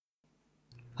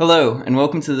Hello, and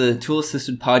welcome to the Tool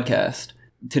Assisted Podcast.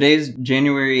 Today's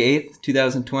January 8th,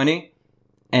 2020,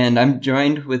 and I'm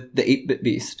joined with the 8-Bit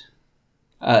Beast.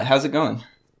 How's it going?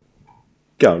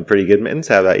 Going pretty good, Mittens.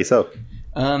 How about yourself?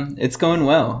 It's going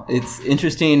well. It's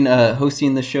interesting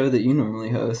hosting the show that you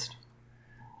normally host.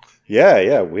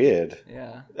 Yeah, weird.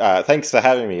 Yeah. Thanks for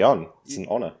having me on. It's an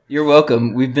honor. You're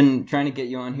welcome. We've been trying to get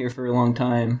you on here for a long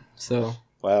time, so...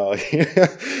 Well,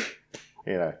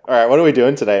 All right, what are we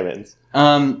doing today, Mittens?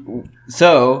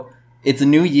 So, it's a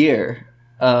new year,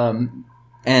 and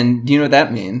do you know what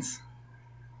that means?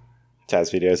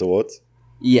 Taz Videos Awards?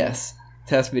 Yes,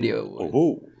 TAS Video Awards.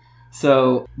 Ooh.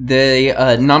 So,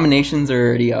 the nominations are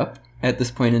already up at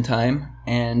this point in time,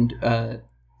 and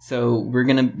so we're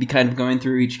going to be kind of going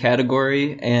through each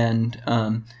category and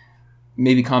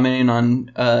maybe commenting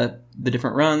on the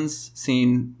different runs,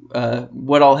 seeing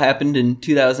what all happened in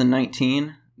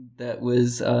 2019 that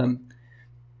was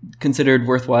considered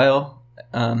worthwhile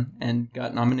and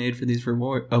got nominated for these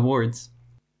awards.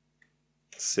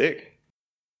 Sick.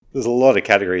 There's a lot of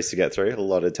categories to get through, a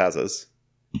lot of Tazes.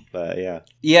 But yeah.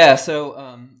 Yeah,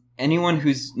 so anyone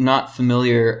who's not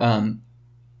familiar,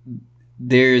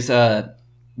 there's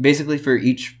basically for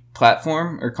each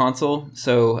platform or console,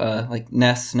 so like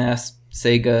NES, SNES,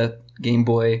 Sega, Game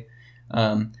Boy,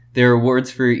 there are awards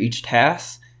for each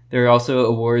TAS. There are also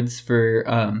awards for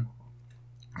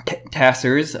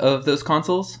TASers of those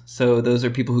consoles. So those are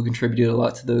people who contributed a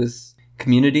lot to those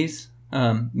communities,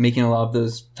 making a lot of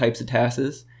those types of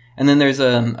TASes. And then there's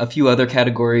a few other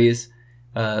categories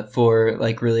for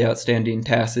like really outstanding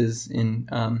TASes in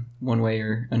one way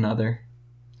or another.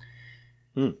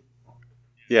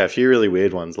 Yeah, a few really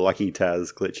weird ones. Lucky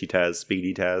Taz, Glitchy Taz,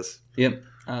 Speedy Taz. Yep.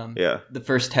 Yeah. The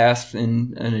first TAS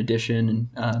in an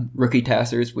edition, and Rookie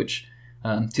TASers, which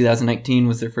 2019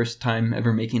 was their first time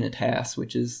ever making a TAS,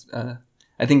 which is,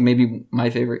 I think, maybe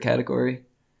my favorite category.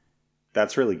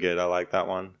 That's really good. I like that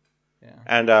one. Yeah.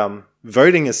 And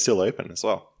voting is still open as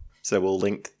well. So we'll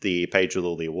link the page with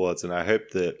all the awards, and I hope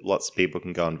that lots of people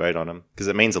can go and vote on them, because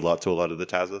it means a lot to a lot of the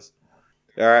Tazers.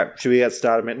 All right, should we get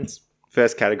started, Mittens?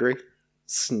 First category,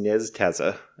 SNES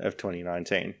Tazer of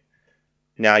 2019.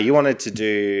 Now, you wanted to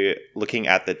do looking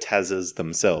at the Tazers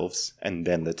themselves, and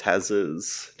then the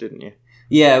Tazers, didn't you?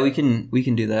 Yeah, we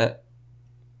can do that.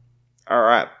 All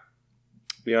right.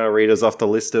 You want to read us off the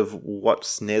list of what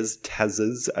SNES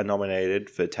Tazers are nominated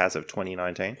for Taz of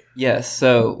 2019? Yes,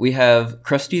 so we have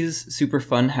Krusty's Super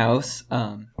Fun House,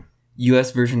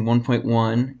 US version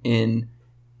 1.1 in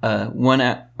 1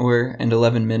 hour and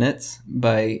 11 minutes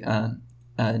by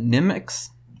Nimex.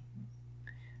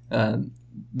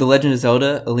 The Legend of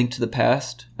Zelda: A Link to the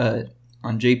Past on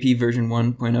JP version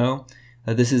 1.0.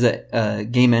 This is a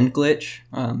game end glitch,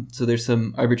 so there's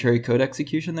some arbitrary code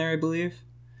execution there, I believe.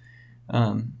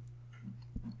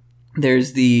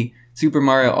 There's the Super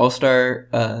Mario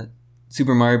All-Star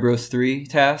Super Mario Bros. 3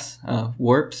 TAS,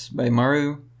 Warps by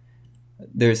Maru.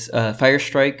 There's Fire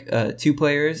Strike 2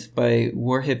 players by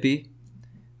War Hippie.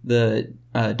 The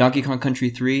Donkey Kong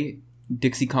Country 3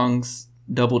 Dixie Kong's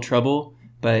Double Trouble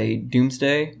by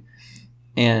Doomsday.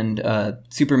 And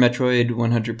Super Metroid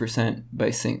 100%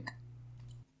 by Sync.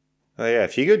 Oh yeah, a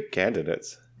few good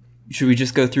candidates. Should we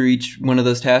just go through each one of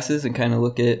those tasks and kind of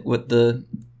look at what the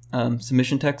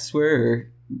submission texts were, or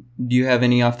do you have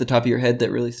any off the top of your head that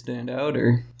really stand out?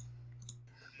 Or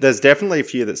there's definitely a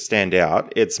few that stand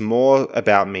out. It's more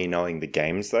about me knowing the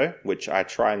games, though, which I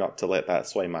try not to let that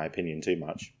sway my opinion too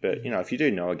much. But, if you do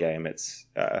know a game, it's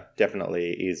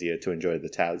definitely easier to enjoy the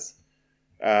Taz.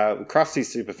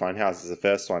 Krusty's Super Fun House is the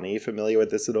first one. Are you familiar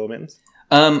with this at all, Mims?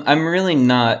 I'm really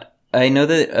not. I know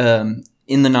that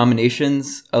in the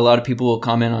nominations, a lot of people will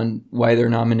comment on why they're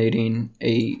nominating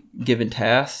a given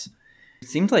TAS. It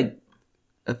seems like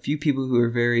a few people who are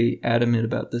very adamant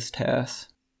about this TAS.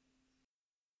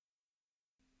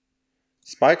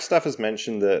 Spike Stuff has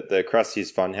mentioned that the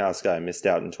Krusty's Funhouse guy missed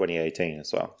out in 2018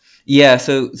 as well. Yeah,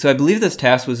 so I believe this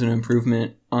TAS was an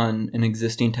improvement on an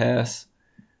existing TAS,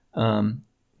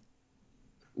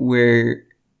 where,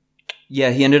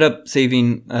 yeah, he ended up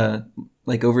saving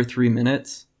like over 3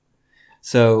 minutes.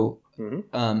 So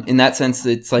in that sense,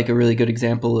 it's like a really good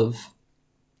example of,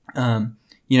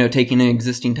 taking an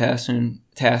existing TAS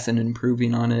and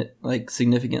improving on it like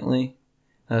significantly,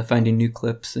 finding new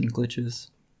clips and glitches.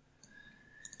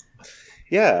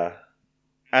 Yeah.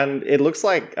 And it looks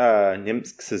like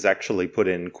Nimx has actually put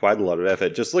in quite a lot of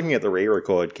effort. Just looking at the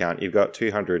re-record count, you've got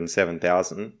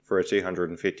 207,000 for a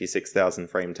 256,000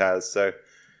 frame TAS. So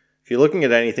if you're looking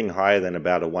at anything higher than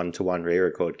about a 1-to-1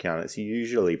 re-record count, it's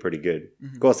usually pretty good.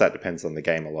 Mm-hmm. Of course, that depends on the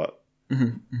game a lot.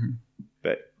 Mm-hmm. Mm-hmm.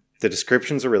 But the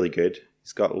descriptions are really good.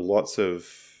 It's got lots of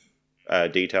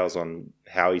details on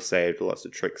how he saved, lots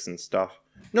of tricks and stuff.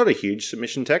 Not a huge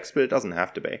submission text, but it doesn't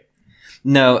have to be.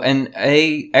 No, and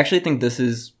I actually think this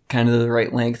is kind of the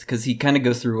right length because he kind of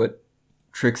goes through what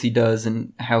tricks he does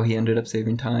and how he ended up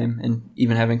saving time and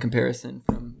even having comparison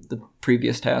from the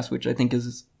previous task, which I think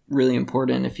is really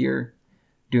important if you're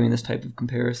doing this type of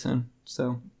comparison.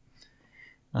 So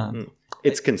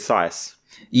it's concise.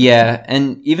 Yeah,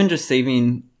 and even just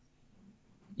saving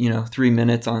 3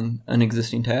 minutes on an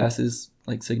existing task is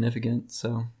like significant.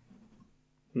 So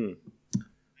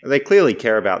They clearly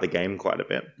care about the game quite a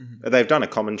bit. Mm-hmm. They've done a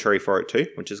commentary for it too,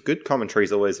 which is good.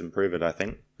 Commentaries always improve it, I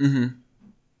think. Mm-hmm.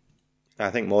 I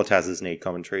think more TASs need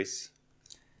commentaries.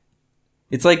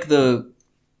 It's like the,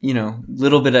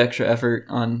 little bit extra effort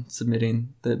on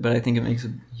submitting that, but I think it makes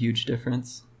a huge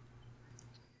difference.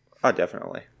 Oh,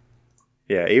 definitely.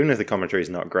 Yeah, even if the commentary is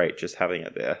not great, just having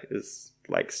it there is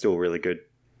like still really good.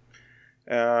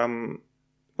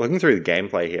 Looking through the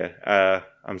gameplay here,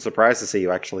 I'm surprised to see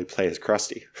you actually play as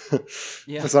Krusty.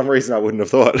 Yeah. For some reason, I wouldn't have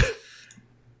thought.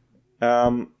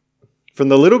 From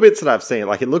the little bits that I've seen,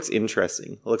 like it looks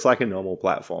interesting. It looks like a normal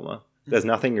platformer. Mm-hmm. There's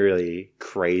nothing really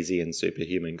crazy and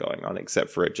superhuman going on, except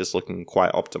for it just looking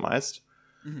quite optimized.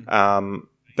 Mm-hmm.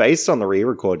 Based on the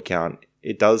re-record count,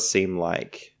 it does seem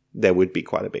like there would be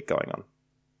quite a bit going on.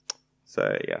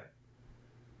 So yeah,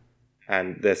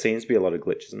 and there seems to be a lot of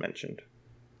glitches mentioned.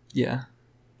 Yeah.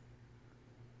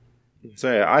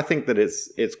 So yeah, I think that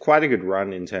it's quite a good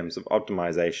run in terms of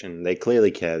optimization. They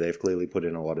clearly care. They've clearly put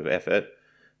in a lot of effort.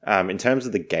 In terms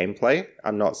of the gameplay,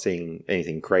 I'm not seeing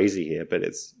anything crazy here, but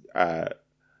it's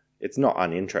not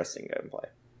uninteresting gameplay.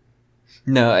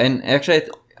 No, and actually,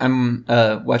 I'm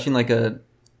watching like a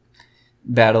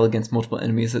battle against multiple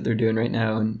enemies that they're doing right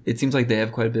now, and it seems like they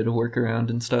have quite a bit of workaround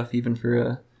and stuff, even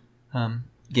for a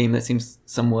game that seems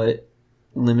somewhat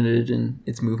limited in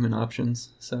its movement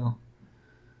options. So,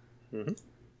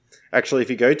 actually,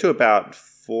 if you go to about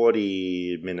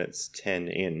 40 minutes 10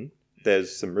 in,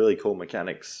 there's some really cool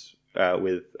mechanics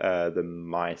with the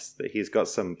mice. That he's got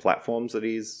some platforms that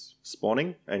he's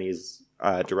spawning, and he's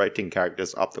directing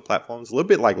characters up the platforms. A little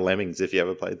bit like Lemmings, if you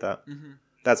ever played that. Mm-hmm.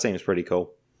 That seems pretty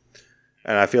cool.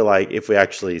 And I feel like if we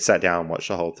actually sat down and watched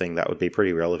the whole thing, that would be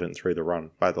pretty relevant through the run,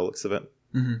 by the looks of it.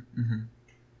 Mm-hmm.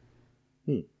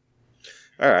 Mm-hmm.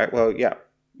 All right, well, yeah.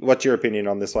 What's your opinion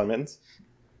on this one, Mittens?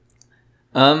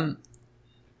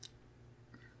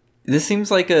 This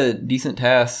seems like a decent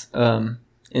task.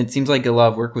 It seems like a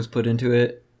lot of work was put into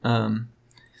it. Once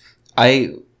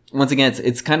again,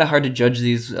 it's kind of hard to judge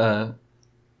these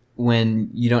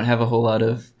when you don't have a whole lot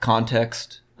of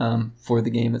context for the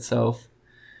game itself.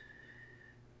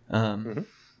 I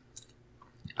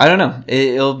don't know.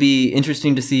 It'll be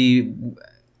interesting to see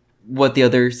what the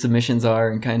other submissions are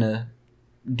and kind of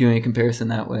doing a comparison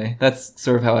that way. That's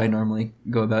sort of how I normally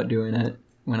go about doing it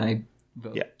when I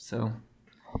vote. Yeah. So,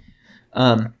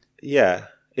 yeah,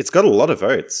 it's got a lot of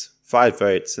votes. 5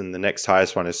 votes, and the next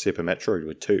highest one is Super Metroid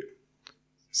with 2.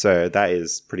 So that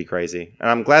is pretty crazy. And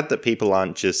I'm glad that people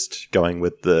aren't just going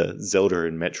with the Zelda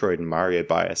and Metroid and Mario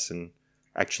bias and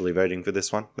actually voting for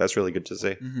this one. That's really good to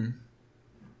see.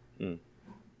 Mm-hmm.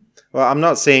 Well, I'm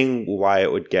not seeing why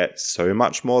it would get so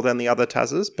much more than the other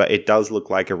TASs, but it does look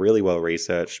like a really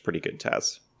well-researched, pretty good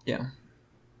TAS. Yeah.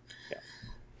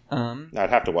 I'd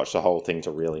have to watch the whole thing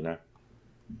to really know.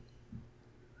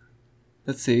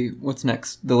 Let's see. What's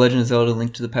next? The Legend of Zelda: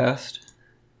 Link to the Past.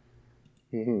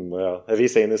 Well, have you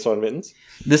seen this one, Mittens?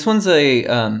 This one's they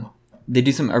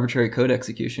do some arbitrary code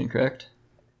execution, correct?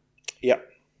 Yep.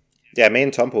 Yeah, me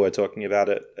and Tompa were talking about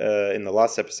it in the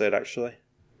last episode, actually.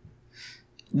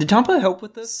 Did Tompa help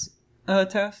with this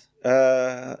task?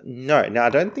 No, I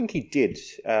don't think he did.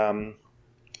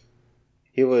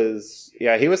 He was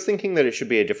thinking that it should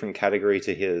be a different category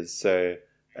to his. So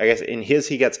I guess in his,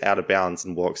 he gets out of bounds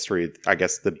and walks through, I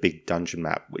guess, the big dungeon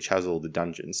map, which has all the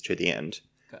dungeons to the end.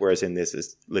 Okay. Whereas in this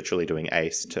is literally doing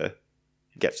ace to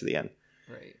get to the end.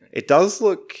 Right. It does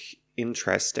look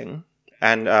interesting.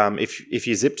 And if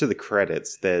you zip to the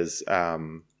credits, there's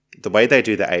the way they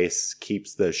do the ace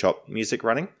keeps the shop music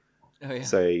running. Oh, yeah.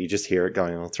 So you just hear it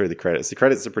going all through the credits. The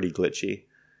credits are pretty glitchy.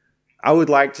 I would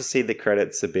like to see the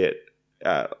credits a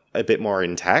bit more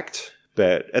intact,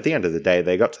 but at the end of the day,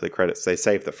 they got to the credits. They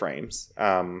saved the frames,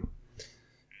 and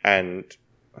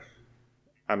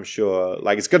I'm sure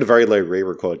like it's got a very low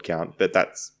re-record count, but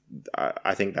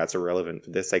I think that's irrelevant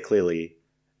for this. They clearly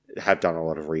have done a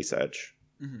lot of research.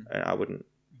 Mm-hmm. And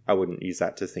I wouldn't use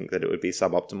that to think that it would be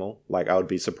suboptimal. Like, I would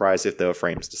be surprised if there were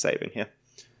frames to save in here.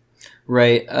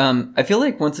 Right. I feel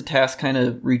like once a task kind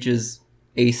of reaches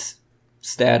ace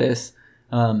status,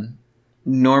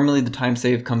 normally the time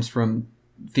save comes from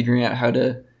figuring out how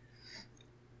to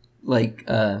like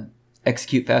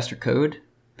execute faster code,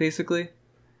 basically.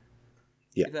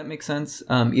 Yeah. If that makes sense.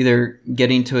 Either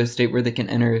getting to a state where they can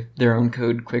enter their own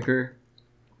code quicker,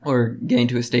 or getting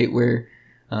to a state where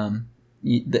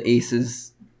the ace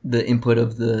is the input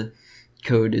of the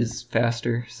code is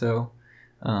faster. So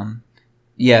I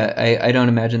don't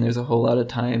imagine there's a whole lot of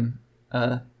time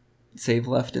save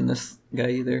left in this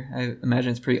guy either. I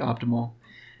imagine it's pretty optimal.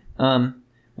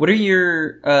 What are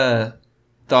your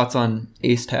thoughts on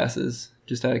ace tasses,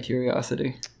 just out of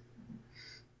curiosity?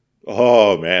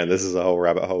 Oh man, this is a whole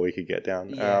rabbit hole we could get down.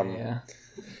 Yeah.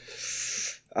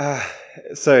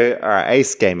 So, all right,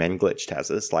 ace game end glitch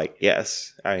tasses, like,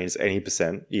 yes, I mean, it's any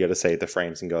percent. You got to save the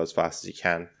frames and go as fast as you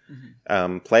can.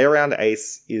 Mm-hmm. Play around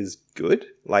ace is good.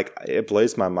 Like, it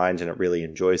blows my mind and it really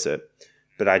enjoys it.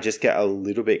 But I just get a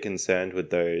little bit concerned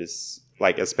with those,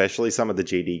 like, especially some of the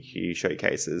GDQ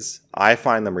showcases. I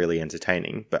find them really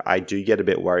entertaining, but I do get a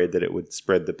bit worried that it would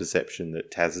spread the perception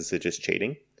that tasses are just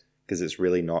cheating, because it's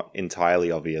really not entirely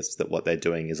obvious that what they're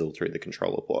doing is all through the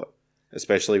controller port,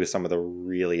 especially with some of the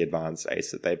really advanced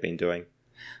ace that they've been doing.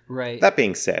 Right. That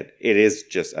being said, it is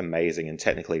just amazing and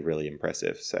technically really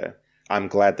impressive, so I'm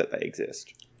glad that they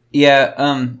exist.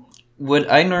 Yeah,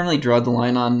 what I normally draw the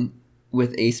line on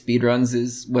with ace speedruns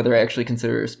is whether I actually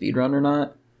consider it a speedrun or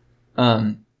not.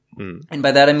 And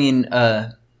by that I mean,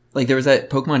 like there was that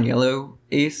Pokemon Yellow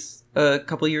ace a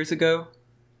couple years ago.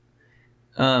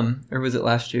 Or was it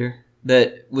last year?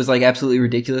 That was like absolutely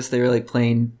ridiculous. They were like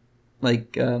playing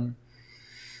like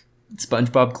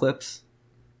SpongeBob clips.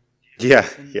 Yeah.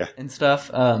 And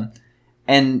stuff.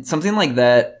 And something like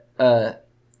that,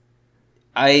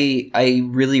 I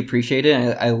really appreciate it.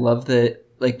 I love that,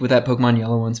 like with that Pokemon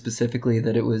Yellow one specifically,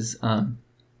 that it was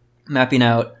mapping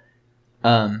out,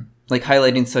 like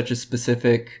highlighting such a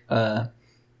specific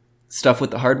stuff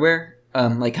with the hardware,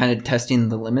 like kind of testing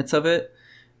the limits of it.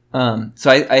 So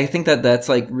I think that that's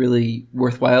like really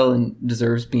worthwhile and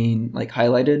deserves being like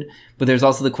highlighted. But there's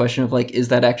also the question of like, is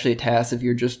that actually a task if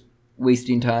you're just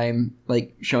wasting time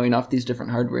like showing off these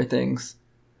different hardware things,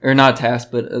 or not a task,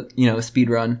 but a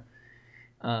speed run.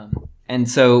 And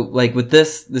so like with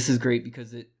this is great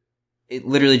because it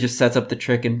literally just sets up the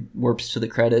trick and warps to the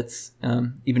credits,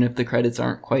 even if the credits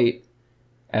aren't quite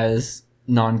as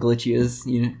non-glitchy as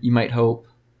you might hope.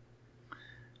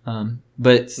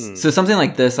 So something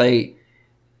like this, I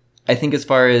think as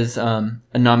far as a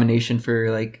nomination for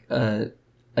like a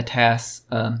task,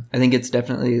 I think it's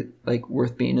definitely like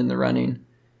worth being in the running,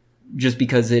 just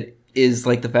because it is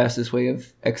like the fastest way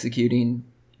of executing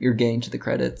your game to the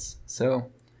credits. So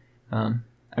I'm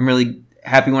really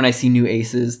happy when I see new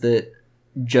aces that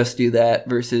just do that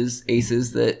versus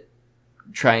aces that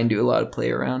try and do a lot of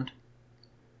play around.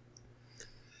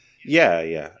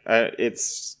 Yeah.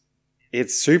 It's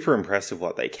super impressive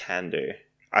what they can do.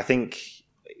 I think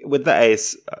with the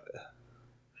ace,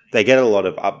 they get a lot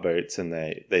of upvotes and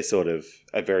they sort of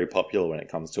are very popular when it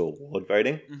comes to award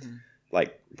voting. Mm-hmm.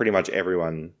 Like pretty much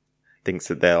everyone thinks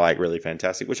that they're like really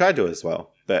fantastic, which I do as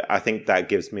well. But I think that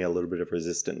gives me a little bit of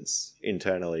resistance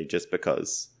internally just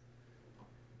because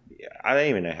I don't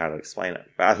even know how to explain it.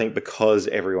 But I think because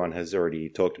everyone has already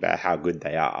talked about how good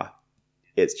they are,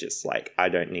 it's just like I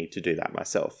don't need to do that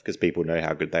myself because people know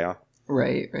how good they are.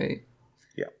 Right.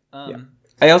 Yeah.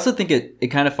 I also think it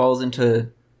kind of falls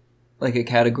into like a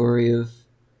category of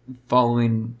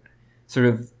following sort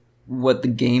of what the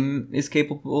game is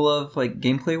capable of, like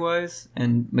gameplay wise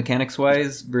and mechanics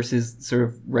wise, versus sort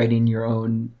of writing your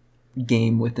own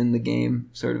game within the game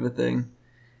sort of a thing.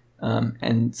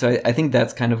 And so I think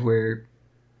that's kind of where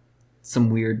some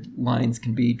weird lines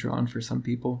can be drawn for some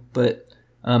people. But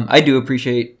I do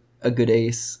appreciate a good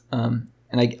ace.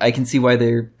 And I can see why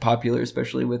they're popular,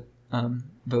 especially with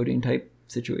voting type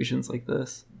situations like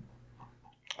this.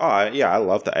 Oh, yeah, I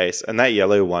love the ace. And that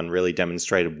yellow one really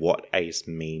demonstrated what ace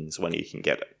means when you can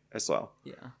get it as well.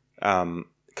 Yeah. A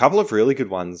couple of really good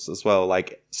ones as well,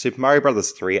 like Super Mario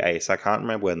Bros. 3 ace. I can't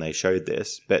remember when they showed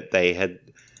this, but they had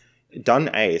done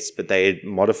ace, but they had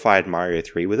modified Mario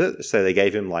 3 with it. So they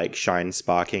gave him like shine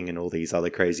sparking and all these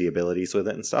other crazy abilities with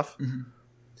it and stuff. Mm-hmm.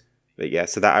 But yeah,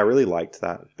 so that I really liked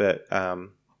that. But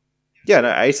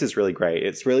ace is really great.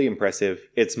 It's really impressive.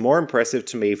 It's more impressive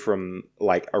to me from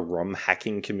like a ROM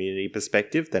hacking community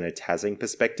perspective than a tazzing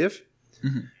perspective.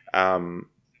 Mm-hmm.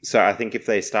 So I think if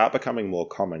they start becoming more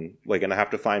common, we're going to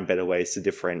have to find better ways to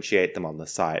differentiate them on the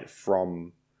site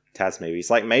from Taz movies.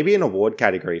 Like maybe an award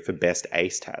category for best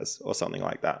ace Taz or something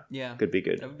like that. Yeah, could be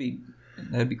good.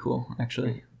 That'd be cool,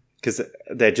 actually. Because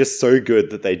they're just so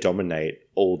good that they dominate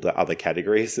all the other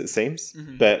categories, it seems.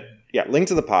 Mm-hmm. But yeah, Link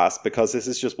to the Past, because this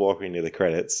is just walking to the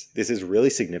credits, this is really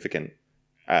significant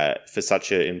for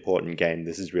such an important game.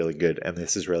 This is really good, and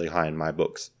this is really high in my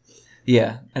books.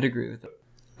 Yeah, I'd agree with it.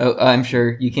 Oh, I'm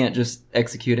sure you can't just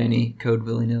execute any code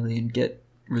willy-nilly and get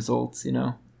results, you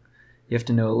know? You have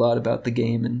to know a lot about the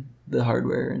game and the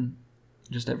hardware and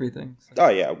just everything. So. Oh,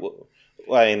 yeah. Well,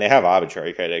 I mean, they have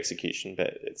arbitrary code execution,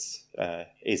 but it's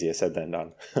easier said than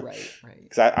done. Right.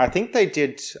 Because I think they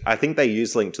did. I think they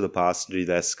used Link to the Past to do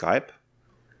their Skype.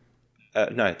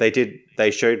 No, they did. They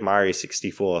showed Mario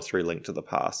 64 through Link to the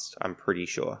Past. I'm pretty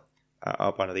sure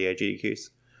up one of the AGDQs.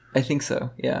 I think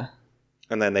so. Yeah.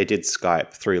 And then they did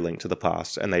Skype through Link to the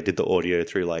Past, and they did the audio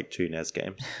through like 2 NES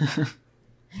games.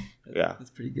 Yeah, that's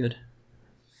pretty good.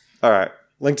 All right,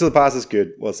 Link to the Past is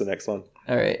good. What's the next one?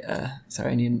 All right.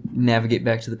 Sorry, I need to navigate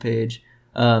back to the page.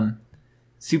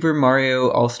 Super Mario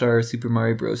All-Star Super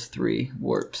Mario Bros. 3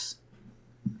 Warps.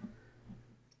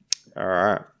 All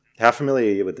right. How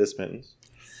familiar are you with this, Mittens?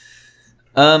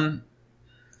 I'm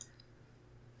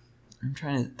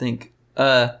trying to think.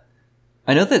 I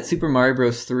know that Super Mario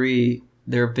Bros. 3,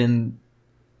 there have been...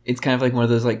 It's kind of like one of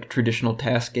those like traditional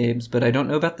task games, but I don't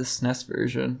know about the SNES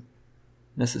version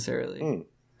necessarily.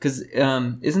 Because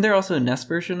isn't there also a NES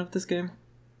version of this game?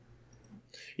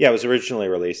 Yeah, it was originally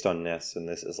released on NES, and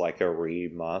this is like a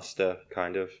remaster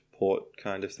kind of port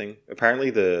kind of thing. Apparently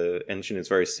the engine is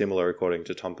very similar according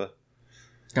to Tompa.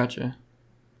 Gotcha.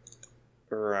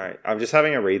 Right. I'm just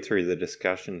having a read through the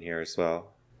discussion here as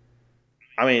well.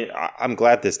 I mean, I'm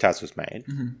glad this task was made.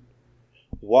 Mm-hmm.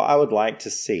 What I would like to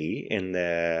see in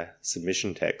their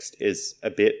submission text is a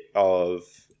bit of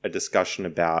a discussion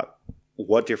about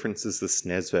what differences the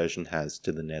SNES version has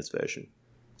to the NES version.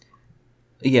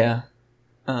 Yeah.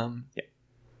 Yeah.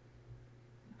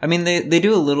 I mean, they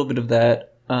do a little bit of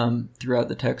that throughout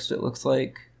the text, it looks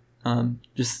like.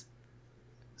 Just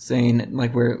saying,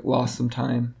 like, where it lost some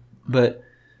time,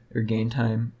 or gained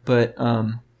time. But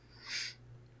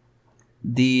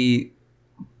the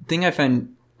thing I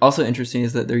find also interesting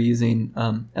is that they're using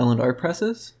L&R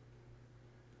presses.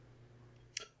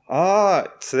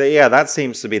 So yeah, that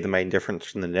seems to be the main difference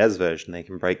from the NES version. They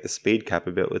can break the speed cap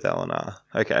a bit with L&R.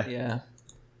 Okay. Yeah.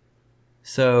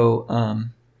 So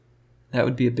that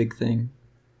would be a big thing.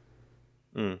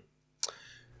 I'll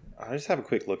just have a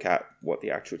quick look at what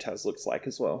the actual TAS looks like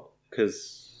as well.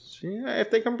 Because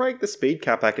if they can break the speed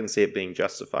cap, I can see it being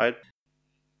justified.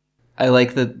 I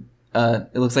like that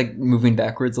it looks like moving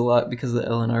backwards a lot because of the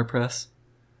L&R press.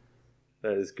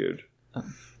 That is good.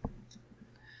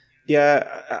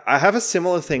 Yeah, I have a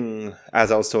similar thing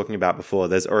as I was talking about before.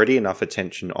 There's already enough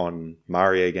attention on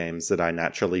Mario games that I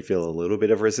naturally feel a little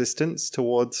bit of resistance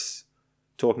towards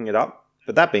talking it up.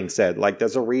 But that being said, like,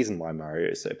 there's a reason why Mario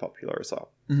is so popular as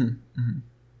well. Mm-hmm. Mm-hmm.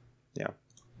 Yeah.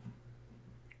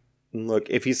 Look,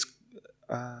 if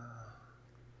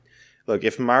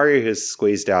Mario has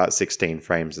squeezed out 16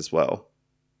 frames as well,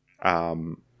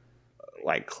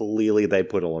 like, clearly they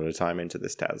put a lot of time into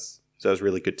this TAS. So it's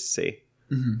really good to see.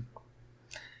 Mm-hmm.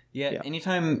 Yeah,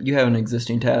 anytime you have an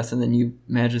existing task and then you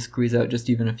manage to squeeze out just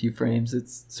even a few frames,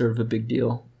 it's sort of a big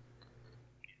deal.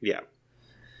 Yeah.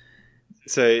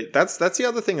 So that's the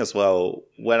other thing as well.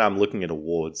 When I'm looking at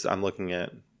awards, I'm looking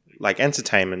at, like,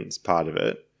 entertainment's part of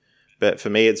it. But for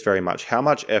me, it's very much how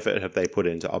much effort have they put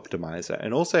in to optimize it?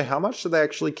 And also, how much do they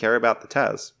actually care about the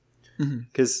TAS?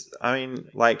 Because, I mean,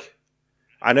 like,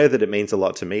 I know that it means a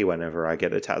lot to me whenever I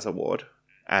get a TAS award.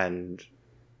 And,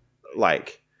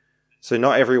 like... So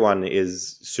not everyone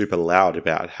is super loud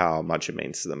about how much it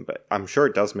means to them, but I'm sure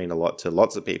it does mean a lot to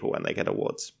lots of people when they get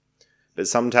awards. But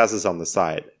some TASs on the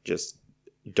site just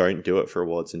don't do it for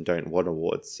awards and don't want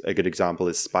awards. A good example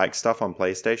is Spike Stuff on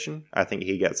PlayStation. I think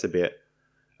he gets a bit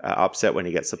upset when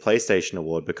he gets the PlayStation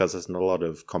award because there's not a lot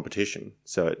of competition,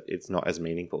 so it's not as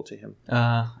meaningful to him.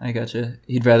 I gotcha.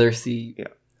 He'd rather see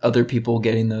other people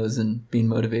getting those and being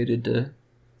motivated to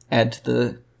add to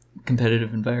the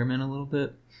competitive environment a little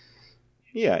bit.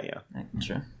 Yeah.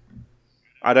 Gotcha.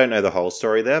 I don't know the whole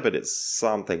story there, but it's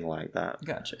something like that.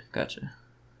 Gotcha.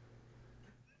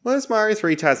 Well, this Mario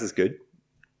 3 TAS is good.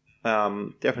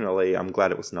 Definitely, I'm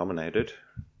glad it was nominated.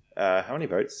 How many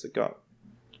votes has it got?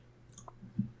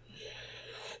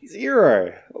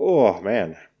 0. Oh,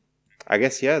 man. I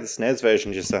guess, the SNES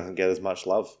version just doesn't get as much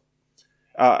love.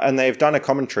 And they've done a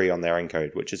commentary on their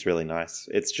encode, which is really nice.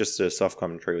 It's just a soft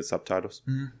commentary with subtitles.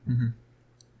 Mm-hmm.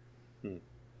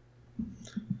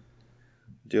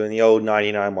 Doing the old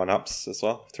 99 one-ups as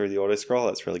well through the auto-scroll.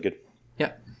 That's really good.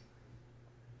 Yeah.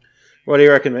 What do you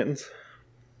reckon, Mittens?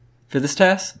 For this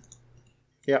task?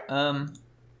 Yeah.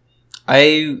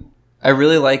 I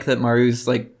really like that Mario's,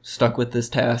 like, stuck with this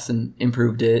task and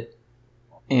improved it.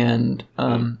 and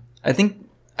I think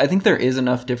there is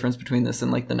enough difference between this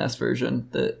and like the NES version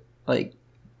that like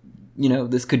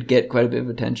this could get quite a bit of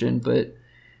attention, but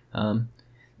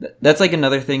that's like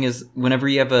another thing is whenever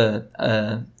you have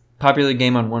a popular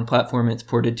game on one platform, it's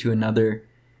ported to another.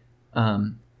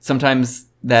 Sometimes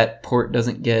that port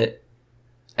doesn't get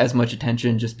as much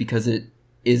attention just because it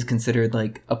is considered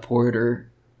like a port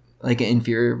or like an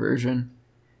inferior version.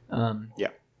 Yeah.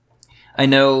 I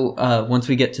know once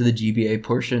we get to the GBA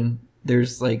portion,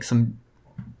 there's like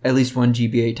at least one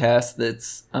GBA task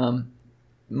that's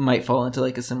might fall into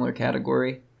like a similar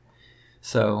category.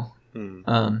 So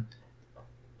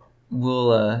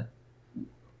we'll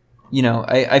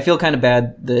I feel kind of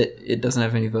bad that it doesn't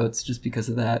have any votes just because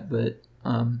of that, but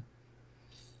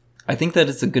I think that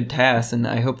it's a good task, and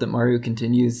I hope that Mario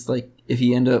continues. Like, if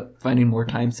he end up finding more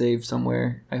time save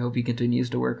somewhere, I hope he continues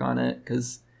to work on it,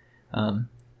 because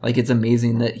like it's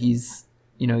amazing that he's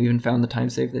even found the time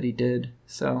save that he did.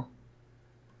 So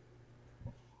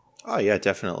oh yeah,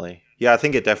 definitely. Yeah, I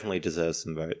think it definitely deserves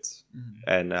some votes.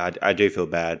 And I do feel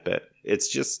bad, but it's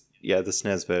just the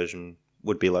SNES version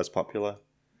would be less popular.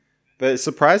 But it's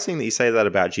surprising that you say that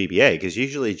about GBA, because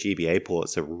usually GBA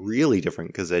ports are really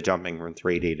different because they're jumping from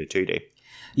 3D to 2D.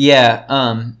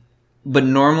 Yeah, but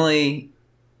normally,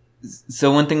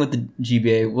 so one thing with the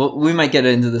GBA, well, we might get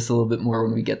into this a little bit more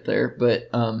when we get there,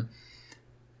 but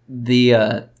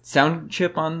the sound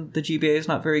chip on the GBA is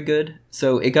not very good.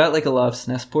 So it got like a lot of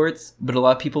SNES ports, but a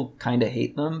lot of people kind of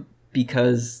hate them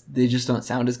because they just don't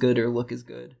sound as good or look as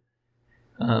good.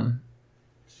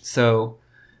 So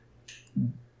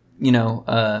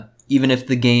even if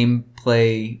the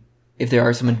gameplay, if there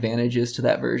are some advantages to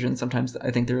that version, sometimes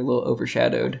I think they're a little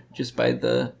overshadowed just by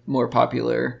the more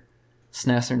popular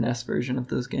SNES or NES version of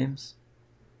those games.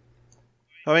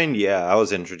 I mean, yeah, I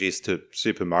was introduced to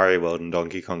Super Mario World and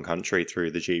Donkey Kong Country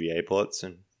through the GBA ports,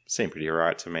 and it seemed pretty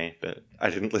alright to me, but I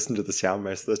didn't listen to the sound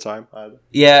most of the time either.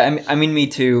 Yeah, I mean me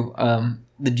too.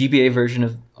 The GBA version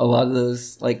of a lot of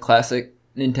those like classic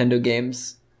Nintendo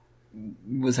games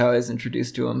was how I was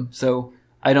introduced to them, so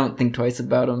I don't think twice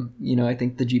about them. I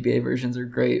think the GBA versions are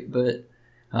great, but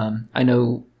I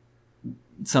know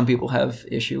some people have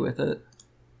issue with it.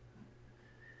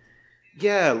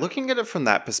 Yeah, looking at it from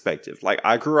that perspective, like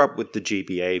I grew up with the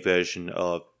GBA version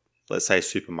of, let's say,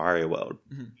 Super Mario World,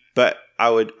 but I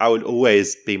would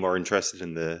always be more interested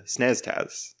in the SNES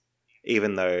TAS,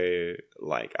 even though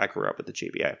like I grew up with the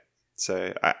GBA.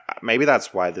 So maybe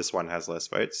that's why this one has less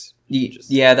votes.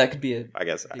 Yeah, that could be a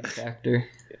big factor.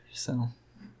 Yeah. So,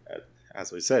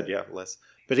 as we said, less.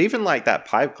 But even like that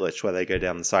pipe glitch where they go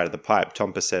down the side of the pipe,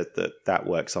 Tompa said that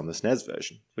works on the SNES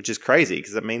version, which is crazy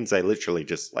because it means they literally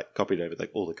just like copied over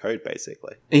like all the code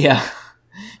basically. Yeah,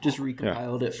 just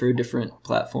recompiled it for a different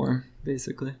platform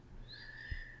basically.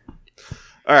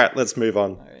 All right, let's move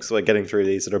on because we're getting through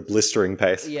these at a blistering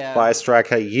pace. Yeah. Fire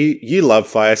Striker, you love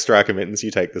Fire Striker, Mittens.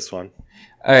 You take this one.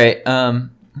 All right.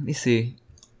 Let me see.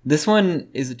 This one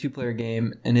is a 2-player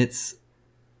game, and it's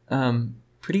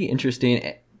pretty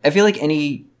interesting. I feel like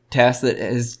any task that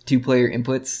has 2-player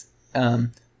inputs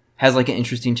has like an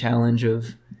interesting challenge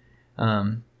of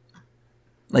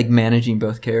like managing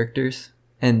both characters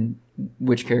and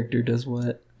which character does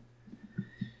what.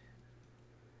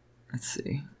 Let's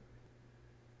see.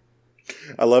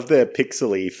 I love their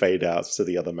pixely fade outs to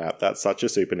the other map. That's such a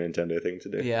Super Nintendo thing to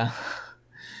do. Yeah,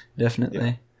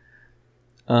 definitely.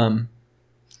 Yeah.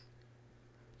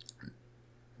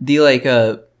 The like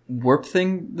warp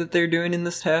thing that they're doing in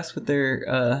this task with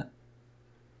their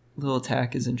little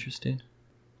attack is interesting.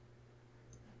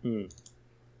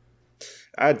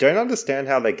 I don't understand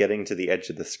how they're getting to the edge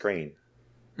of the screen.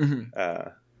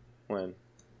 When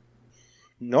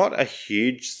not a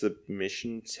huge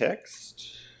submission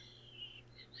text.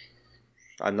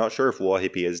 I'm not sure if War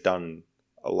Hippie has done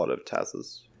a lot of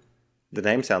TASs. The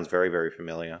name sounds very, very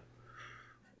familiar.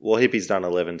 War Hippie's done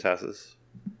 11 TASs.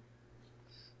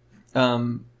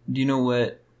 Do you know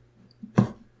what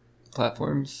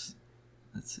platforms?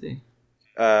 Let's see.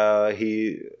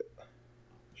 He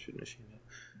shouldn't have.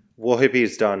 War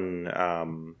Hippie's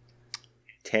done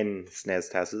 10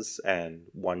 SNES TASs and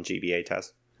 1 GBA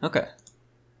TAS. Okay.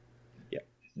 Yeah,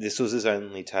 this was his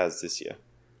only TAS this year.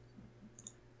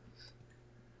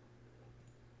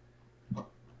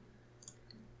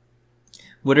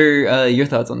 What are your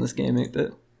thoughts on this game,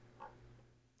 8-Bit?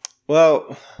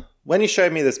 Well, when you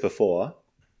showed me this before,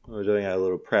 we were doing a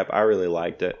little prep, I really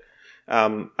liked it.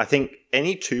 I think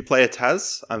any 2-player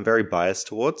TAS I'm very biased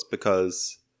towards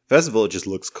because, first of all, it just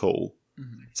looks cool.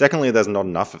 Secondly, there's not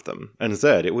enough of them. And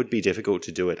third, it would be difficult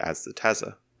to do it as the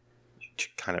TASer.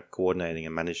 Kind of coordinating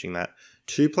and managing that.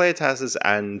 2-player Tazes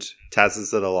and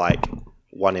Tazes that are like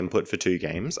one input for 2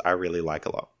 games, I really like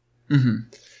a lot. Mm-hmm.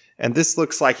 And this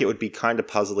looks like it would be kind of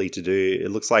puzzly to do. It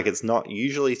looks like it's not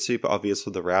usually super obvious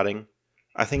with the routing.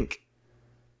 I think,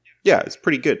 yeah, it's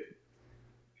pretty good.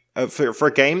 For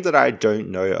a game that I don't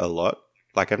know a lot,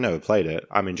 like I've never played it,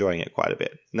 I'm enjoying it quite a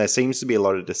bit. And there seems to be a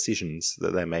lot of decisions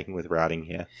that they're making with routing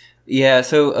here. Yeah,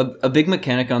 so a big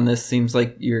mechanic on this seems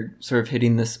like you're sort of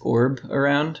hitting this orb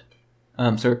around,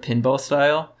 sort of pinball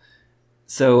style.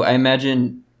 So I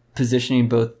imagine positioning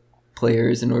both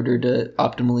players in order to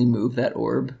optimally move that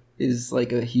orb is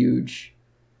like a huge,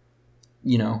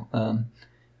 what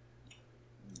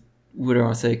do I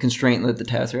want to say, constraint that the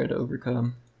Tazer had to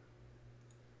overcome.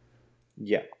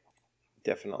 Yeah,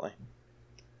 definitely.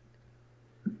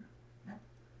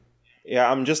 Yeah,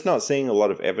 I'm just not seeing a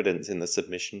lot of evidence in the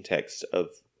submission text of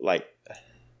like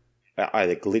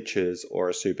either glitches or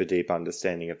a super deep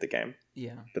understanding of the game.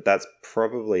 Yeah. But that's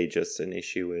probably just an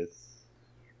issue with...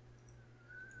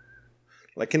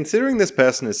 Like, considering this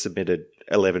person has submitted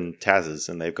 11 Tazes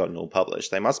and they've gotten all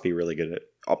published, they must be really good at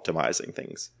optimizing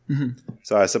things. Mm-hmm.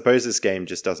 So I suppose this game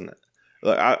just doesn't...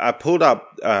 Look, I pulled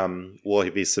up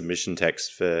Warheavy's submission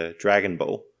text for Dragon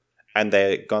Ball, and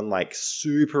they've gone like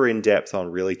super in depth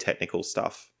on really technical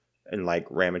stuff and like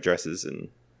RAM addresses and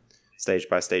stage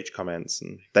by stage comments,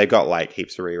 and they've got like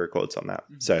heaps of re-records on that.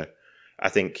 Mm-hmm. So I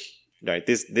think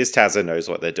this Tazer knows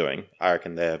what they're doing. I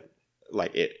reckon they're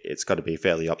like it's got to be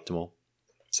fairly optimal.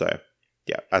 So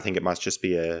yeah, I think it must just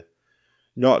be a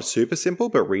not super simple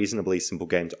but reasonably simple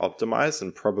game to optimize,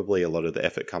 and probably a lot of the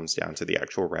effort comes down to the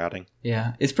actual routing.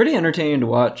 Yeah, it's pretty entertaining to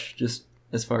watch, just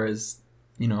as far as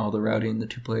all the routing, the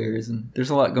 2 players, and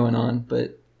there's a lot going on,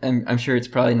 but I'm sure it's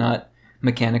probably not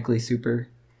mechanically super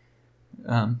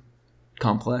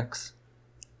complex.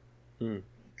 And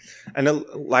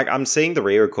like I'm seeing the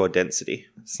re-record density.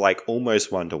 It's like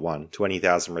almost 1-to-1,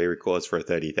 20,000 re-records for a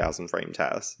 30,000 frame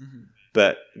Taz. Mm-hmm.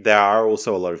 But there are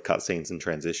also a lot of cutscenes and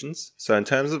transitions. So in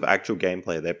terms of actual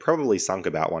gameplay, they're probably sunk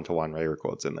about 1-to-1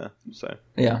 re-records in there. So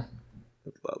yeah,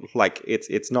 like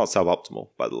it's not suboptimal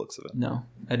by the looks of it. No,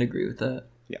 I'd agree with that.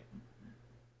 Yeah,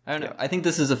 I don't know. I think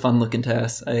this is a fun looking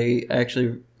Taz. I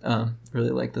actually really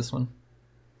like this one.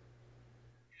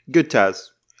 Good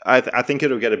Taz. I think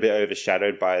it'll get a bit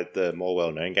overshadowed by the more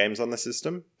well-known games on the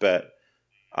system, but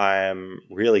I am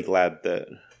really glad that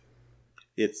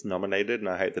it's nominated, and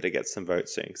I hope that it gets some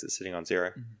votes soon because it's sitting on 0.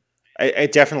 Mm-hmm.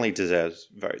 It definitely deserves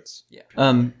votes. Yeah.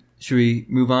 Should we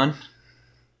move on?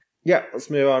 Yeah, let's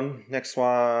move on. Next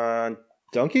one,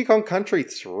 Donkey Kong Country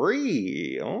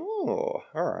 3. Oh,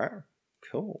 all right,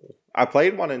 cool. I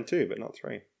played 1 and 2, but not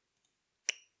 3.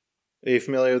 Are you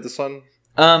familiar with this one?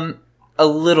 A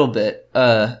little bit.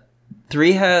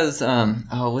 3 has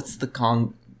what's the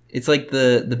Kong? It's like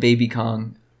the baby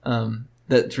Kong.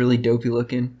 That's really dopey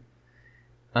looking.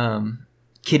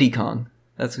 Kiddy Kong.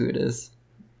 That's who it is.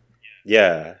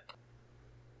 Yeah.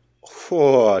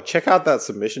 Oh, check out that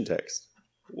submission text.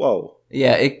 Whoa.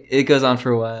 Yeah, it goes on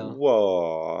for a while.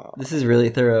 Whoa. This is really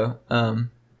thorough.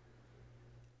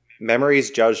 Memories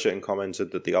judged it and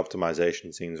commented that the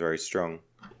optimization seems very strong.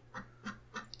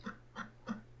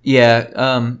 Yeah,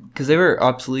 because they were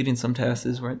obsoleting some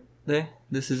tasks, weren't they?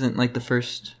 This isn't like the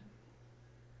first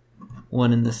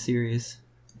one in this series.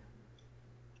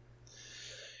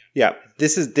 Yeah,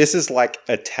 this is like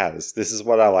a Taz. This is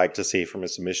what I like to see from a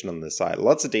submission on this site.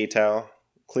 Lots of detail,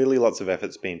 clearly lots of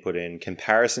efforts being put in,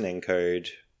 comparison encode,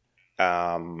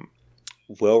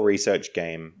 well-researched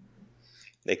game.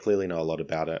 They clearly know a lot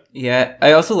about it. Yeah,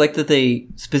 I also like that they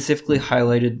specifically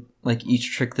highlighted like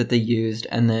each trick that they used,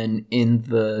 and then in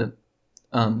the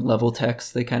level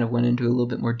text, they kind of went into a little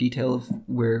bit more detail of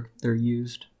where they're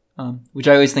used, which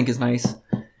I always think is nice.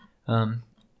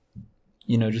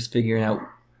 Just figuring out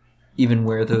even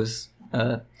where those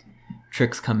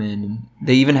tricks come in. And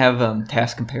they even have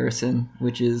task comparison,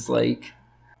 which is like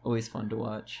always fun to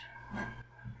watch.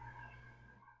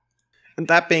 And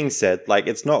that being said, like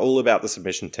it's not all about the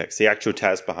submission text. The actual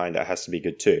Taz behind it has to be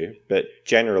good too. But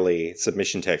generally,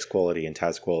 submission text quality and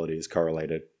Taz quality is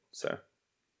correlated. So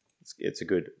it's a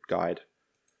good guide.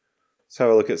 Let's have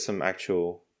a look at some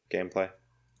actual gameplay.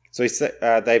 So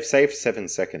they've saved 7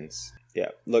 seconds. Yeah,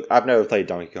 look, I've never played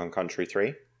Donkey Kong Country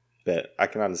 3, but I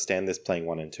can understand this playing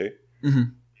 1 and 2.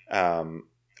 Mm-hmm.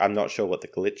 I'm not sure what the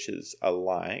glitches are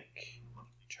like.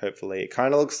 Hopefully, it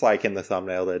kind of looks like in the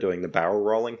thumbnail they're doing the barrel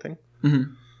rolling thing.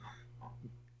 Mm-hmm.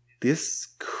 This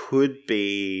could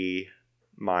be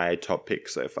my top pick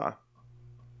so far.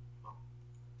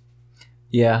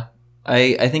 Yeah,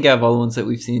 I think out of all the ones that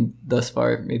we've seen thus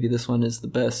far, maybe this one is the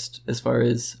best as far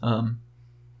as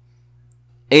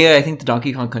I think the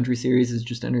Donkey Kong Country series is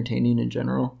just entertaining in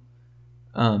general.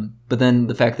 But then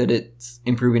the fact that it's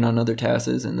improving on other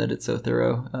TASes and that it's so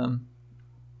thorough,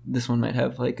 this one might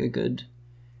have like a good,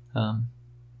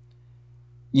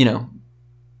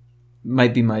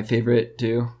 might be my favorite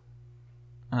too.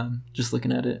 Just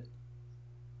looking at it.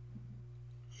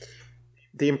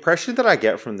 The impression that I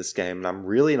get from this game, and I'm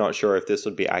really not sure if this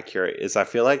would be accurate, is I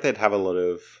feel like they'd have a lot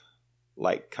of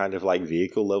kind of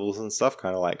vehicle levels and stuff,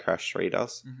 kind of like Crash 3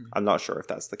 does. Mm-hmm. I'm not sure if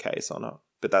that's the case or not,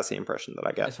 but that's the impression that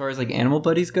I get. As far as animal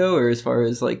buddies go, or as far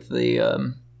as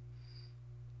the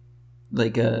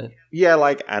yeah,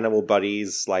 like animal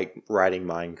buddies, like riding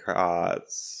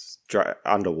minecarts,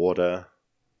 underwater,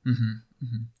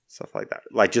 stuff like that.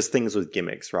 Like just things with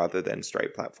gimmicks rather than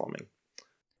straight platforming.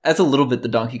 That's a little bit the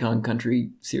Donkey Kong Country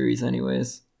series,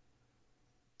 anyways.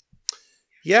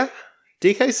 Yeah.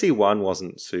 DKC 1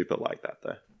 wasn't super like that,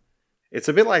 though. It's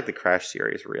a bit like the Crash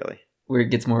series, really. Where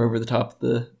it gets more over the top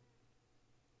the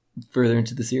further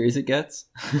into the series it gets.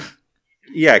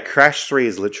 Yeah, Crash 3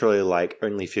 is literally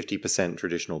only 50%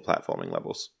 traditional platforming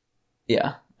levels.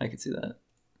 Yeah, I could see that.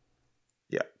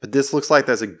 Yeah, but this looks like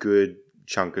there's a good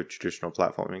chunk of traditional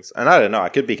platformings. And I don't know, I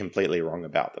could be completely wrong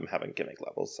about them having gimmick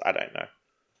levels. I don't know.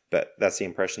 But that's the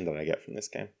impression that I get from this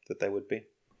game, that they would be.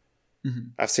 Mm-hmm.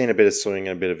 I've seen a bit of swimming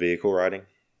and a bit of vehicle riding.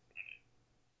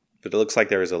 But it looks like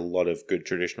there is a lot of good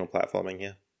traditional platforming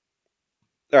here.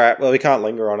 Alright, well, we can't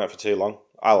linger on it for too long.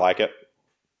 I like it.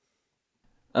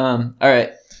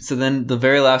 Alright, so then the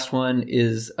very last one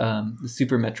is the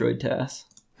Super Metroid TAS.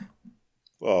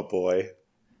 Oh boy.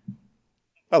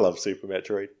 I love Super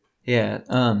Metroid. Yeah,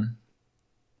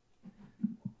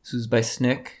 this was by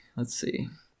Snick. Let's see.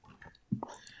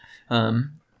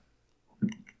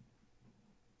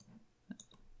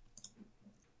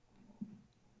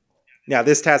 Now,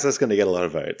 this TAS is going to get a lot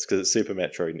of votes because it's Super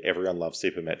Metroid and everyone loves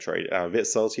Super Metroid. And I'm a bit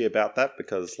salty about that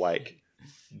because,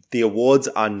 the awards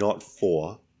are not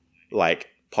for,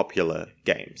 popular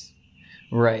games.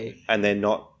 Right. And they're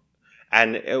not...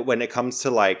 And when it comes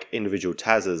to, individual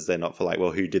TASes, they're not for,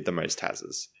 who did the most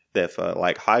TASes. They're for,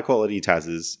 high-quality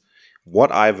TASes.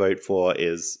 What I vote for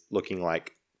is looking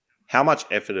how much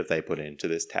effort have they put into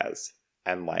this TAS?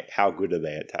 And, how good are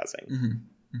they at TASing?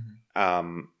 Mm-hmm.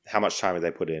 Mm-hmm. How much time have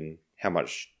they put in? How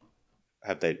much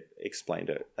have they explained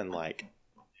it? And,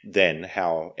 then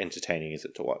how entertaining is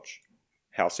it to watch?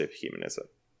 How superhuman is it?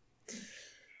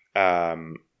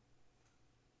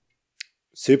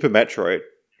 Super Metroid.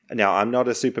 Now, I'm not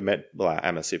a I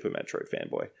am a Super Metroid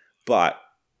fanboy. But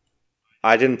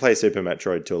I didn't play Super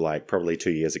Metroid till, probably 2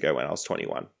 years ago when I was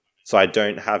 21. So I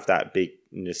don't have that big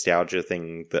nostalgia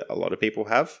thing that a lot of people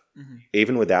have. Mm-hmm.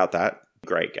 Even without that,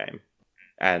 great game.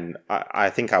 And I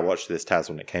think I watched this TAS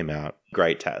when it came out.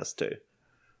 Great TAS too.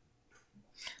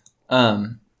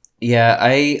 Yeah,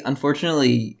 I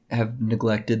unfortunately have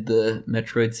neglected the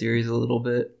Metroid series a little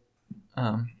bit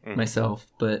myself,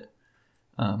 but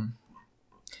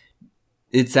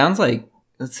it sounds like,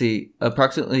 let's see,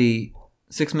 approximately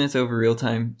 6 minutes over real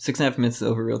time, 6.5 minutes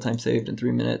over real time saved, and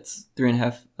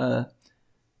 3.5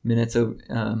 minutes over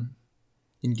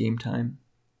in game time.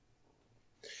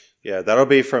 Yeah, that'll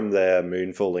be from their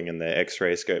moon falling and their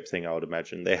X-ray scope thing, I would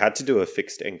imagine. They had to do a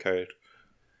fixed encode.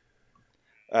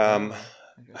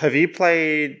 Have you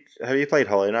played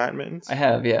Hollow Knight, Mittens? I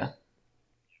have, yeah.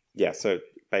 Yeah, so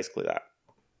basically that.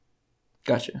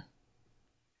 Gotcha.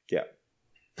 Yeah.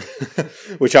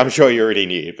 Which I'm sure you already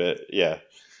knew, but yeah.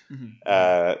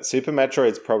 Mm-hmm. Super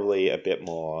Metroid's probably a bit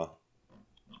more...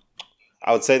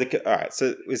 I would say alright,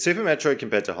 so with Super Metroid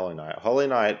compared to Hollow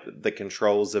Knight, the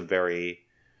controls are very...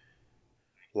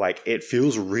 it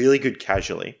feels really good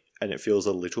casually, and it feels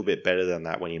a little bit better than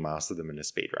that when you master them in a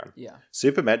speedrun. Yeah.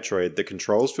 Super Metroid, the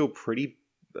controls feel pretty,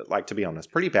 to be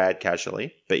honest, pretty bad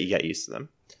casually, but you get used to them.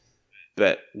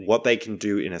 But what they can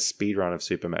do in a speedrun of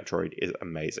Super Metroid is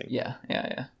amazing. Yeah.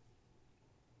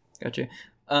 Gotcha.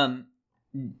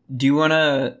 Do you want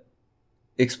to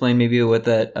explain maybe what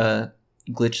that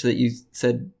glitch that you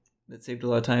said that saved a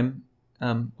lot of time,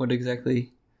 what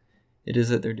exactly it is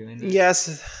that they're doing there?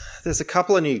 Yes, there's a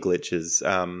couple of new glitches.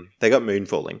 They got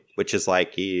moonfalling, which is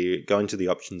you go into the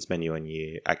options menu and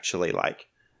you actually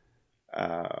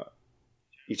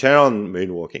you turn on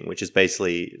moonwalking, which is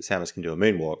basically Samus can do a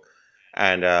moonwalk.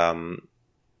 And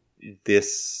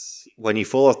this, when you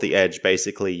fall off the edge,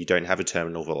 basically you don't have a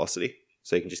terminal velocity.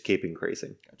 So you can just keep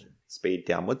increasing speed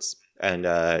downwards. And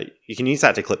you can use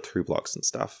that to clip through blocks and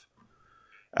stuff.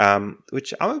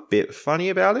 Which I'm a bit funny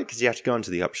about it because you have to go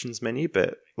into the options menu,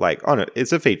 but on it,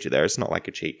 it's a feature there. It's not like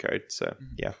a cheat code. So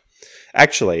yeah,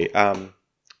 actually,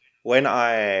 when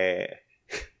I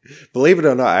believe it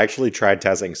or not, I actually tried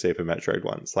Tazzing Super Metroid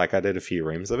once. Like, I did a few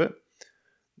rooms of it.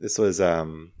 This was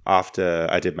after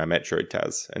I did my Metroid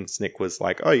Taz, and Snick was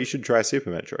like, "Oh, you should try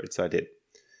Super Metroid." So I did,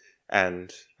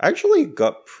 and I actually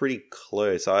got pretty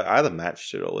close. I either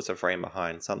matched it or was a frame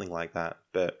behind, something like that.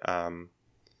 But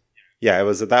yeah, it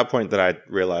was at that point that I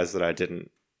realized that I didn't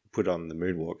put on the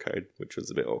moonwalk code, which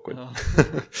was a bit awkward. Oh.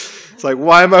 It's like,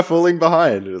 why am I falling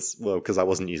behind? It was, well, because I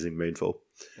wasn't using Moonfall.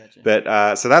 Gotcha.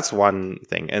 But so that's one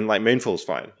thing, and like Moonfall's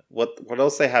fine. What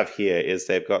else they have here is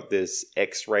they've got this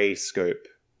X-ray scope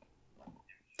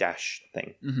dash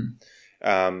thing.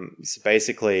 So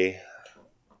basically,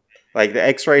 like the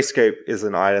X-ray scope is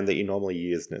an item that you normally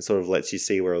use, and it sort of lets you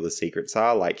see where all the secrets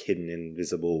are, like hidden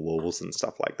invisible walls and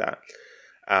stuff like that.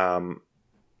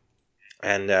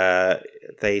 And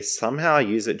they somehow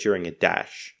use it during a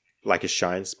dash, like a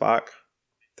shine spark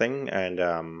thing,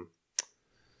 and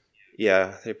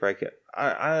yeah, they break it.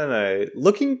 I don't know.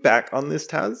 Looking back on this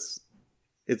Taz,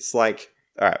 it's like,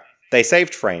 all right, they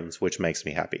saved frames, which makes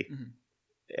me happy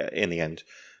in the end.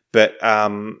 But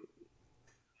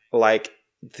like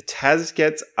the Taz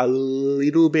gets a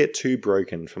little bit too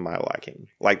broken for my liking.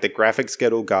 Like the graphics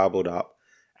get all garbled up.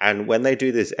 And when they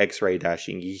do this X-ray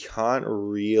dashing, you can't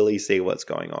really see what's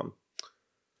going on.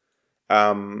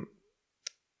 I'm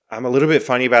a little bit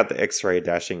funny about the X-ray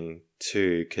dashing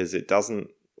too, because it doesn't,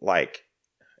 like,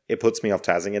 it puts me off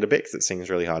Tazzing it a bit because it seems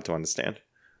really hard to understand.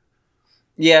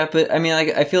 Yeah, but I mean, like,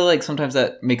 I feel like sometimes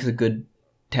that makes a good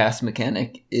task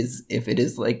mechanic is if it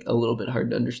is like a little bit hard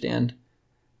to understand.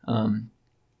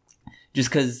 Just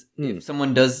because if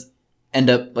someone does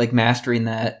end up like mastering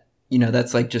that, you know,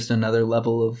 that's like just another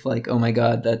level of like, oh my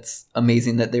god, that's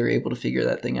amazing that they were able to figure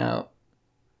that thing out.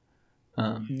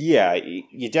 Yeah,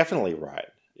 you're definitely right.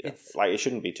 Yeah. It's like, it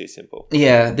shouldn't be too simple.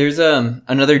 Yeah, there's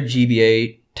another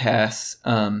GBA task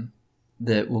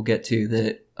that we'll get to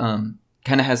that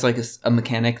kind of has like a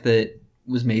mechanic that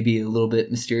was maybe a little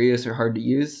bit mysterious or hard to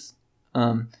use,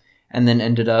 and then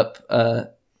ended up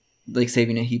like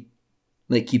saving a heap,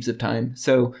 like heaps of time.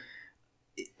 So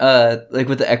like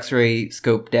with the X-ray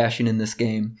scope dashing in this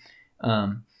game,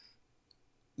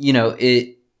 you know,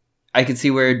 I could see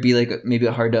where it'd be like maybe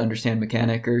a hard to understand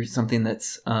mechanic or something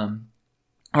that's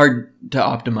hard to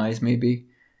optimize maybe.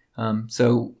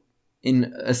 So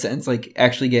in a sense, like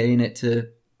actually getting it to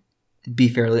be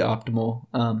fairly optimal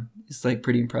is like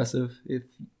pretty impressive if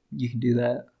you can do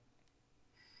that.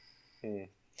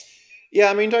 Yeah,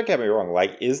 I mean, don't get me wrong.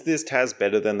 Like, is this Taz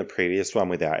better than the previous one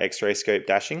without X-ray scope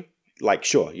dashing? Like,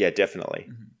 sure, yeah, definitely,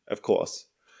 of course.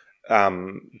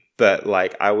 But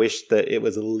like, I wish that it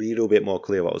was a little bit more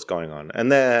clear what was going on,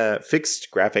 and the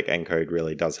fixed graphic encode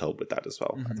really does help with that as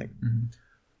well. I think.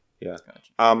 Yeah.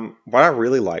 Gotcha. What I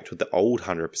really liked with the old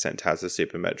 100% Taz of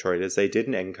Super Metroid is they did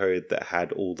an encode that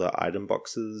had all the item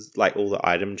boxes, like all the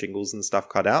item jingles and stuff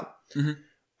cut out.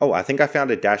 Oh, I think I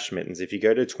found a dash mittens. If you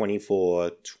go to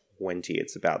 2420,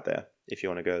 it's about there. If you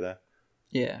want to go there.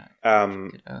 Yeah.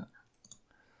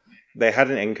 They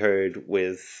had an encode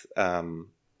with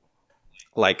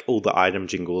like all the item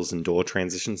jingles and door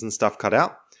transitions and stuff cut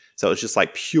out. So it was just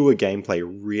like pure gameplay,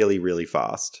 really, really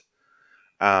fast.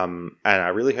 And I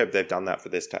really hope they've done that for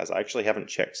this Taz. I actually haven't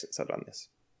checked since I've done this.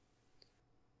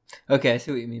 Okay, I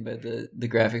see what you mean by the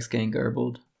graphics getting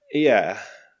garbled. Yeah.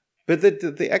 But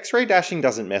the X-ray dashing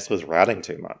doesn't mess with routing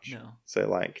too much. No. So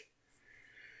like,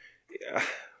 yeah.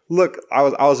 Look, I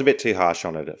was a bit too harsh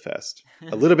on it at first.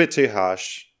 A little bit too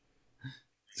harsh.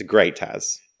 It's a great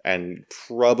Taz. And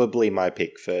probably my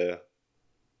pick for...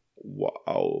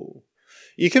 Whoa.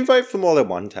 You can vote for more than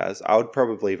one Taz. I would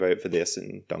probably vote for this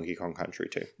in Donkey Kong Country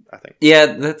too, I think. Yeah,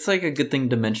 that's like a good thing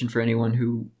to mention for anyone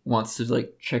who wants to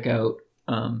like check out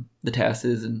the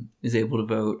Taz's and is able to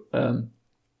vote.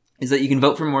 Is that you can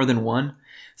vote for more than one.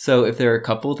 So if there are a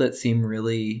couple that seem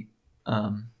really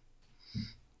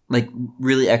like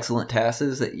really excellent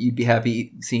Taz's that you'd be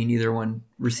happy seeing either one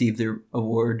receive their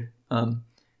award,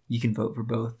 you can vote for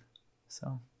both.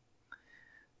 So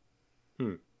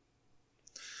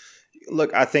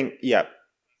Look, I think, yeah,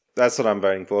 that's what I'm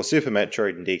voting for. Super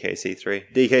Metroid and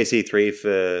DKC3. DKC3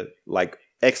 for, like,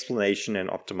 explanation and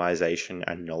optimization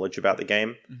and knowledge about the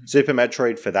game. Super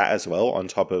Metroid for that as well, on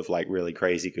top of, like, really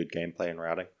crazy good gameplay and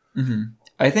routing.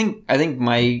 I think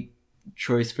my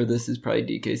choice for this is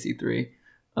probably DKC3.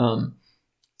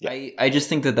 I just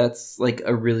think that that's, like,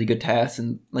 a really good task,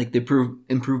 and, like, the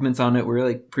improvements on it were,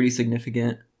 like, pretty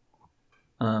significant.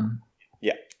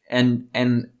 Yeah.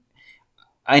 And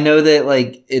I know that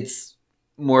like it's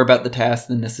more about the task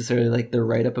than necessarily like the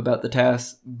write-up about the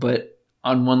task, but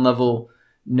on one level,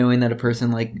 knowing that a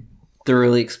person like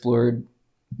thoroughly explored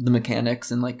the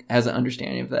mechanics and like has an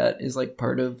understanding of that is like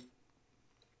part of,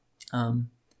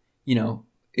 you know,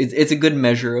 it's a good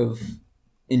measure of,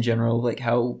 in general, like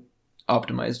how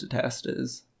optimized a task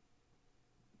is.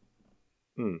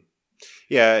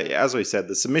 Yeah, as we said,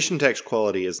 the submission text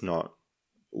quality is not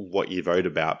what you vote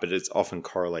about, but it's often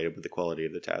correlated with the quality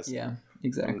of the task. Yeah,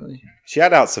 exactly.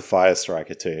 Shout outs to Fire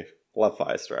Striker too. Love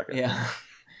Fire Striker. Yeah,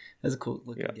 that's a cool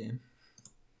looking game.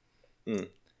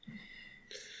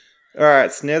 All right,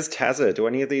 SNES Tazza. Do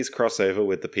any of these cross over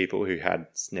with the people who had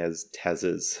SNES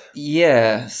Tazzas?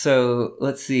 Yeah, so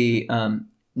let's see.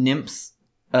 Nymphs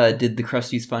did the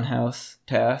Krusty's Funhouse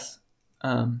task.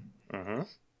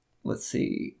 Let's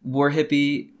see. War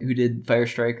Hippie, who did Fire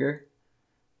Striker.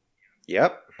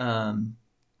 Yep.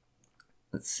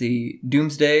 Let's see.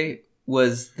 Doomsday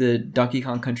was the Donkey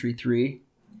Kong Country 3.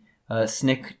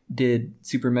 Snick did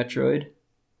Super Metroid.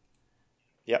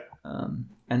 Yep.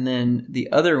 And then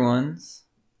the other ones,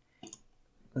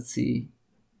 let's see.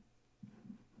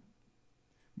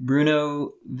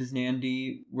 Bruno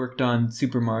Visnandi worked on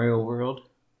Super Mario World.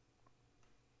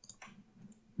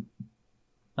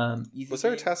 Was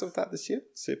there a task of that this year?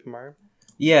 Super Mario?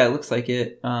 Yeah, it looks like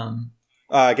it.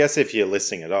 I guess if you're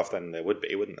listing it off, then there would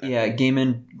be, wouldn't there? Yeah, Game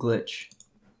and Glitch.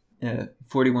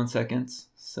 41 seconds.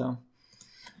 So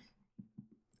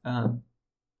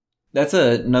that's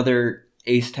another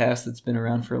Ace task that's been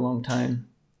around for a long time.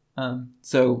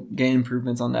 So getting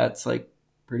improvements on that's like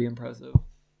pretty impressive.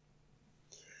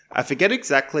 I forget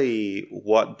exactly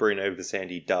what Bruno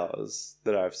Visandi does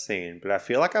that I've seen, but I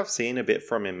feel like I've seen a bit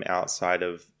from him outside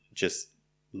of just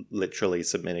literally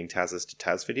submitting Taz's to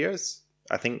Taz videos.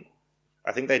 I think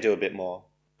they do a bit more.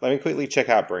 Let me quickly check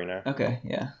out Bruno. Okay,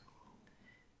 yeah.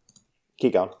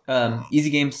 Keep going. Easy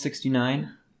Games 69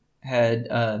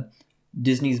 had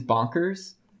Disney's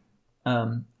Bonkers.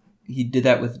 He did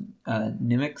that with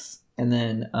Nimix, and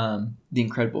then The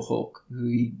Incredible Hulk, who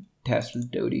he tasked with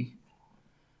Dodie.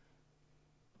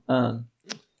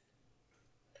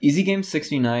 Easy Games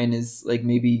 69 is like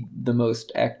maybe the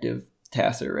most active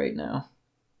tasser right now.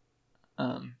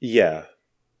 Yeah.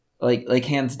 Like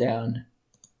hands down.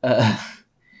 Not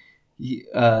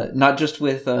just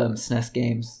with SNES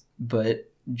games,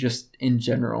 but just in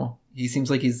general. He seems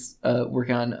like he's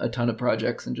working on a ton of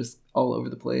projects and just all over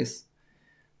the place.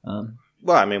 Well,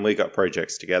 I mean, we got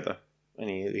projects together, and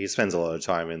he spends a lot of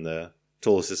time in the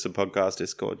Tool Assistant Podcast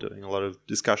Discord doing a lot of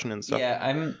discussion and stuff. Yeah,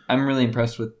 I'm really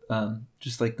impressed with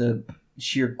just like the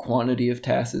sheer quantity of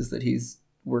tasks that he's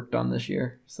worked on this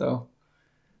year. So,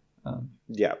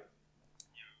 yeah,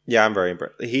 I'm very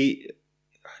impressed.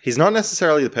 He's not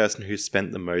necessarily the person who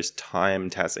spent the most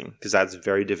time tassing, because that's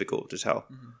very difficult to tell.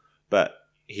 Mm-hmm. But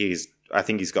I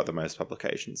think he's got the most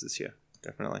publications this year,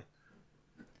 definitely.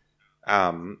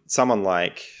 Someone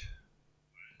like,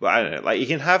 well, I don't know, like you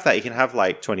can have that. You can have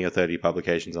like 20 or 30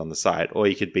 publications on the site, or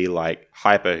you could be like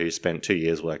Hyper, who spent 2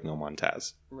 years working on one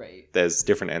Taz. Right. There's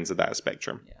different ends of that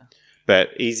spectrum. Yeah. But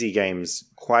Easy Games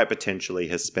quite potentially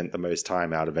has spent the most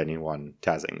time out of anyone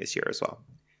tazzing this year as well,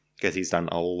 because he's done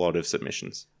a lot of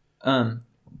submissions.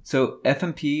 So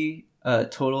FMP,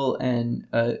 Total, and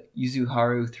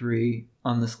Yuzuharu 3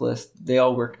 on this list, they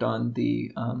all worked on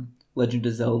the Legend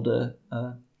of Zelda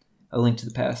A Link to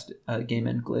the Past Game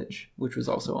and Glitch, which was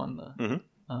also on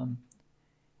the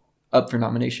up for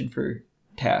nomination for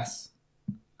TAS,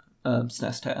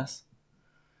 SNES TAS.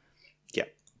 Yeah.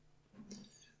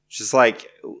 Just like,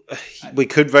 we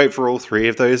could vote for all three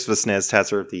of those for SNES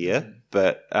Tasser of the Year,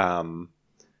 but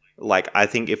like, I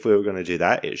think if we were going to do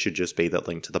that, it should just be that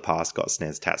Link to the Past got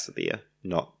SNES TAS of the Year,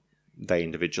 not they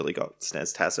individually got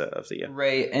SNES Tasser of the Year.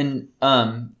 Right, and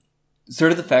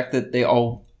sort of the fact that they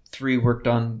all three worked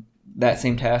on that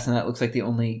same task, and that looks like the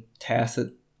only task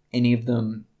that any of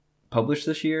them published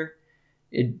this year,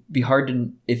 it'd be hard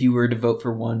to, if you were to vote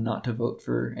for one, not to vote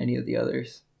for any of the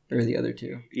others, or the other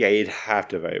two. Yeah, you'd have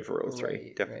to vote for all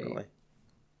three, definitely. Right.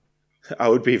 I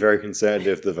would be very concerned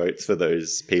if the votes for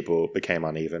those people became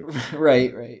uneven.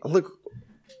 Right. Look,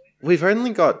 we've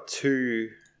only got two...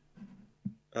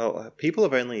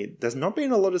 There's not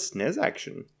been a lot of SNES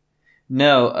action.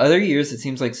 No, other years it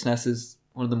seems like SNES is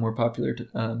one of the more popular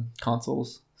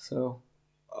consoles, so...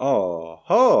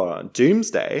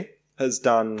 Doomsday has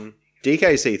done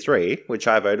DKC 3, which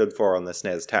I voted for on the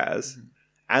SNES Taz,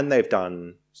 and they've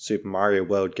done Super Mario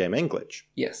World Game & Glitch.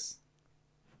 Yes.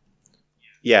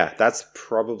 Yeah, that's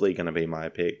probably going to be my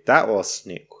pick. That or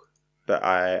Snick, but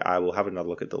I will have another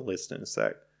look at the list in a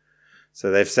sec. So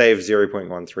they've saved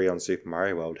 0.13 on Super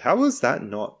Mario World. How was that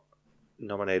not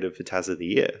nominated for Taz of the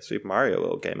Year? Super Mario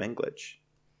World Game & Glitch.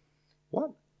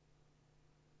 What?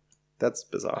 That's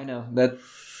bizarre. I know. That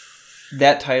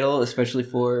that title, especially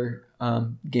for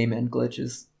Game End Glitch,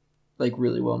 is like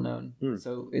really well known.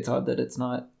 So it's odd that it's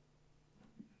not.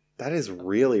 That is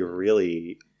really,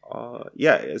 really...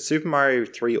 yeah, Super Mario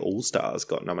 3 All-Stars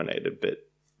got nominated, but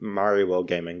Mario World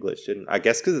Game & Glitch didn't. I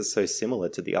guess because it's so similar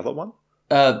to the other one?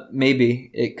 Maybe.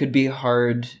 It could be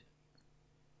hard.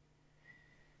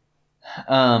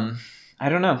 I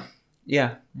don't know.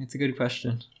 Yeah, it's a good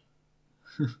question.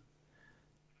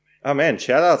 Oh man,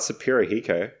 shout out to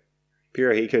Pirahiko.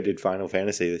 Pirahiko did Final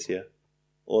Fantasy this year.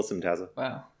 Awesome Tazza.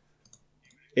 Wow.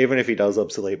 Even if he does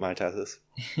obsolete my Tazzas.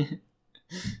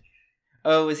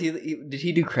 Oh, did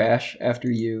he do Crash after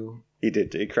you? He did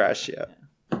do Crash, yeah.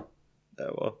 Oh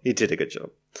well, he did a good job.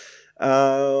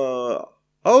 Oh,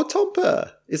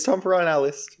 Tompa! Is Tompa on our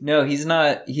list? No, he's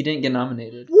not. He didn't get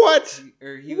nominated. What?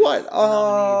 He was what? nominated,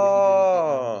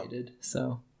 but he didn't get nominated,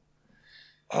 so.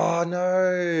 Oh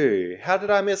no! How did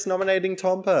I miss nominating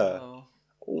Tompa? Oh.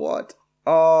 What?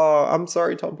 Oh, I'm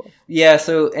sorry, Tompa. Yeah,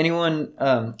 so anyone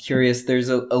curious, there's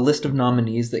a list of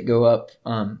nominees that go up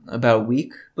about a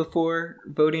week before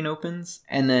voting opens,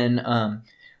 and then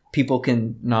people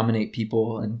can nominate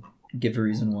people and give a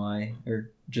reason why,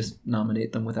 or just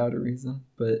nominate them without a reason.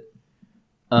 But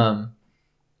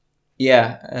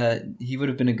yeah, he would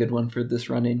have been a good one for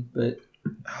this running, but...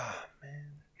 Oh, man.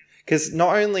 Because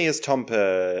not only is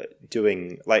Tompa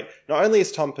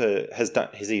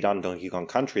has he done Donkey Kong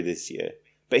Country this year,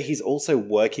 but he's also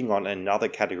working on another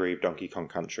category of Donkey Kong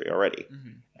Country already.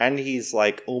 Mm-hmm. And he's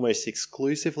like almost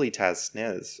exclusively Taz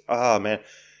SNES. Oh man.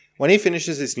 When he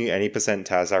finishes this new Any Percent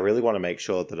Taz, I really want to make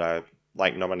sure that I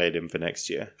nominate him for next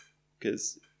year.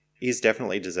 Because he's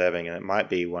definitely deserving, and it might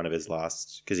be one of his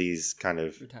last, because he's kind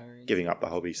of retiring, giving up the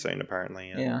hobby soon,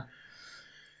 apparently. Yeah.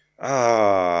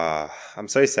 I'm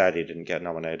so sad he didn't get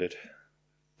nominated.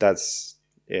 I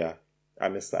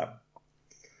missed that.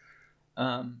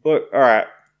 Look, alright.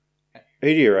 Who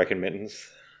do you reckon, Mittens?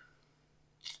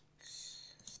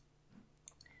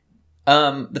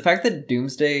 The fact that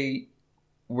Doomsday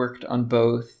worked on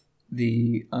both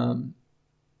the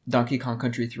Donkey Kong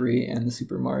Country 3 and the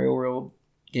Super Mario World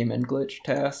Game & Glitch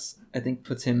tasks, I think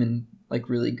puts him in like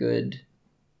really good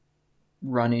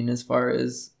running as far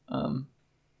as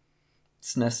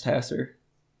SNES Tasser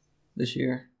this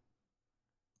year.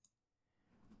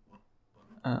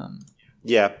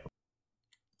 Yeah.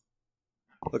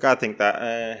 Look, I think that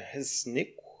has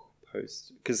Nick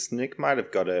posted, because Nick might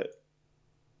have got it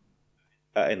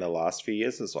in the last few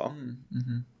years as well.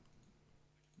 Mm-hmm.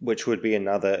 Which would be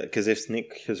another, because if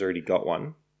Nick has already got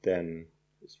one, then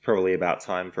it's probably about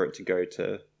time for it to go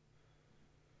to...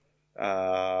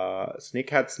 Nick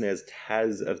had SNES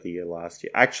Taz of the year last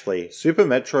year. Actually, Super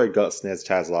Metroid got SNES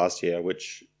Taz last year,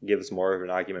 which gives more of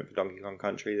an argument for Donkey Kong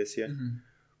Country this year.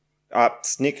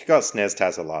 Mm-hmm. Nick got SNES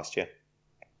Taz last year.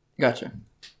 Gotcha.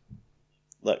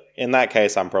 Look, in that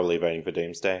case, I'm probably voting for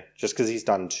Doomsday, just because he's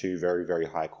done two very, very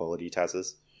high quality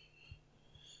Tazes.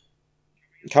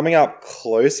 Coming up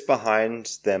close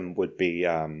behind them would be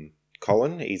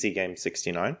Colin, Easy Game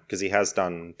 69, because he has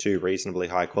done two reasonably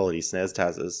high quality SNES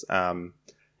Tazes.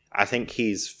 I think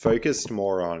he's focused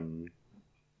more on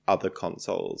other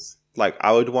consoles. Like,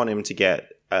 I would want him to get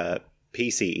a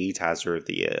PCE Tazer of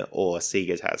the Year or a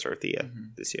Sega Tazer of the Year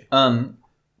this year.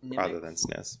 Rather than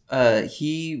SNES.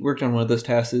 He worked on one of those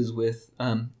tasks with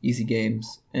Easy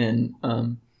Games, and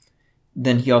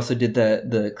then he also did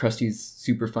the Krusty's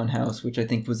Super Fun House, which I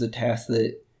think was a task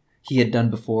that he had done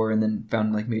before and then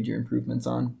found like major improvements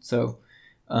on. So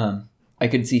I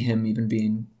could see him even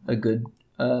being a good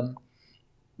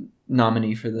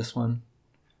nominee for this one,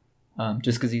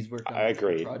 just because he's worked on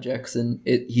projects and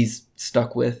he's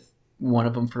stuck with one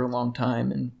of them for a long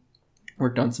time and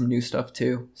worked on some new stuff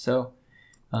too. So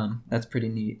that's pretty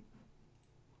neat.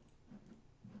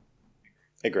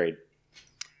 Agreed.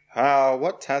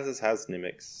 What Tazes has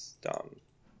Nimix done?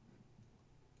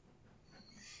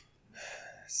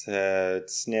 So,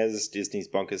 SNES, Disney's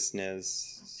Bonkers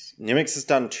SNES. Nimix has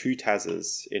done 2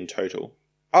 Tazes in total.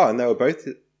 Oh, and they were both...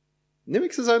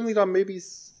 Nimix has only done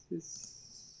movies,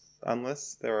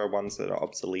 unless there are ones that are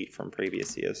obsolete from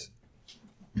previous years.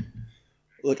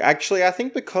 Look, actually, I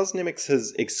think because Nimix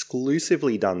has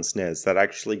exclusively done SNES, that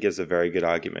actually gives a very good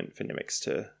argument for Nimix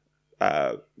to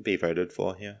be voted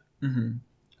for here. Mm-hmm.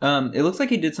 It looks like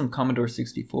he did some Commodore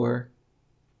 64.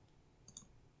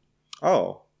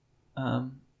 Oh.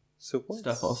 So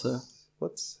stuff also.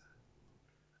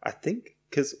 I think,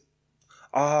 because...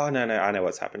 Oh, no, I know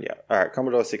what's happened, yeah. Alright,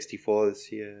 Commodore 64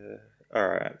 this year.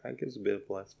 Alright, that gives a bit of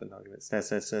less of an argument.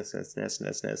 SNES.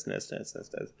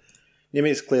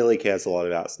 Nimix clearly cares a lot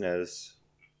about SNES.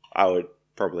 I would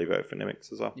probably vote for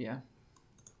Nimix as well. Yeah.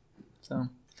 So,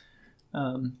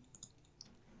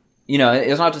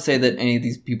 It's not to say that any of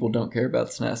these people don't care about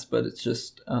SNES, but it's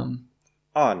just, Oh,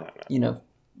 no.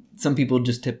 Some people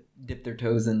just dip their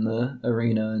toes in the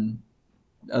arena, and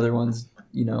other ones,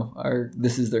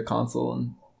 this is their console,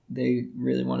 and they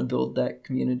really want to build that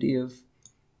community of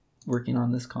working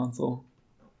on this console.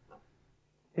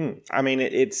 I mean,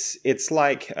 it's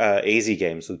like easy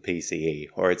games with PCE,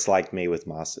 or it's like me with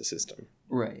Master System.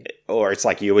 Right. Or it's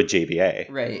like you with GBA.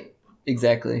 Right.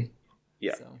 Exactly.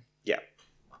 Yeah. So. Yeah.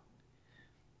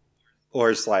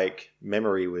 Or it's like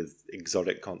Memory with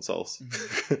exotic consoles.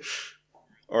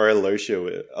 Or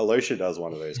Alocia does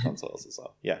one of those consoles as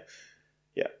well. Yeah.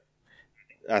 Yeah.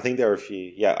 I think there are a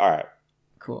few. Yeah, alright.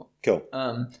 Cool.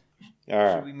 Alright.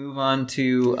 Should we move on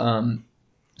to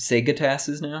Sega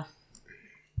TASes now?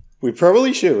 We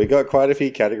probably should. We got quite a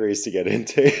few categories to get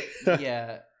into.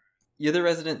 Yeah. You're the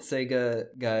resident Sega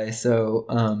guy, so...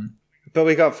 But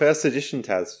we got first edition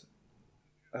TAS.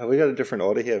 We got a different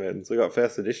order here, man. So we got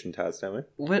first edition TAS, don't we?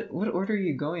 What order are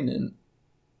you going in?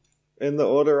 In the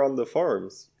order on the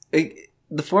forums.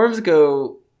 The forums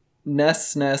go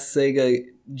NES, SNES, Sega,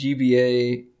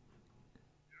 GBA.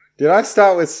 Did I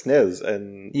start with SNES?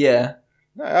 And yeah,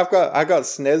 no, I got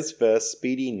SNES first,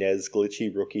 Speedy, NES,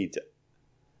 Glitchy, Rookie.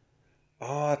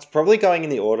 It's probably going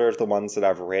in the order of the ones that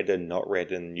I've read and not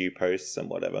read in new posts and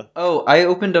whatever. Oh, I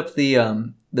opened up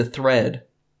the thread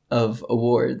of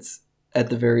awards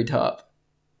at the very top.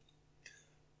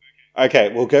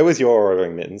 Okay, we'll go with your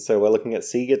ordering, Mitten. So we're looking at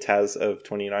Sega TAS of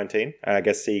 2019. I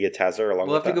guess Sega TASer along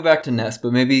We'll with have to go back to NES,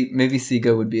 but maybe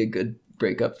Sega would be a good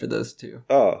breakup for those two.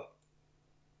 Oh.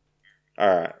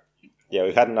 Alright. Yeah,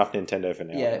 we've had enough Nintendo for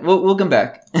now. Yeah, we'll come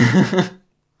back.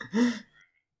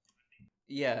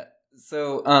 Yeah,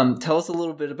 so tell us a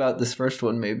little bit about this first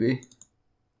one, maybe.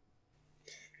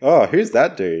 Oh, who's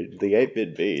that dude? The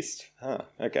 8-Bit Beast. Huh,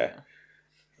 okay.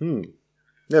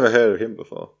 Never heard of him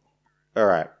before.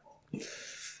 Alright.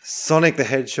 Sonic the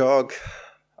Hedgehog.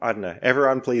 I don't know.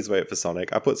 Everyone please vote for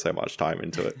Sonic. I put so much time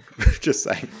into it. Just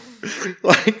saying.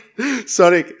 Like,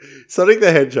 Sonic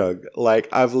the Hedgehog. Like,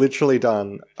 I've literally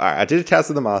done... Alright, I did a TAS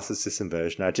of the Master System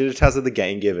version. I did a TAS of the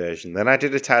Game Gear version. Then I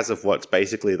did a TAS of what's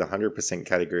basically the 100%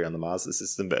 category on the Master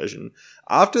System version.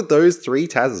 After those 3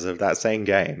 TASs of that same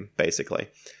game, basically,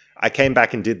 I came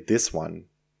back and did this one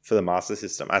for the Master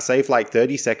System. I saved like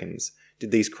 30 seconds.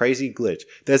 Did these crazy glitch.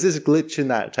 There's this glitch in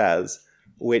that TAS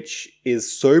which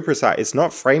is so precise. It's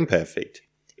not frame perfect.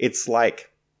 It's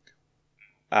like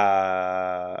 20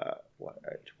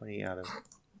 out of...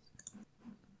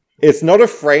 It's not a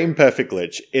frame perfect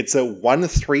glitch. It's a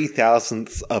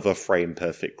 1/3000th of a frame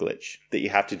perfect glitch that you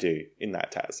have to do in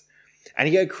that TAS. And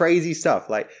you get crazy stuff.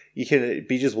 Like, you can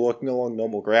be just walking along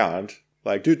normal ground,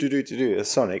 like, do, a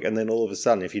Sonic, and then all of a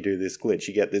sudden, if you do this glitch,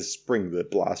 you get this spring that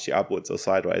blasts you upwards or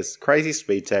sideways. Crazy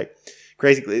speed tech.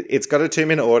 Crazy. It's got a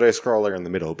 2-minute auto-scroller in the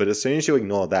middle, but as soon as you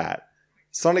ignore that,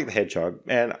 Sonic the Hedgehog,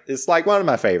 man, it's like one of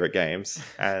my favorite games.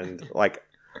 And, like,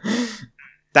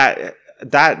 that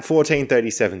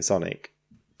 1437 Sonic,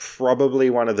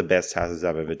 probably one of the best TASs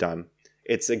I've ever done.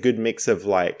 It's a good mix of,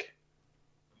 like,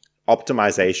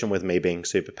 optimization with me being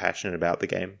super passionate about the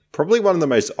game. Probably one of the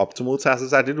most optimal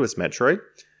TASs I did was Metroid,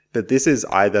 but this is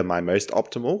either my most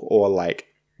optimal or, like,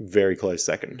 very close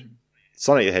second.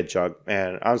 Sonic the Hedgehog,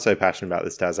 man, I'm so passionate about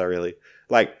this TAS. I really,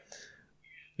 like,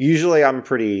 usually I'm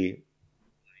pretty,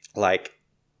 like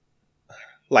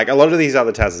a lot of these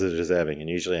other TASs are deserving, and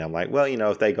usually I'm like, well,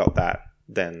 if they got that,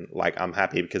 then, like, I'm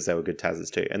happy because they were good TASs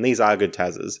too. And these are good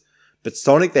TASs. But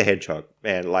Sonic the Hedgehog,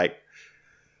 man, like,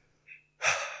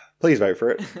 please vote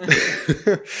for it.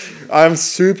 I'm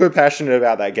super passionate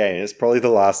about that game. It's probably the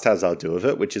last TAS I'll do of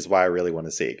it, which is why I really want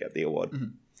to see it get the award. Mm-hmm.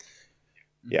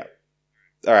 Yeah.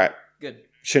 All right. Good.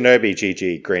 Shinobi,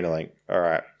 GG, Greenlink. All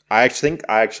right. I think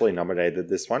I actually nominated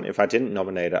this one. If I didn't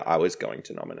nominate it, I was going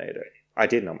to nominate it. I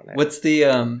did nominate What's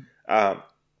the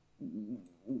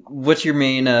what's your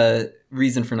main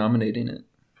reason for nominating it?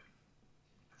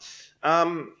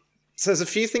 So there's a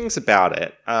few things about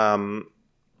it.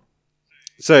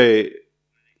 So,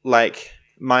 like,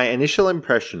 my initial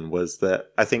impression was that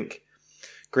I think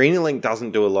Greenlink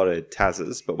doesn't do a lot of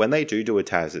TASs, but when they do a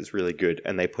TAS, it's really good,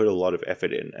 and they put a lot of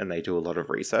effort in, and they do a lot of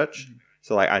research. Mm-hmm.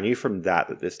 So, like, I knew from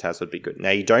that this TAS would be good. Now,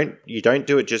 you don't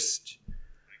do it just...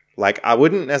 Like, I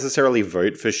wouldn't necessarily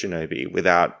vote for Shinobi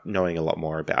without knowing a lot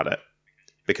more about it,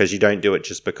 because you don't do it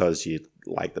just because you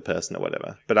like the person or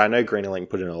whatever. But I know Greenlink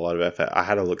put in a lot of effort. I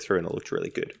had a look through, and it looked really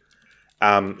good.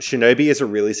 Shinobi is a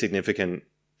really significant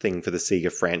thing for the Sega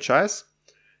franchise.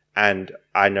 And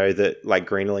I know that, like,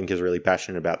 Greenlink is really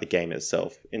passionate about the game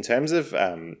itself. In terms of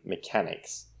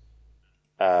mechanics,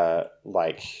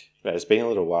 like, Yeah, it's been a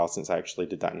little while since I actually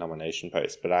did that nomination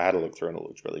post, but I had a look through and it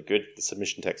looked really good. The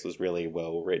submission text was really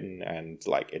well written, and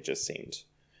like it just seemed,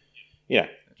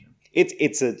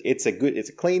 it's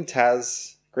a clean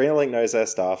Taz. Greenlink knows their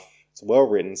stuff. It's well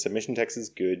written. Submission text is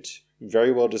good,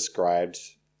 very well described.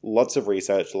 Lots of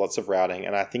research, lots of routing,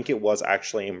 and I think it was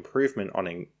actually improvement on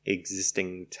an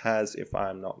existing Taz, if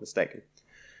I'm not mistaken.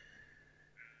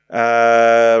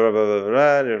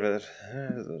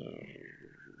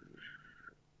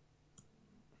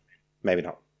 Maybe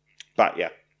not, but yeah,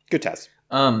 good Taz.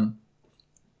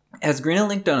 Has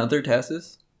Greenlink done other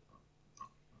Tazes?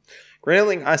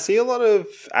 Greenlink, I see a lot of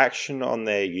action on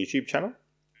their YouTube channel,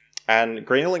 and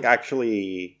Greenlink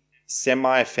actually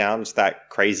found that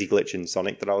crazy glitch in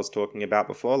Sonic that I was talking about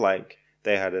before, like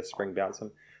they had a spring bounce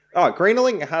on. Oh,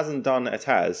 Greenlink hasn't done a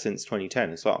Taz since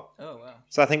 2010 as well. Oh, wow.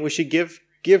 So I think we should give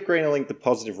Greenlink the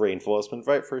positive reinforcement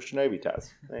vote for a Shinobi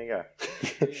Taz. There you go.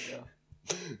 There you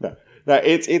go. No,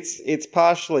 it's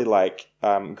partially like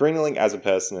Greenlink as a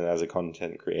person and as a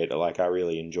content creator, like I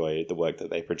really enjoy the work that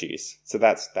they produce. So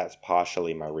that's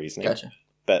partially my reasoning. Gotcha.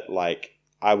 But like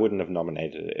I wouldn't have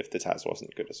nominated it if the Taz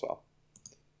wasn't good as well.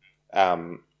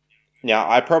 Now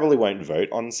I probably won't vote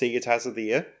on Sega Taz of the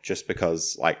Year just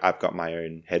because like I've got my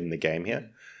own head in the game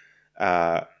here.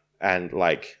 And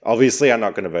like obviously I'm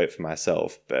not going to vote for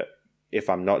myself, but if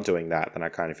I'm not doing that, then I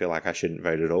kind of feel like I shouldn't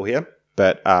vote at all here.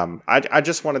 But I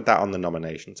just wanted that on the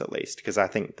nominations at least, because I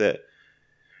think that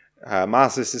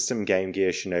Master System, Game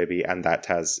Gear, Shinobi, and that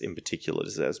Taz in particular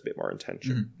deserves a bit more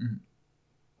attention. Mm-hmm.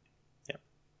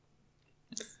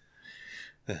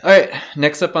 Yeah. All right,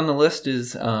 next up on the list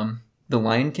is The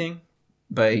Lion King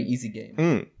by Easy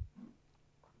Game.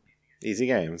 Easy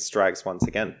Game strikes once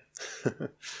again.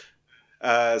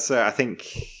 So I think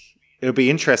it'll be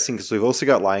interesting because we've also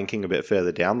got Lion King a bit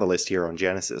further down the list here on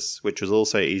Genesis, which was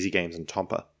also Easy Games and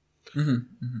Tompa.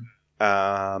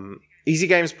 Easy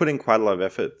Games put in quite a lot of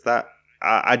effort. That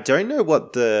I don't know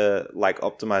what the like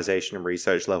optimization and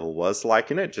research level was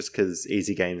like in it, just because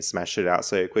Easy Games smashed it out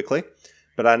so quickly.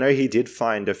 But I know he did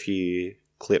find a few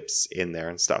clips in there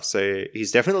and stuff, so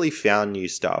he's definitely found new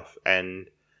stuff. And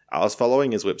I was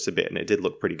following his whips a bit, and it did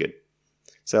look pretty good.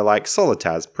 So like solid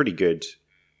Taz, pretty good.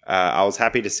 I was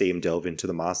happy to see him delve into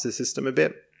the Master System a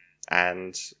bit.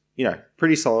 And,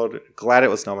 pretty solid. Glad it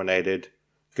was nominated.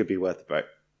 Could be worth a vote.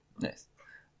 Nice.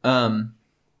 So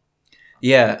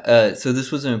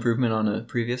this was an improvement on a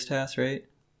previous Taz, right?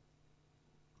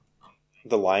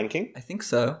 The Lion King? I think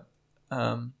so.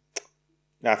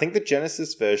 Now, I think the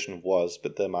Genesis version was,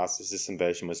 but the Master System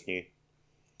version was new.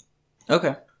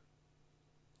 Okay.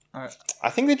 All right. I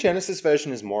think the Genesis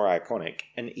version is more iconic,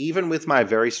 and even with my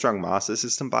very strong Master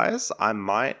System bias, I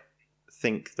might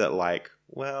think that,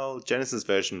 Genesis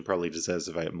version probably deserves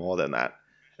a vote more than that,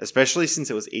 especially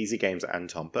since it was Easy Games and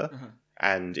Tompa,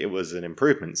 and it was an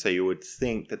improvement, so you would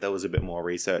think that there was a bit more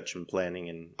research and planning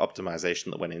and optimization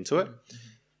that went into it.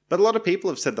 But a lot of people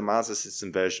have said the Master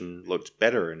System version looked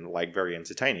better and, very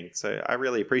entertaining, so I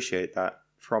really appreciate that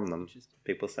from them,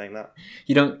 people saying that.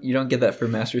 You don't get that for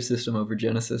Master System over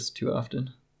Genesis too often.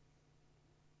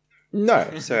 No,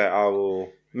 so I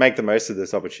will make the most of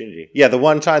this opportunity. Yeah, the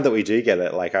one time that we do get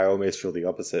it, I almost feel the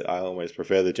opposite. I almost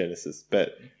prefer the Genesis,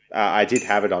 but I did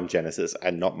have it on Genesis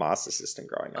and not Master System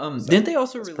growing up. So didn't they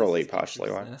also release probably partially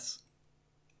why?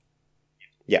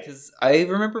 Yeah, because I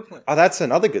remember playing. Oh, that's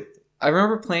another good. I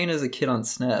remember playing as a kid on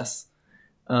SNES.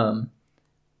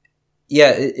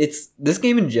 It's this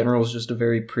game in general is just a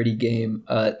very pretty game.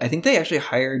 I think they actually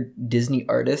hired Disney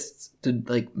artists to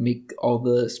make all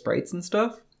the sprites and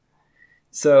stuff.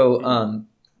 So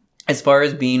as far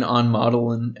as being on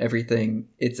model and everything,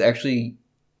 it's actually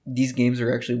these games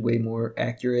are actually way more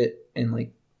accurate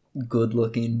and good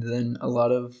looking than a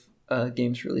lot of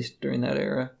games released during that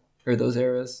era or those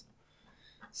eras.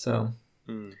 So,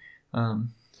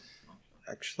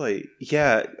 actually,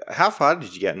 yeah. How far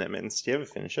did you get in it, Mittens? Did you ever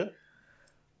finish it?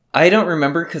 I don't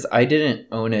remember because I didn't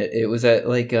own it. It was at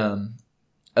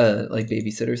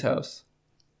babysitter's house.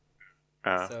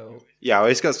 So yeah, I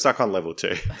always got stuck on level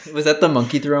 2. Was that the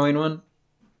monkey throwing one?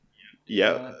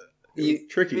 Yeah, you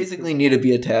tricky. Basically need to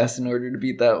be a task in order to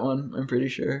beat that one. I'm pretty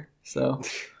sure. So,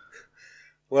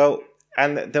 well,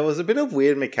 and there was a bit of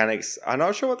weird mechanics. I'm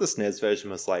not sure what the SNES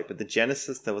version was like, but the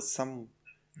Genesis there was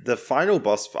the final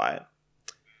boss fight.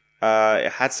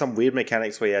 It had some weird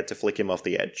mechanics where you had to flick him off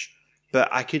the edge. But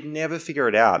I could never figure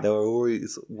it out. There were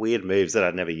always weird moves that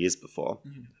I'd never used before.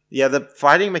 Mm-hmm. Yeah, the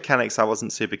fighting mechanics I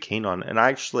wasn't super keen on. And I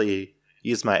actually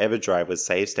used my EverDrive with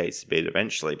save states to beat it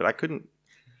eventually. But I couldn't...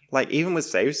 even with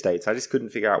save states, I just couldn't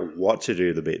figure out what to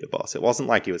do to beat the boss. It wasn't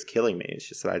like he was killing me. It's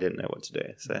just that I didn't know what to do.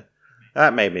 So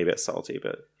that made me a bit salty.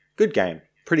 But Good game.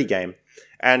 Pretty game.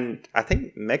 And I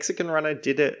think Mexican Runner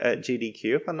did it at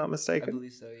GDQ, if I'm not I mistaken.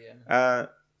 believe so, yeah.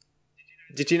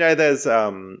 Did you know there's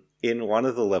in one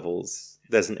of the levels,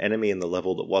 there's an enemy in the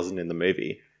level that wasn't in the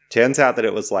movie? Turns out that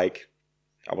it was like,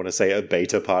 I want to say a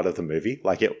beta part of the movie.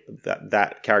 Like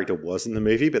that character was in the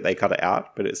movie, but they cut it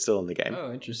out, but it's still in the game.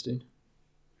 Oh, interesting.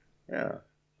 Yeah.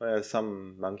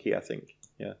 Some monkey, I think.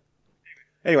 Yeah.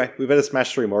 Anyway, we better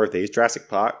smash through more of these. Jurassic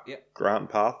Park. Yep. Grant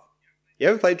Path. You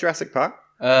ever played Jurassic Park?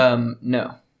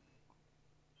 No.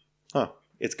 Huh.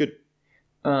 It's good.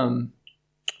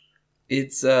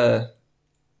 It's I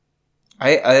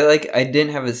didn't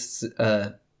have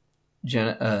a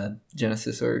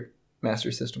Genesis or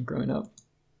Master System growing up,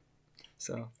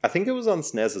 so I think it was on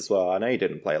SNES as well. I know you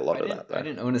didn't play a lot of that, though. I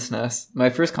didn't own a SNES. My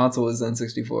first console was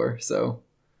N64, so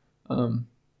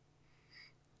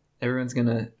everyone's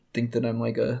gonna think that I'm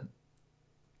like a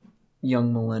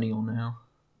young millennial now.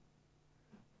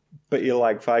 But you're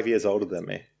like 5 years older than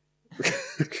me.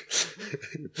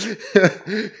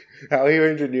 How are you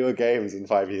into newer games and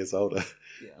 5 years older?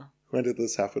 Yeah. When did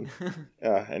this happen?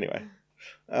 Anyway.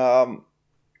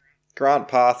 Grant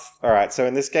Path. Alright, so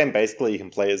in this game, basically you can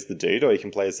play as the dude or you can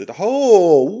play as the...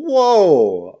 Oh!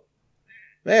 Whoa!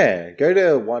 Man, go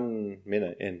to 1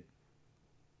 minute in. You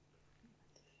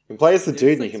can play as the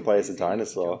dude and you can play as a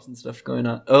dinosaur. Jumps and stuff going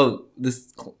on. Oh,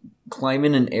 this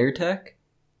climbing and air tech?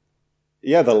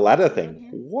 Yeah, the ladder thing.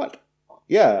 What?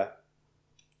 Yeah.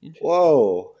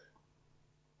 Whoa.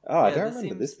 Oh, I don't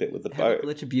remember this bit with the boat.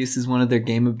 Glitch abuse is one of their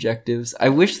game objectives. I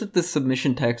wish that the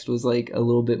submission text was like a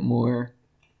little bit more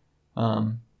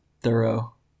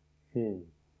thorough.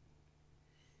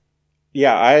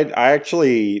 Yeah, I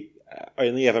actually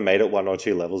only ever made it 1 or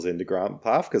 2 levels into Grant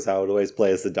Path because I would always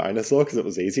play as the dinosaur because it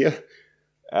was easier.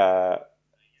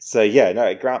 So yeah,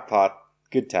 no, Grant Path,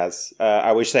 good Taz.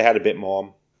 I wish they had a bit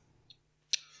more.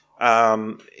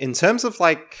 In terms of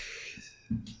like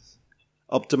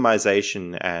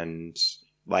optimization and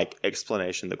like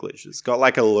explanation of the glitches, got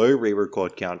like a low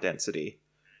re-record count density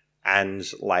and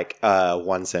like a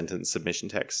 1 sentence submission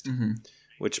text,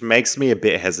 which makes me a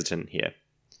bit hesitant here.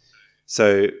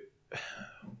 So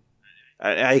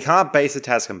I can't base a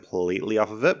task completely off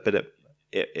of it, but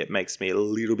it makes me a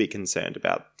little bit concerned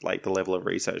about like the level of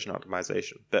research and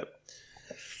optimization. But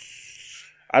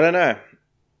I don't know.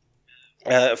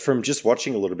 From just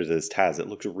watching a little bit of this Taz, it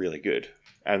looked really good,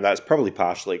 and that's probably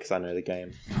partially because I know the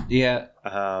game. Yeah.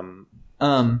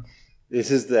 This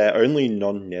is their only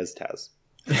non-NES Taz.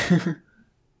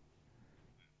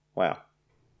 Wow.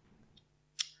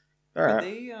 All right.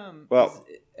 They, well,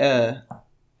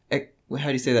 how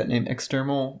do you say that name?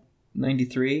 External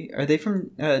 93. Are they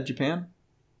from Japan?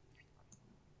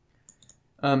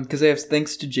 Because they have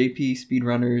thanks to JP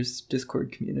Speedrunners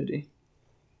Discord community.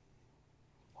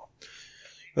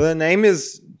 Well, their name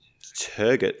is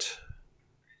Turgot.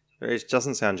 It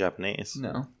doesn't sound Japanese.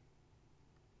 No.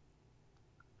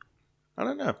 I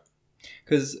don't know.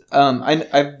 Because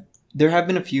there have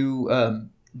been a few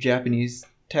Japanese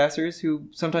taskers who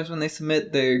sometimes when they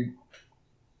submit their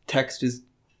text is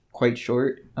quite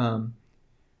short,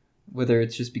 whether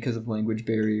it's just because of language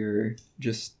barrier or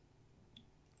just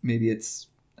maybe it's,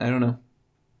 I don't know.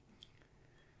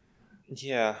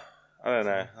 Yeah, I don't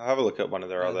know. I'll have a look at one of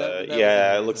their other...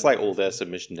 that it looks like all their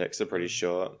submission texts are pretty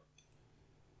short.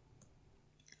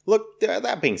 Look,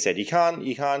 that being said, you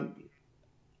can't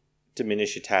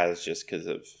diminish your Taz just because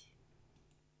of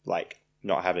like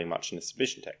not having much in the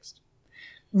submission text.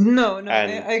 No,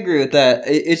 I agree with that.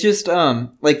 It's just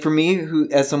like for me, who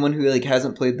as someone who like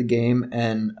hasn't played the game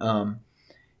and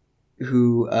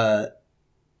who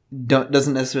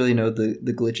doesn't necessarily know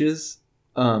the glitches,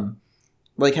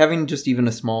 like having just even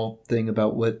a small thing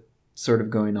about what sort of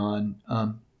going on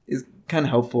is kind of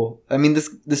helpful. I mean,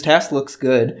 this task looks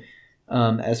good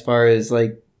as far as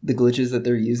like the glitches that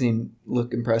they're using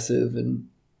look impressive and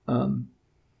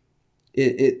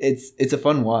it's a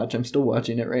fun watch. I'm still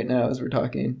watching it right now as we're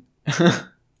talking.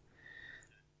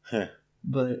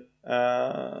 But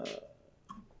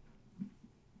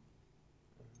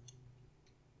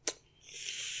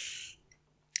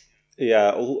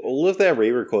yeah, all of their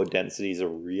re-record densities are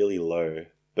really low,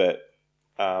 but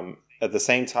at the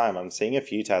same time, I'm seeing a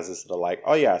few Tazs that are like,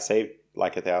 oh yeah, I saved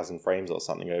like 1,000 frames or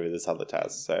something over this other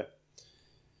Taz, so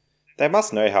they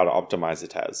must know how to optimize a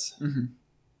Taz. Mm-hmm.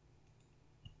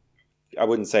 I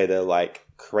wouldn't say they're like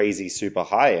crazy super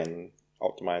high in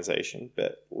optimization,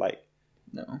 but like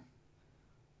no.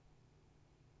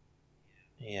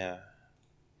 Yeah.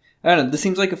 I don't know. This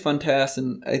seems like a fun task,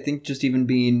 and I think just even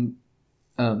being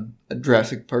a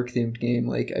Jurassic Park themed game,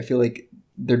 like I feel like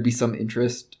there'd be some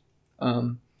interest,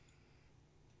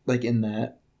 like in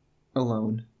that.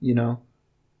 alone, you know.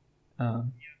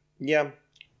 Um, Yeah.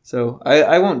 so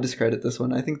I won't discredit this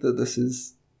one. I think that this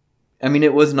is. I mean,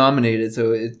 it was nominated,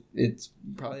 so it's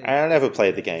probably. I never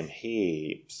played the game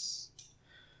heaps.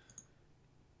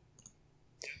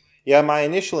 Yeah, my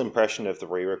initial impression of the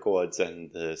re-records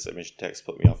and the submission text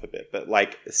put me off a bit, but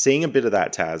like seeing a bit of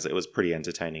that Taz, it was pretty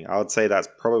entertaining. I would say that's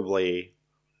probably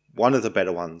one of the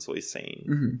better ones we've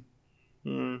seen.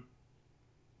 Mm-hmm.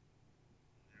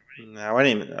 No, I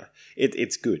didn't even know.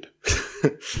 It's good.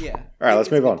 Yeah. All right,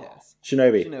 let's move on.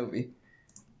 Shinobi. Shinobi.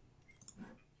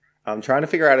 I'm trying to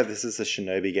figure out if this is a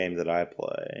Shinobi game that I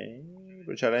play,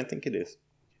 which I don't think it is.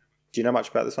 Do you know much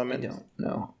about this one, I man? don't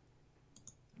know.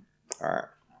 All right.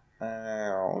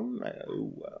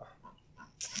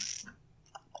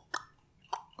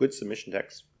 Good submission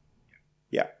text.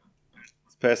 Yeah.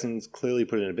 This person's clearly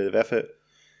put in a bit of effort.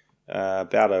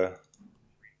 About a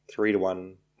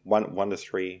 3-to-1,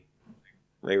 1-to-3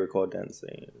 re-record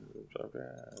density.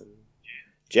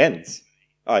 Gens.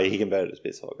 Oh, he converted his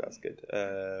bits. Oh, that's good.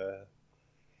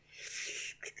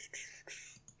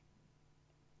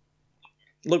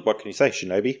 Look, what can you say?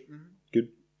 Shinobi. Mm-hmm. Good,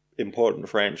 important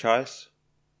franchise.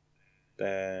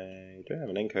 They don't have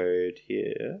an encode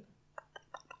here.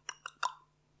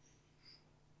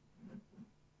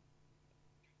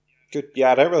 Good.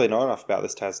 Yeah, I don't really know enough about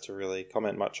this Taz to really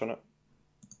comment much on it.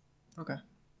 Okay.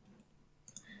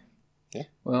 Yeah.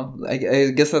 Well, I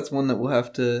guess that's one that we'll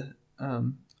have to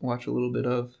watch a little bit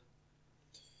of.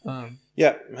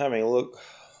 Yeah, I'm having a look.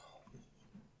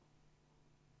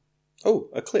 Oh,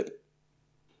 a clip.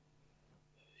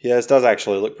 Yeah, this does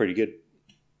actually look pretty good.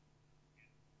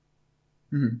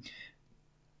 Mm-hmm.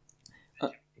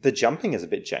 The jumping is a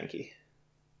bit janky.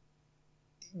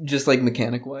 Just like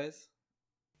mechanic wise.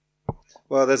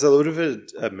 Well, there's a little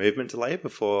bit of a movement delay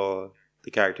before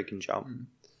the character can jump.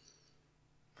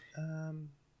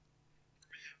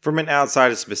 From an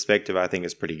outsider's perspective, I think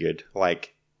it's pretty good.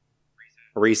 Like,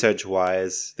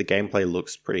 research-wise, the gameplay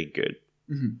looks pretty good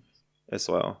as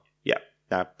well. Yeah,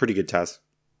 pretty good Taz.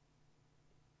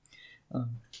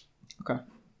 Okay.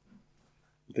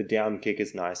 The down kick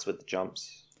is nice with the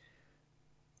jumps.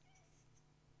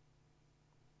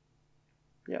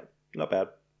 Yeah, not bad.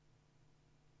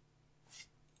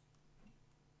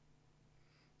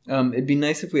 It'd be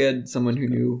nice if we had someone who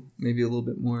knew maybe a little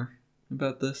bit more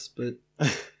about this, but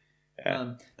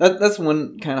Yeah. That's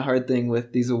one kind of hard thing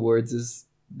with these awards is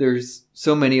there's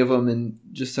so many of them and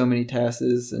just so many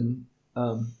tasks, and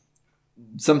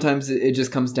sometimes it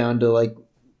just comes down to like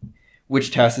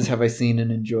which tasks have I seen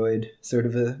and enjoyed, sort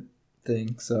of a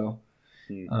thing. So,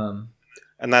 and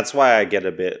that's why I get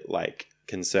a bit like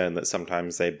concerned that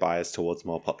sometimes they bias towards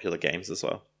more popular games as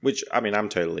well. Which I mean, I'm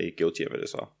totally guilty of it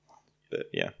as well. But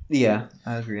yeah,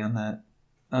 I agree on that.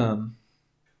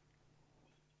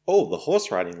 Oh, the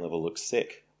horse riding level looks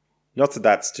sick. Not that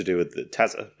that's to do with the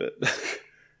Tazza, but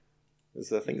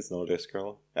I think it's an audio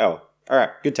scroller. Oh, all right,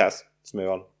 good Taz. Let's move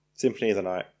on. Symphony of the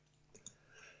Night.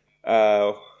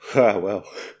 Well,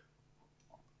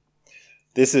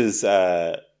 this is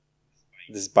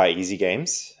by Easy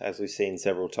Games, as we've seen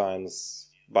several times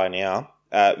by now.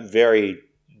 Very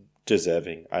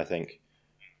deserving, I think.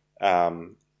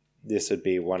 This would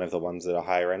be one of the ones that are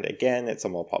higher end. Again, it's a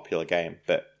more popular game,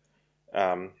 but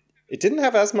it didn't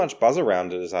have as much buzz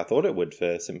around it as I thought it would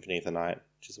for Symphony of the Night,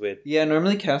 which is weird. Yeah,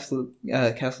 normally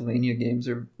Castlevania games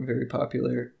are very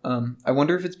popular. I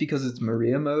wonder if it's because it's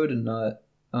Maria mode and not...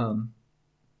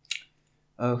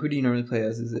 who do you normally play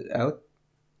as? Is it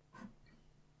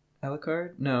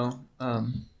Alucard? No.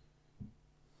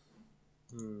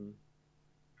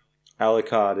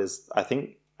 Alucard is... I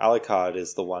think Alucard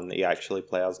is the one that you actually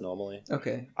play as normally.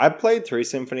 Okay. I played through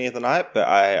Symphony of the Night, but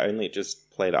I only just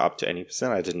played it up to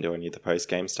 80%. I didn't do any of the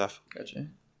post-game stuff. Gotcha.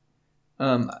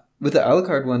 With the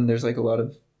Alucard one, there's like a lot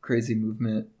of crazy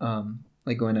movement,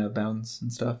 like going out of bounds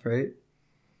and stuff, right?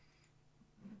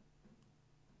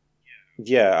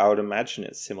 Yeah, I would imagine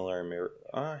it's similar in Mirror.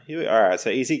 Alright, so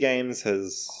Easy Games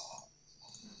has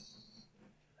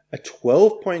a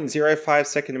 12.05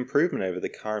 second improvement over the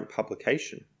current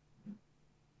publication.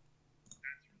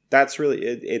 That's really...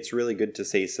 It's really good to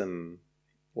see some,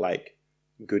 like,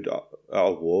 good...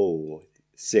 Oh, whoa.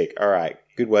 Sick. Alright,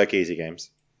 good work, Easy Games.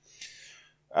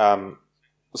 So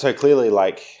clearly,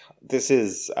 like, this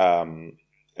is a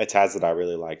Taz that I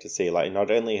really like to see. Like, not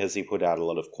only has he put out a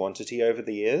lot of quantity over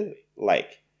the year,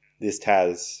 like, this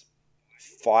Taz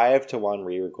 5-to-1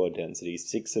 re-record density,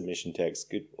 6 submission text,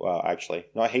 good, well, actually,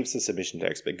 not heaps of submission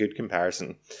text, but good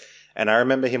comparison. And I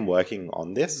remember him working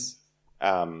on this.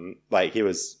 Like, he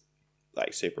was,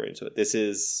 like, super into it. This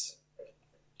is,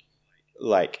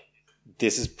 like,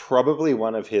 this is probably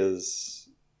one of his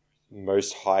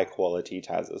most high quality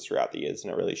Tazes throughout the years,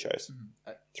 and it really shows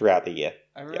throughout the year.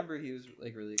 I remember he was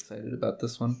like really excited about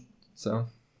this one. So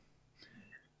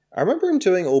I remember him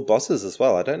doing all bosses as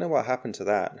well. I don't know what happened to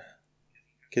that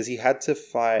because he had to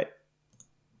fight.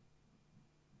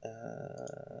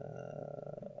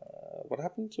 What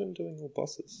happened to him doing all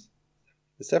bosses?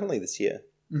 It's definitely this year.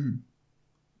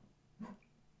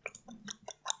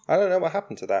 I don't know what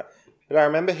happened to that. But I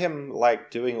remember him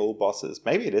like doing all bosses.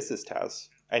 Maybe it is this Taz.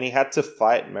 And he had to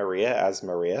fight Maria as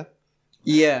Maria.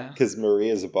 Yeah. Because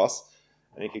Maria's a boss.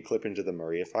 And he could clip into the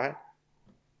Maria fight.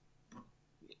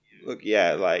 Look,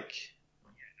 yeah, like...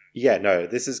 Yeah, no,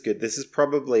 this is good. This is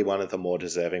probably one of the more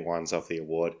deserving ones of the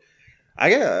award.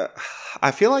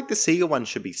 I feel like the Sega one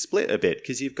should be split a bit.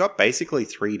 Because you've got basically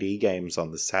 3D games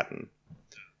on the Saturn.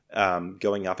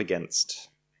 Going up against...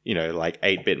 you know, like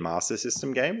 8-bit Master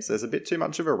System games. There's a bit too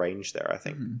much of a range there, I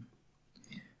think.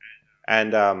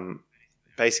 And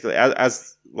basically,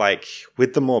 as like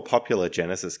with the more popular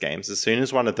Genesis games, as soon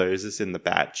as one of those is in the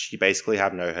batch, you basically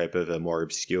have no hope of a more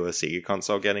obscure Sega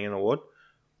console getting an award.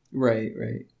 Right.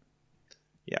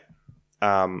 Yeah.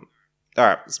 All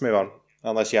right, let's move on.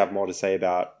 Unless you have more to say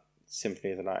about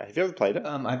Symphony of the Night. Have you ever played it?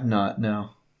 I've not,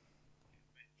 no.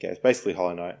 Okay, it's basically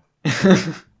Hollow Knight.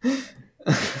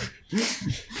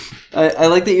 I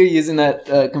like that you're using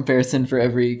that comparison for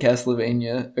every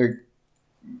Castlevania or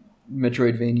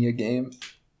Metroidvania game.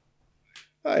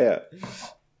 Oh, yeah.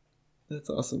 That's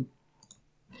awesome.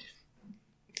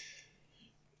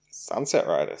 Sunset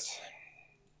Riders.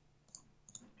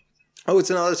 Oh, it's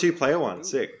another 2-player one.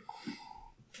 Sick.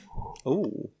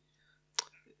 Ooh.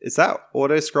 Is that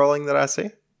auto-scrolling that I see?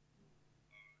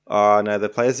 Oh, no, the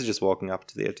players are just walking up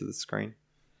to the edge of the screen.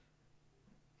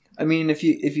 I mean, if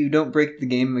you don't break the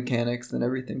game mechanics, then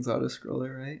everything's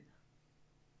auto-scroller, right?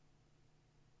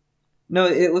 No,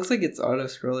 it looks like it's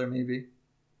auto-scroller, maybe.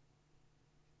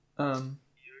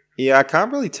 Yeah, I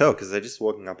can't really tell because they're just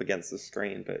walking up against the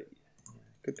screen, but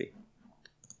could be.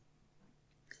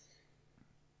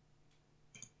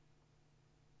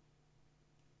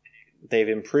 They've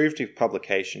improved with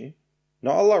publication.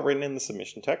 Not a lot written in the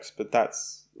submission text, but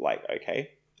that's, like,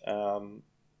 okay.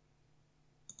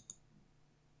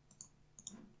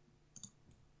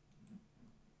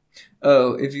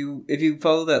 Oh, if you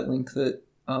follow that link that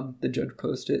the judge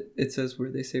posted, it says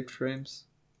where they saved frames.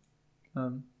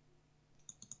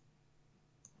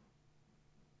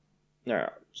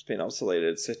 No, it's been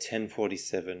oscillated. So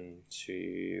 1047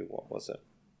 to, what was it?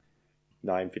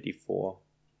 954.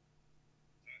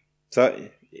 So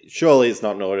surely it's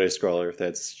not an auto-scroller if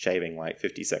that's shaving like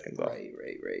 50 seconds off.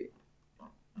 Right.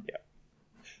 Yeah.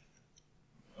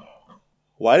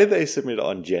 Why did they submit it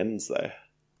on gens though?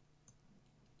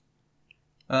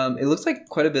 It looks like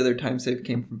quite a bit of their time save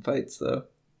came from fights, though.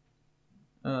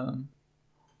 Oh,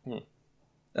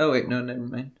 wait, no, never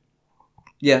mind.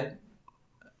 Yeah.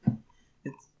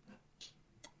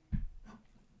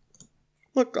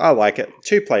 Look, I like it.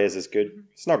 2 players is good.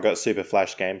 It's not got super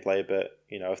flash gameplay, but,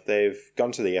 you know, if they've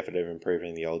gone to the effort of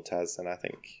improving the old Taz, then I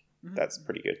think that's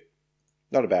pretty good.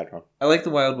 Not a bad one. I like the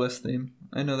Wild West theme.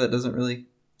 I know that doesn't really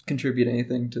contribute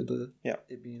anything to the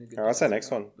it being a good. All right, what's that next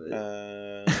but...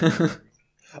 one?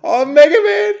 Oh, Mega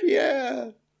Man!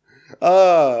 Yeah!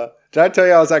 Did I tell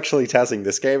you I was actually tazzing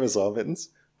this game as well, Mittens?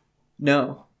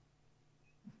 No.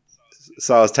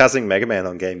 So I was tazzing Mega Man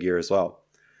on Game Gear as well.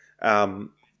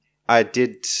 I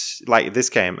did, like, this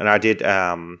game, and I did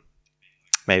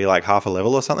maybe, like, half a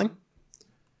level or something.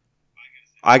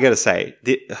 I gotta say,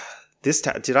 did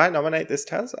I nominate this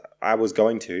Taz? I was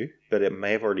going to, but it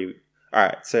may have already...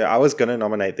 Alright, so I was going to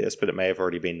nominate this, but it may have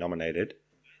already been nominated.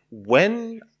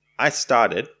 When I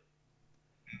started,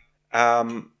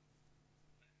 when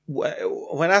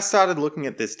I started looking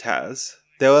at this Taz,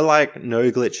 there were like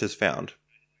no glitches found.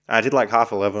 I did like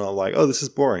half a level and I'm like, oh, this is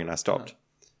boring, and I stopped.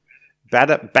 Bad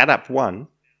App 1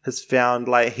 has found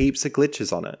like heaps of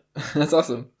glitches on it. That's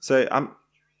awesome. So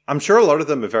I'm sure a lot of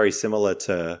them are very similar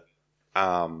to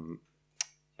the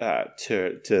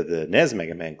NES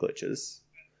Mega Man glitches.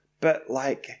 But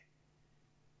like,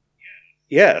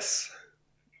 yes.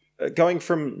 Going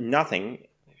from nothing,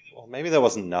 well, maybe there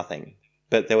wasn't nothing,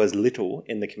 but there was little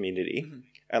in the community. Mm-hmm.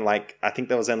 And like, I think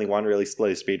there was only one really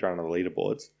slow speedrun on the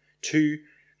leaderboards. 2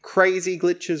 crazy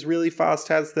glitches, really fast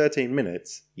Taz, 13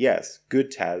 minutes. Yes,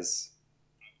 good Taz.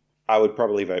 I would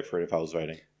probably vote for it if I was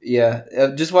voting. Yeah,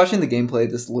 just watching the gameplay,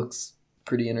 this looks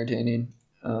pretty entertaining.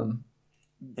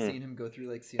 Seeing him go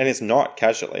through like ceilings. And it's not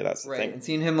casually, that's the thing. And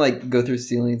seeing him like go through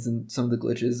ceilings and some of the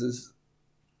glitches is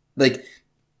like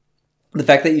the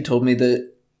fact that you told me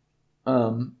that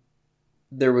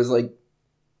there was like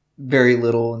very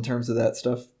little in terms of that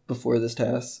stuff before this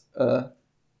task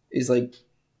is like,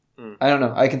 I don't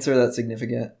know. I consider that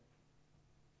significant.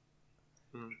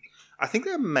 I think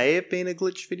there may have been a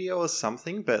glitch video or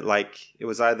something, but like it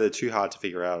was either too hard to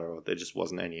figure out or there just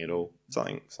wasn't any at all.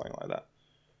 Something like that.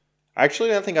 I actually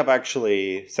don't think I've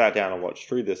actually sat down and watched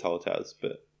through this whole task,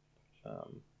 but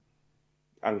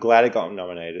I'm glad it got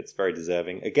nominated. It's very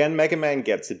deserving. Again, Mega Man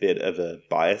gets a bit of a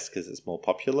bias because it's more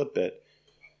popular, but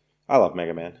I love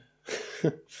Mega Man.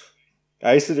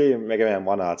 I used to do Mega Man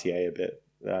 1 RTA a bit,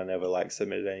 but I never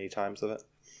submitted any times of it.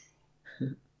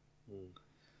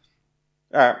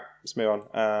 Alright, let's move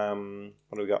on.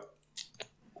 What do we got?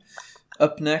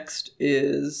 Up next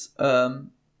is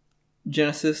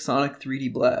Genesis Sonic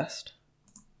 3D Blast.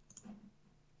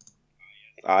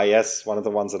 Yes, one of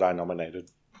the ones that I nominated.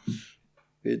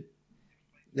 Good.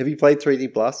 Have you played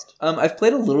 3D Blast? I've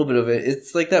played a little bit of it.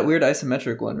 It's like that weird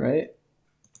isometric one, right?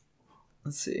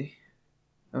 Let's see.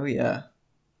 Oh yeah.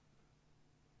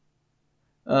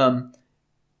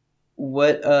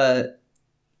 Why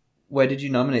did you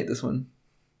nominate this one?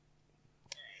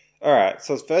 Alright,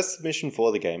 so it's first submission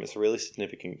for the game. It's a really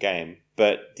significant game,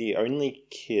 but the only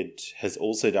kid has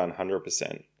also done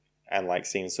 100% and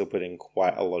seems to put in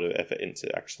quite a lot of effort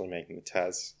into actually making the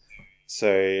TAS.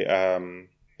 So,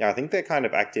 yeah, I think they're kind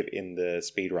of active in the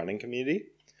speedrunning community.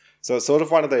 So it's sort of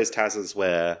one of those TASs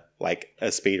where a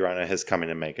speedrunner has come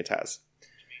in and make a TAS,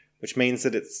 which means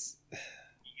that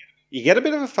you get a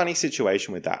bit of a funny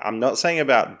situation with that. I'm not saying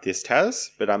about this TAS,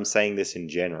 but I'm saying this in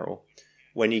general.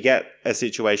 When you get a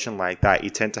situation like that, you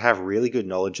tend to have really good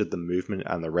knowledge of the movement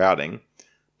and the routing,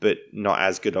 but not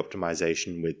as good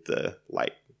optimization with the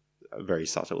very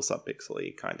subtle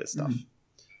subpixely kind of stuff.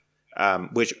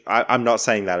 Mm-hmm. Which I'm not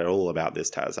saying that at all about this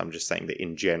TAS. I'm just saying that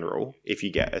in general, if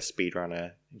you get a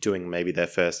speedrunner doing maybe their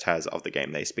first TAS of the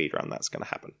game they speedrun, that's going to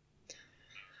happen.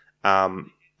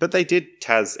 But they did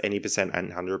TAS any percent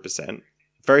and 100%.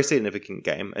 Very significant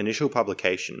game. Initial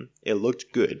publication. It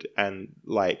looked good and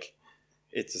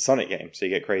it's a Sonic game, so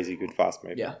you get crazy, good, fast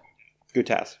movement. Yeah. Good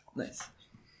TAS. Nice.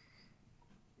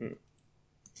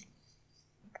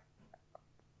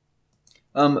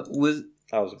 So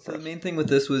the main thing with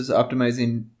this was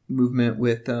optimizing movement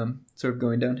with sort of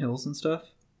going down hills and stuff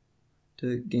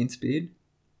to gain speed?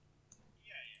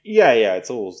 Yeah, it's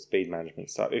all speed management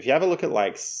stuff. If you have a look at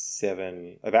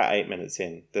about 8 minutes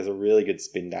in, there's a really good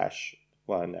spin dash.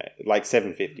 Well, no,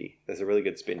 750. There's a really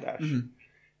good spin dash. Mm-hmm.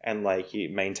 And you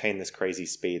maintain this crazy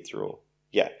speed through.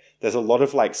 Yeah, there's a lot of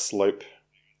slope.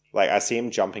 I see him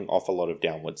jumping off a lot of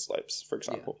downward slopes, for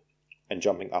example, and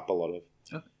jumping up a lot of.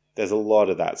 Okay. There's a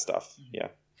lot of that stuff. Yeah,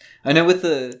 I know with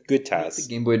the good TAS, the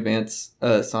Game Boy Advance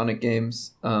Sonic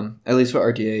games, at least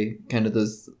for RTA, kind of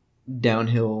those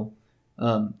downhill,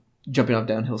 jumping off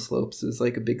downhill slopes is a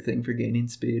big thing for gaining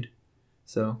speed.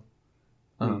 So,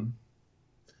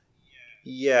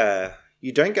 yeah.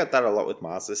 You don't get that a lot with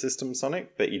Master System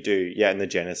Sonic, but you do, in the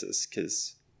Genesis,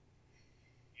 because,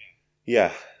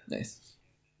 Nice.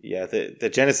 Yeah, the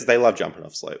Genesis, they love jumping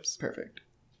off slopes. Perfect.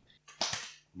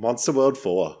 Monster World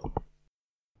 4.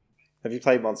 Have you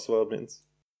played Monster World, Vince?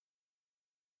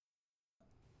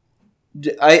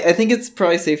 I think it's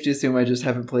probably safe to assume I just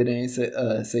haven't played any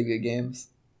Sega games.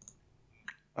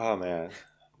 Oh, man.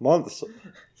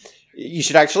 You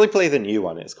should actually play the new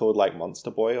one. It's called, Monster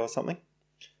Boy or something.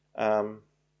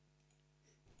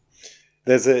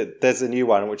 There's a new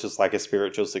one which is a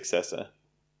spiritual successor.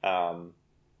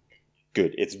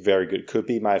 Good. It's very good. Could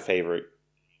be my favorite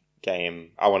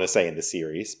game. I want to say in the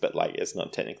series, but it's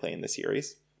not technically in the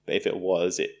series. But if it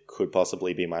was, it could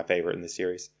possibly be my favorite in the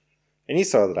series. And you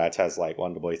saw that I TAS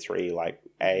Wonder Boy 3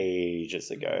 ages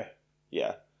ago.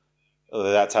 Yeah.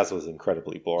 Although that TAS was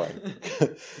incredibly boring.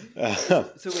 So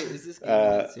wait, is this game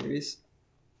in the series?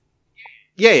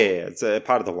 Yeah. It's a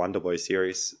part of the Wonder Boy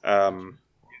series.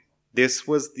 This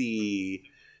was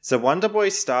So Wonder Boy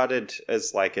started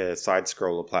as a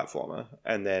side-scroller platformer,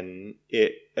 and then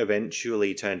it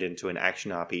eventually turned into an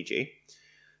action RPG.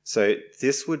 So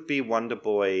this would be Wonder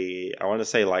Boy, I want to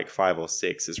say 5 or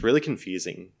 6. It's really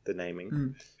confusing, the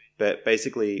naming. But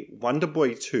basically, Wonder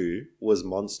Boy 2 was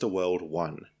Monster World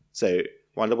 1. So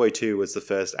Wonder Boy 2 was the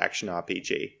first action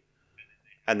RPG.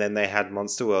 And then they had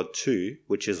Monster World 2,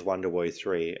 which is Wonder Boy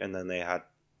 3. And then they had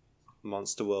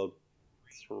Monster World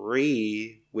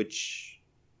 3, which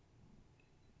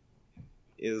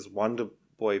is Wonder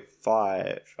Boy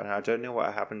 5. And I don't know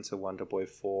what happened to Wonder Boy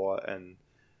 4. And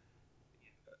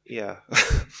yeah.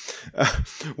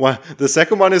 The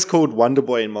second one is called Wonder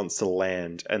Boy in Monster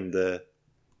Land. And the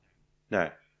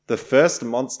first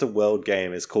Monster World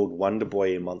game is called Wonder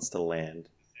Boy in Monster Land.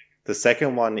 The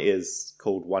second one is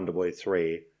called Wonder Boy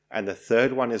 3. and the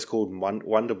third one is called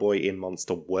Wonder Boy in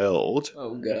Monster World,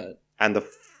 Oh god. and the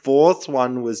fourth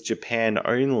one was Japan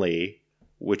only,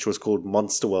 which was called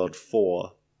Monster World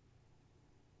 4.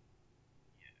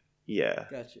 Yeah.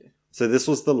 Gotcha. So this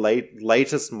was the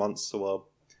latest Monster World.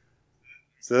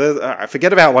 So I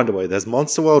forget about Wonder Boy. There's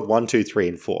Monster World 1, 2, 3,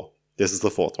 and 4. This is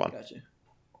the fourth one. Gotcha.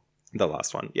 The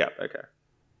last one. Yeah, okay.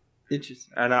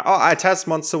 Interesting. And I tested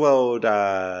Monster World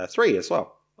 3 as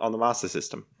well on the Master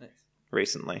System Nice.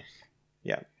 recently.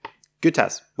 Yeah. Good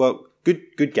Taz. Well,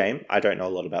 good game. I don't know a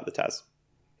lot about the Taz.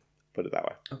 Put it that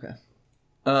way. Okay.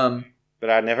 But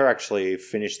I never actually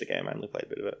finished the game. I only played a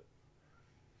bit of it.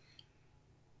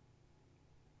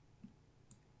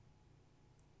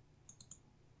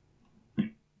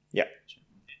 Yeah.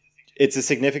 It's a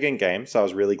significant game, so I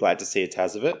was really glad to see a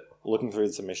Taz of it. Looking through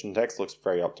the submission text, looks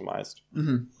very optimized.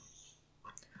 Mm-hmm.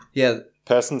 Yeah.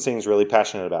 Person seems really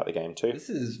passionate about the game too. This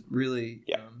is really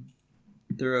Yeah.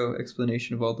 Thorough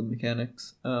explanation of all the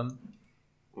mechanics.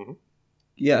 Mhm.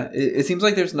 Yeah, it seems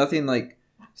like there's nothing like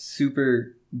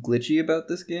super glitchy about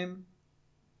this game.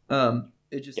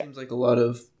 It just seems like a lot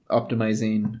of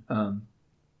optimizing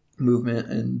movement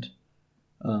and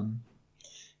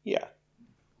Yeah.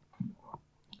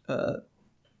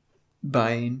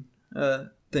 buying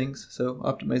things. So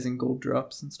optimizing gold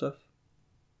drops and stuff.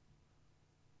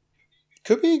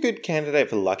 Could be a good candidate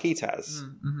for Lucky Taz.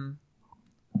 Mm-hmm.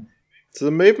 So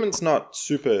the movement's not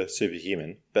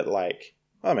superhuman, but like,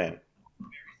 oh man,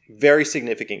 very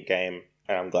significant game,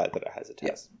 and I'm glad that it has a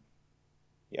Taz.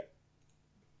 Yeah.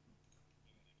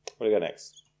 What do we got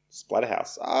next?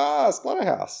 Splatterhouse.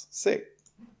 Splatterhouse. Sick.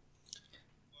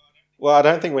 Well, I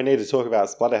don't think we need to talk about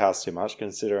Splatterhouse too much,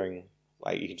 considering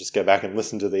like you can just go back and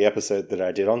listen to the episode that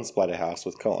I did on Splatterhouse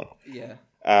with Colin. Yeah.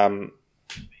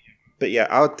 But yeah,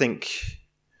 I would think.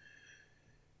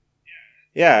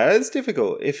 Yeah, it's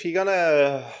difficult. If you're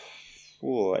gonna,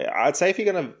 I'd say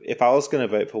if I was gonna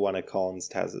vote for one of Colin's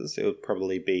Taz's, it would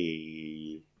probably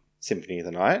be Symphony of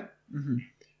the Night.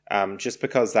 Mm-hmm. Just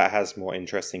because that has more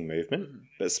interesting movement.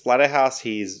 But Splatterhouse,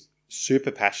 he's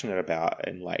super passionate about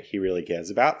and like he really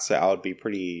cares about. So I would be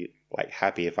pretty like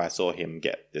happy if I saw him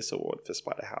get this award for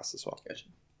Splatterhouse as well. Gotcha.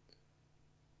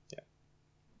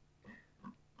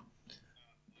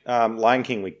 Lion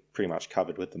King we pretty much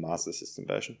covered with the Master System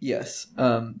version. Yes.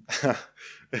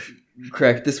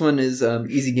 Correct. This one is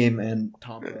Easy Game and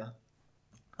Tomba.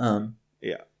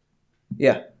 Yeah.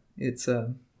 Yeah. It's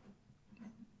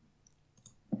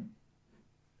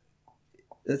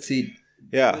let's see.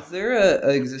 Yeah. Was there a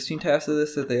existing task of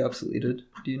this that they obsoleted?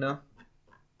 Do you know?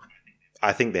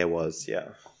 I think there was, yeah.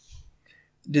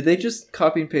 Did they just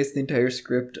copy and paste the entire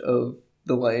script of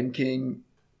The Lion King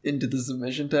into the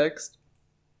submission text?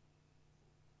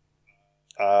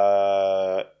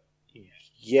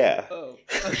 Yeah. Oh,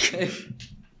 okay.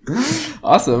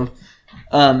 Awesome.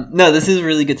 No, this is a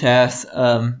really good task.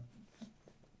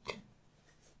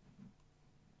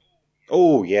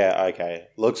 Oh, yeah, okay.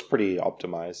 Looks pretty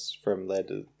optimized from there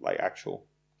to, like, actual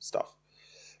stuff.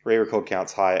 Re-record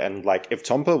counts high, and, like, if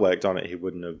Tompa worked on it, he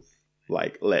wouldn't have,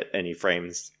 like, let any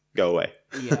frames go away.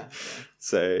 Yeah.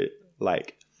 So,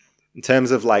 like, in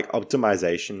terms of, like,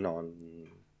 optimization on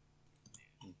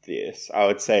this, I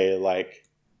would say, like,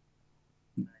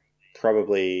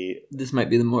 probably... This might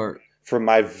be the more... From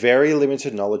my very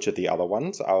limited knowledge of the other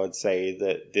ones, I would say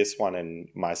that this one and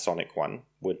my Sonic one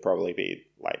would probably be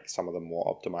like some of the more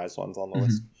optimized ones on the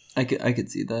list. I could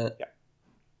see that. Yeah.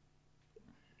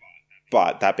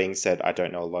 But that being said, I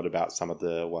don't know a lot about some of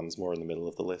the ones more in the middle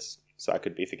of the list, so I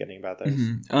could be forgetting about those.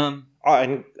 Mm-hmm.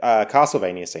 And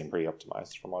Castlevania seemed pretty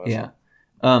optimized from what I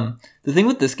saw. The thing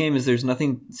with this game is there's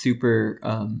nothing super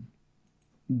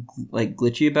like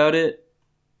glitchy about it.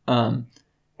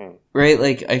 Right?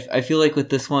 Like I feel like with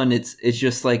this one it's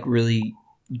just like really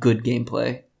good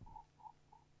gameplay.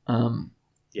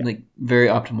 Like very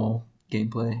optimal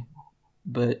gameplay.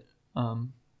 But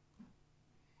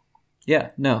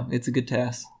yeah, no, it's a good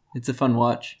task. It's a fun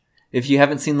watch. If you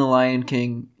haven't seen The Lion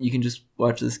King, you can just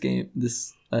watch this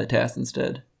task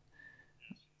instead.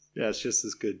 Yeah, it's just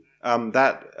as good.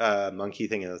 That monkey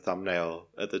thing in the thumbnail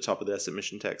at the top of their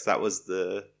submission text, that was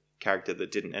the character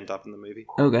that didn't end up in the movie.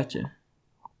 Oh, gotcha.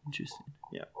 Interesting.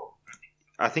 Yeah.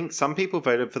 I think some people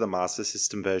voted for the Master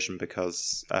System version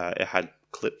because it had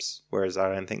clips, whereas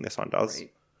I don't think this one does.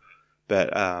 Right.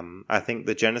 But I think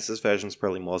the Genesis version is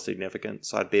probably more significant,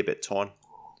 so I'd be a bit torn.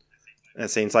 And it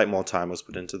seems like more time was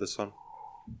put into this one.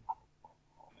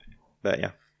 But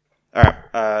yeah.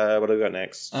 Alright, what do we got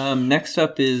next? Next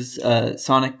up is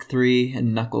Sonic 3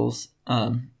 and Knuckles.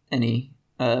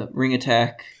 Ring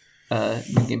Attack,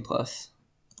 New Game Plus.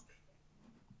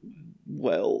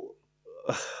 Well,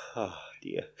 Oh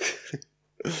dear.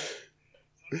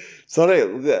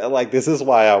 Sonic, like, this is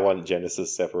why I want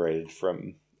Genesis separated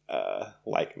from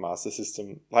like Master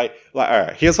System. Like, all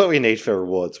right, here's what we need for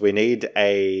rewards. We need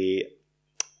a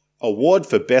award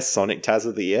for best Sonic Taz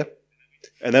of the year,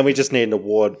 and then we just need an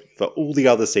award for all the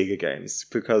other Sega games,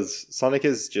 because Sonic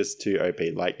is just too OP.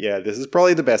 Like, yeah, this is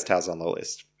probably the best Taz on the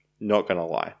list. Not gonna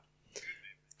lie.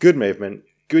 Good movement,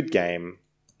 good game,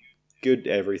 good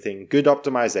everything, good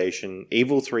optimization.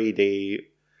 Evil 3D,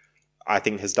 I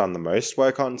think, has done the most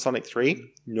work on Sonic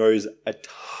 3. Knows a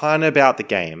ton about the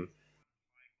game.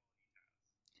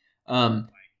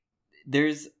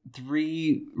 There's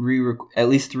at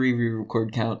least three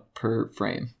re-record count per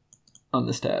frame on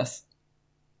this task.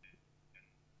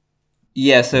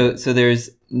 Yeah, so there's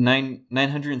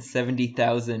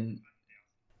 970,000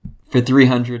 for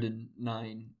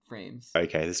 309 frames.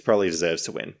 Okay, this probably deserves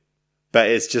to win, but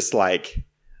it's just like,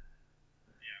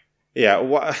 yeah.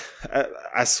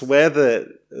 I swear that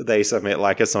they submit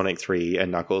like a Sonic 3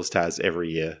 and Knuckles Taz every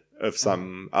year of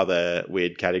some other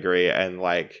weird category, and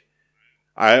like,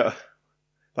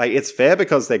 it's fair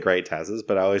because they're great Tazes,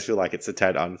 but I always feel like it's a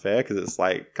tad unfair because it's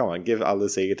like, come on, give other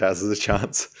Sega Tazes a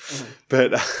chance.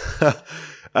 But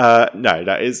no,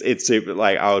 it's super.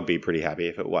 Like, I would be pretty happy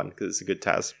if it won because it's a good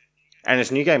Taz, and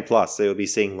it's New Game Plus, so you'll be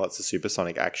seeing lots of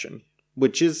Supersonic action,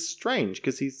 which is strange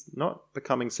because he's not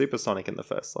becoming Supersonic in the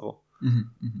first level.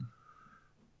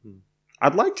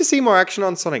 I'd like to see more action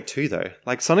on Sonic 2 though.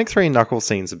 Like, Sonic 3 Knuckles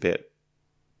scene's a bit.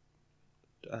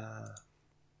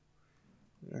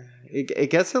 It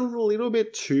gets a little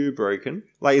bit too broken.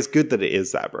 Like, it's good that it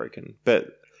is that broken,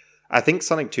 but I think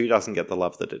Sonic 2 doesn't get the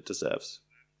love that it deserves.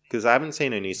 Because I haven't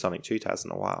seen a new Sonic 2 Taz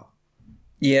in a while.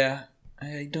 Yeah,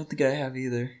 I don't think I have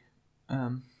either.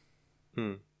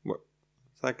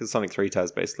 It's like a Sonic 3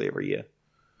 Taz basically every year.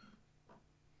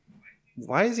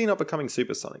 Why is he not becoming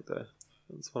Supersonic, though?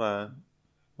 That's what I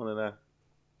want to know.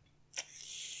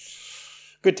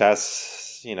 Good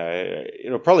Taz. You know,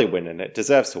 it'll probably win, and it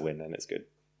deserves to win, and it's good.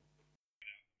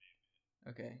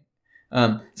 Okay.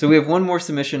 So we have one more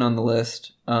submission on the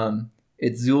list.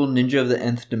 It's Zool Ninja of the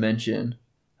Nth Dimension,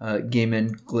 Game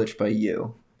End Glitch by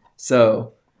You.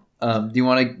 So, do you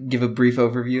want to give a brief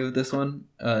overview of this one?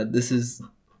 This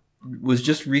was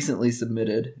just recently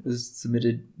submitted. It was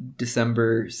submitted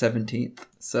December 17th.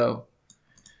 So,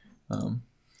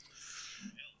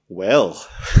 well,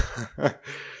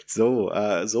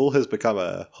 Zool has become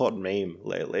a hot meme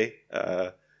lately.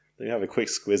 Let me have a quick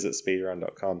squiz at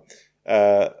speedrun.com.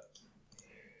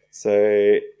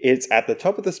 So it's at the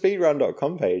top of the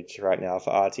speedrun.com page right now for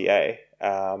RTA.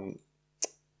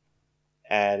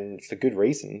 And for good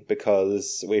reason,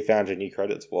 because we found a new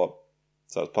credit swap.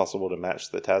 So it's possible to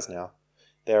match the Taz now.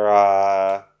 There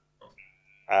are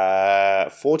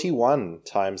 41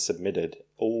 times submitted,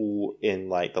 all in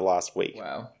like the last week.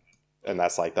 Wow. And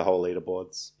that's like the whole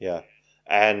leaderboards. Yeah.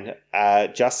 And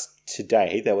just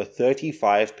today, there were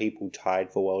 35 people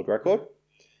tied for world record.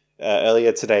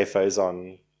 Earlier today,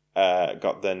 Fozon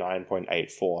got the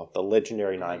 9.84, the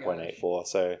legendary 9.84.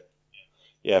 So,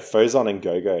 yeah, Fozon and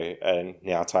Gogo are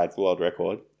now tied for world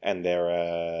record, and there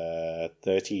are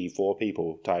 34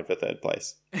 people tied for third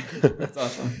place. That's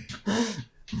awesome.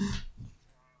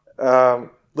 A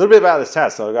little bit about this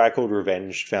Taz. So a guy called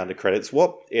Revenge found a credit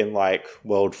swap in like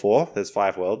World 4. There's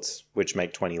 5 worlds, which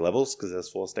make 20 levels because there's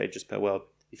 4 stages per world.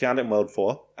 He found it in World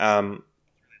 4.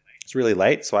 It's really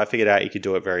late, so I figured out you could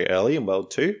do it very early in World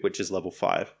 2, which is level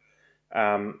 5.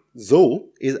 Zool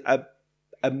is an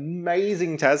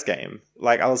amazing Taz game.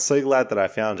 Like, I was so glad that I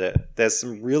found it. There's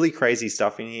some really crazy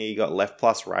stuff in here. You got left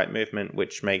plus right movement,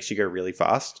 which makes you go really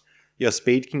fast. Your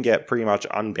speed can get pretty much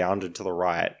unbounded to the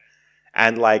right.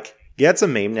 And, like, yeah, it's a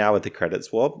meme now with the credit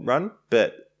swap run,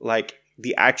 but, like,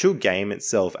 the actual game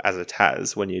itself as a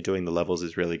Taz when you're doing the levels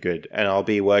is really good. And I'll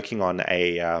be working on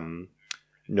a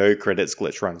no credits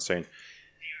glitch run soon.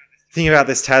 The thing about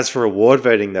this Taz for award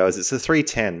voting, though, is it's a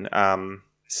 310.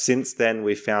 Since then,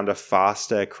 we've found a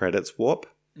faster credits warp.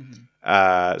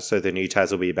 Mm-hmm. So the new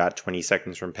Taz will be about 20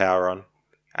 seconds from power on.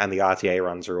 And the RTA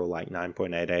runs are all like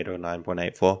 9.88 or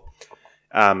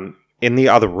 9.84. In the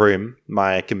other room,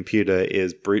 my computer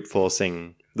is brute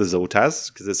forcing the Zool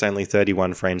Taz because it's only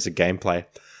 31 frames of gameplay.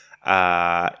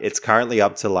 It's currently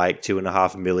up to like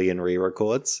 2.5 million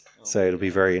re-records. So it'll be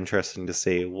very interesting to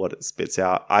see what it spits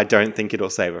out. I don't think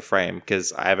it'll save a frame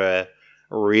because I have a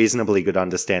reasonably good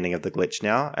understanding of the glitch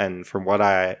now. And from what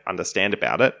I understand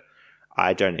about it,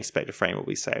 I don't expect a frame will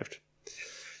be saved.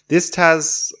 This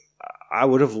Taz, I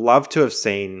would have loved to have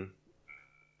seen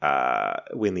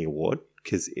win the award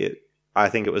because I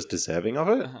think it was deserving of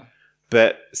it. Uh-huh.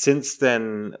 But since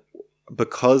then,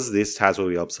 because this TAS will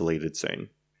be obsoleted soon,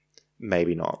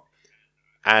 maybe not.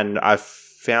 And I've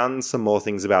found some more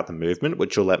things about the movement,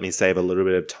 which will let me save a little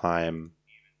bit of time.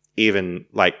 Even,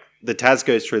 like, the TAS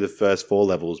goes through the first 4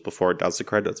 levels before it does the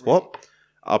credit swap.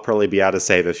 I'll probably be able to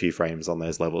save a few frames on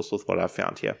those levels with what I've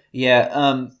found here.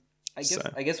 Yeah, I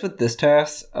guess with this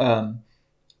TAS,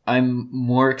 I'm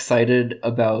more excited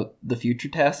about the future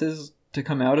TASes to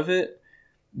come out of it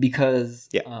because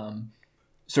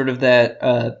sort of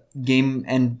that game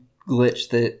end glitch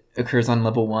that occurs on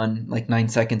level 1, like 9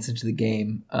 seconds into the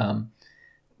game,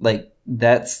 like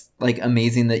that's like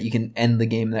amazing that you can end the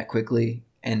game that quickly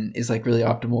and is like really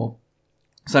optimal.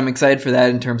 So I'm excited for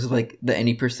that in terms of like the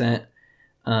any percent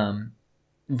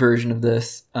version of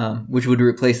this, which would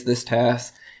replace this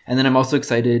TAS. And then I'm also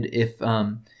excited if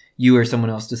you or someone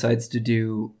else decides to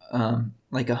do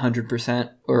like 100%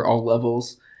 or all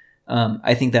levels.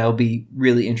 I think that'll be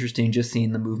really interesting, just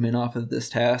seeing the movement off of this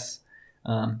TAS.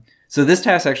 So this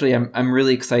TAS, actually, I'm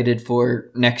really excited for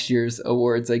next year's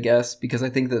awards, I guess, because I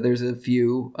think that there's a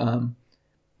few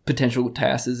potential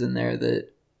TASes in there that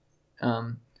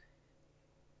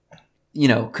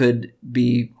could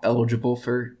be eligible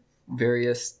for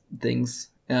various things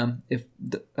if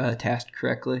tasked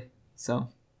correctly. So,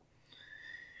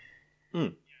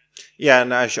 yeah,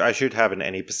 and I should have an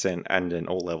any percent and an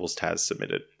all levels TAS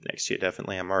submitted next year.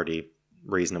 Definitely, I'm already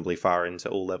reasonably far into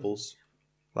all levels,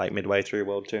 like midway through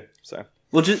World 2. So,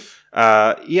 well, just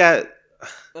yeah.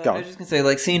 I was just gonna say,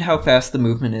 like, seeing how fast the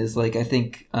movement is, like, I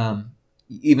think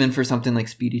even for something like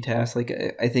Speedy TAS, like,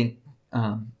 I think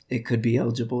it could be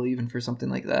eligible even for something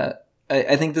like that.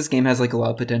 I think this game has like a lot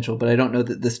of potential, but I don't know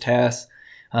that this TAS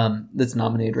that's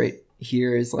nominated right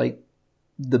here is like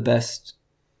the best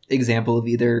example of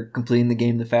either completing the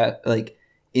game like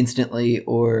instantly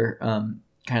or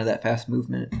kind of that fast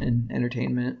movement and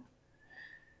entertainment.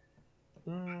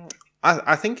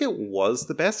 I think it was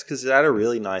the best because it had a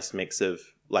really nice mix of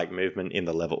like movement in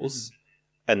the levels,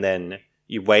 and then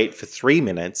you wait for 3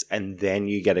 minutes and then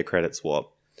you get a credit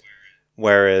swap.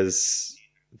 Whereas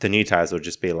the new TAS will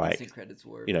just be like,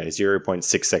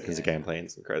 0.6 seconds of gameplay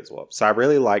and some credit swap. So I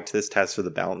really liked this TAS for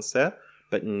the balance there.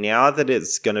 But now that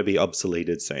it's going to be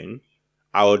obsoleted soon,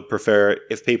 I would prefer,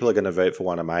 if people are going to vote for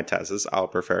one of my TASes, I'll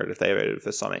prefer it if they voted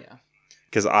for Sonic.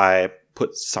 Because I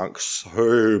sunk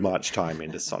so much time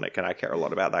into Sonic and I care a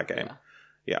lot about that game.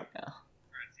 Yeah.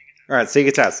 All right,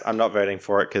 Sega TAS. I'm not voting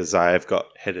for it because I've got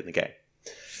head in the game.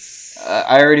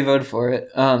 I already voted for it.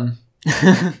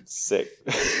 Sick.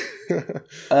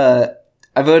 I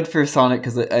voted for Sonic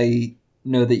because I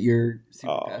know that you're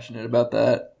super passionate about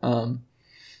that.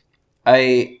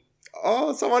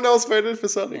 Someone else voted for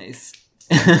Sonic. Nice.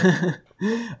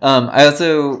 I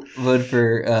also voted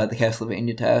for the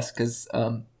Castlevania TAS because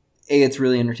it's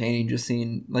really entertaining just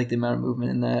seeing like the amount of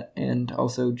movement in that, and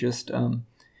also just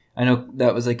I know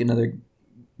that was like another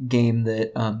game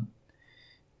that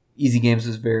Easy Games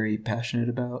was very passionate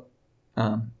about.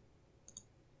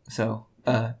 So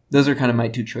those are kind of my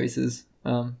two choices.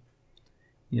 Yeah,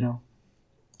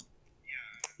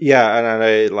 and I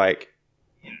know like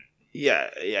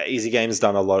Easy Games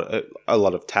done a lot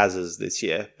of TASes this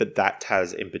year, but that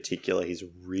TAS in particular, he's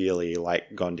really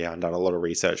like gone down, done a lot of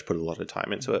research, put a lot of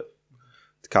time into it.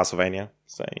 It's Castlevania,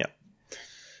 so yeah.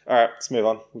 All right, let's move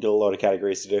on. We've got a lot of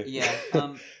categories to do. Yeah.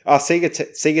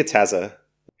 Sega TASer.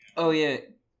 Oh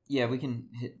yeah. We can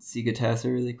hit Sega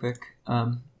TASer really quick.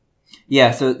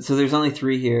 Yeah. So there's only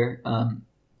 3 here.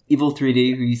 Evil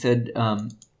 3D, who you said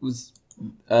was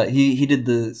he did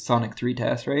the Sonic 3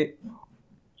 TAS, right?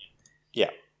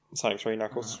 Yeah, Sonic 3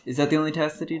 Knuckles. Is that the only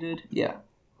TAS that he did? Yeah.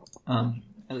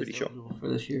 Pretty sure. For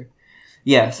this year.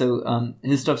 Yeah. So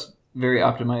his stuff's very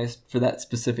optimized for that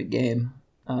specific game.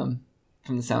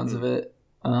 From the sounds of it,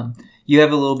 you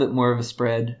have a little bit more of a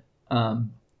spread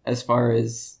as far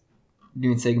as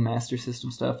doing Sega Master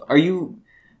System stuff.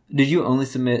 Did you only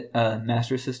submit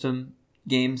Master System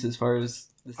games as far as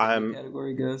the Sega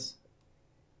category goes?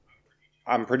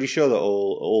 I'm pretty sure that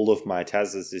all of my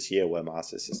TASes this year were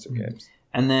Master System games.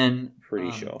 And then pretty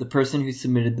sure the person who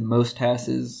submitted the most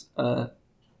TASes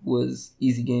was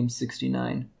Easy Games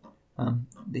 69.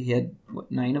 He had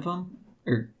 9 of them,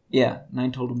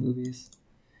 9 total movies.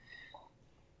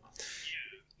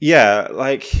 Yeah,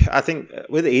 like I think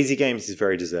with Easy Games, he's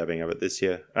very deserving of it this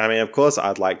year. I mean, of course,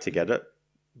 I'd like to get it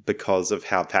because of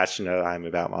how passionate I am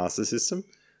about Master System,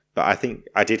 but I think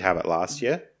I did have it last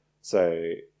year.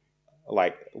 So,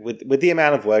 like with the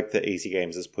amount of work that Easy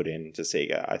Games has put into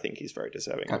Sega, I think he's very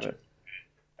deserving of it.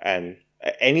 And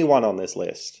anyone on this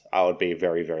list, I would be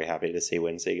very, very happy to see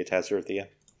win Sega TASer of the year.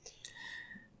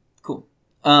 Cool.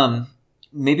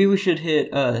 Maybe we should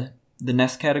hit the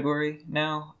NES category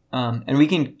now, and we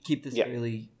can keep this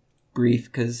really brief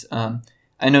because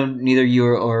I know neither you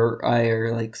or I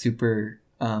are like super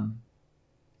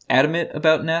adamant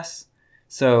about NES.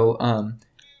 So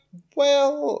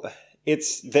well,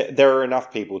 there are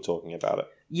enough people talking about it.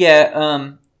 Yeah,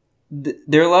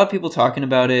 there are a lot of people talking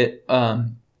about it.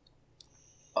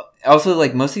 Also,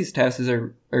 like most of these tasks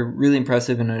are really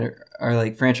impressive and are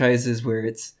like franchises where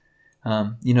it's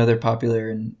they're popular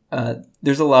and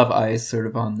there's a lot of eyes sort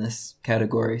of on this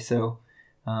category. So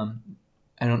I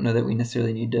don't know that we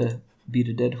necessarily need to beat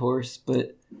a dead horse,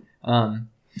 but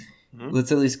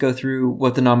let's at least go through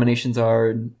what the nominations are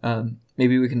and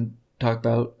maybe we can talk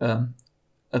about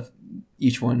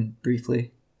each one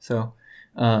briefly. So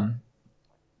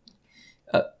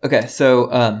okay,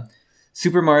 so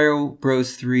Super Mario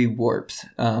Bros. 3 Warps,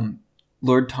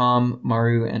 Lord Tom,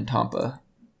 Maru, and Tompa.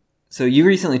 So you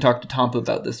recently talked to Tompa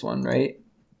about this one, right?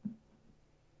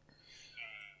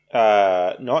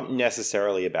 Not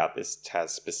necessarily about this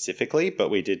task specifically, but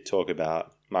we did talk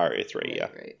about Mario 3, yeah.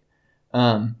 Right.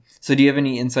 So do you have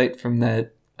any insight from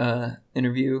that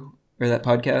interview or that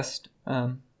podcast?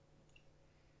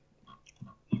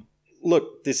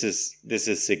 Look, this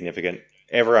is significant.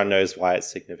 Everyone knows why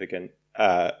it's significant.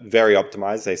 Very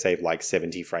optimized. They save like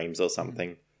 70 frames or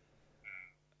something.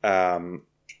 They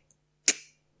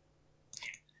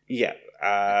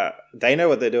know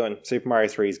what they're doing. Super Mario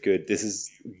 3 is good. This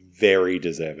is very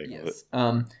deserving of it.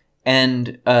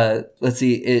 And let's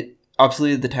see, it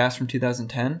obsoleted the task from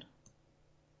 2010.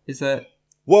 Is that?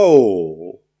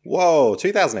 Whoa,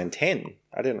 2010.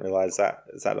 I didn't realize that.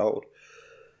 Is that old?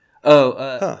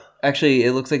 Oh, actually,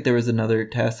 it looks like there was another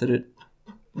task that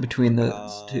between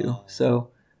those two. So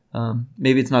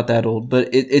maybe it's not that old, but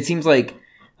it seems like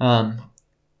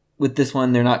with this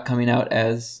one, they're not coming out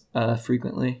as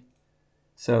frequently.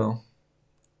 So.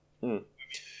 Well,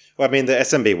 I mean, the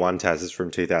SMB1 task is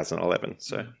from 2011,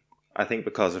 so I think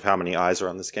because of how many eyes are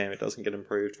on this game, it doesn't get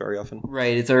improved very often.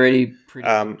 Right, it's already pretty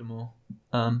optimal.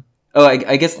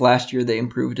 I guess last year they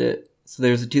improved it. So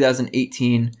there's a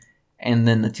 2018 and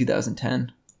then the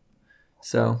 2010.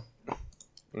 So,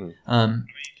 I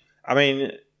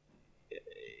mean,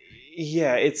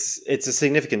 yeah, it's a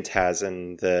significant TAS,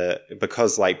 and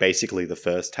because like basically the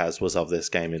first TAS was of this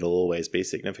game, it'll always be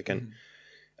significant.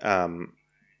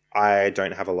 I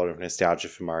don't have a lot of nostalgia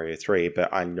for Mario 3,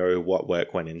 but I know what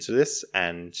work went into this,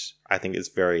 and I think it's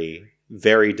very,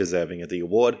 very deserving of the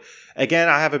award. Again,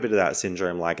 I have a bit of that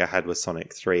syndrome like I had with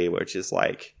Sonic 3, which is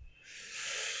like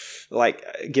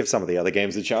give some of the other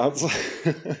games a chance,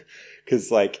 because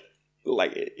like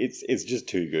it's just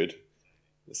too good.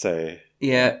 So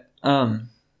yeah,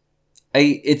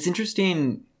 it's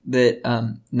interesting that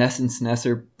NES and SNES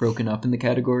are broken up in the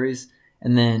categories,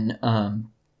 and then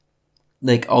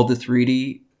like all the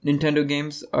 3D Nintendo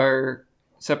games are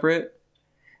separate.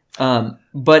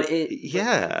 But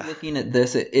looking at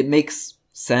this, it makes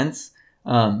sense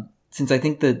since I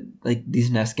think that like these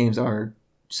NES games are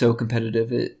so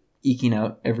competitive at eking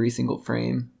out every single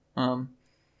frame.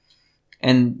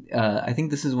 And I think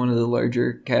this is one of the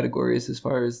larger categories as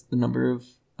far as the number of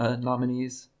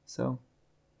nominees. So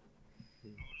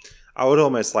I would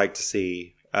almost like to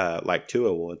see like 2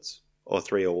 awards or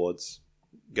 3 awards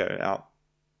go out,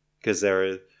 because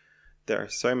there are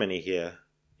so many here.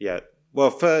 Yeah,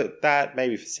 well, for that,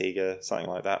 maybe for Sega, something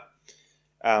like that.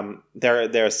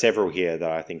 There are several here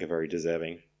that I think are very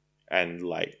deserving, and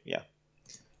like yeah,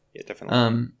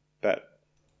 definitely. But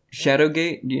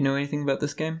Shadowgate, do you know anything about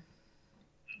this game?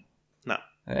 No.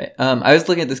 All right. I was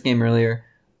looking at this game earlier.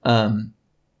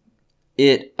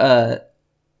 It's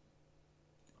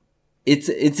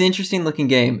an interesting looking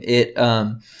game.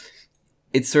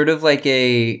 It's sort of like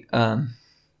a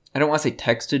I don't want to say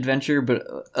text adventure, but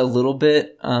a little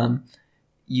bit.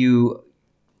 You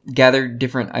gather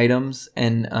different items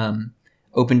and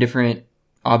open different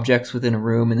objects within a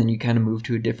room, and then you kind of move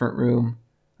to a different room,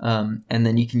 and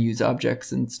then you can use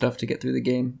objects and stuff to get through the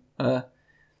game.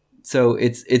 So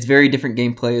it's very different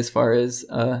gameplay as far as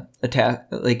attack,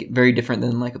 like very different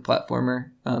than like a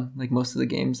platformer, like most of the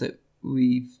games that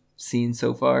we've seen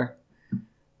so far.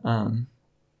 An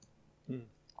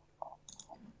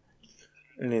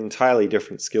entirely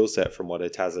different skill set from what a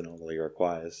Taza normally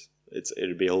requires.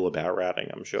 It'd be all about routing,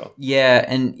 I'm sure. Yeah,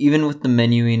 and even with the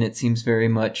menuing, it seems very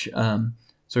much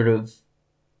sort of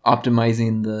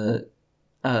optimizing the,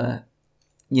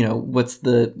 what's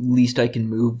the least I can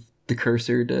move the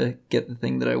cursor to get the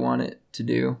thing that I want it to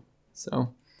do.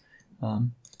 So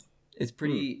it's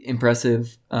pretty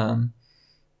impressive in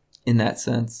that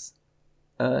sense.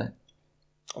 5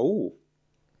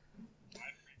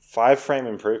 frame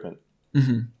improvement.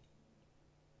 Mm-hmm.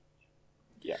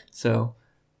 Yeah. So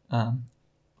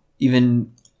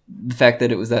even the fact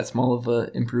that it was that small of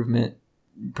a improvement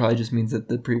probably just means that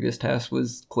the previous task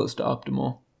was close to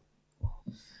optimal.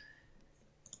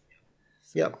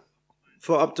 Yep.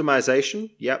 For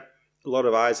optimization, yep, a lot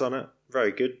of eyes on it.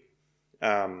 Very good.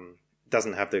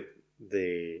 Doesn't have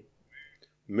the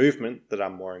movement that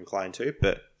I'm more inclined to,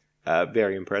 but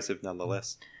very impressive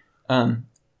nonetheless.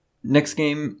 Next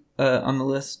game on the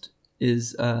list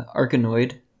is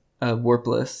Arkanoid,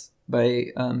 Warpless by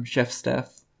Chef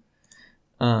Steph.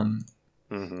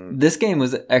 This game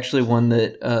was actually one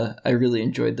that I really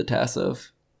enjoyed the task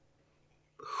of.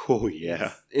 Oh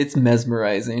yeah, it's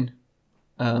mesmerizing.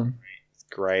 It's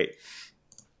great.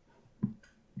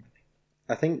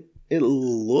 I think it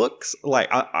looks like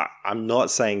I'm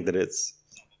not saying that it's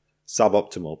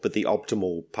suboptimal, but the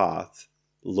optimal path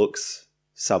looks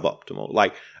suboptimal.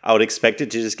 Like, I would expect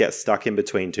it to just get stuck in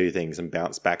between two things and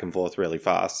bounce back and forth really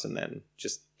fast and then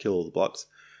just kill all the blocks.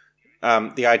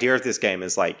 The idea of this game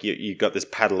is like you've got this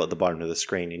paddle at the bottom of the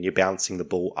screen and you're bouncing the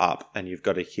ball up and you've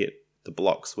got to hit the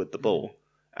blocks with the ball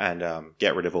and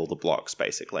get rid of all the blocks,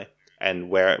 basically. And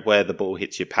where the ball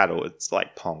hits your paddle, it's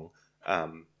like Pong.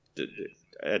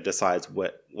 It decides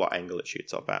what angle it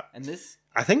shoots off at. And this...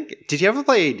 I think... Did you ever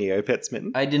play Neopets,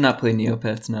 Mitten? I did not play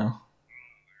Neopets, no.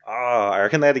 Oh, I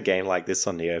reckon they had a game like this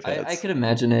on Neopets. I could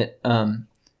imagine it.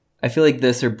 I feel like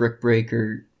this or Brick Break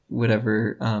or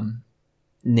whatever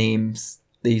names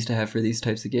they used to have for these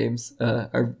types of games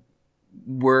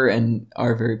were and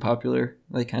are very popular,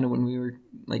 like kind of when we were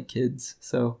like kids.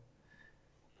 So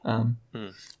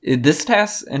this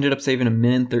task ended up saving 1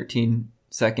 minute and 13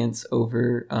 seconds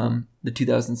over the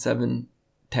 2007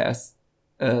 task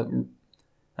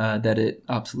that it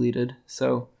obsoleted.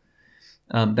 So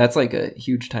that's like a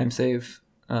huge time save,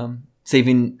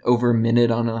 saving over 1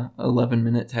 minute on a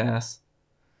 11-minute task.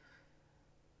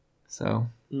 So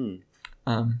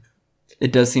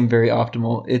it does seem very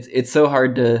optimal. It's so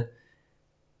hard to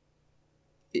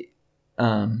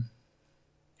I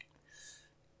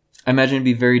imagine it'd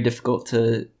be very difficult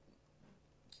to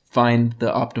find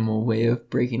the optimal way of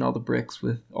breaking all the bricks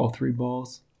with all 3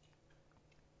 balls.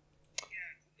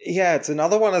 Yeah, it's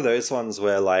another one of those ones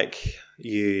where like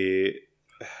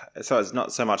so it's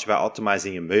not so much about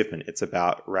optimizing your movement, it's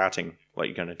about routing what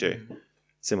you're going to do.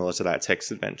 Similar to that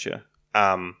text adventure.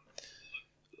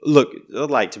 Look,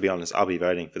 like, to be honest, I'll be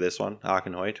voting for this one,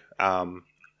 Arkanoid.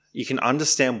 You can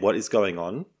understand what is going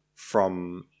on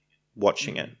from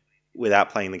watching it without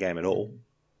playing the game at all.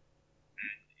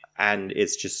 And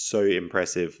it's just so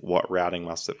impressive what routing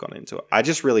must have gone into it. I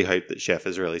just really hope that Chef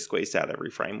has really squeezed out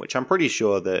every frame, which I'm pretty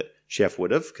sure that Chef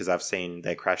would have, because I've seen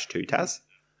their Crash 2 Taz.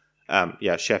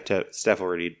 Steph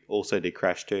already also did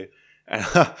Crash 2. And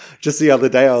just the other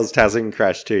day I was Tazzing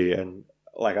Crash 2, and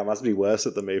like I must be worse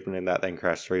at the movement in that than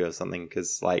Crash 3 or something,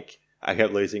 because like I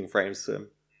kept losing frames to him.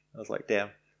 I was like, damn.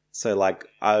 So like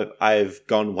I've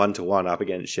gone 1-to-1 up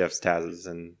against Chef's Taz's,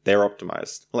 and they're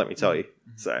optimized, let me tell you.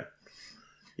 So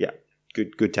yeah,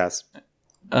 good task.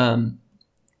 The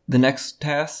next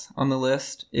task on the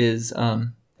list is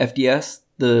FDS,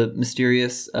 the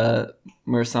mysterious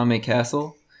Murasame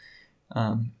Castle.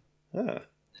 And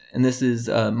this is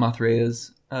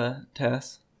Mothraya's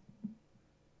task.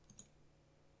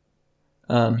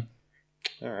 All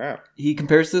right. He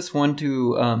compares this one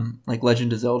to like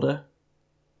Legend of Zelda.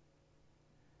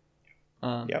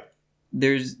 Yep.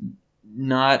 There's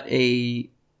not a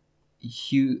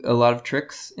lot of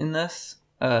tricks in this.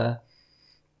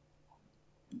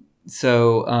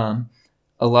 So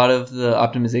a lot of the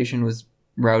optimization was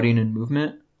routing and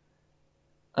movement.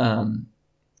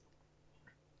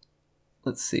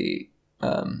 Let's see.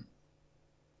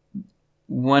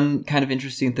 One kind of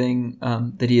interesting thing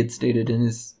that he had stated in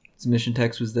his submission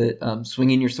text was that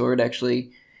swinging your sword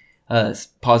actually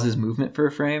pauses movement for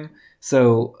a frame.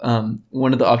 So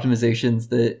one of the optimizations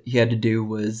that he had to do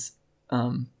was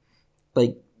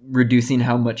like reducing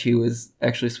how much he was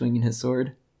actually swinging his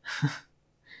sword.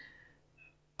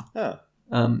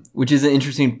 Which is an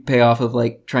interesting payoff of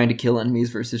like trying to kill enemies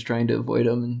versus trying to avoid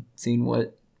them and seeing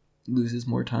what loses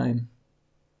more time.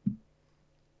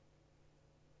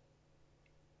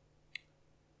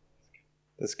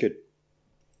 That's good.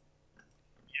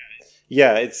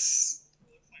 Yeah, it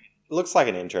looks like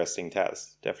an interesting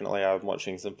task. Definitely, I'm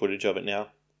watching some footage of it now.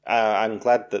 I'm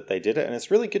glad that they did it, and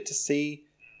it's really good to see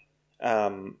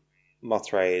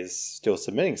Mothray is still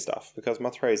submitting stuff, because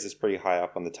Mothray is pretty high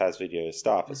up on the Taz video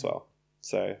staff as well.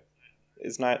 So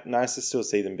it's nice to still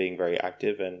see them being very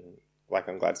active, and like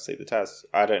I'm glad to see the Taz.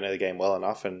 I don't know the game well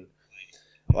enough, and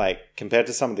like compared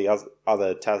to some of the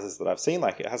other Tazes that I've seen,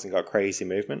 like it hasn't got crazy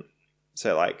movement.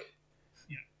 So like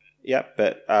Yeah,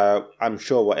 but I'm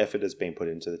sure what effort has been put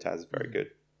into the Taz is very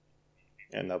good.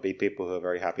 And there'll be people who are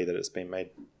very happy that it's been made.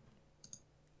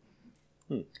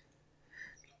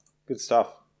 Good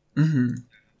stuff. Mm-hmm.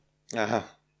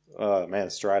 Oh, man,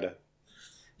 Strider.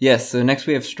 Yes, so next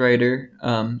we have Strider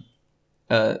by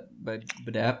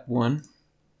Badap 1.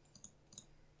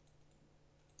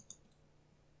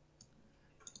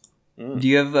 Do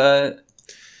you have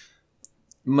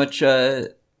much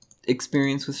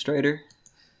experience with Strider?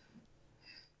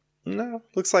 No,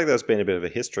 looks like there's been a bit of a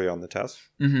history on the Taz.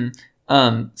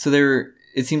 Mm-hmm. So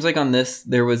it seems like on this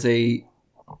there was a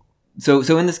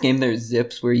so in this game there's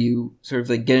zips where you sort of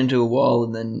like get into a wall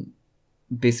and then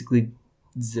basically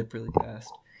zip really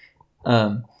fast.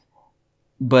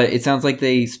 But it sounds like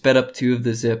they sped up 2 of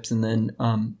the zips and then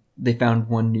they found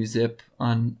 1 new zip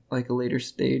on like a later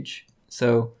stage.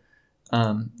 So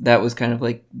that was kind of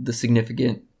like the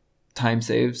significant time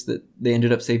saves that they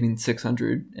ended up saving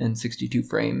 662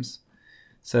 frames.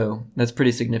 So that's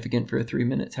pretty significant for a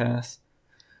 3-minute task.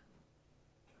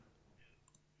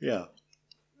 Yeah.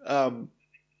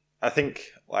 I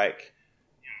think, I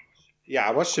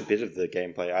watched a bit of the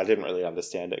gameplay. I didn't really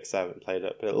understand it because I haven't played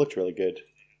it, but it looked really good.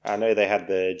 I know they had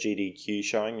the GDQ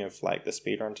showing of, the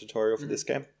speedrun tutorial for this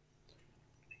game.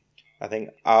 I think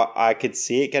I could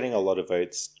see it getting a lot of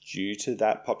votes due to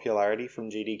that popularity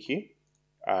from GDQ.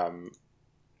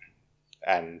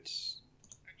 And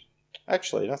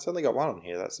actually, that's only got 1 on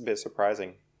here. That's a bit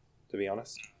surprising, to be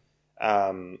honest.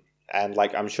 And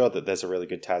I'm sure that there's a really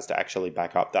good Taz to actually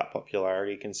back up that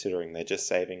popularity, considering they're just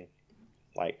saving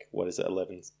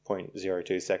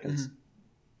 11.02 seconds. Mm-hmm.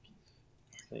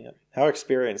 So, yeah. How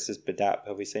experienced is Badap?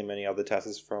 Have we seen many other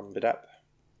Tazes from Badap?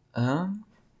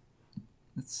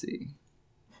 Let's see.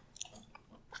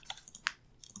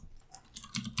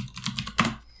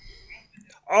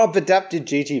 Oh, Badap did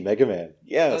GT Mega Man.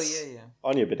 Yes. Oh, yeah.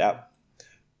 On your Badap.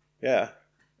 Yeah.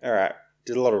 Alright.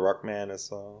 Did a lot of Rockman as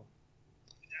well.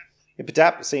 Yeah,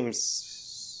 Badap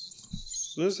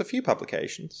seems... There's a few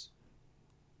publications.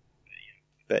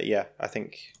 But yeah, I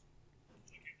think...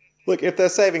 Look, if they're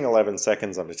saving 11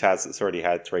 seconds on a Taz that's already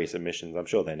had 3 submissions, I'm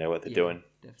sure they know what they're doing.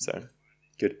 Definitely. So,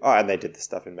 good. Oh, and they did the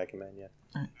stuff in Mega Man, yeah.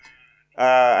 Right.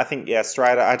 I think,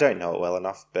 Strider, I don't know it well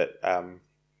enough, but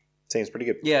seems pretty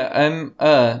good.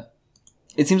 Yeah,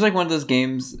 it seems like one of those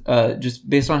games, just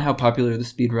based on how popular the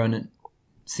speedrun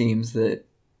seems, that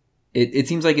it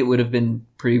seems like it would have been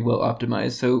pretty well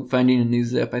optimized. So finding a new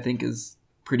zip, I think, is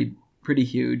pretty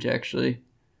huge, actually.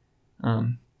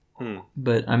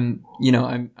 But I'm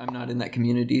not in that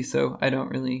community, so I don't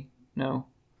really know.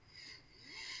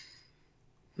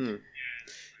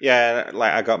 Yeah,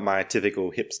 I got my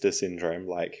typical hipster syndrome,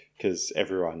 because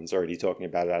everyone's already talking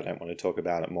about it. I don't want to talk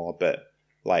about it more, but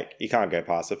you can't go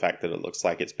past the fact that it looks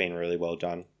like it's been really well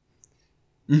done.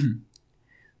 Mm-hmm.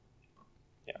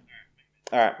 Yeah.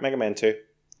 All right, Mega Man 2.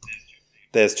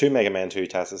 There's 2 Mega Man 2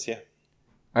 Tazes here.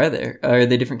 Are there? Are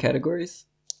they different categories?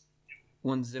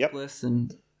 One zipless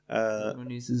and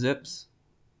one uses zips.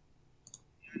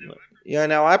 Yeah,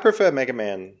 now I prefer Mega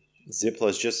Man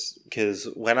zipless just because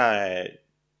when I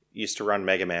used to run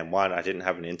Mega Man 1, I didn't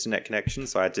have an internet connection,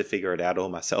 so I had to figure it out all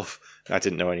myself. I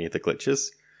didn't know any of the glitches.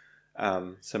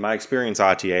 So my experience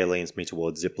RTA leans me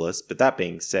towards zipless, but that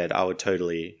being said, I would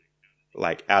totally,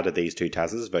 out of these 2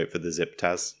 Tazes, vote for the zip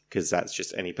Taz, because that's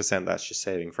just any percent, that's just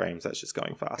saving frames, that's just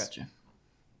going fast. Gotcha.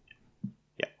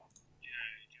 Yeah.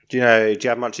 Do you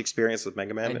have much experience with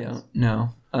Mega Man? I don't,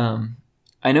 no.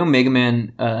 I know Mega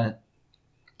Man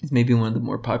is maybe one of the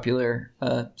more popular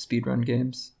speedrun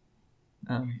games.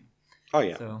 Oh,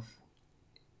 yeah. So,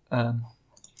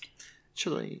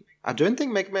 actually, I don't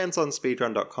think Mega Man's on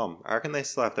speedrun.com. I reckon they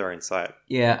still have their own site.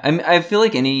 Yeah, I feel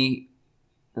like any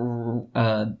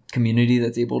community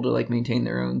that's able to maintain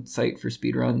their own site for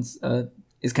speedruns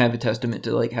is kind of a testament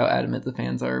to how adamant the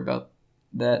fans are about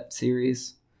that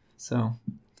series. So,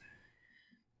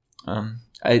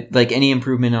 I any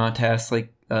improvement on a task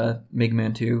like Mega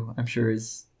Man 2, I'm sure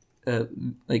is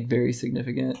very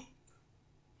significant.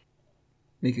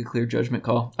 Make a clear judgment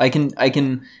call. I can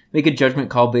make a judgment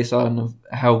call based on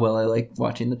how well I like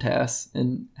watching the tasks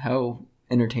and how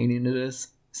entertaining it is.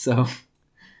 So,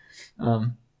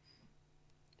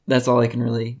 that's all I can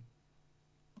really,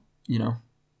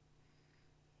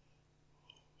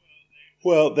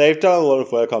 Well, they've done a lot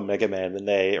of work on Mega Man, and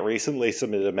they recently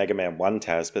submitted a Mega Man 1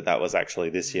 task, but that was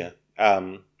actually this year.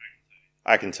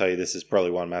 I can tell you this is probably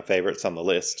one of my favorites on the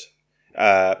list.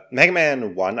 Mega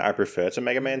Man 1 I prefer to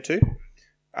Mega Man 2.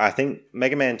 I think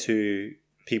Mega Man 2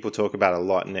 people talk about a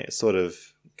lot, and it sort of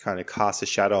kind of casts a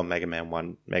shadow on Mega Man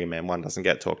 1. Mega Man 1 doesn't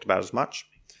get talked about as much.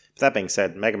 But that being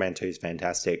said, Mega Man 2 is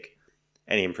fantastic.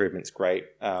 any improvements, great.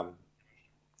 How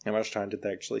much time did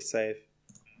they actually save?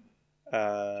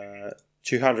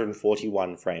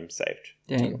 241 frames saved.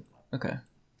 Dang. Okay.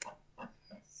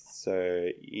 So,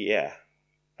 yeah.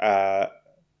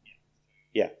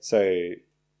 So,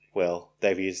 well,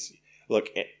 they've used... Look,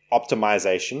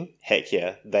 optimization, heck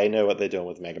yeah. They know what they're doing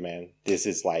with Mega Man. This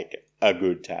is like a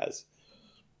good Taz.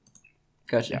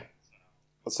 Gotcha. Yeah.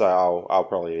 So I'll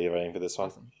probably be voting for this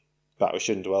one. Awesome. But we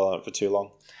shouldn't dwell on it for too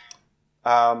long.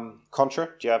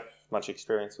 Contra, do you have much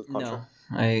experience with Contra?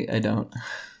 No, I don't.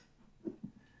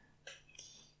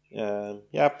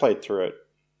 Yeah, I played through it.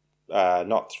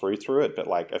 Not through it, but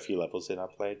like a few levels in I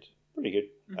played. Pretty good.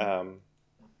 Mm-hmm.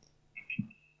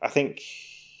 I think...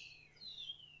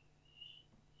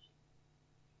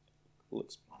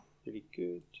 Looks pretty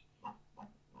good.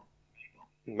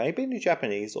 Maybe a new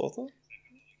Japanese author?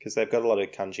 Because they've got a lot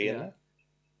of kanji in there.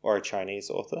 Or a Chinese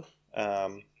author.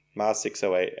 Mars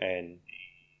 608 and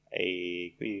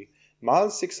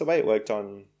Mars 608 worked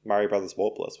on Mario Brothers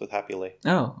Warpless with Happy Lee.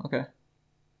 Oh, okay.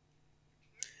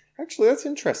 Actually, that's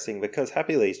interesting because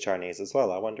Happy Lee's Chinese as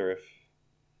well. I wonder if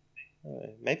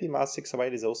maybe Mars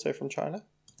 608 is also from China?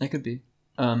 That could be.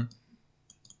 I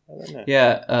don't know.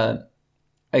 Yeah,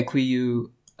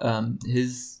 Ikuyu,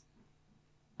 his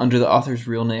under the author's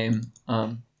real name,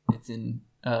 it's in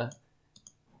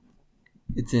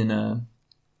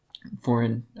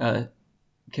foreign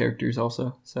characters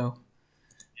also. So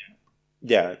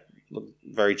yeah, look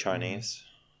very Chinese.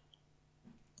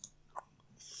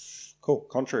 Cool,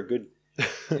 Contra, good.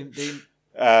 they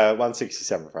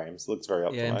 167 frames looks very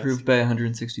optimized. yeah, improved by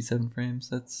 167 frames.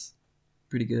 That's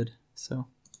pretty good. So.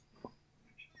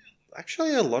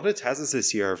 Actually, a lot of Taz's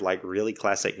this year of like really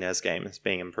classic NES games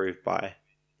being improved by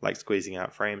like squeezing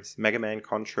out frames. Mega Man,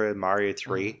 Contra, Mario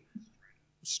 3,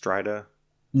 Strider.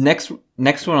 Next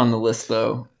one on the list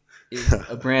though is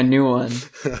a brand new one.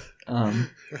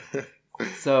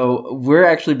 So we're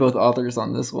actually both authors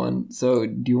on this one. So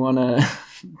do you want to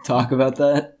talk about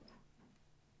that?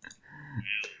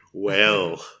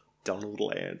 Well, Donald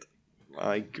Land.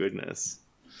 My goodness.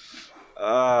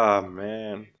 Oh,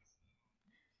 man.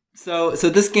 So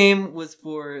this game was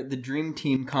for the Dream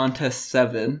Team Contest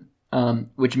 7,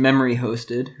 which Memory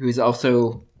hosted, who's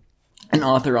also an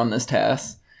author on this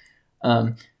task.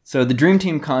 So the Dream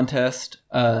Team Contest,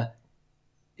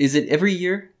 is it every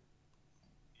year?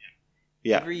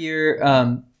 Yeah. Every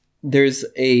year, there's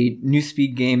a new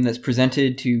speed game that's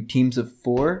presented to teams of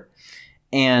 4,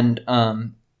 and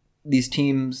these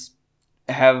teams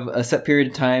have a set period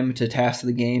of time to task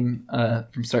the game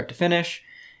from start to finish.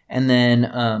 And then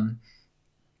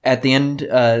at the end,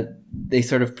 they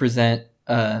sort of present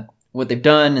what they've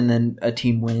done, and then a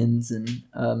team wins. And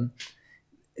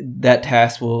that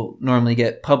task will normally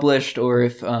get published, or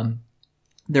if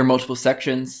there are multiple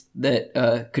sections that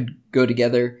could go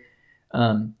together,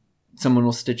 someone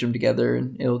will stitch them together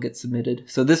and it'll get submitted.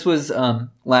 So this was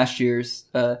last year's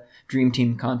Dream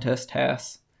Team Contest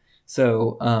task.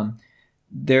 So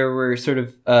there were sort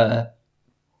of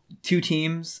 2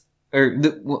 teams.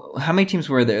 How many teams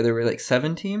were there? There were like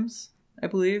 7 teams, I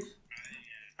believe.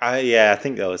 Yeah, I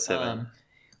think there was 7.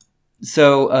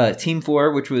 So Team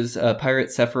 4, which was Pirate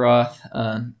Sephiroth,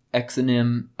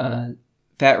 Exonym,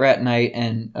 Fat Rat Knight,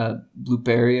 and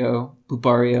Bluebario,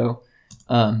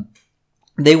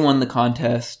 they won the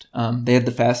contest. They had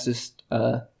the fastest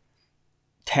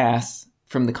tasks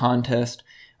from the contest.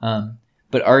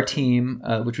 But our team,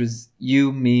 which was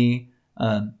you, me,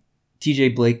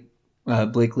 TJ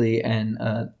Blakely, and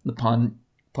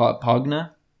Pogna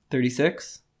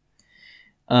 36.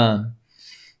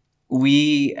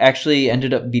 We actually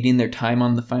ended up beating their time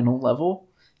on the final level.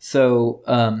 So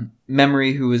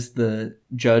Memory, who was the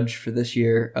judge for this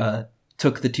year,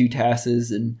 took the 2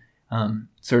 tasks and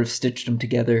sort of stitched them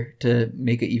together to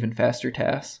make an even faster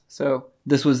task. So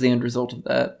this was the end result of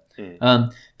that.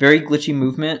 Very glitchy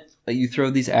movement. You throw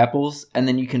these apples, and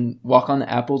then you can walk on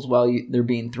the apples while they're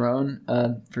being thrown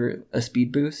for a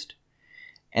speed boost.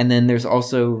 And then there's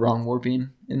also wrong warping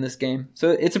in this game.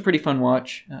 So it's a pretty fun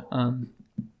watch.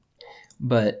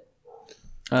 But,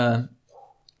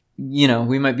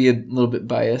 we might be a little bit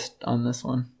biased on this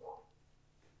one.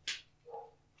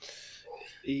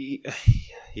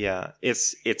 Yeah,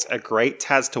 it's a great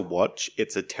Taz to watch.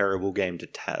 It's a terrible game to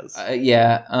Taz.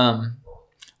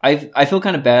 I feel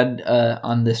kind of bad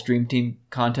on this Dream Team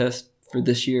contest for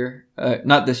this year.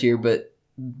 Not this year, but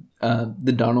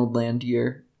the Donald Land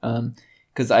year.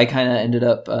 Because I kind of ended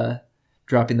up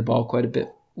dropping the ball quite a bit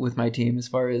with my team as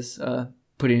far as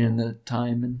putting in the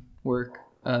time and work.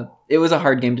 It was a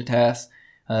hard game to task.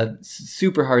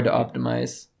 Super hard to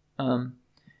optimize.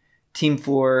 Team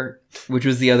 4, which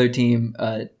was the other team,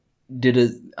 did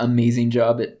an amazing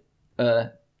job at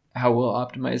how well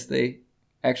optimized they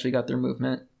actually got their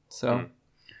movement. So,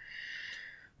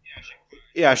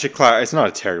 yeah, I should clarify. It's not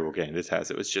a terrible game to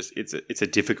test. It was just it's a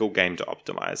difficult game to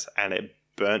optimize, and it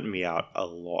burnt me out a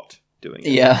lot doing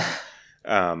it. Yeah.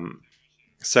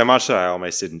 So much that I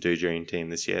almost didn't do Dream Team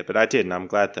this year, but I did, and I'm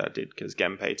glad that I did because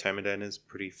Genpei Tomiden is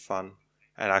pretty fun,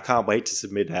 and I can't wait to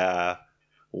submit a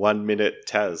 1 minute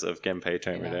Taz of Genpei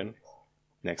Tomiden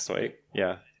next week.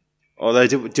 Yeah. Although,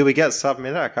 do we get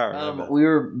sub-minute? I can't remember. We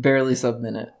were barely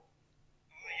sub-minute.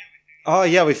 Oh,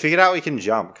 yeah, we figured out we can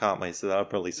jump, can't we? So that'll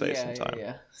probably save some time.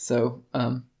 Yeah. So,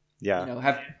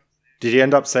 yeah. Did you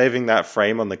end up saving that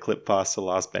frame on the clip past the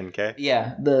last Benkei?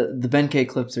 Yeah, the Benkei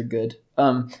clips are good.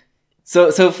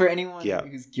 So for anyone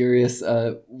who's curious,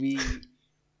 the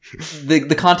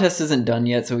contest isn't done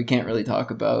yet, so we can't really talk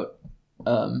about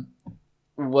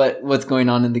what's going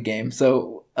on in the game.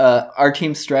 So our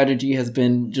team's strategy has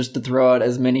been just to throw out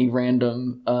as many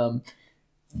random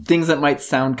things that might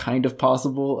sound kind of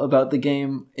possible about the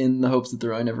game in the hopes of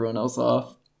throwing everyone else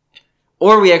off.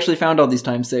 Or we actually found all these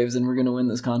time saves and we're going to win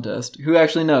this contest. Who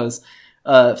actually knows?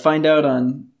 Find out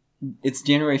on... It's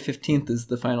January 15th is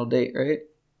the final date, right?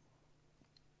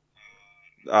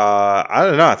 I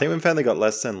don't know. I think we've only got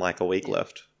less than like a week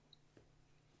left.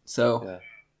 So...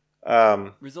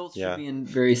 results should be in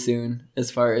very soon as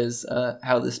far as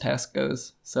how this task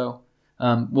goes. So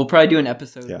we'll probably do an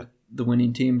episode with the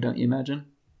winning team, don't you imagine?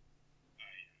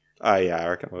 Yeah, I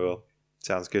reckon we will.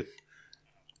 Sounds good.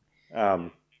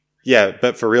 Yeah,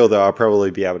 but for real though, I'll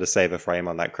probably be able to save a frame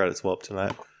on that credit swap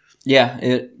tonight. Yeah,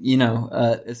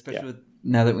 especially with,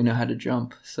 now that we know how to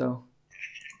jump. So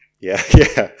yeah.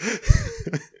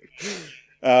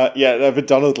 But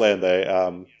Donald Land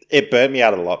though, it burnt me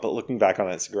out a lot, but looking back on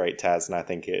it, it's a great Taz, and I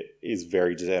think it is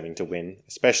very deserving to win,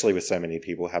 especially with so many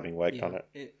people having worked on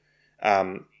it.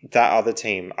 That other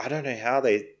team, I don't know how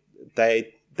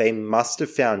they must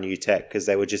have found new tech because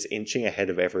they were just inching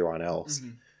ahead of everyone else. Mm-hmm.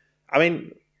 I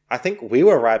mean, I think we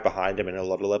were right behind them in a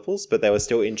lot of levels, but they were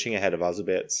still inching ahead of us a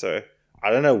bit. So I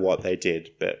don't know what they did,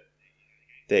 but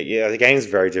the game is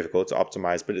very difficult to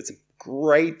optimize, but it's a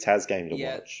great Taz game to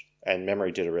watch. And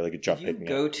Memory did a really good job picking it.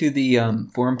 Go to the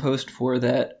forum post for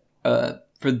that for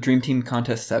the Dream Team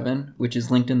Contest 7, which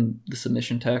is linked in the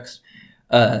submission text.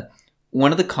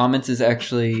 One of the comments is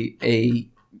actually a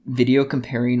video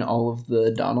comparing all of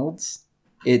the Donalds.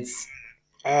 That's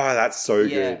so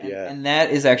good. And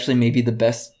that is actually maybe the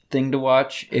best thing to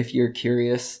watch if you're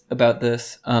curious about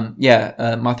this.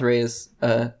 Mothray has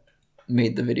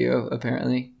made the video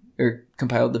apparently, or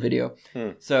compiled the video.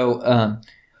 So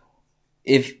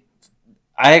if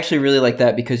I actually really like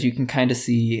that because you can kind of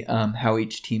see how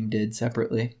each team did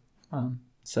separately. All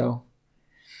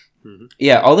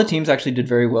the teams actually did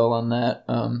very well on that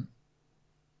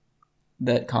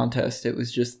that contest. It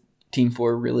was just Team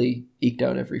 4 really eked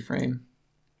out every frame.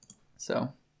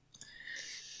 So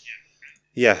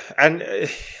it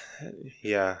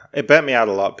burnt me out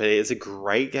a lot, but it's a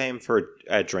great game for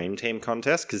a Dream Team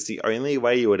contest because the only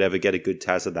way you would ever get a good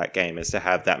Taz of that game is to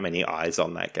have that many eyes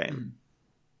on that game.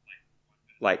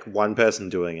 Like one person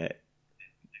doing it,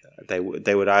 they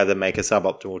would either make a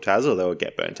suboptimal Taz or they would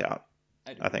get burnt out.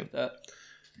 I think that.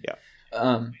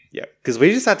 Yeah, because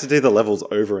we just had to do the levels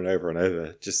over and over and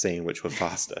over, just seeing which were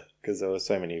faster because there were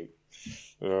so many.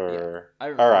 All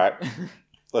right,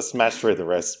 let's smash through the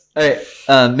rest. All right,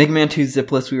 Mega Man 2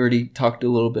 Zipless we already talked a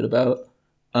little bit about.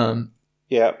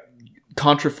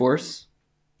 Contra Force.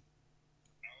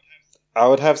 I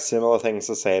would have similar things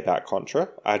to say about Contra.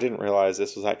 I didn't realize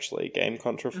this was actually game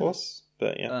Contra Force,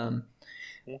 but yeah.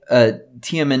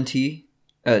 TMNT,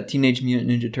 Teenage Mutant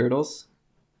Ninja Turtles.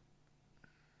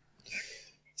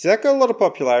 So that got a lot of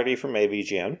popularity from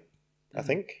AVGN, I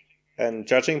think. And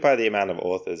judging by the amount of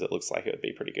authors, it looks like it would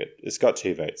be pretty good. It's got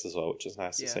 2 votes as well, which is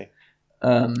nice to see.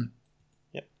 I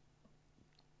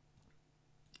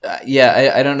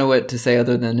don't know what to say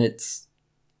other than it's,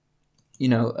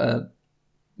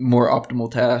 more optimal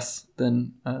tasks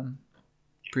than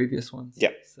previous ones.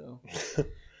 Yeah. So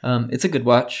it's a good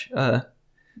watch.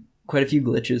 Quite a few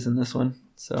glitches in this one.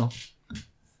 So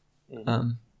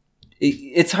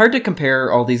it's hard to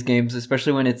compare all these games,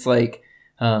 especially when it's like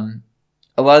a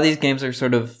lot of these games are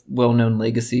sort of well-known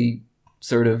legacy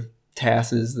sort of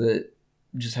tasks that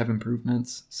just have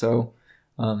improvements. So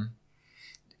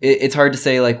it's hard to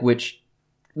say like which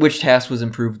task was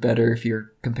improved better if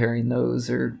you're comparing those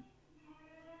or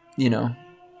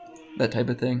that type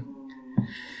of thing.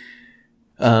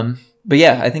 But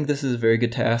yeah, I think this is a very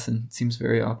good task and seems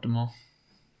very optimal.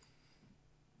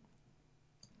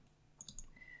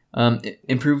 It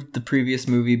improved the previous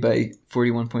movie by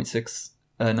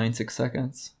 41.696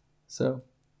 seconds. So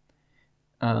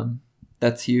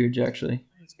that's huge, actually.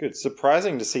 It's good.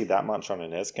 Surprising to see that much on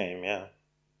an NES game, yeah.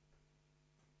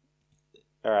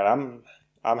 Alright,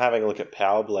 I'm having a look at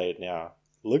Power Blade now.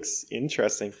 Looks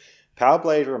interesting. Power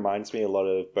Blade reminds me a lot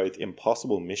of both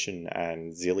Impossible Mission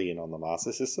and Zillion on the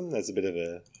Master System. There's a bit of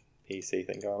a PC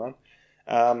thing going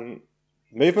on.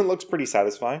 Movement looks pretty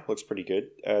satisfying. Looks pretty good.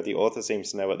 The author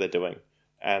seems to know what they're doing.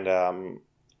 And, yeah,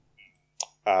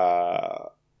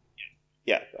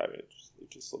 I mean, it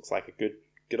just looks like a good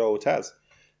old Taz.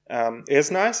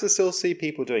 It's nice to still see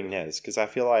people doing NES, because I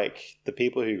feel like the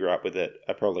people who grew up with it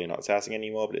are probably not Tazing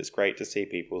anymore, but it's great to see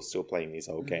people still playing these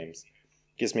old games.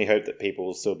 Gives me hope that people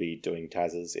will still be doing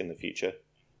Tazes in the future.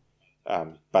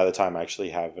 By the time I actually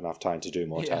have enough time to do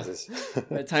more Tazes.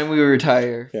 By the time we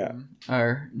retire from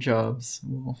our jobs.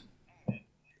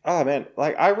 Oh man,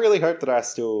 like I really hope that I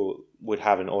still would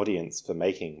have an audience for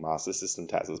making Master System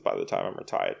Tazes by the time I'm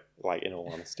retired, like in all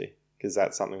honesty. Because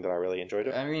that's something that I really enjoyed.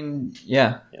 I mean,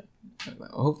 yeah.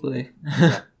 Hopefully.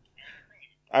 Yeah.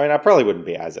 I mean, I probably wouldn't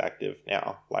be as active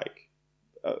now, like,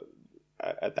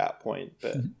 at that point,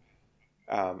 but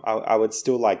I would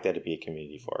still like there to be a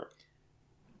community for it.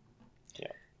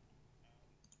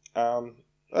 Yeah.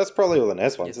 That's probably all the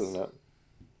NES ones, isn't it?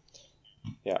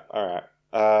 Yeah, alright.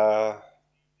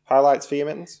 Highlights for you,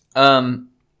 Mittens?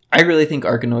 I really think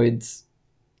Arkanoids,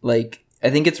 like, I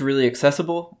think it's really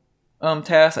accessible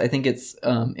task. I think it's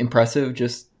impressive,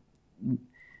 just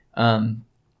kind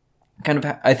of,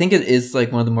 I think it is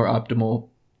like one of the more optimal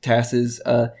tasks.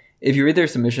 If you read their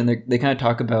submission, they kind of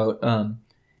talk about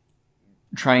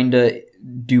trying to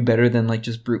do better than like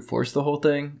just brute force the whole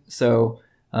thing. So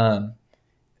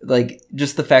like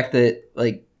just the fact that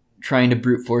like trying to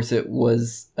brute force it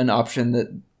was an option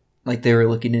that like they were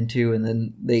looking into, and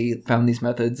then they found these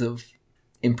methods of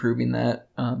improving that.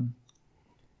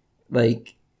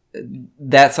 Like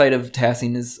that side of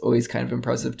tasking is always kind of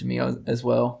impressive to me as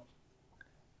well.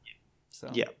 So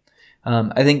yeah,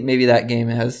 I think maybe that game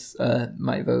has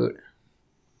my vote.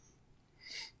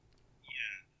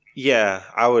 Yeah,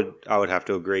 I would have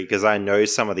to agree, because I know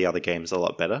some of the other games a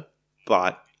lot better,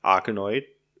 but Arkanoid,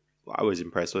 I was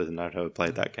impressed with, and I've never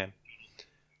played that game.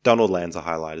 Donald Land's a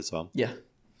highlight as well. Yeah.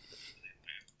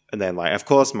 And then, like, of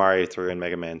course, Mario 3 and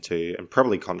Mega Man 2, and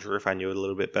probably Contra if I knew it a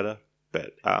little bit better,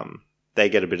 but they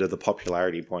get a bit of the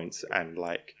popularity points, and,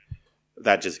 like,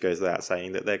 that just goes without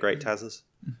saying that they're great Tazes.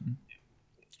 Mm-hmm.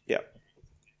 Yeah.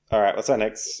 All right, what's our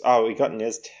next? Oh, we got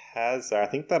NES Taz. I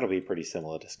think that'll be a pretty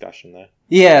similar discussion, though.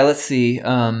 Yeah, let's see.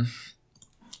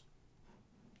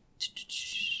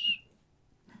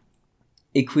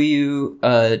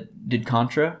 Iquiu did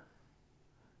Contra.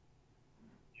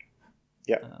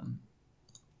 Yeah.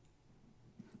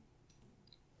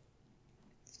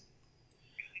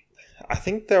 I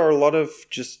think there are a lot of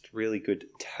just really good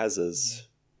Tazes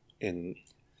in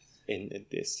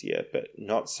this year, but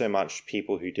not so much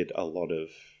people who did a lot of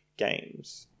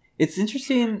games. It's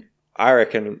interesting. I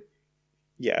reckon,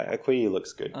 yeah, Iquiu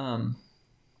looks good.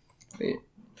 Wait.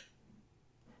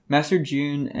 Master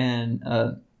June and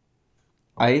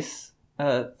Ice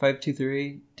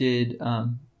 523 did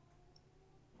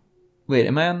wait,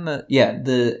 am I on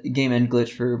the game end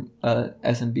glitch for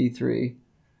SMB3?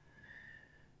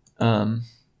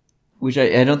 Which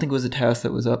I don't think was a task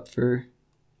that was up for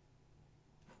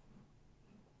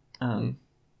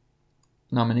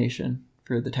nomination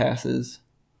for the tasks.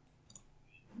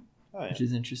 Oh, yeah. Which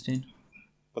is interesting.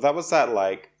 Well, that was that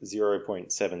like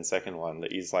 0.7 second one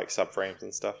that used like subframes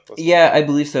and stuff. Yeah, I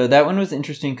believe so. That one was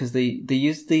interesting because they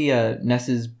used the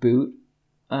NES's boot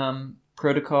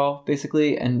protocol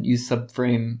basically, and used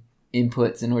subframe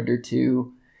inputs in order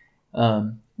to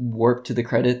warp to the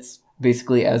credits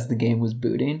basically as the game was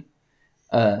booting.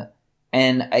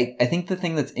 And I think the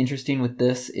thing that's interesting with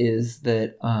this is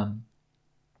that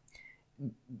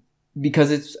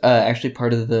because it's actually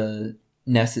part of the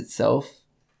NES itself,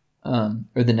 or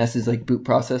the NES's like boot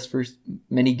process for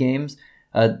many games,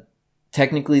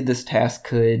 technically this task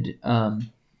could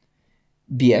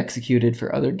be executed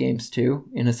for other games too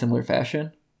in a similar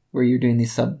fashion, where you're doing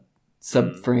these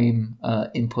subframe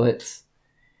inputs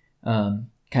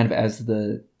kind of as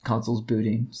the console's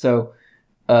booting. So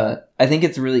I think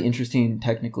it's really interesting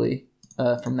technically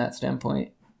from that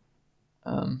standpoint.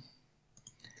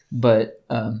 But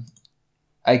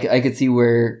I could see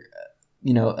where,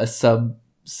 you know, a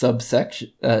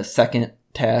subsection second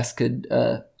task could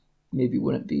maybe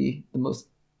wouldn't be the most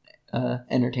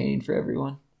entertaining for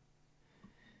everyone.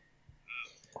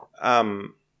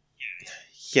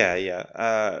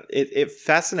 Yeah. It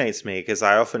fascinates me because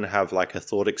I often have like a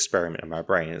thought experiment in my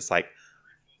brain. It's like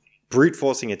brute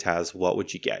forcing a Taz. What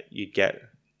would you get? You'd get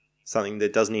something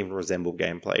that doesn't even resemble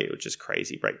gameplay. It would just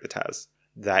crazy break the Taz.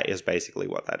 That is basically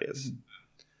what that is.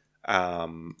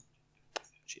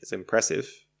 Which is impressive,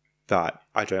 but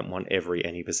I don't want every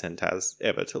any percent Taz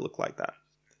ever to look like that.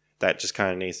 That just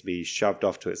kind of needs to be shoved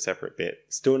off to a separate bit.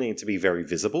 Still need to be very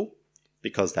visible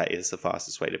because that is the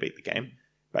fastest way to beat the game.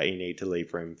 But you need to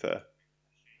leave room for...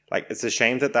 Like, it's a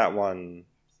shame that one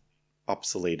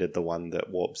obsoleted the one that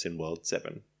warps in World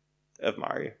 7 of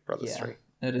Mario Brothers 3.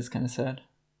 That is kind of sad.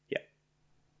 Yeah.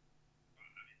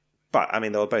 But, I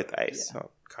mean, they were both ace, so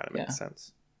it kind of makes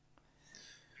sense.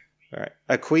 Alright.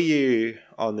 Akuyu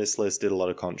on this list did a lot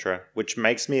of Contra, which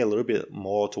makes me a little bit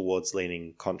more towards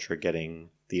leaning Contra getting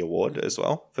the award as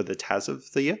well for the Taz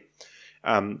of the year.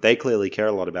 They clearly care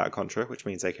a lot about Contra, which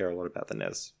means they care a lot about the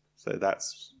NES. So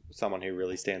that's someone who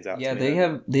really stands out. Yeah, to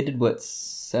me they did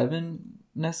 7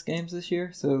 NES games this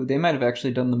year, so they might have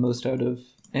actually done the most out of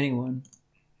anyone.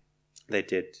 They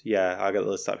did. Yeah, I got the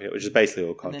list up here, which is basically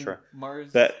all Contra.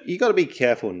 Mars, but you got to be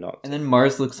careful not to. And then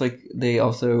Mars looks like they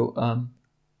also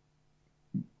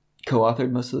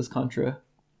co-authored most of this Contra.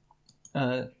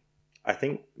 I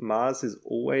think Mars is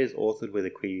always authored with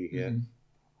Akuyu here. Mm-hmm.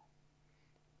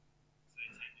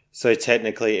 So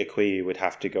technically, Akuyu would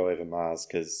have to go over Mars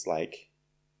because, like,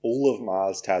 all of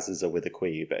Mars Taz's are with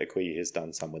Akuyu, but Akuyu has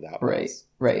done some without Mars.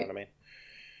 Right. You know what I mean?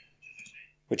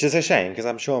 Which is a shame because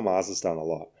I'm sure Mars has done a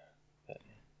lot.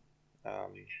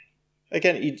 But,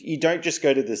 again, you don't just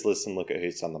go to this list and look at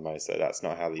who's done the most, though. That's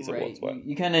not how these awards work.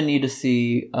 You kind of need to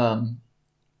see...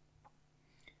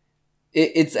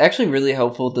 It's actually really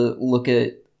helpful to look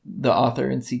at the author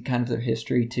and see kind of their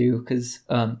history, too, because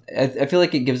I feel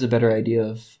like it gives a better idea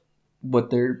of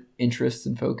what their interests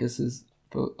and focuses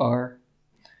are.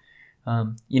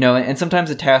 And sometimes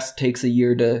a task takes a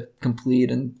year to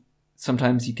complete, and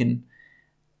sometimes you can,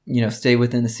 stay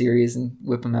within the series and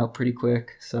whip them out pretty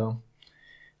quick. So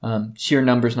sheer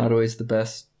number's not always the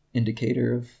best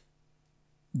indicator of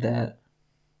that.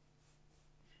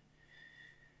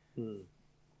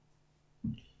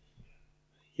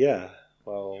 Yeah,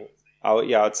 well,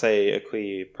 I'd say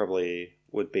Akuyu probably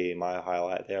would be my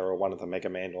highlight there, or one of the Mega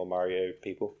Man or Mario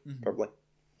people, probably.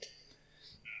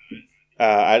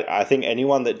 I think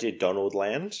anyone that did Donald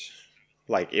Land,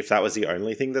 like, if that was the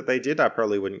only thing that they did, I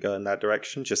probably wouldn't go in that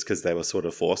direction, just because they were sort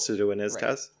of forced to do an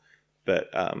Taz. But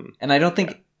and I don't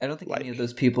think any of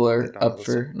those people are up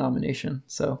for nomination.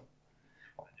 So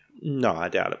no, I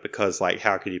doubt it, because like,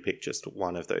 how could you pick just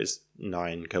one of those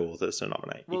 9 co-authors to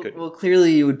nominate? Well,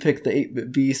 clearly you would pick the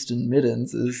 8-Bit Beast and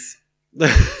Mittens as...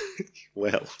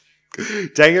 Well,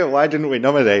 dang it! Why didn't we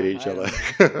nominate each other?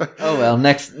 Oh well,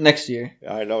 next year.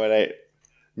 I nominate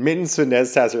Mittens for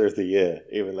NES Tazzer of the Year,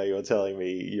 even though you're telling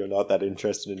me you're not that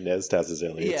interested in NES Tazzers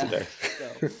earlier today.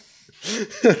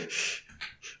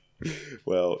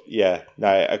 Well, yeah,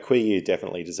 no, Akuyu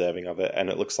definitely deserving of it,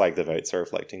 and it looks like the votes are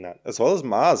reflecting that, as well as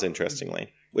Mars,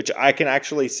 interestingly, which I can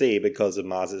actually see because of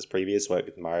Mars's previous work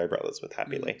with Mario Brothers with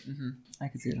Happy Lee. Mm-hmm. I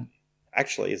can see that.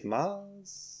 Actually, is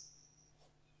Mars?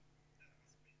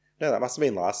 No, that must have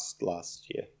been last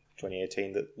year,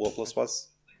 2018, that Warpless was.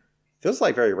 Feels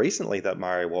like very recently that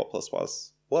Mario Warpless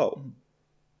was. Whoa.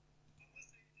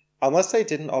 Unless they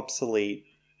didn't obsolete...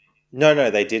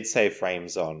 No, they did save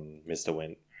frames on Mr.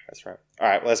 Wind. That's right. All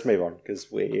right, let's move on,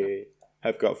 because we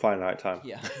have got finite time.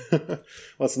 Yeah.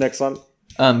 What's the next one?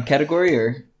 Category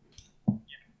or?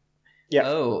 Yeah.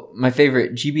 Oh, my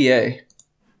favorite, GBA.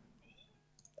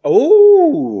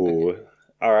 Oh. Okay.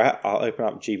 All right, I'll open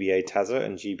up GBA Tazza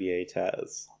and GBA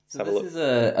Taz. So this is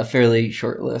a fairly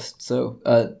short list, so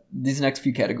these next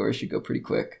few categories should go pretty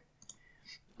quick.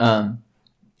 All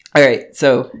right,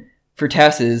 so for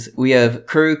Tazzes, we have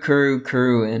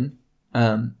Kuruin.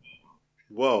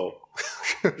 Whoa.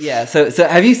 Yeah, so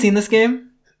have you seen this game?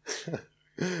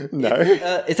 No.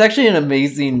 It's actually an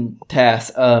amazing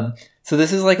task. So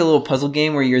this is like a little puzzle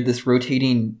game where you're this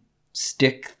rotating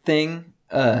stick thing,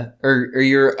 or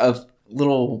you're a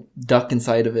little duck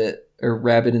inside of it, or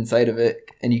rabbit inside of it,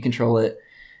 and you control it.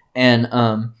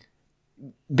 And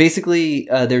basically,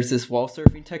 there's this wall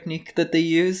surfing technique that they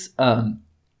use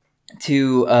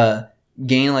to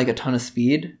gain like a ton of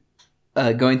speed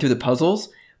going through the puzzles.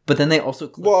 But then they also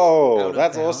whoa,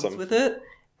 that's awesome with it,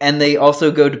 and they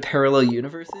also go to parallel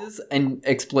universes and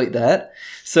exploit that.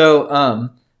 So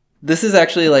this is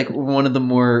actually like one of the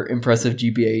more impressive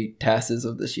GBA tasks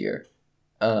of this year,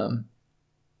 and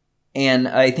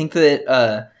I think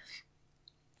that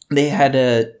they had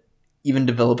to even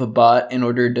develop a bot in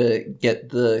order to get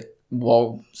the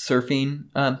wall surfing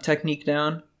technique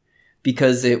down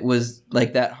because it was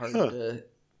like that hard Huh. to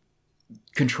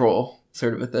control,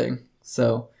 sort of a thing.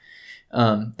 So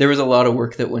there was a lot of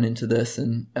work that went into this,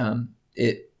 and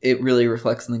it really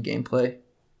reflects in the gameplay.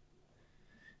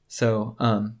 So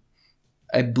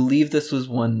I believe this was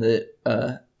one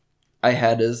that I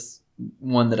had as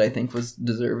one that I think was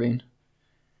deserving.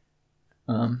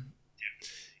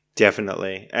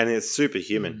 Definitely. And it's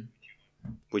superhuman,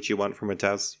 which you want from a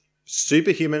Taz.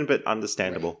 Superhuman, but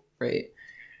understandable. Right.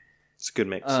 It's a good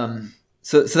mix.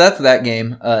 So that's that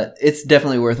game. It's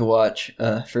definitely worth a watch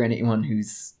for anyone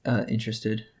who's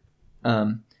interested.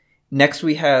 Next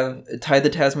we have Ty the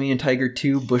Tasmanian Tiger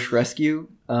 2 Bush Rescue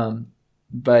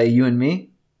by you and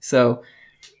me. So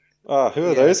who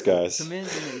are those guys?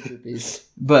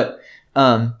 But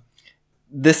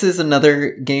this is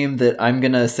another game that I'm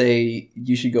going to say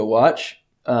you should go watch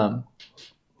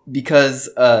because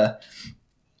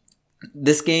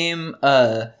this game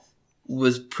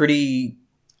was pretty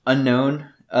unknown.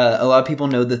 A lot of people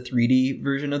know the 3D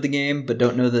version of the game, but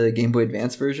don't know the Game Boy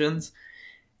Advance versions.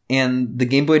 And the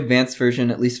Game Boy Advance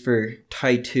version, at least for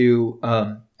Ty 2,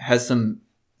 has some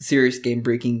serious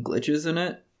game-breaking glitches in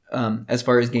it, as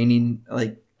far as gaining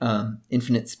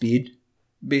infinite speed,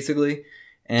 basically,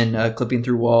 and clipping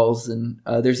through walls. And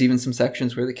there's even some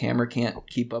sections where the camera can't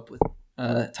keep up with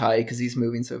Ty because he's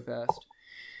moving so fast.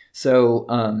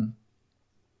 So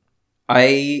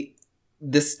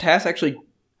this task actually,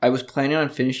 I was planning on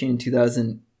finishing in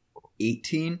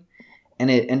 2018, and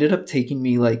it ended up taking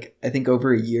me I think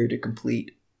over a year to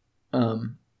complete.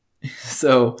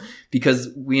 So because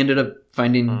we ended up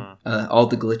finding all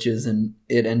the glitches, and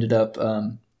it ended up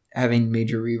having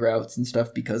major reroutes and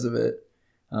stuff because of it.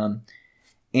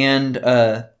 And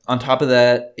on top of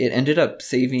that, it ended up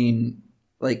saving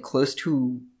close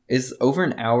to is over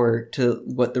an hour to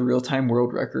what the real-time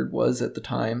world record was at the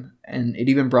time, and it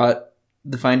even brought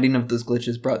the finding of those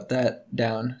glitches brought that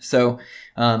down. So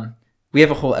we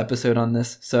have a whole episode on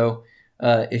this, so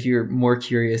if you're more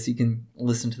curious, you can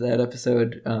listen to that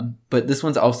episode. But this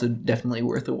one's also definitely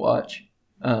worth a watch,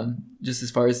 just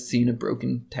as far as seeing a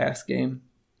broken task game.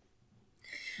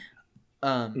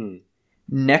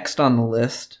 Next on the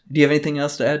list, do you have anything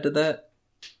else to add to that?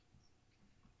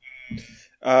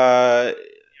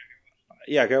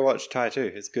 Yeah, go watch Ty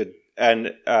 2. It's good.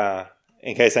 And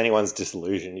in case anyone's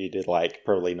disillusioned, you did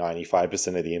probably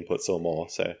 95% of the inputs or more.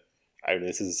 So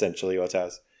this is essentially what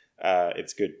Taz.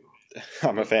 It's good.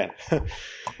 I'm a fan.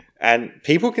 And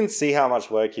people can see how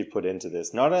much work you put into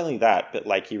this. Not only that,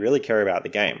 but you really care about the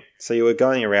game. So you were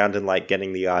going around and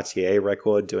getting the RTA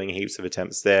record, doing heaps of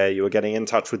attempts there. You were getting in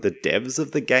touch with the devs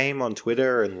of the game on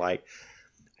Twitter and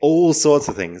all sorts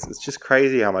of things. It's just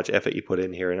crazy how much effort you put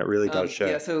in here, and it really does show.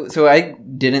 Yeah, so I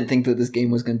didn't think that this game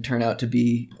was going to turn out to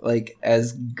be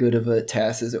as good of a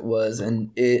task as it was, and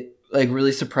it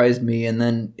really surprised me. And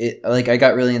then it I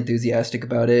got really enthusiastic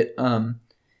about it.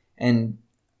 And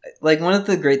one of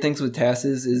the great things with TAS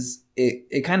is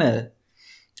it kind of,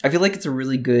 I feel like it's a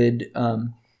really good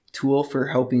tool for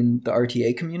helping the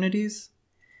RTA communities.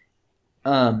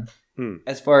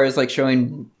 As far as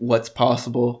showing what's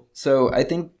possible. So I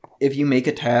think if you make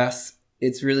a task,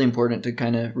 it's really important to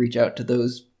kind of reach out to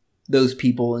those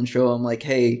people and show them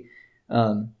hey,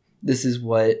 this is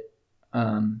what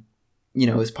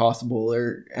is possible,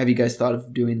 or have you guys thought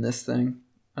of doing this thing?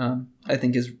 I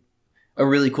think is a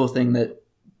really cool thing that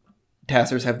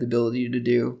taskers have the ability to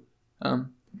do,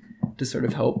 to sort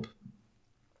of help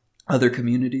other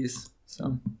communities.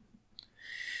 So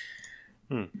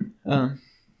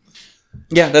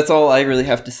yeah, that's all I really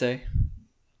have to say.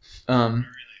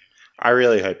 I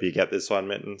really hope you get this one,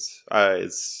 Mittens.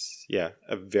 It's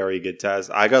a very good Taz.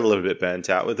 I got a little bit burnt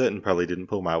out with it and probably didn't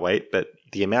pull my weight, but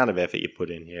the amount of effort you put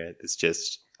in here is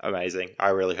just amazing. I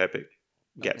really hope it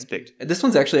gets picked. This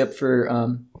one's actually up for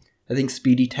I think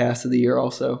Speedy Task of the Year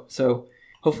also. So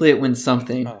hopefully it wins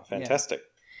something. Oh, fantastic.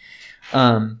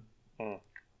 Yeah.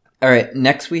 All right,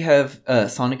 next we have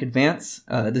Sonic Advance.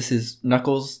 This is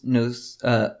Knuckles knows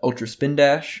Ultra Spin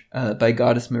Dash by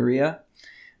Goddess Maria.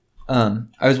 I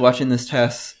was watching this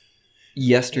test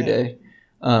yesterday,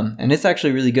 and it's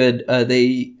actually really good.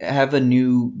 They have a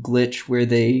new glitch where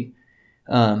they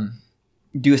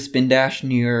do a spin dash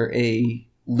near a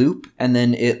loop, and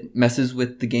then it messes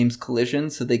with the game's collision,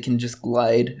 so they can just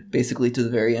glide basically to the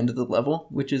very end of the level,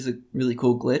 which is a really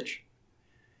cool glitch.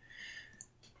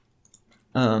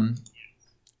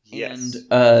 Yes.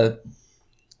 And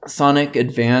Sonic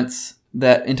Advance,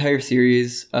 that entire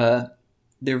series, there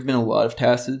have been a lot of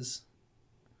tasks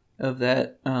of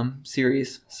that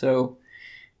series. So,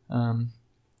 getting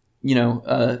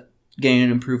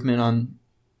an improvement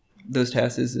those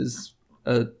tasks is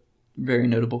a very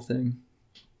notable thing.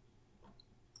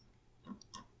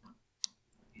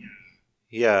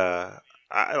 Yeah,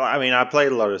 I mean, I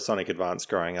played a lot of Sonic Advance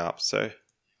growing up, so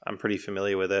I'm pretty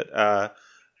familiar with it.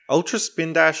 Ultra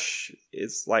Spin Dash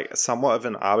is like somewhat of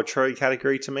an arbitrary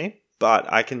category to me, but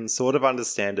I can sort of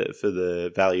understand it for the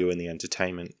value in the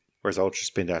entertainment, whereas Ultra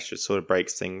Spin Dash just sort of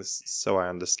breaks things, so I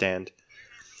understand.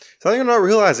 Something I'm not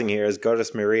realizing here is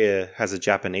Goddess Maria has a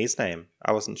Japanese name.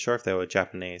 I wasn't sure if they were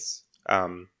Japanese.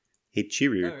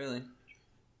 Hichiru. Oh, really?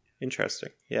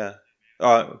 Interesting. Yeah.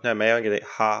 Oh, no, maybe I get it.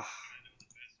 Ha.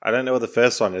 I don't know what the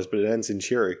first one is, but it ends in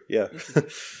Chiru. Yeah.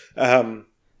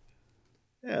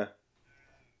 Yeah.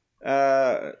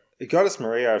 Goddess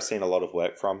Maria, I've seen a lot of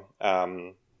work from.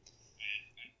 And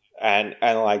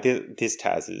like this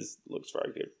Taz looks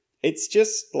very good. It's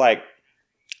just like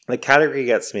the category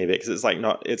gets me a bit because it's like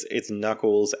it's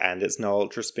Knuckles and it's no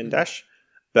Ultra Spin Dash.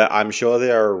 But I'm sure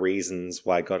there are reasons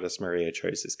why Goddess Maria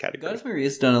chose this category. Goddess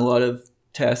Maria's done a lot of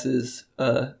tasks.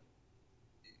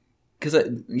 Because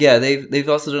they've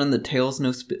also done the Tails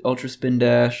No Ultra Spin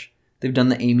Dash. They've done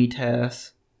the Amy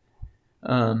task.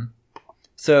 It's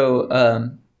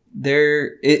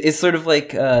sort of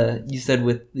like you said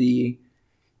with the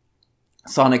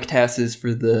Sonic tasks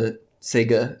for the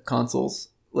Sega consoles.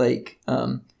 Like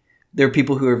there are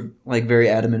people who are like very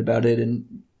adamant about it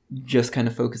and just kind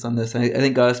of focus on this. I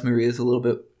think Goddess Maria is a little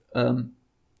bit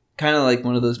kind of like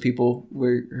one of those people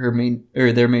where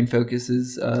their main focus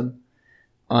is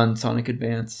on Sonic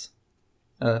Advance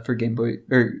for Game Boy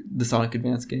or the Sonic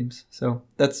Advance games. So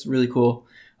that's really cool.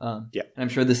 Yeah, I'm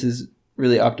sure this is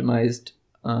really optimized.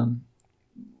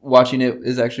 Watching it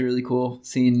is actually really cool.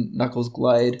 Seeing Knuckles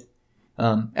glide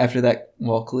after that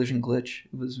wall collision glitch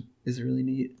is really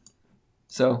neat.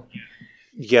 So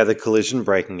yeah, the collision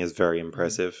breaking is very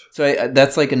impressive. So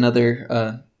that's like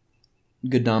another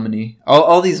good nominee.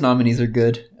 All these nominees are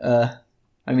good. I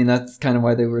mean, that's kind of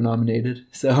why they were nominated.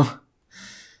 So,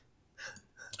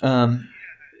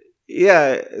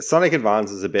 yeah, Sonic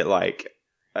Advance is a bit like,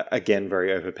 again,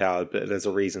 very overpowered, but there's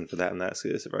a reason for that, and that's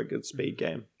it's a very good speed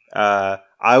game.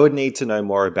 I would need to know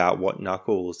more about what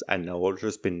Knuckles and No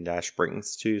Ultra Spin Dash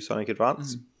brings to Sonic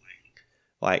Advance. Mm-hmm.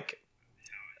 Like,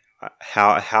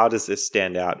 how does this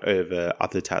stand out over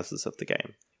other tasks of the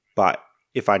game? But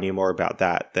if I knew more about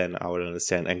that, then I would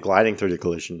understand. And gliding through the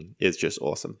collision is just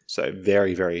awesome. So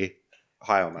very, very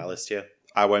high on my list here.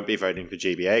 I won't be voting for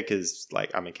GBA because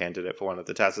like I'm a candidate for one of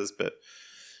the tasks, but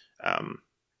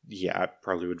yeah, I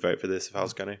probably would vote for this if I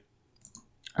was going to.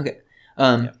 Okay.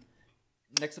 Yeah.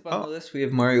 Next up on the list, we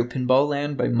have Mario Pinball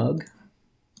Land by Mug.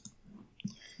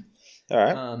 All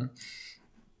right.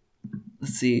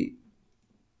 Let's see.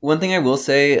 One thing I will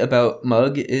say about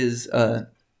Mug is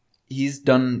he's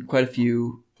done quite a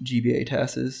few GBA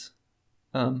tasks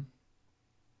in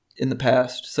the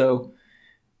past, so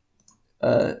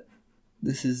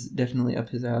this is definitely up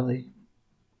his alley.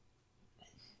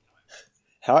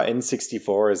 How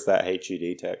N64 is that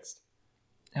HUD text?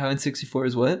 How N64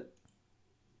 is what?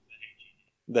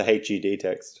 The HUD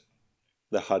text.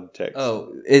 The HUD text.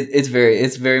 Oh, it's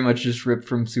very much just ripped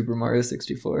from Super Mario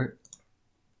 64.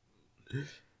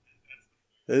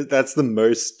 That's the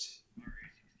most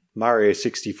Mario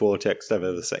 64 text I've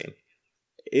ever seen.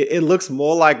 It looks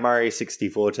more like Mario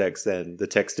 64 text than the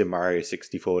text in Mario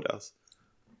 64 does.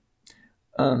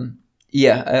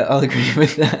 Yeah, I'll agree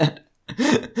with that.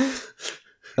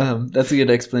 That's a good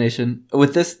explanation.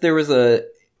 With this, there was a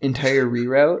entire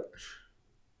reroute.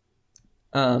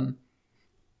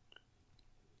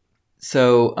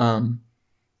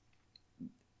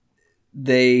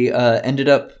 They ended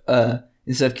up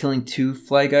instead of killing 2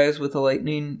 fly guys with a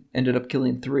lightning, ended up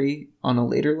killing 3 on a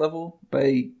later level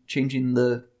by changing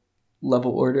the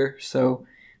level order. So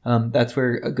that's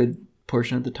where a good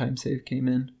portion of the time save came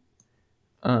in.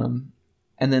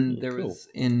 And then there was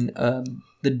in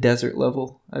the desert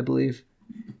level, I believe,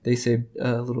 they saved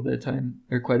a little bit of time,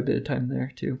 or quite a bit of time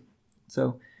there too.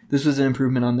 So this was an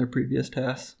improvement on their previous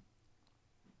tasks.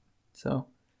 So,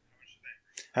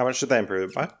 how much did they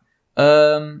improve it by?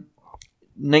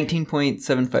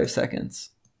 19.75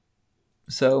 seconds.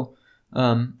 So,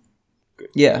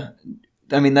 yeah,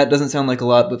 I mean that doesn't sound like a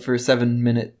lot, but for a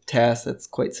 7-minute task, that's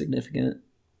quite significant.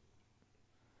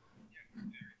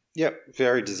 Yep,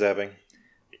 very deserving.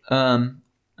 All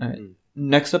right.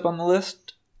 Next up on the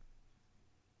list,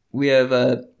 we have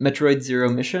Metroid Zero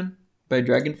Mission by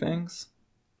Dragon Fangs.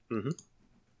 Mm-hmm.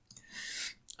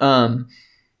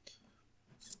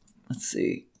 Let's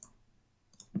see.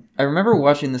 I remember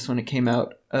watching this when it came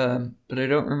out, but I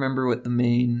don't remember what the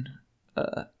main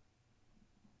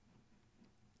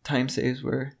time saves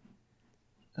were.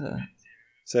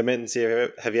 So, Mittens,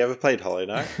 have you ever played Hollow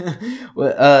Knight?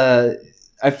 Well,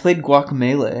 I've played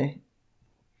Guacamelee.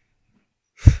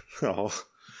 Oh,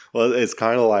 well, it's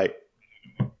kind of like,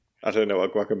 I don't know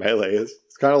what Guacamelee is.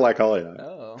 It's kind of like Hollow Knight.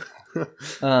 Oh.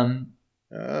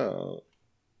 Oh.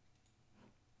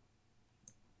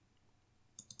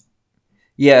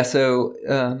 Yeah, so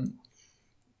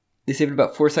they saved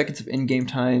about 4 seconds of in-game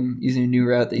time using a new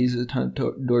route that uses a ton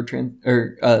of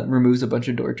removes a bunch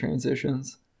of door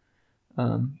transitions.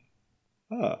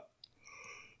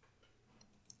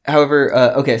 However,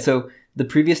 okay, so the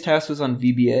previous task was on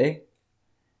VBA,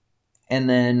 and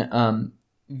then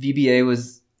VBA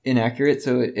was inaccurate,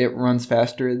 so it runs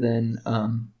faster than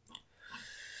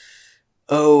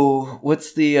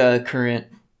what's the current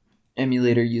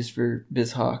emulator used for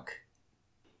BizHawk?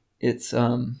 It's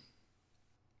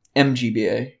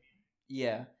MGBA.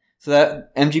 Yeah. So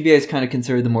that MGBA is kind of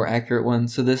considered the more accurate one.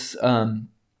 So this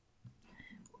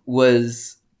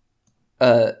was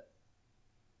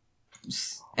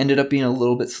ended up being a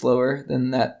little bit slower than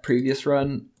that previous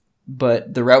run,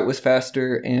 but the route was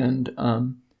faster, and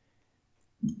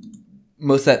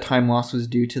most of that time loss was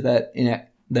due to that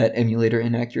emulator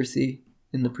inaccuracy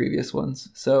in the previous ones.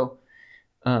 So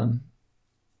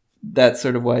that's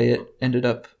sort of why it ended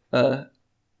up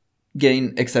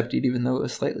getting accepted, even though it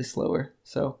was slightly slower.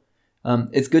 So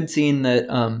it's good seeing that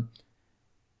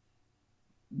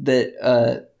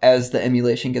as the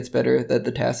emulation gets better, that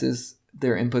the tasks,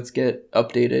 their inputs get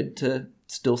updated to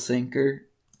still sync or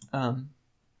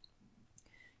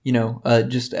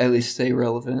just at least stay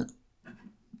relevant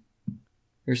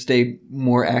or stay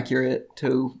more accurate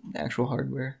to actual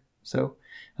hardware. So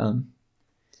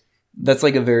that's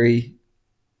like a very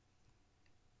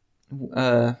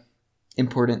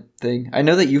important thing. I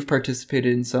know that you've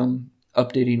participated in some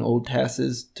updating old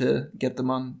tasks to get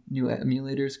them on new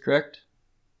emulators, correct?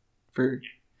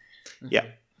 Yeah.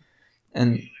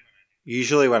 And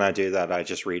usually when I do that, I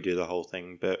just redo the whole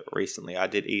thing. But recently, I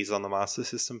did ease on the Master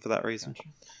System for that reason. Gotcha.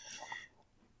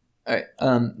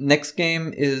 All right. Next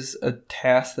game is a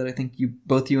task that I think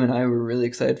both you and I were really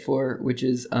excited for, which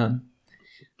is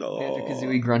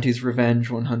Banjo-Kazooie Grunty's Revenge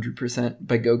 100%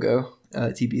 by GoGo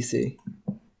TBC.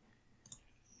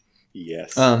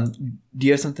 Yes. Do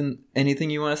you have anything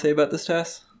you want to say about this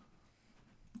task?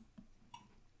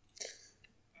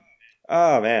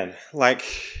 Oh man, like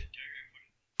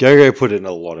GoGo put in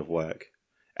a lot of work,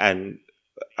 and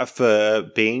for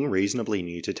being reasonably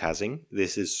new to Tazzing,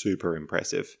 this is super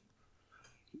impressive.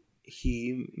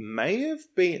 He may have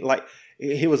been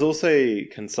he was also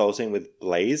consulting with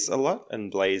Blaze a lot, and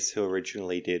Blaze, who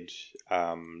originally did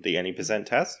the Any Percent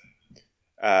Taz.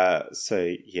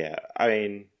 So yeah, I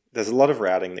mean, there's a lot of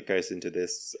routing that goes into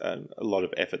this, and a lot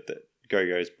of effort that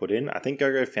GoGo's put in. I think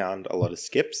GoGo found a lot of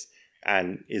skips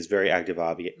and is very active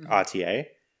RTA.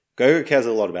 GoGo cares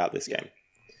a lot about this game.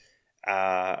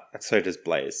 And so does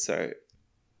Blaze. So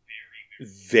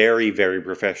very, very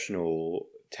professional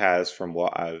Taz from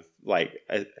what I've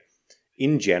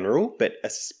in general, but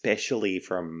especially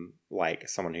from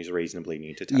someone who's reasonably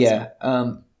new to Taz. Yeah.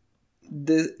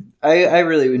 I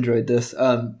really enjoyed this.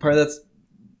 Part of that's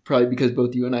probably because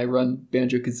both you and I run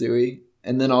Banjo-Kazooie,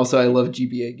 and then also I love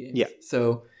GBA games. Yeah.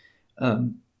 So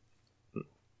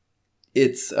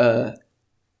it's this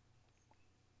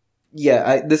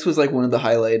was one of the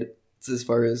highlights as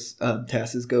far as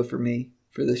tasks go for me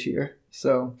for this year.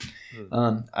 So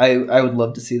I would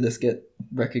love to see this get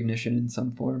recognition in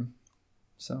some form.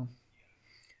 So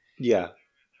yeah,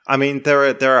 I mean there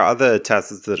are other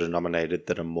tasks that are nominated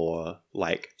that are more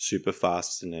super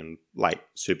fast and then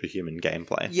superhuman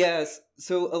gameplay. Yes,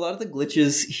 so a lot of the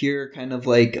glitches here are kind of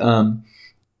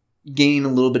gaining a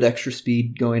little bit extra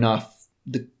speed going off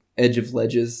the edge of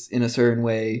ledges in a certain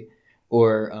way,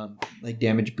 or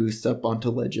damage boosts up onto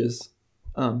ledges.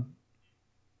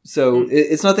 So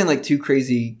it's nothing too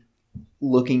crazy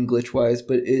looking glitch wise,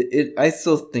 but I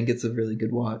still think it's a really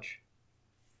good watch.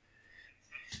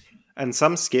 And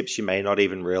some skips you may not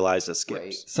even realize are skips.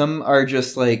 Right. Some are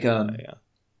just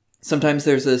sometimes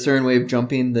there's a certain way of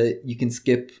jumping that you can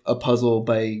skip a puzzle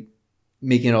by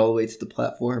making it all the way to the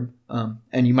platform,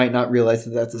 and you might not realize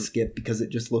that that's a skip because it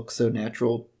just looks so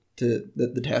natural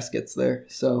that the task gets there.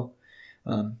 So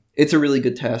it's a really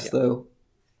good task though.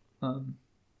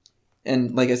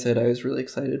 And like I said, I was really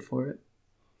excited for it.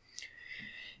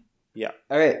 Yeah.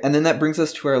 All right. And then that brings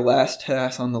us to our last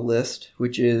task on the list,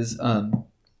 which is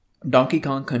Donkey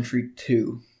Kong Country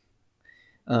 2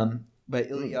 by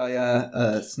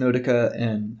Iliaya, Snowdica,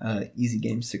 and Easy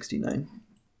Games 69.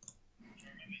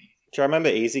 I remember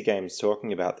Easy Games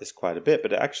talking about this quite a bit,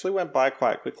 but it actually went by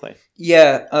quite quickly.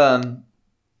 Yeah.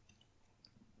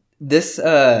 This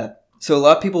So a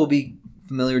lot of people will be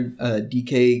familiar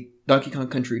Donkey Kong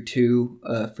Country 2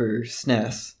 for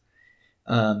SNES,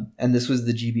 and this was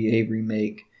the GBA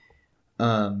remake.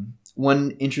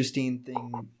 One interesting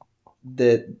thing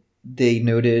that they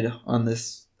noted on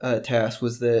this task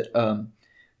was that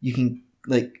you can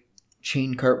like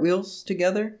chain cartwheels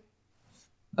together,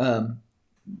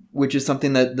 which is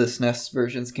something that the SNES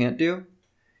versions can't do.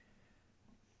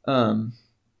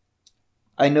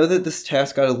 I know that this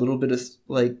task got a little bit of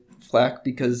like flack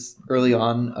because early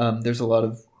on there's a lot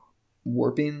of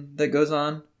warping that goes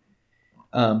on,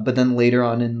 but then later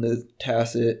on in the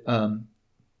task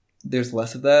there's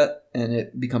less of that and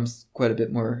it becomes quite a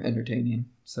bit more entertaining.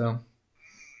 So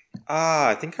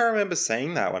I think I remember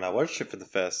saying that when I watched it for the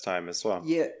first time as well.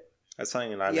 yeah, That's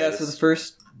something that I yeah. noticed. So the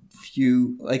first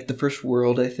few, like the first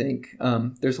world, I think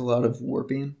there's a lot of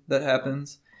warping that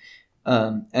happens,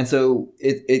 and so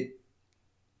it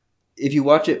if you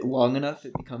watch it long enough,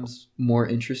 it becomes more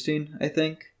interesting, I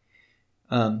think.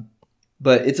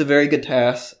 But it's a very good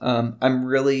task. I'm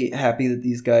really happy that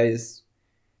these guys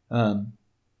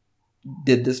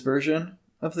did this version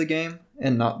of the game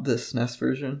and not the SNES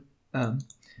version,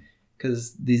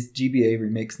 because these GBA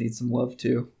remakes need some love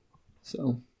too.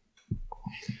 So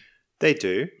They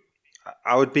do.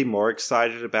 I would be more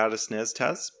excited about a SNES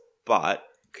test, but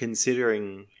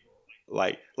considering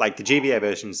like the GBA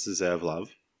versions deserve love,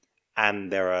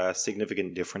 and there are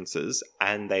significant differences,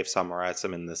 and they've summarized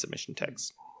them in the submission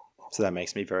text, so that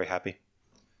makes me very happy.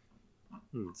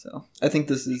 So I think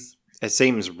this is. It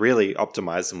seems really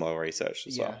optimized and well researched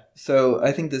as well. So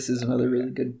I think this is another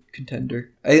really good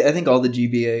contender. I think all the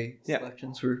GBA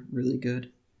selections were really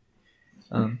good.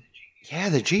 Yeah,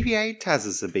 the GBA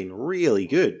TASs have been really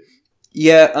good.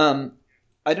 Yeah,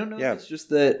 I don't know if it's just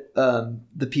that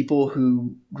the people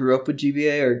who grew up with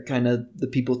GBA are kind of the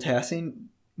people tassing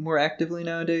more actively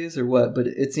nowadays or what, but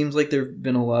it seems like there have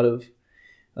been a lot of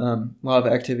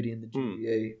activity in the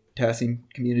GBA tassing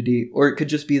community, or it could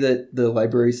just be that the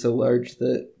library is so large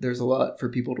that there's a lot for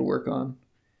people to work on.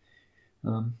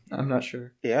 I'm not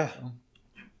sure. Yeah. So.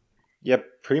 Yeah,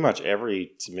 pretty much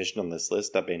every submission on this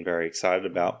list I've been very excited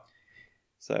about.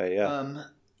 So, yeah.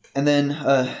 And then,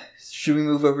 should we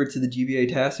move over to the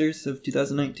GBA Tassers of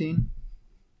 2019?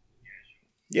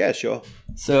 Yeah, sure.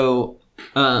 So,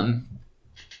 on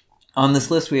this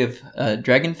list we have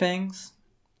Dragon Fangs,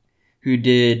 who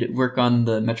did work on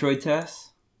the Metroid TAS.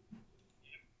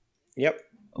 Yep.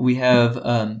 We have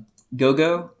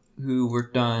Gogo, who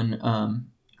worked on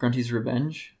Grunty's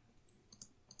Revenge.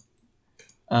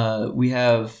 We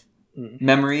have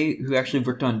Memory, who actually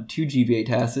worked on 2 GBA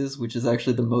TASs, which is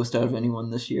actually the most out of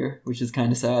anyone this year, which is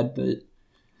kind of sad, but...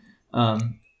 no,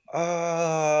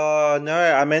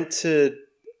 I meant to...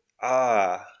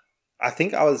 I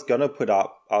think I was going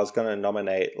to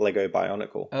nominate Lego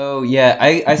Bionicle. Oh, yeah,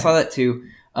 I saw that too.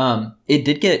 It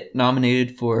did get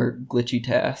nominated for Glitchy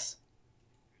TAS.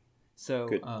 So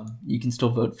you can still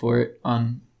vote for it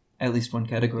on at least one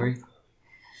category.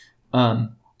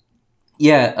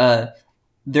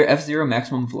 Their F-Zero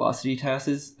Maximum Velocity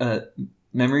TASs.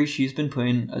 Memory, she's been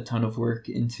putting a ton of work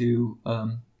into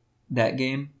that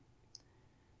game.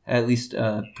 At least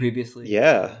previously.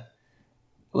 Yeah.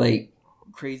 Like,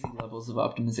 crazy levels of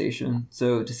optimization.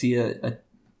 So to see a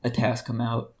task come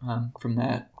out from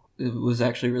that, it was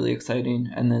actually really exciting.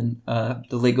 And then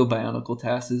the Lego Bionicle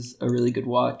task is a really good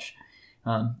watch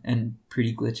and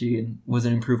pretty glitchy and was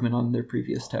an improvement on their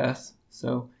previous tasks.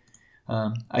 So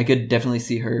I could definitely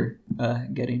see her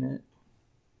getting it.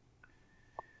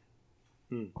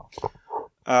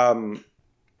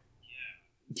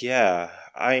 Yeah,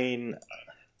 I mean,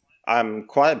 I'm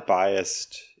quite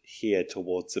biased here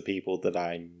towards the people that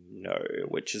I know,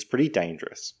 which is pretty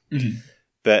dangerous. Mm-hmm.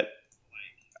 But,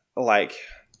 I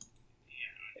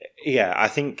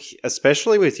think,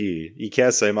 especially with you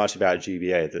care so much about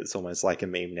GBA that it's almost like a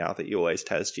meme now that you always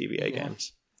test GBA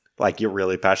games. Like, you're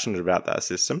really passionate about that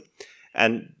system.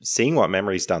 And seeing what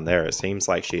Memory's done there, it seems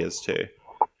like she is too.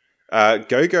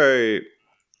 Gogo,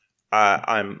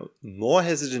 I'm more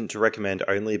hesitant to recommend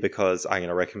only because I'm going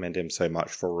to recommend him so much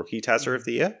for Rookie Tazzer of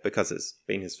the Year, because it's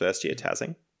been his first year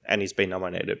tazzing, and he's been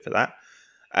nominated for that.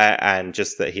 And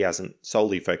just that he hasn't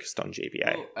solely focused on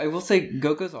GBA. Well, I will say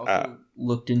Gogo's also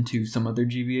looked into some other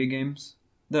GBA games,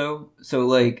 though. So,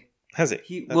 like... Has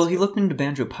he? He looked into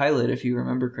Banjo Pilot, if you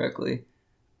remember correctly.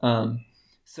 And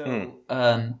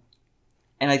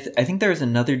I think there was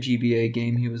another GBA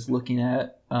game he was looking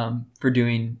at for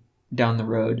doing down the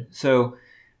road. So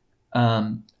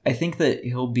I think that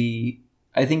he'll be...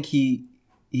 I think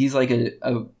he's like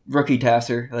a rookie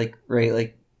tasser, like, right?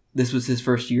 Like, this was his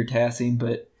first year tassing,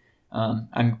 but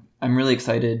I'm I'm really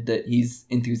excited that he's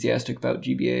enthusiastic about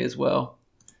GBA as well.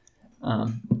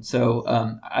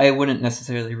 So I wouldn't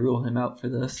necessarily rule him out for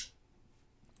this.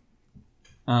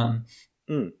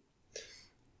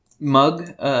 Mug,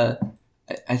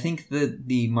 I think that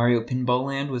the Mario Pinball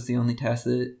Land was the only task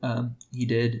that he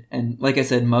did, and like I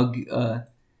said, Mug,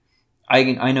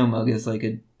 I know Mug is like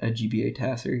a GBA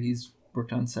tasser. He's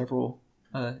worked on several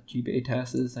GBA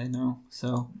tasks, I know.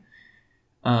 So,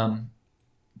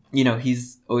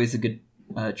 he's always a good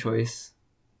choice.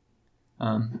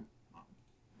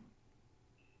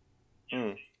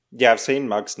 Yeah, I've seen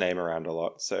Mug's name around a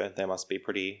lot, so they must be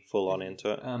pretty full on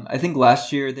into it. I think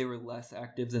last year they were less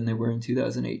active than they were in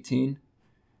 2018.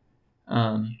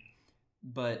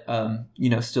 But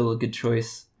still a good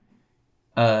choice.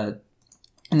 And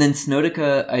then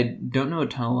Snowdica, I don't know a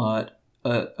lot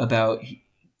about. They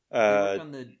worked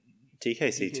on the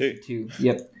TKC2.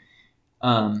 Yep.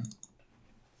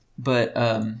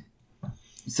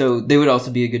 So they would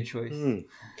also be a good choice.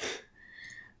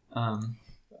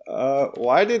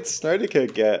 Why did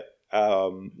Snowdica get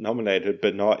nominated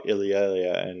but not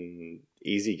Ilialia and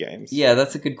Easy Games? Yeah,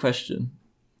 that's a good question.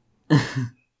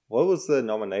 What was the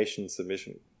nomination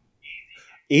submission?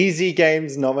 Easy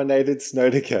Games nominated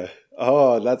Snowdica.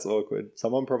 Oh, that's awkward.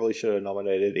 Someone probably should have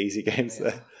nominated Easy Games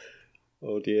there.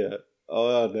 Oh dear.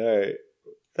 Oh no.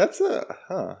 That's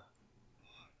Oh,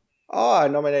 I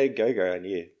nominated Gogo and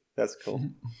you. That's cool.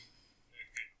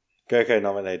 Gogo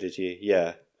nominated you.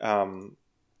 Yeah.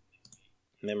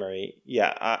 Memory.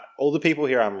 Yeah. All the people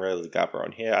here I'm really gabber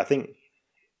on here. I think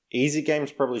Easy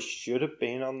Games probably should have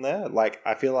been on there. Like,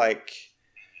 I feel like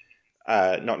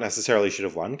not necessarily should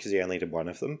have won because he only did one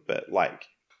of them, but like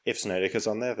if Snowdica's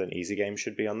on there, then Easy Games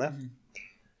should be on there.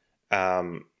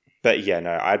 But yeah,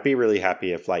 no, I'd be really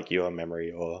happy if like your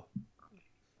Memory or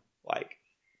like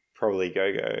probably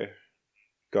Gogo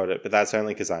got it, but that's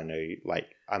only because I know like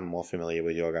I'm more familiar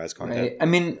with your guys' content. Right. I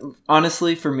mean,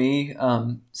 honestly, for me,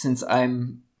 since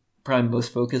I'm probably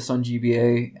most focused on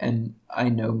GBA and I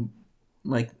know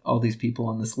like all these people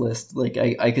on this list, like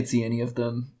I could see any of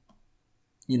them,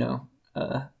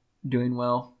 doing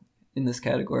well in this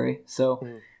category. So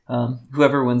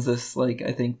whoever wins this, like,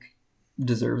 I think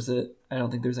deserves it. I don't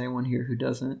think there's anyone here who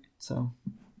doesn't. So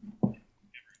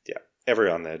yeah,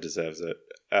 everyone there deserves it.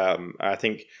 I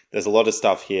think there's a lot of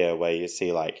stuff here where you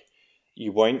see like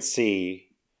you won't see,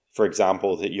 for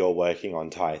example, that you're working on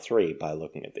Tie 3 by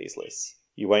looking at these lists.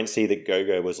 You won't see that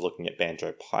Gogo was looking at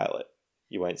Banjo Pilot.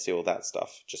 You won't see all that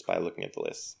stuff just by looking at the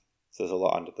lists. So there's a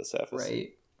lot under the surface.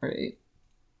 Right.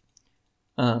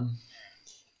 All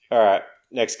right,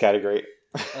 next category.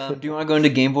 Do you want to go into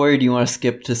Game Boy or do you want to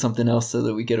skip to something else so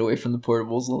that we get away from the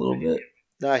portables a little bit?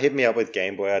 No, hit me up with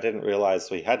Game Boy. I didn't realize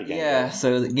we had a Game Boy. Yeah,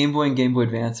 so the Game Boy and Game Boy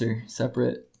Advance are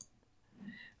separate.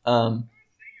 How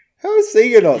is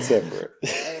Sega not separate?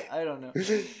 I don't know.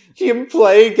 You can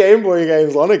play Game Boy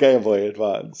games on a Game Boy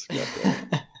Advance.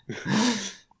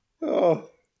 Oh,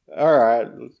 all right.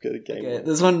 Let's get a Game Boy.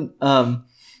 This one,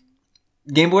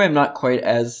 Game Boy I'm not quite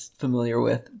as familiar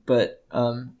with, but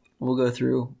we'll go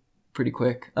through pretty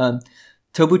quick.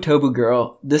 Tobu Tobu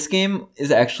Girl. This game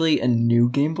is actually a new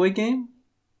Game Boy game,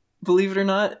 believe it or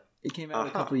not. It came out a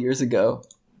couple years ago.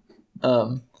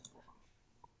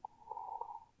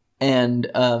 And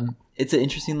it's an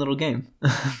interesting little game.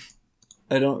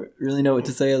 I don't really know what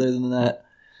to say other than that.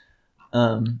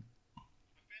 I'm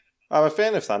a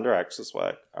fan of Thunder Axe's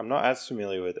work. I'm not as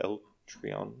familiar with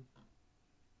Eltrion.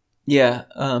 Yeah,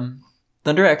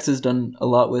 Thunder Axe has done a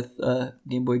lot with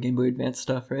Game Boy Advance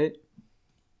stuff, right?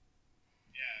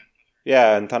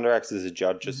 Yeah, and Thunder Axe is a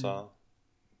judge as well.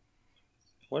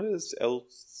 What is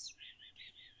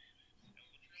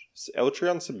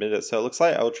Eltrion submitted? So it looks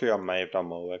like Eltrion may have done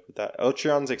more work with that.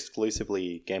 Eltrion's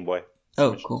exclusively Game Boy.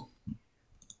 Oh, cool.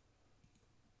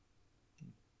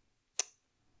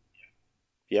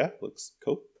 Yeah, looks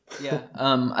cool. Yeah,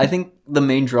 I think the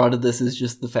main draw to this is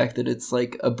just the fact that it's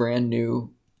like a brand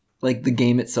new, like the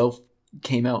game itself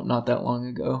came out not that long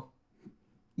ago.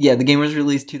 Yeah, the game was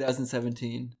released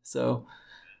 2017, so,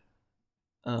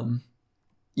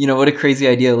 what a crazy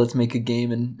idea. Let's make a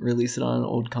game and release it on an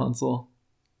old console.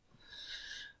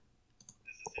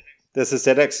 There's a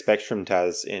ZX Spectrum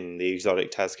Taz in the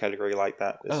exotic Taz category like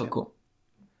that. Oh, cool.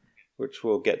 Which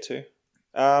we'll get to.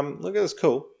 Look at this,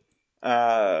 cool.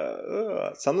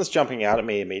 Something that's jumping out at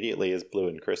me immediately is Blue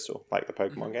and Crystal, like the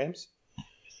Pokemon games.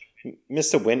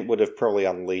 Mr. Wint would have probably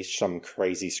unleashed some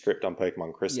crazy script on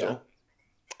Pokemon Crystal.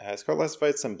 Yeah. It's got less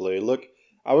votes than Blue. Look,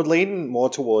 I would lean more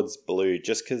towards Blue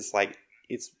just because, like,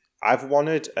 I've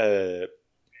wanted a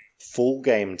full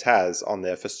game Taz on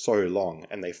there for so long,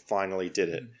 and they finally did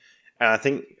it. And I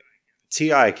think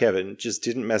T.I. Kevin just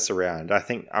didn't mess around.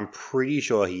 I'm pretty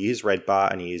sure he used Red Bar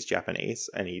and he used Japanese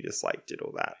and he just like did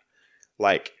all that.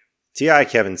 Like T.I.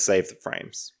 Kevin saved the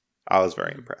frames. I was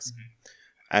very impressed.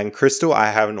 And Crystal,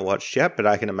 I haven't watched yet, but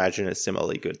I can imagine it's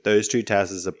similarly good. Those two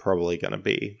Tazes are probably going to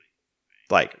be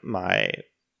like my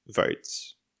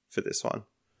votes for this one.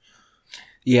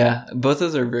 Yeah, both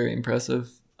those are very impressive.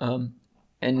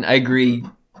 And I agree,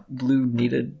 Blue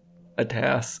needed a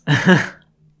Taz.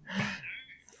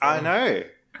 I know.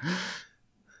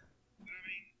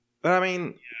 But I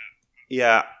mean,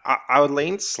 yeah, I would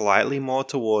lean slightly more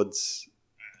towards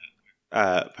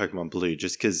Pokemon Blue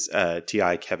just because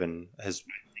T.I. Kevin has,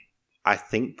 I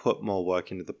think, put more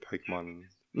work into the Pokemon.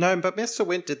 No, but Mr.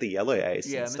 Wint did the Yellow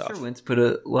Ace and stuff. Mr. Wint's put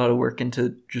a lot of work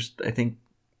into just, I think,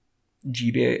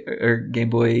 GBA or Game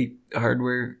Boy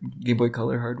hardware, Game Boy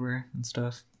Color hardware and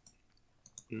stuff.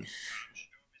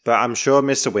 But I'm sure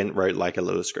Mr. Wint wrote like a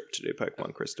little script to do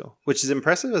Pokemon Crystal, which is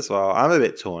impressive as well. I'm a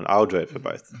bit torn. I'll vote for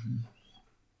both.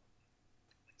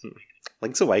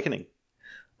 Link's Awakening.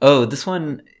 Oh, this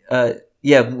one,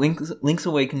 Link's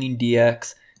Awakening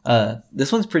DX.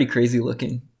 This one's pretty crazy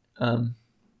looking.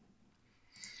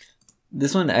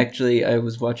 This one actually I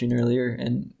was watching earlier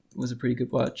and was a pretty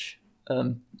good watch.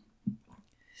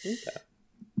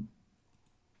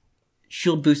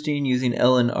 Shield boosting using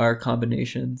L and R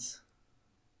combinations.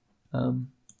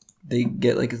 They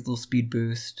get like a little speed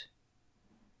boost.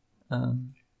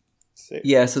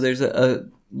 Yeah, so there's a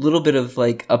little bit of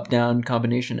like up down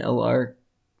combination L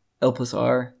plus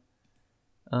R.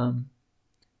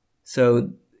 So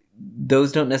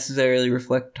those don't necessarily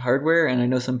reflect hardware, and I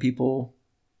know some people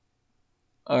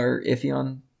are iffy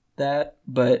on that,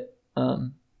 but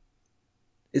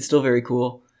it's still very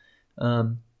cool.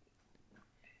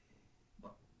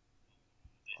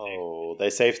 They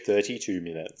saved 32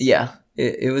 minutes. Yeah,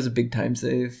 it was a big time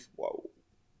save. Whoa.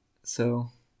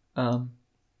 So,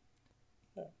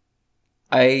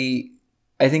 I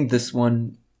think this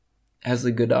one has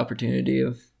a good opportunity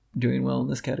of doing well in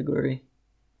this category.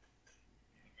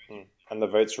 And the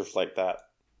votes reflect that.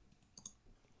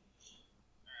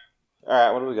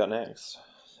 Alright, what do we got next?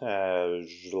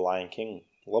 Lion King.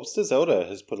 Lobster Zelda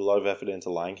has put a lot of effort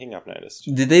into Lion King, I've noticed.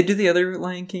 Did they do the other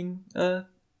Lion King?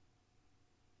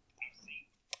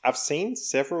 I've seen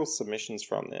several submissions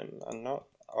from them.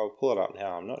 I'll pull it up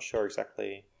now. I'm not sure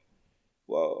exactly.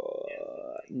 Well,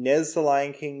 Nez the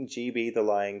Lion King, GB the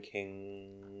Lion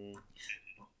King,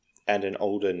 and an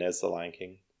older Nez the Lion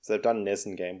King. So they've done Nez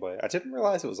and Game Boy. I didn't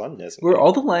realize it was on Nez and Were Game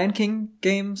all the Lion King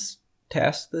games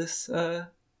tasked this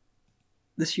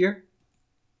year?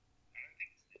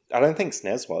 I don't think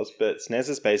SNES was, but SNES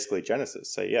is basically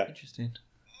Genesis, so yeah. Interesting.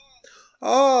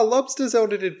 Oh, Lobster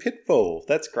Zelda did Pitfall.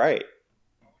 That's great.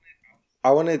 I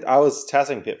was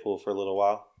tassing Pitfall for a little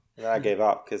while, and then I gave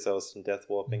up because there was some death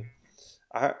warping.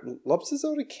 Lobster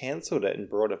Zelda cancelled it and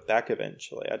brought it back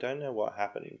eventually. I don't know what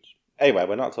happened. Anyway,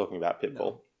 we're not talking about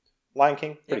Pitfall. No. Lion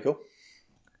King, pretty cool.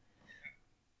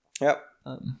 Yep.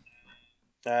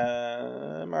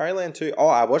 Mario Land 2. Oh,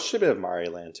 I watched a bit of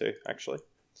Mario Land 2, actually.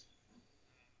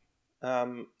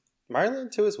 Mario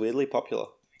Land 2 is weirdly popular.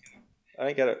 I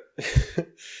don't get it.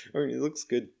 I mean, it looks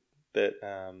good, but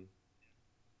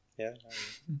yeah.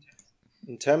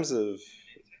 In terms of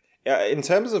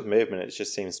movement, it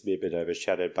just seems to be a bit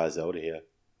overshadowed by Zelda here.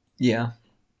 Yeah.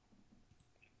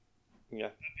 Yeah.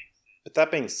 But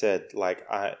that being said, like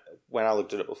when I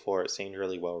looked at it before, it seemed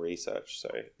really well researched, so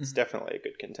it's definitely a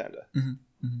good contender.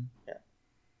 Mm-hmm. Mm-hmm. Yeah.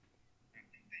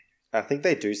 I think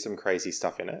they do some crazy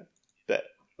stuff in it, but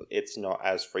it's not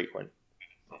as frequent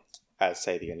as,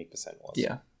 say, the Any% was.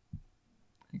 Yeah.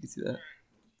 I can see that.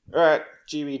 Alright,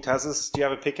 GB Tazes, do you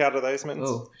have a pick out of those minutes?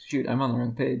 Oh, shoot, I'm on the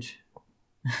wrong page.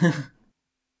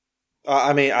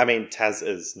 I mean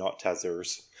Tazes, not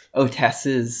Tazers. Oh,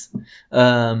 Tazes.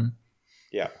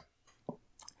 Yeah.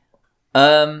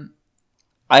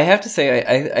 I have to say,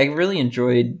 I really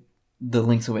enjoyed the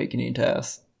Link's Awakening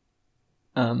Taz.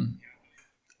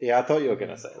 Yeah, I thought you were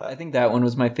going to say that. I think that one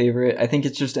was my favorite. I think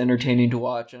it's just entertaining to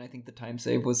watch, and I think the time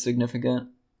save was significant.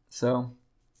 So,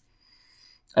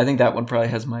 I think that one probably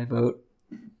has my vote.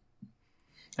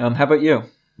 How about you?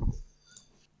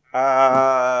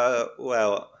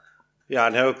 Well, yeah, I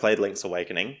never played Link's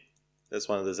Awakening. It's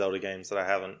one of the Zelda games that I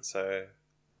haven't, so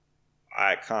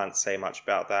I can't say much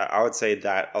about that. I would say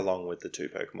that along with the two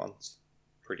Pokemons.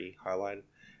 Pretty highlighted.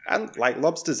 And, like,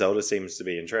 Lobster Zelda seems to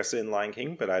be interested in Lion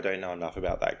King, but I don't know enough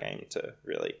about that game to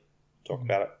really talk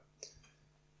about it.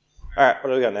 Alright, what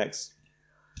do we got next?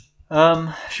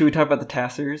 Should we talk about the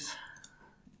Tassers?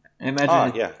 I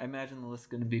imagine the list's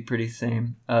going to be pretty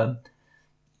same.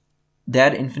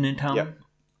 Dad Infinite Town. Yep.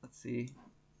 Let's see.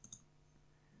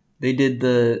 They did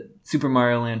the Super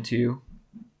Mario Land 2.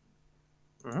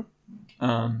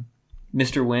 Mm-hmm.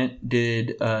 Mr. Wint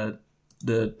did the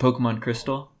Pokemon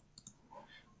Crystal.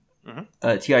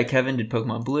 Mm-hmm. T.I. Kevin did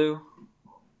Pokemon Blue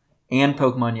and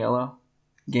Pokemon Yellow.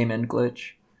 Game End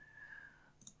Glitch.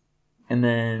 And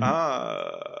then...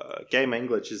 Game End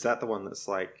Glitch, is that the one that's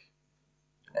like,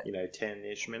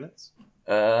 10-ish minutes?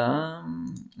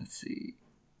 Let's see.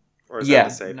 Or is that the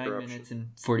save 9 corruption? minutes and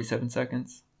 47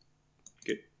 seconds.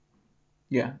 Good.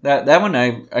 Yeah, that one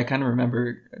I kind of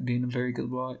remember being a very good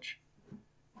watch.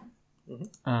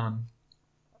 Mm-hmm.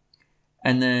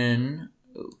 And then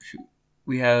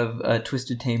we have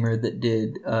Twisted Tamer that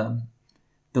did the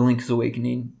Link's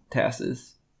Awakening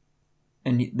TASes.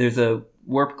 And there's a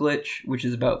warp glitch, which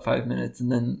is about 5 minutes,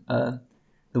 and then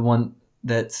the one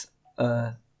that's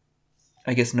I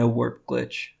guess no warp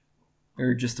glitch,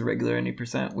 or just the regular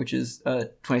 90%, which is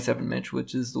 27 minutes,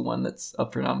 which is the one that's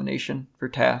up for nomination for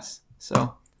TAS.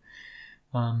 So,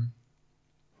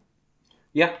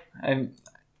 yeah,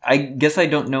 I guess I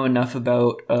don't know enough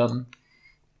about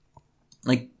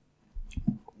like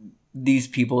these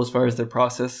people as far as their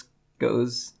process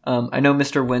goes. I know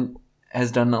Mr. Wint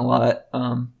has done a lot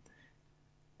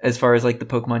as far as like the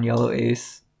Pokemon Yellow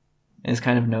Ace, and is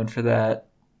kind of known for that.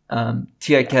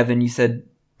 T.I. Kevin, you said,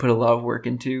 put a lot of work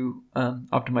into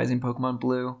optimizing Pokemon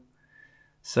Blue.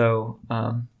 So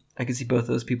I could see both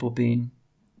those people being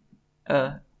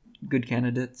good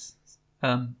candidates.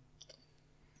 Yeah.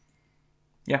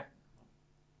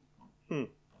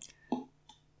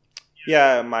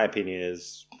 Yeah, my opinion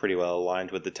is pretty well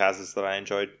aligned with the TASes that I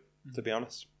enjoyed, to be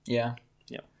honest. Yeah.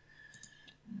 Yeah.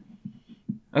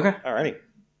 Okay. Alrighty.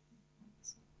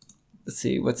 Let's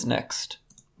see, what's next?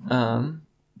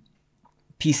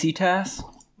 PC TAS?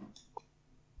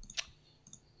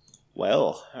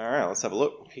 Well, alright, let's have a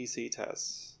look. PC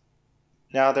TAS.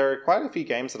 Now, there are quite a few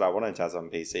games that I want to TAS on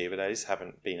PC, but I just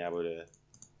haven't been able to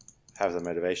have the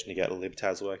motivation to get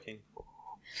LibTAS working.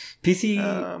 PC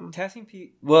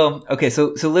TASing well, okay,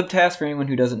 so LibTAS, for anyone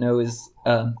who doesn't know, is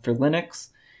for Linux.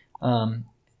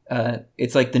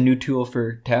 It's like the new tool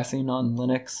for TASing on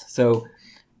Linux. So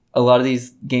a lot of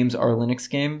these games are Linux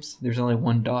games. There's only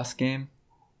one DOS game.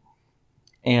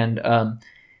 And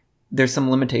there's some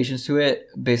limitations to it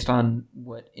based on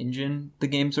what engine the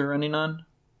games are running on.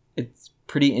 It's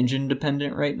pretty engine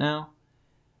dependent right now.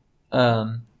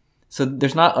 So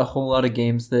there's not a whole lot of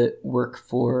games that work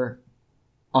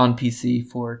on PC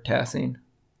for TASing.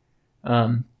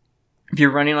 If you're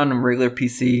running on a regular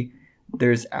PC,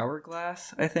 there's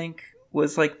Hourglass, I think,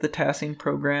 was like the TASing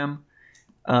program.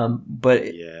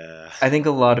 But yeah, I think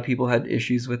a lot of people had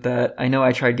issues with that. I know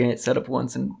I tried getting it set up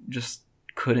once and just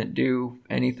couldn't do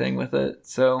anything with it.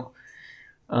 So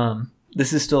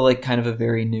this is still like kind of a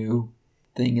very new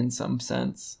thing in some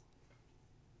sense.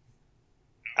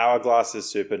 Hourglass is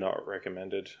super not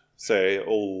recommended. So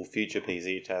all future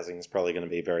PC TASing is probably going to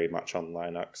be very much on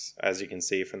Linux, as you can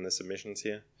see from the submissions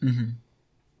here. Mm-hmm.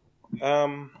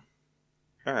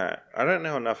 Alright. I don't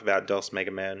know enough about DOS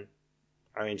Mega Man.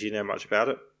 I mean, do you know much about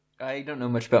it? I don't know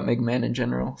much about Mega Man in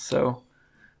general, so...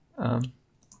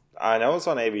 I know it's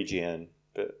on AVGN,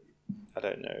 but I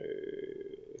don't know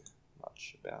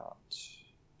much about...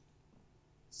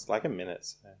 It's like a minute,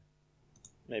 so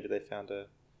maybe they found a...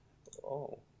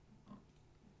 Oh.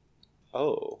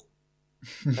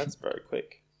 That's very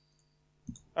quick.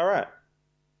 Alright.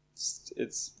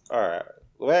 It's alright.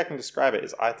 The way I can describe it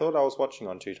is I thought I was watching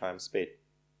on 2x speed.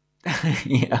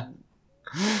 Yeah.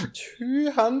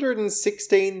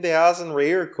 216,000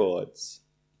 re-records.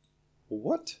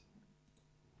 What?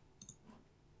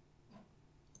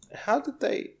 How did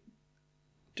they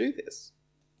do this?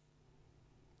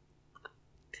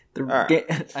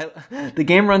 The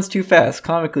game runs too fast,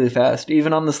 comically fast,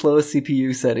 even on the slowest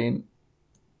CPU setting.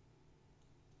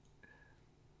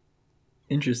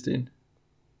 Interesting.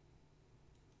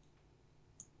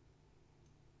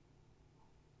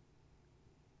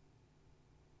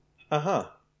 Uh-huh.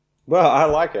 Well, I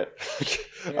like it.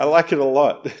 Yeah. I like it a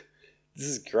lot. This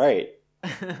is great.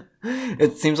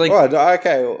 It seems like... Oh,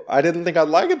 okay. I didn't think I'd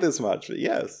like it this much, but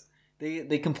yes.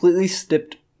 They completely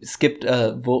skipped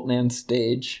Voltman's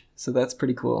stage, so that's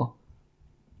pretty cool.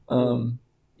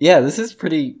 Yeah, this is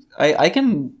pretty... I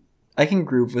can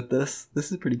groove with this.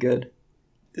 This is pretty good.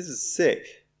 This is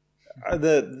sick.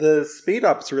 The speed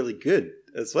up's really good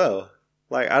as well.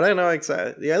 Like, I don't know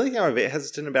exactly... The only thing I'm a bit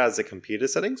hesitant about is the computer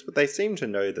settings, but they seem to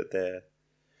know that they're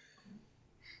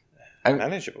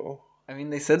manageable. I mean,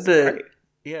 they said that...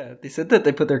 Yeah, they said that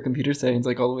they put their computer settings,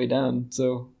 like, all the way down,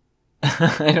 so...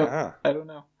 I don't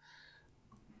know.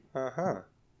 Uh-huh.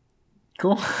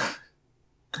 Cool.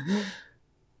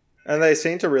 And they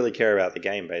seem to really care about the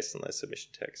game based on their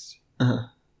submission text. Uh-huh.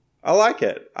 I like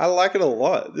it. I like it a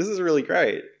lot. This is really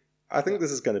great. I think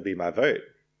this is going to be my vote.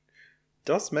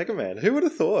 DOS Mega Man. Who would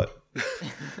have thought?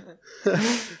 All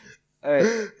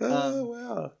right. Oh,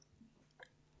 wow.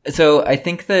 So I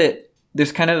think that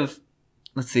there's kind of,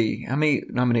 let's see, how many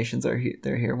nominations are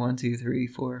there here? 1, 2, 3,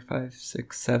 4, 5,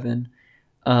 6, 7.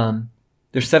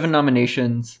 There's 7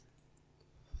 nominations.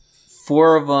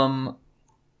 4 of them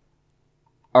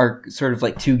are sort of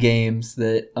like 2 games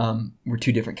that were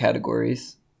 2 different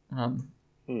categories.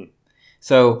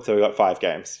 So we got 5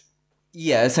 games.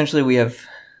 Yeah, essentially we have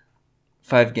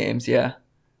 5 games, yeah.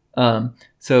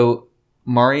 So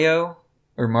Mario,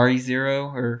 or Mario Zero,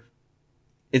 or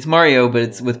it's Mario, but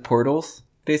it's with portals,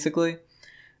 basically.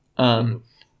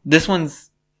 This one's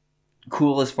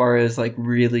cool as far as like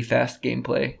really fast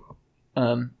gameplay,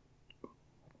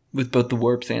 with both the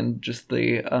warps and just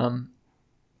the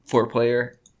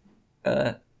 4-player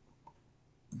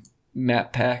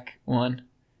map pack one,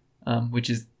 which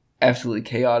is absolutely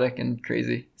chaotic and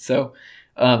crazy. So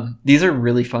these are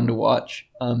really fun to watch,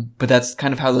 but that's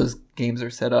kind of how those games are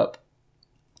set up.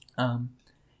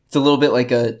 It's a little bit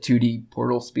like a 2D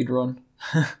Portal speedrun.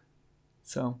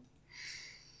 So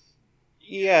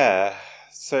yeah,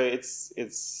 so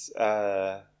it's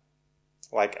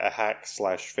like a hack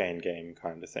 / fan game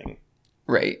kind of thing,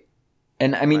 right?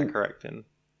 And I mean, am I correct in?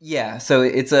 Yeah, so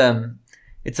it's a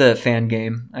fan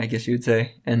game, I guess you would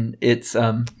say, and it's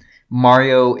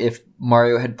Mario if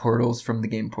Mario had portals from the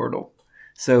game Portal.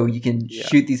 So you can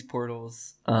shoot these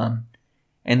portals,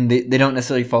 and they don't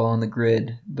necessarily fall on the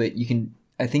grid, but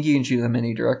I think you can shoot them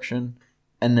any direction,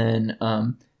 and then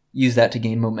use that to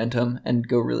gain momentum and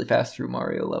go really fast through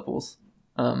Mario levels,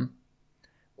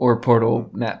 or Portal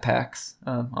map packs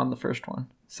on the first one.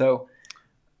 So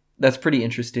that's pretty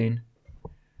interesting.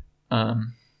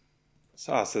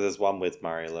 So there's one with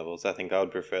Mario levels. I think I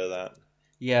would prefer that.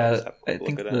 Yeah, I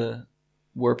think the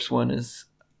Warps one is.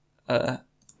 All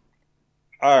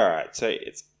right, so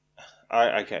it's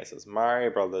okay. So it's Mario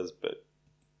Brothers, but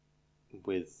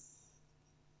with.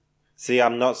 See,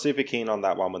 I'm not super keen on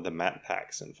that one with the map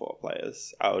packs and 4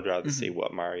 players. I would rather see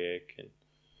what Mario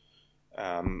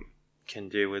can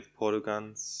do with portal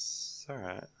guns. All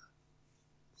right,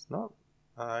 it's not.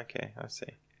 Okay, I see.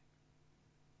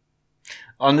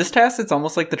 On this task, it's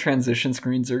almost like the transition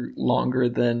screens are longer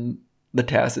than the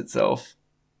task itself.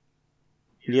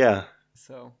 Yeah.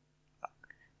 So.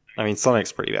 I mean,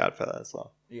 Sonic's pretty bad for that as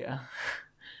well. Yeah.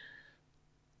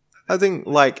 I think,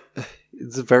 like,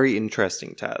 it's a very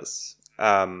interesting TAS.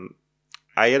 I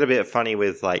get a bit funny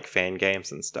with, like, fan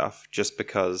games and stuff, just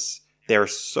because there are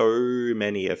so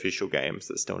many official games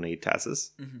that still need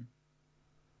TASs. Mm-hmm.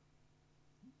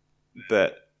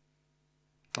 But,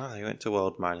 they went to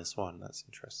World -1. That's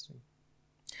interesting.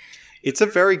 It's a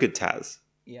very good TAS.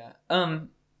 Yeah.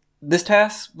 This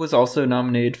TAS was also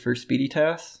nominated for Speedy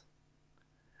TAS.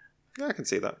 Yeah, I can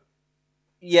see that.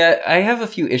 Yeah, I have a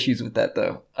few issues with that,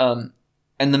 though.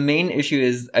 And the main issue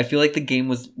is I feel like the game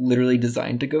was literally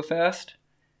designed to go fast.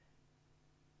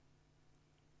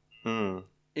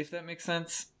 If that makes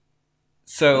sense.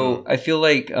 So I feel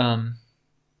like,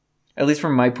 at least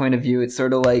from my point of view, it's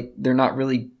sort of like they're not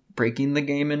really breaking the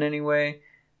game in any way.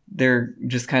 They're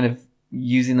just kind of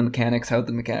using the mechanics how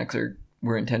the mechanics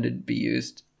were intended to be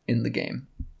used in the game.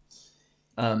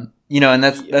 And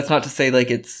that's not to say like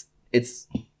it's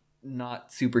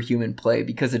not superhuman play,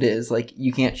 because it is. Like,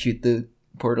 you can't shoot the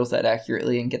portals that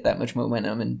accurately and get that much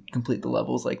momentum and complete the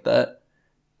levels like that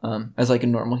as like a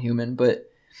normal human,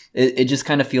 but it just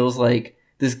kind of feels like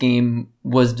this game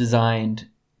was designed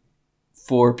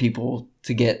for people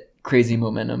to get crazy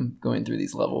momentum going through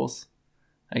these levels,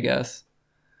 I guess.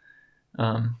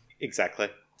 Exactly.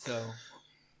 So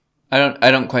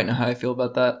I don't quite know how I feel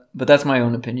about that, but that's my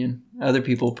own opinion. Other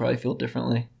people probably feel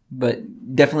differently,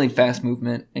 but definitely fast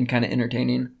movement and kind of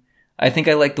entertaining. I think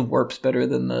I like the warps better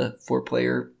than the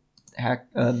 4-player hack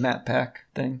map pack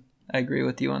thing. I agree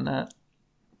with you on that.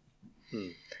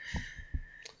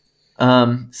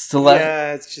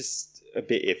 Yeah, it's just a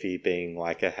bit iffy being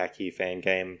like a hacky fan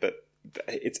game, but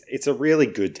it's a really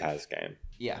good TAS game.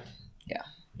 Yeah.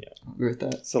 I agree with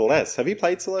that. Celeste, have you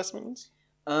played Celeste Mittens?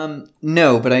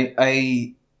 No, but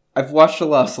I've watched a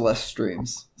lot of Celeste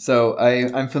streams, so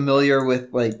I'm familiar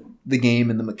with like the game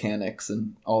and the mechanics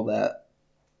and all that.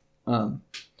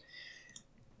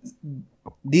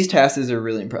 These tasks are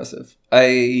really impressive.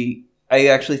 I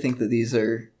actually think that these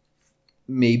are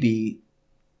maybe.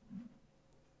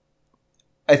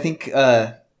 I think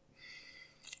as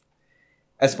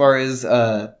far as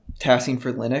tasking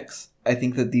for Linux, I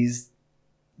think that these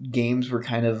games were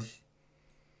kind of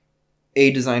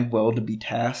A, designed well to be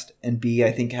tasked, and B,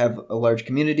 I think have a large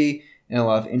community and a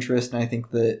lot of interest. And I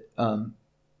think that I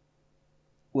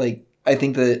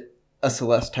think that a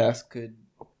Celeste task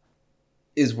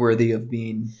is worthy of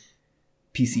being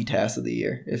PC Task of the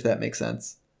Year, if that makes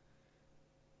sense.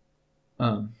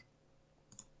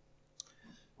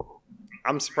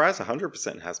 I'm surprised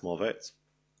 100% has more votes.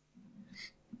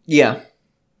 Yeah.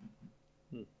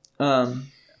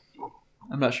 I'm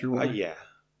not sure why. Yeah.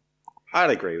 I'd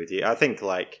agree with you. I think,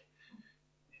 like,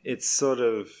 it's sort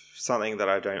of something that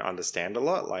I don't understand a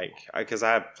lot. Like, because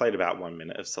I played about 1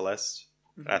 minute of Celeste.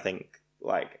 I think,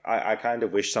 like, I kind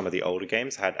of wish some of the older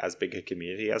games had as big a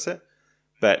community as it.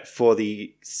 But for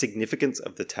the significance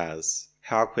of the Taz,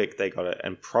 how quick they got it,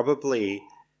 and probably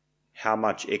how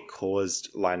much it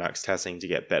caused Linux testing to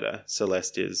get better,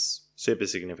 Celeste is super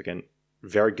significant.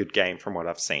 Very good game from what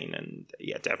I've seen, and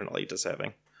yeah, definitely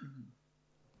deserving.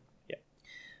 Yeah.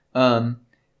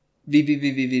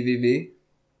 VVVVVVV.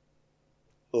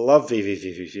 Love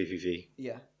VVVVVV.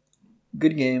 Yeah.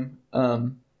 Good game.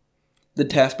 The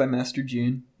Task by Master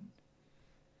June.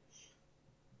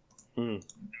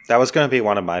 That was going to be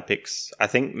one of my picks. I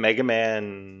think Mega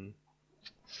Man's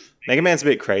a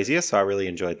bit crazier, so I really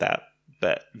enjoyed that.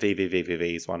 But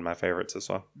VVVVV is one of my favorites as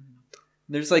well.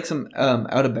 There's like some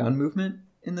out of bound movement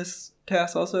in this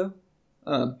task also.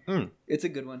 It's a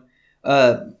good one.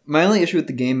 My only issue with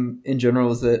the game in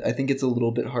general is that I think it's a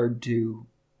little bit hard to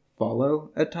follow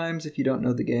at times if you don't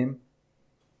know the game.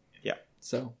 Yeah.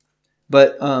 So,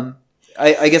 but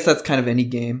I guess that's kind of any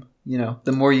game. You know,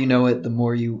 the more you know it, the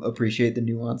more you appreciate the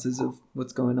nuances of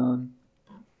what's going on.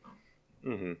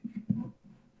 Mm-hmm.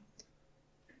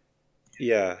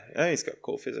 Yeah, he's got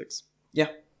cool physics. Yeah.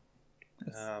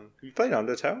 Have you played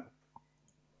Undertale?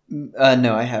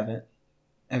 No, I haven't.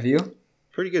 Have you?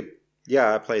 Pretty good.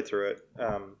 Yeah, I played through it.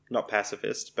 Not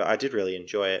pacifist, but I did really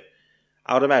enjoy it.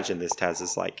 I would imagine this Taz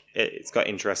is like it's got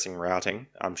interesting routing,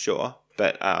 I'm sure,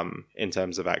 but in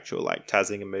terms of actual like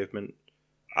Tazzing and movement,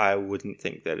 I wouldn't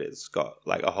think that it's got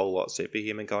like a whole lot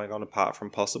superhuman going on apart from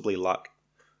possibly luck.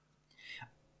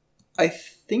 I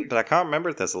think, but I can't remember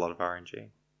if there's a lot of RNG.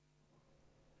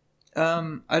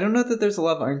 I don't know that there's a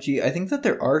lot of RNG. I think that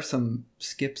there are some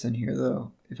skips in here,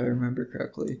 though, if I remember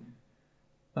correctly.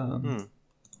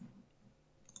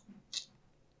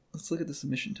 Let's look at the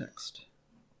submission text.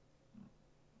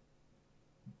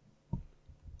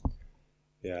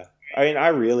 Yeah. I mean, I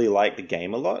really like the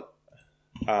game a lot,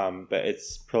 but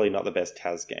it's probably not the best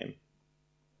Taz game.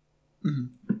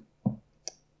 Mm-hmm.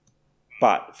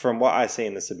 But from what I see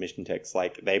in the submission text,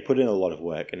 like, they put in a lot of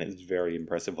work, and it's very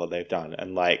impressive what they've done.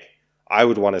 And, like, I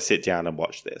would want to sit down and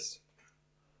watch this.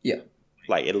 Yeah.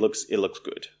 Like, it looks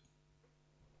good.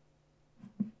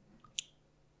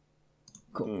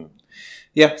 Cool.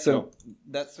 Yeah, so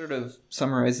that sort of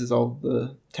summarizes all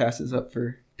the tasks up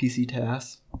for PC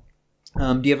tasks.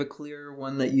 Do you have a clear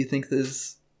one that you think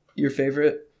is your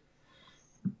favorite?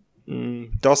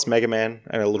 DOS Mega Man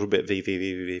and a little bit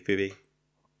VVVVVV.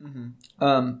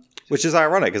 Mm-hmm. Which is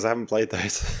ironic because I haven't played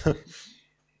those.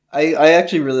 I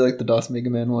actually really like the DOS Mega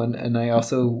Man one, and I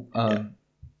also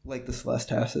like the Celeste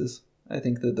tasks. I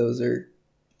think that those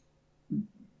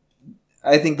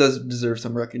deserve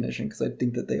some recognition because I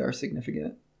think that they are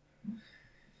significant.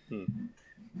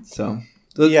 So,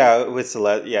 with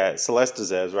Celeste, Celeste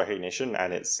deserves recognition,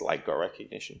 and it's like got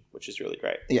recognition, which is really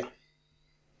great. Yeah.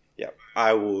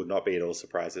 I will not be at all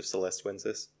surprised if Celeste wins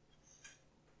this.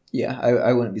 Yeah,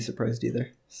 I wouldn't be surprised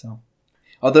either. So,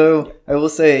 although I will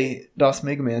say DOS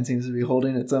Mega Man seems to be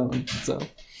holding its own. So,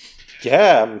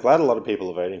 yeah, I'm glad a lot of people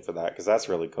are voting for that because that's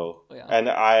really cool. Yeah. And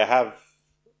I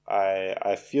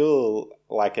feel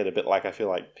like it a bit like I feel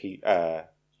like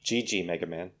GG Mega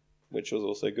Man, which was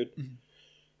also good.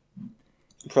 Mm-hmm.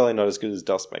 Probably not as good as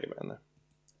DOS Mega Man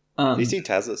though. PC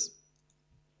Tazers.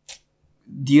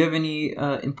 Do you have any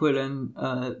input on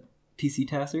PC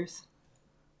Tazzers?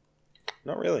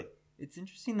 Not really. It's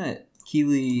interesting that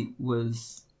Keeley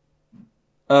was...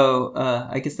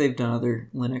 I guess they've done other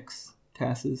Linux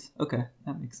tasks. Okay,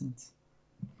 that makes sense.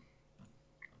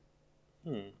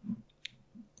 I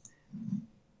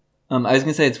was going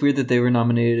to say it's weird that they were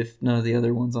nominated if none of the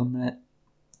other ones on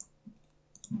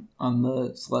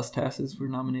the Celeste tasks were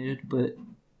nominated, but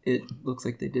it looks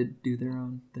like they did do their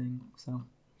own thing, so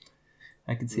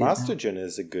I can see Mastergen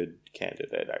is a good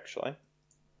candidate, actually.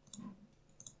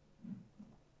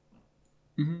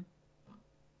 Mm-hmm.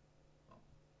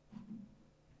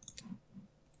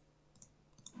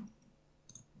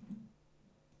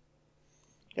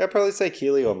 Yeah, I'd probably say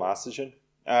Keeley or Mastergen.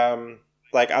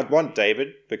 Like, I'd want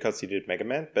David because he did Mega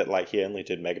Man, but like he only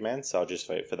did Mega Man, so I'll just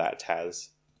vote for that Taz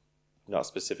not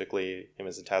specifically him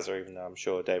as a Tazza, even though I'm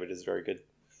sure David is very good.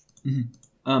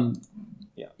 Mm-hmm.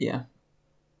 Yeah. Yeah.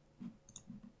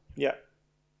 Yeah.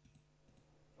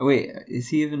 Oh, wait, is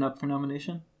he even up for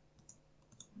nomination?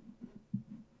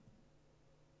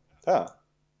 Oh.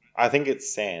 I think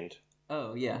it's Sand.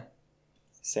 Oh, yeah.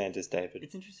 Sand is David.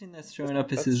 It's interesting that's showing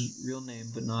up as his real name,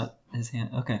 but not his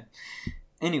hand. Okay.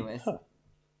 Anyways.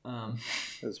 Huh.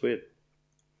 That's weird.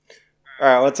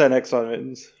 Alright, what's our next one,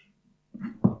 Mittens?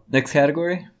 Next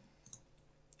category?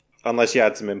 Unless you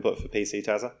had some input for PC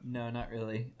Tazza. No, not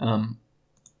really.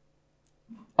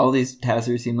 All these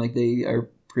Tazzers seem like they are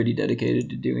pretty dedicated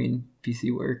to doing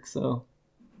PC work, so...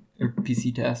 Or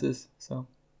PC Tazzes, so...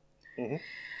 Mm-hmm.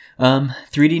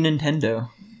 3D Nintendo.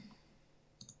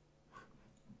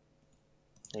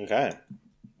 Okay.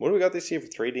 What do we got this year for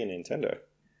 3D Nintendo?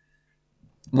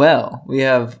 Well, we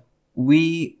have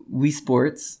Wii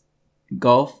Sports,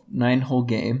 Golf 9-hole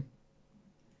game.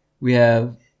 We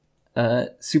have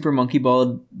Super Monkey Ball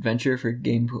Adventure for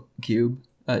GameCube,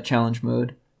 challenge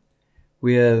mode.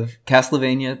 We have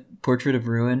Castlevania Portrait of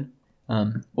Ruin,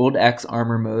 Old Axe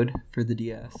Armor mode for the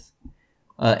DS.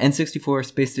 N64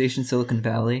 Space Station Silicon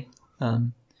Valley.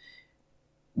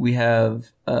 We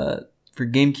have for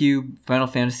GameCube Final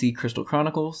Fantasy Crystal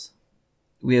Chronicles.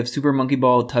 We have Super Monkey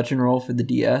Ball Touch and Roll for the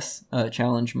DS,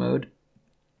 challenge mode.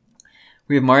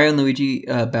 We have Mario and Luigi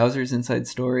Bowser's Inside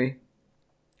Story.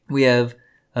 We have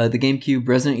the GameCube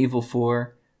Resident Evil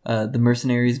 4, The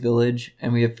Mercenaries Village,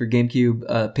 and we have for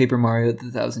GameCube Paper Mario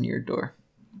The Thousand Year Door.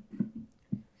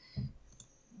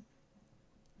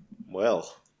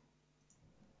 Well,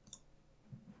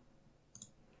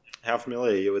 how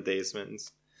familiar are you with these,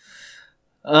 Mittens?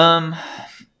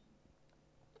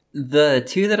 The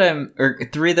three that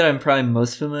I'm probably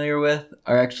most familiar with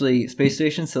are actually Space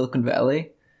Station Silicon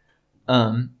Valley.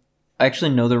 I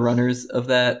actually know the runners of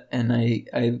that, and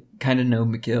I kind of know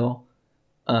McGill.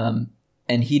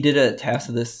 And he did a task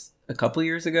of this a couple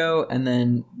years ago, and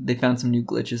then they found some new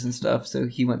glitches and stuff, so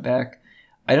he went back.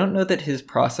 I don't know that his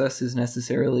process is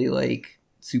necessarily like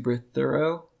super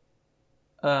thorough.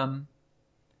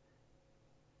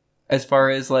 As far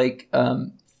as like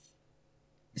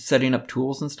setting up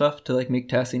tools and stuff to like make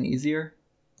tasking easier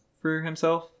for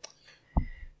himself.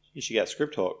 You should get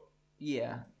Script Talk.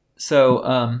 Yeah. So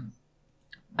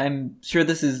I'm sure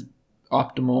this is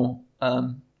optimal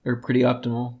or pretty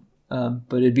optimal,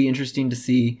 but it'd be interesting to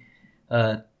see,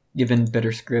 given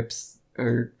better scripts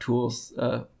or tools,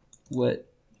 what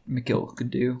McGill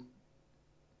could do.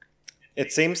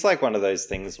 It seems like one of those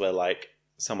things where like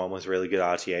someone with really good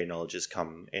RTA knowledge has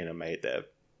come in and made their...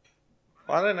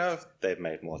 I don't know if they've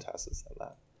made more tasks than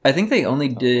that. I think they only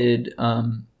did... I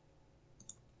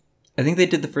think they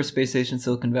did the first Space Station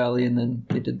Silicon Valley, and then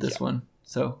they did this one.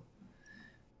 So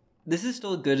this is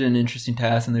still a good and interesting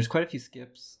task, and there's quite a few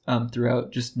skips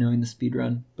throughout just knowing the speed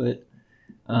run. But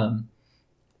I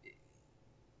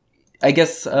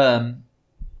guess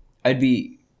I'd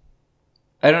be...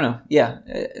 I don't know. Yeah,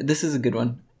 this is a good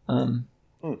one.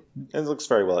 It looks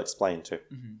very well explained too.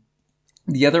 Mm-hmm.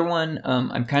 The other one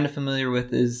I'm kind of familiar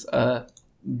with is the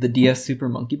DS Super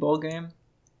Monkey Ball game,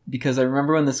 because I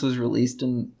remember when this was released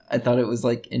and I thought it was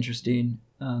like interesting,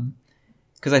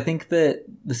 because I think that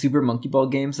the Super Monkey Ball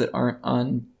games that aren't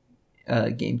on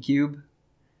GameCube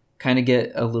kind of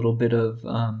get a little bit of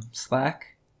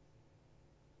slack,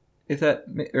 if that,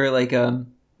 or like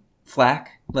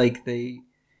flack, like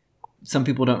some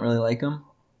people don't really like them.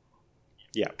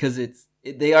 Yeah, because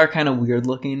they are kind of weird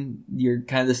looking. You're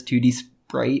kind of this 2D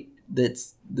sprite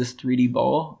that's this 3D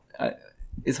ball.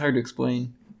 It's hard to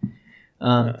explain.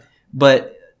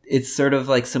 But it's sort of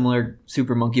like similar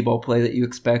Super Monkey Ball play that you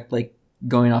expect, like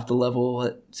going off the level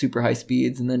at super high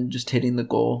speeds and then just hitting the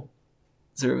goal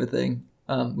sort of a thing,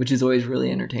 which is always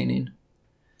really entertaining.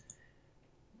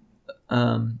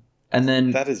 And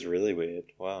then... That is really weird.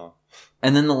 Wow.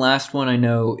 And then the last one I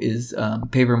know is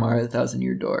Paper Mario: The Thousand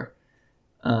Year Door.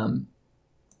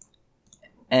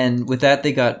 And with that,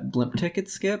 they got Blimp Ticket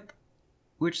Skip,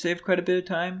 which saved quite a bit of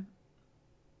time.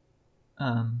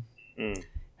 And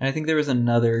I think there was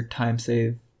another time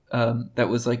save that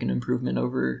was like an improvement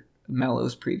over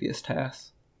Mallow's previous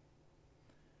tasks.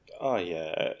 Oh,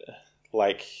 yeah.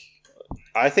 Like,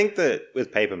 I think that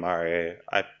with Paper Mario,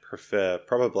 I prefer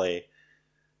probably...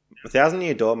 Thousand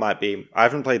Year Door might be... I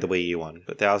haven't played the Wii U one,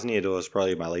 but Thousand Year Door is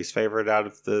probably my least favorite out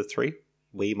of the three.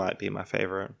 Wii might be my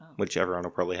favorite, which everyone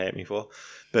will probably hate me for.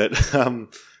 But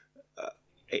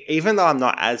even though I'm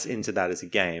not as into that as a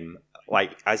game,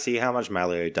 like, I see how much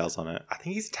Mallow does on it. I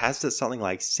think he's tasked it something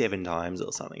like 7 times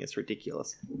or something. It's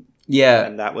ridiculous. Yeah.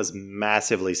 And that was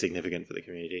massively significant for the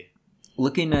community.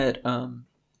 Looking at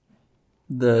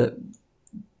the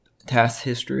TAS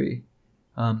history.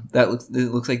 It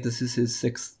looks like this is his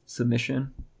 6th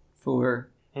submission for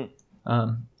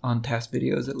on TAS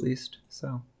videos at least.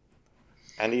 So,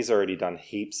 and he's already done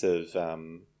heaps of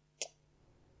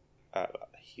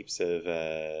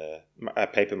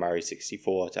Paper Mario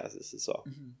 64 TASs as well.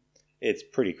 mm-hmm. It's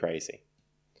pretty crazy.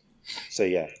 So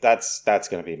yeah, that's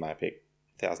going to be my pick.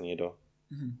 1,000 Year Door.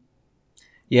 Mm-hmm.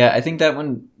 Yeah, I think that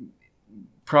one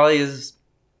probably is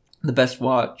the best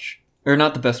watch, or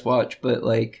not the best watch, but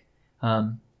like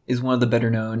is one of the better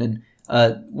known. And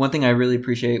one thing I really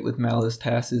appreciate with Malice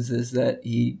TAS is that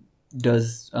he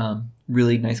does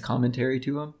really nice commentary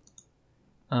to him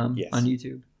Yes. on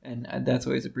YouTube, and that's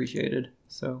always appreciated.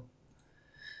 So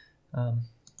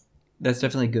that's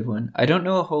definitely a good one. I don't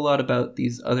know a whole lot about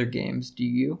these other games. Do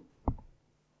you?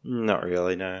 Not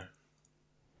really, no.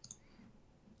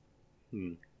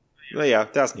 Well, yeah,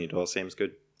 1,000 Year Door seems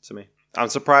good to me. I'm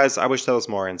surprised. I wish there was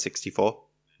more N64,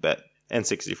 but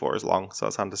N64 is long, so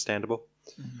it's understandable.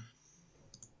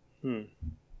 All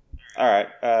right.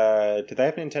 Do they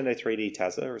have Nintendo 3D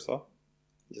Tazza as well?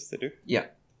 Yes, they do. Yeah.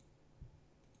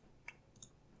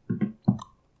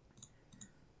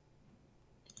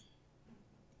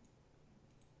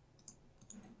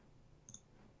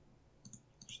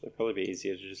 It'd probably be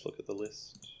easier to just look at the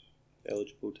list.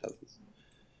 Eligible Tazzas.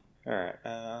 Alright,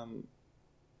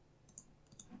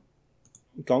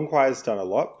 Gonkwai's done a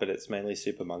lot, but it's mainly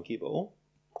Super Monkey Ball.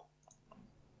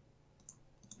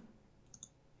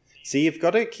 See, you've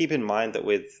got to keep in mind that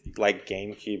with, like,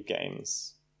 GameCube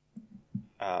games,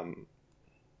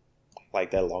 like,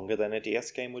 they're longer than a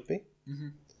DS game would be. Mm-hmm.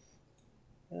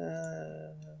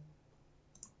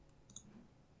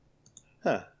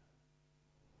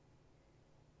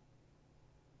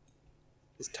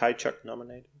 Is Tai Chuck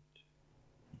nominated?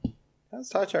 How's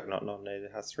Tai Chuck not nominated?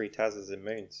 It has 3 Tazzas in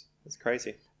Moons. That's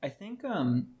crazy. I think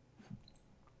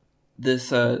this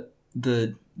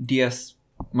the DS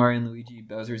Mario and Luigi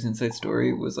Bowser's Inside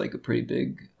Story was like a pretty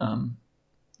big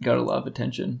got a lot of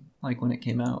attention like when it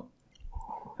came out.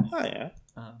 Oh yeah,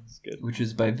 that's good. Which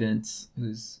is by Vince,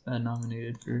 who's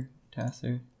nominated for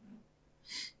Tasser.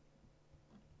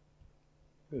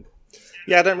 Good.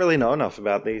 Yeah, I don't really know enough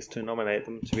about these to nominate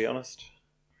them, to be honest.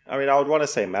 I mean, I would want to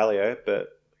say Malio, but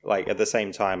like at the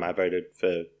same time, I voted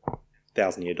for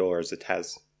 1,000 Year Door as a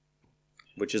Taz,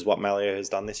 which is what Malio has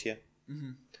done this year.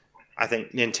 Mm-hmm. I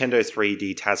think Nintendo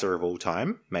 3D Tazza of all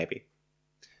time, maybe.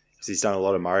 Because he's done a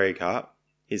lot of Mario Kart.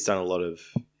 He's done a lot of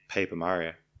Paper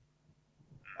Mario.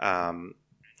 And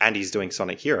he's doing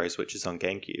Sonic Heroes, which is on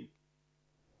GameCube.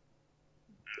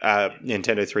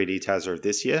 Nintendo 3D Tazza of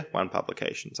this year, one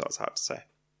publication, so it's hard to say.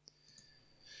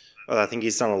 Well, I think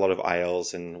he's done a lot of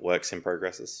ILs and works in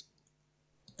progresses.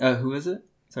 Who is it?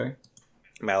 Sorry.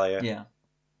 Malio. Yeah.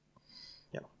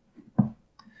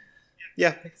 Yeah.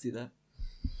 I can see that.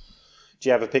 Do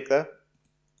you have a pick there?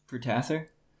 For Tasser?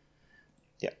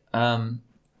 Yeah.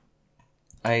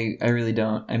 I really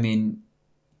don't. I mean,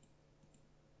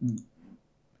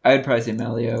 I'd probably say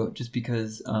Malio just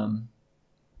because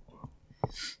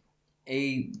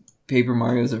Paper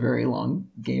Mario is a very long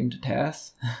game to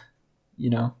TAS. You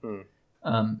know?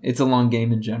 It's a long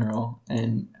game in general,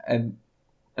 and I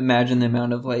imagine the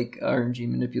amount of like RNG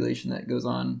manipulation that goes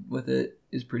on with it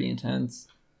is pretty intense.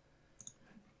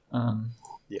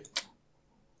 Yeah.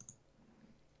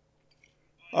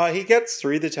 He gets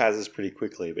through the Tazzas pretty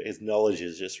quickly, but his knowledge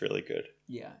is just really good.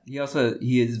 Yeah,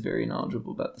 he is very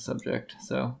knowledgeable about the subject,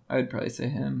 so I would probably say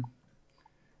him.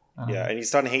 Yeah, and he's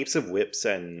done heaps of whips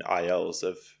and ILs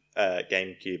of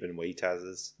GameCube and Wii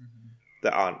Tazzas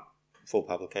that aren't full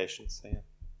publications. So yeah.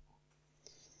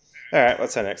 All right,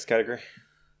 what's our next category?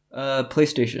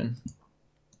 PlayStation.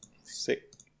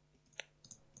 Sick.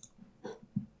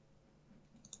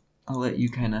 I'll let you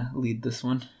kind of lead this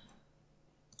one.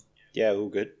 Yeah, all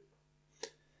good.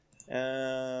 What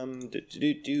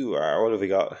have we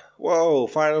got? Whoa,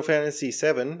 Final Fantasy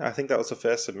VII. I think that was the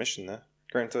first submission there.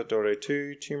 Grand Theft Auto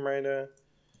 2, Tomb Raider.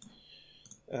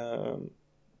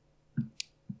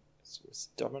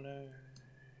 Domino.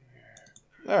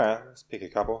 Alright, let's pick a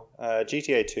couple.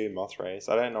 GTA 2 Moth Race.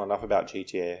 I don't know enough about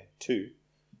GTA 2.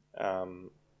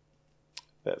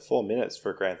 But 4 minutes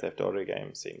for a Grand Theft Auto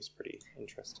game seems pretty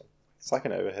interesting. It's like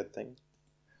an overhead thing.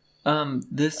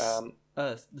 The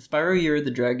Spyro Year of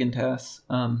the Dragon TAS,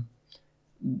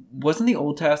 wasn't the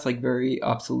old TAS like very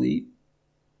obsolete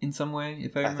in some way,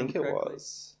 if I remember think it correctly?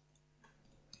 was.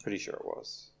 Pretty sure it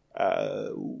was.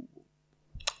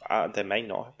 There may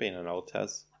not have been an old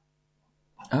TAS.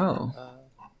 Oh.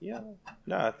 Yeah.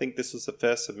 No, I think this was the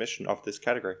first submission of this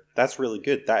category. That's really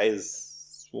good. That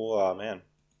is, oh man,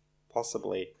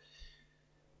 possibly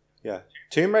Yeah.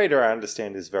 Tomb Raider, I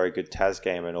understand, is a very good Taz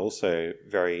game and also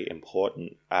very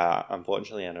important.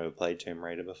 Unfortunately, I never played Tomb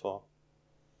Raider before.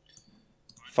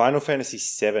 Final Fantasy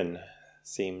VII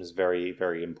seems very,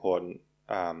 very important.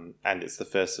 And it's the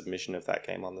first submission of that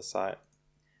game on the site.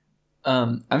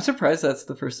 I'm surprised that's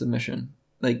the first submission,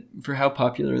 like, for how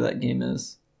popular that game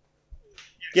is.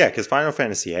 Yeah, because Final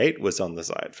Fantasy VIII was on the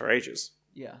site for ages.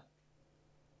 Yeah.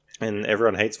 And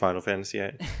everyone hates Final Fantasy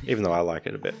VIII, even though I like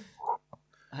it a bit.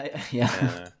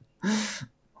 Yeah.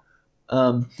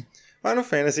 Final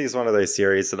Fantasy is one of those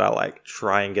series that I like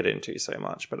try and get into so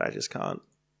much, but I just can't.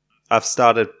 I've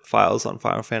started files on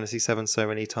Final Fantasy VII so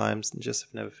many times and just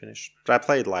have never finished. But I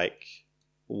played like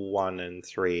 1 and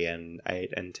 3 and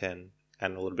 8 and 10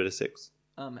 and a little bit of 6.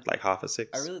 Like half of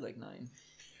 6. I really like 9.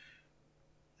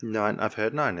 9, I've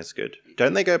heard 9 is good.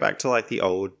 Don't they go back to like the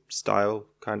old style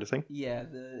kind of thing? Yeah,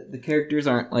 the characters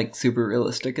aren't like super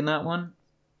realistic in that one.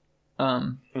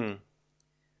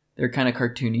 They're kind of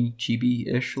cartoony,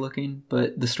 chibi-ish looking,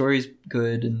 but the story's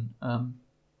good, and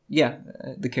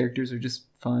the characters are just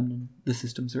fun, and the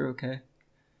systems are okay.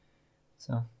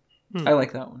 So I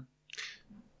like that one.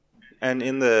 And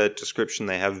in the description,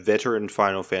 they have veteran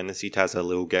Final Fantasy Tazza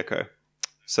Lil Gecko.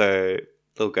 So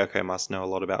Lil Gecko must know a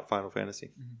lot about Final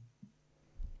Fantasy.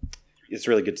 Mm-hmm. It's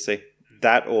really good to see.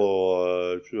 That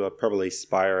or probably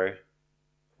Spyro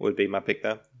would be my pick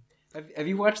there. Have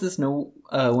you watched this No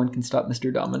One Can Stop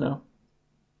Mr. Domino?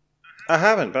 I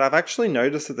haven't, but I've actually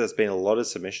noticed that there's been a lot of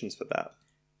submissions for that.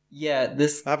 Yeah, I'll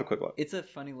have a quick look. It's a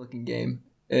funny looking game.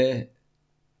 It's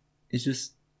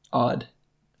just odd.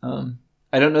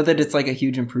 I don't know that it's like a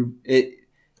huge It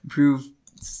improved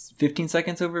 15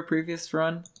 seconds over a previous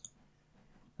run.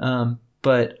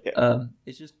 But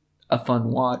it's just a fun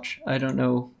watch. I don't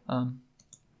know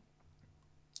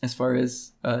as far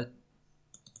as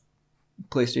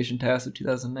PlayStation Task of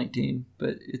 2019,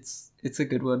 but it's a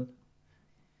good one.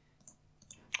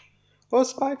 Well,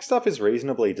 Spike Stuff is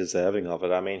reasonably deserving of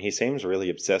it. I mean, he seems really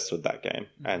obsessed with that game,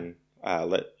 and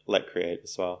let create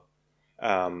as well.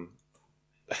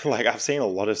 Like, I've seen a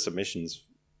lot of submissions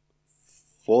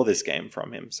for this game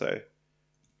from him, so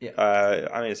yeah.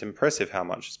 I mean, it's impressive how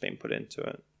much has been put into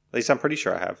it. At least I'm pretty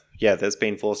sure I have. Yeah, there's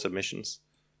been 4 submissions.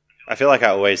 I feel like I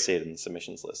always see it in the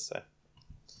submissions list, so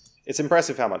it's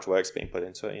impressive how much work's been put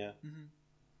into it. Yeah. Mm-hmm.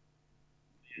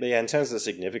 But yeah, in terms of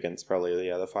significance, probably the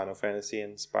other Final Fantasy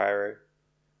and Spyro.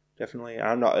 Definitely.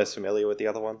 I'm not as familiar with the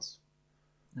other ones.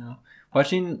 No.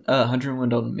 Watching 101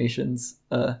 Dalmatians,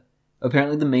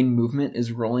 apparently the main movement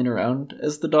is rolling around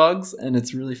as the dogs, and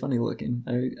it's really funny looking.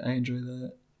 I enjoy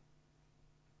that.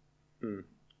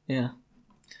 Yeah.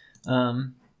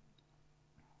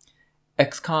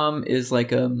 XCOM is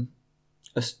like a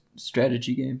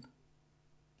strategy game.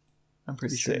 I'm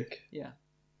pretty sure. Yeah.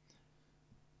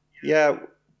 Yeah.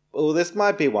 Well, this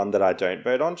might be one that I don't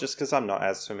vote on just because I'm not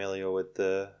as familiar with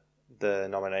the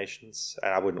nominations,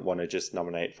 and I wouldn't want to just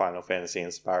nominate Final Fantasy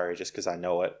and Spyro just because I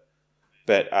know it.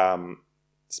 But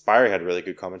Spyro had really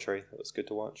good commentary. It was good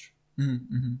to watch.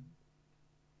 Mm-hmm.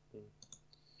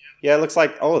 Yeah, it looks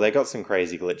like, they got some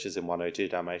crazy glitches in 102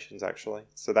 Dalmatians, actually.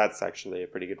 So that's actually a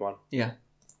pretty good one. Yeah.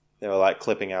 They were, like,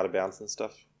 clipping out of bounds and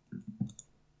stuff.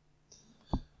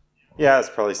 Yeah, that's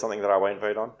probably something that I won't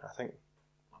vote on, I think.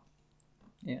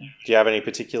 Yeah. Do you have any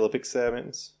particular picks there,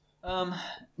 Mittens? No,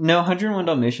 101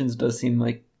 Dalmatians does seem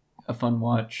like a fun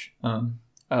watch. I'll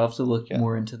have to look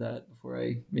more into that before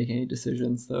I make any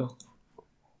decisions, though.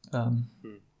 Have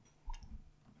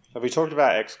we talked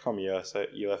about XCOM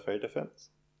UFO Defense?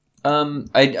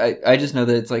 I just know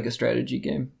that it's like a strategy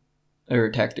game or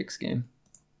a tactics game.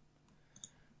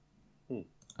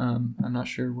 I'm not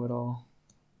sure what all.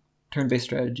 Turn-based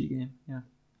strategy game. Yeah.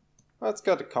 Well, it's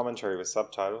got a commentary with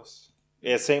subtitles.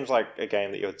 Yeah, it seems like a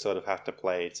game that you would sort of have to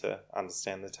play to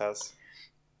understand the Taz.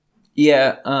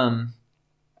 Yeah.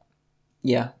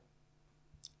 Yeah.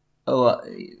 Oh,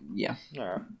 yeah. All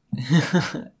right.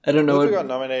 I don't know. What got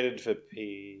nominated for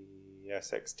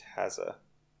PSX Tazza?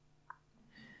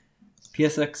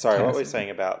 PSX. Sorry, Tazza. what were we saying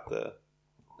about the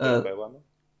one?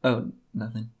 Oh,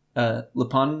 nothing.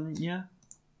 Lapanya?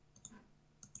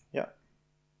 Yeah.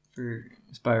 For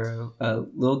Spyro.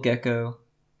 Lil Gecko.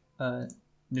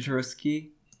 Nitoroski,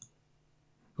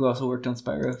 who also worked on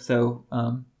Spyro. So,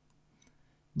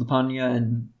 Lapanya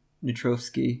and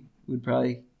Nitrovsky you'd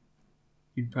probably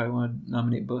want to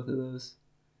nominate both of those.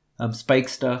 Spike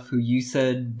Stuff, who you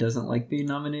said doesn't like being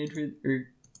nominated or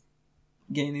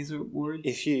getting these awards.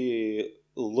 If you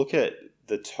look at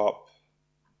the top,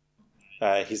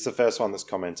 he's the first one that's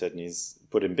commented, and he's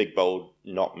put in big bold,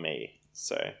 "Not me."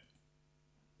 So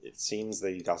it seems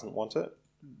that he doesn't want it.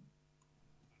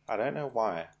 I don't know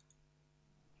why.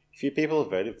 A few people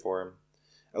have voted for him.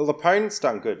 Lapone's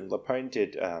done good. Lapone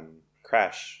did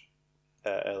Crash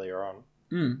earlier on.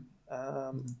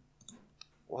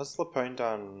 Was Lapone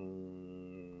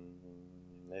done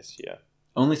this year?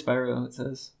 Only Spyro, it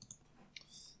says.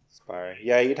 Spyro.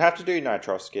 Yeah, you'd have to do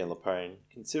Nitrovsky and Lapone.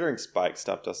 Considering Spike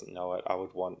stuff doesn't know it, I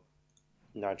would want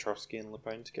Nitrovsky and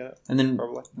Lapone to get it. And then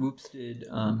probably. Whoops did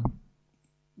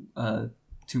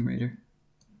Tomb Raider.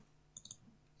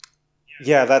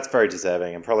 Yeah, that's very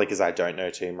deserving, and probably because I don't know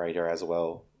Tomb Raider as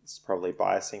well, it's probably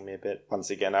biasing me a bit.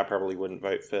 Once again, I probably wouldn't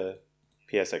vote for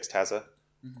PSX Tazza.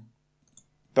 Mm-hmm.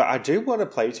 But I do want to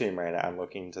play Tomb Raider and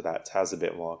look into that Taz a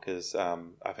bit more, because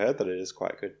I've heard that it is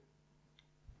quite good.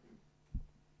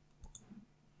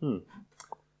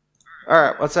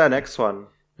 Alright, what's our next one?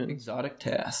 Exotic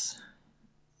TAS.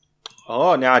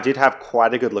 Oh, now I did have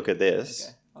quite a good look at this.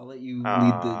 Okay, I'll let you lead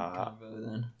the convo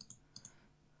then.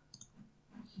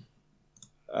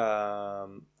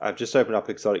 I've just opened up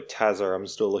Exotic Tazza. I'm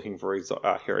still looking for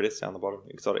here it is down the bottom.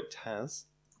 Exotic Taz.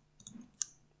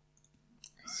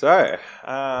 So,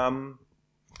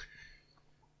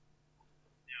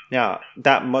 now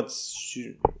that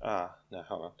Matsu. No,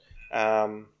 hold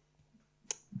on.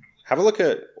 Have a look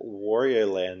at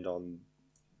Wario Land on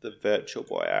the Virtual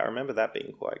Boy. I remember that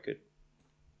being quite good.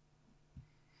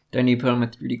 Do I need to put on my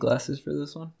 3D glasses for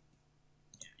this one?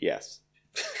 Yes.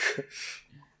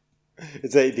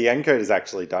 The encode is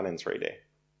actually done in 3D.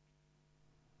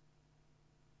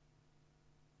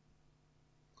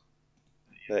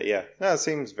 But yeah, no, it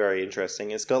seems very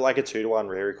interesting. It's got like a 2-to-1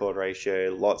 re-record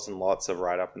ratio, lots and lots of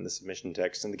write-up in the submission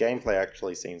text, and the gameplay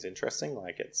actually seems interesting.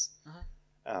 Like it's,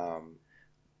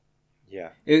 yeah.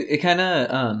 It kind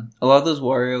of, a lot of those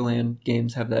Wario Land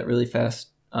games have that really fast,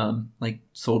 like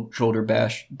shoulder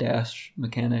dash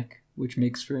mechanic, which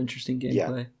makes for interesting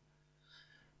gameplay.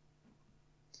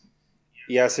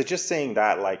 Yeah, so just seeing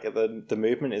that, like the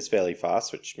movement is fairly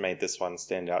fast, which made this one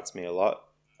stand out to me a lot.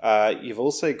 You've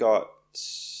also got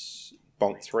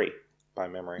Bonk 3 by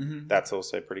Memory. Mm-hmm. That's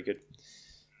also pretty good.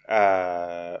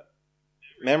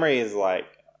 Memory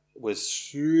was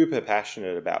super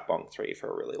passionate about Bonk 3 for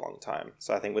a really long time.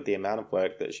 So I think with the amount of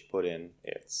work that she put in,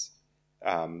 it's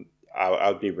I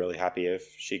would be really happy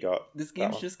if she got this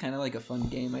game's just kind of like a fun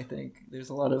game. I think there's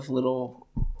a lot of little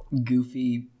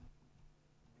goofy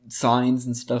signs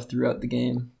and stuff throughout the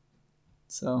game,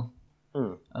 so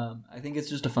I think it's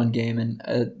just a fun game,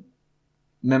 and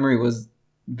Memory was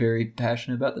very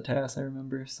passionate about the task, I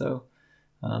remember. So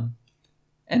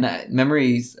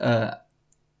Memory's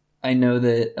I know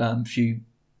that she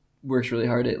works really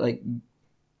hard at like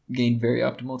gain very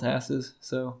optimal tasks,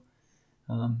 so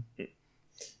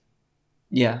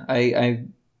yeah, I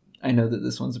know that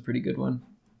this one's a pretty good one.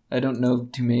 I don't know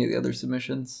too many of the other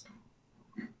submissions.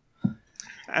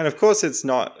 And of course, it's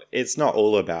not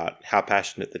all about how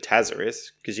passionate the Tazza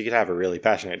is, because you could have a really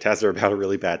passionate Tazza about a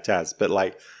really bad Taz. But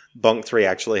like Bonk 3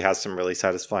 actually has some really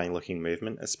satisfying looking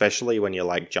movement, especially when you're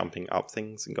like jumping up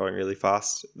things and going really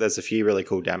fast. There's a few really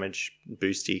cool damage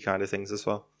boosty kind of things as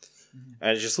well. Mm-hmm.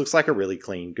 And it just looks like a really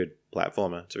clean, good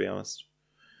platformer, to be honest.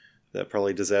 That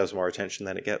probably deserves more attention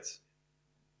than it gets.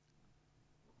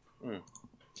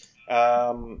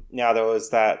 Now there was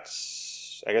that,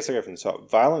 I guess I go from the top.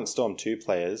 Violent Storm 2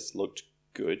 players looked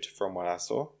good from what I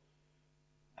saw.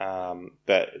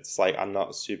 But it's like I'm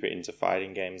not super into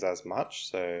fighting games as much,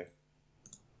 so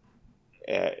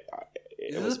it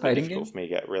was a difficult for me to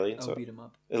get really into it. Beat 'em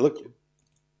up. It looked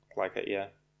like it, yeah.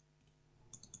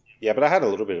 Yeah, but I had a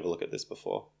little bit of a look at this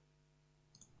before.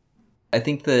 I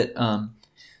think that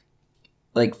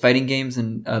like fighting games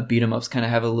and beat 'em ups kind of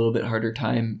have a little bit harder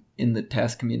time in the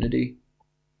task community.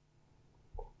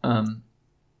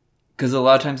 Because a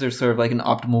lot of times there's sort of like an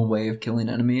optimal way of killing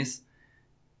enemies,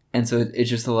 and so it's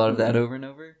just a lot of that over and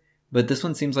over. But this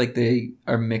one seems like they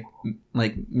are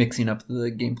mixing up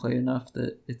the gameplay enough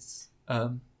that it's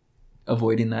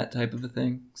avoiding that type of a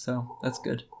thing. So that's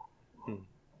good.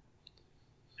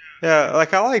 Yeah,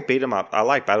 like I like beat 'em up. I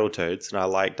like Battletoads, and I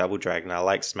like Double Dragon. I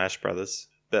like Smash Brothers.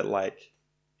 But like,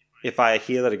 if I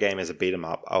hear that a game is a beat 'em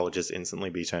up, I will just instantly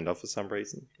be turned off for some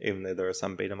reason, even though there are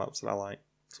some beat 'em ups that I like.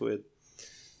 It's weird.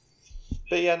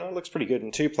 But yeah, no, it looks pretty good.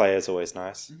 And 2 players always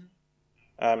nice.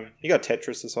 Mm-hmm. You got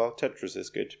Tetris as well. Tetris is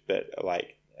good, but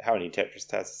like, how many Tetris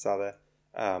tasks are there?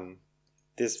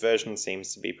 This version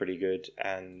seems to be pretty good,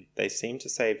 and they seem to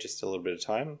save just a little bit of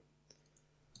time.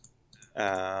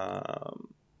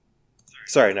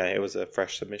 Sorry, no, it was a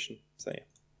fresh submission. So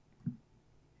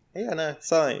yeah, no, it's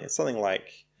something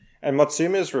like. And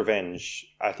Matsuma's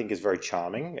Revenge, I think, is very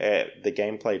charming. The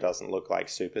gameplay doesn't look like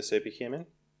superhuman.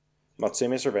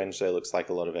 Matsuma's Revenge, though, looks like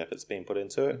a lot of effort's been put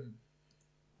into it.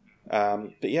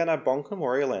 But yeah, no, Bonk and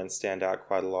Warrior Land stand out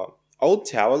quite a lot. Old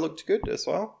Tower looked good as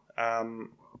well.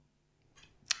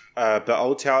 But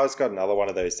Old Tower's got another one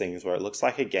of those things where it looks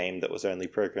like a game that was only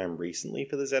programmed recently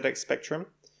for the ZX Spectrum.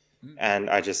 And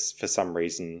I just, for some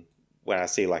reason, when I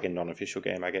see like a non-official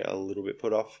game, I get a little bit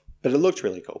put off. But it looked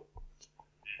really cool.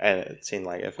 And it seemed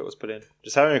like effort was put in.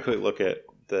 Just having a quick look at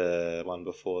the one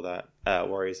before that,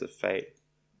 Warriors of Fate.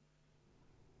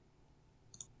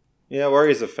 Yeah,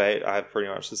 Warriors of Fate, I have pretty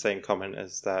much the same comment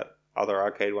as that other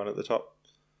arcade one at the top.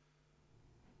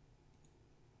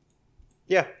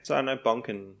 Yeah, so I know Bonk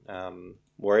and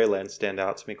Warrior Land stand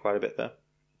out to me quite a bit there.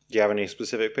 Do you have any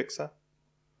specific picks there?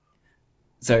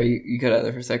 Sorry, you cut out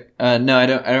there for a sec. No, I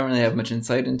don't really have much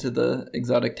insight into the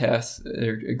exotic tasks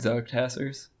or exotic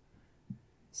taskers.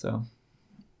 So.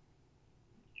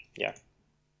 Yeah.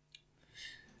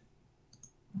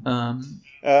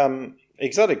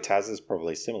 Exotic Taz is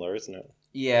probably similar, isn't it?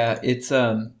 Yeah, it's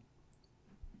the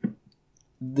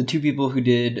two people who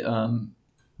did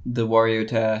the Wario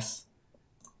tasks.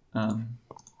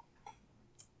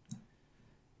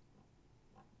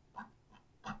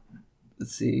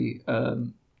 Let's see.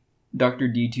 Dr.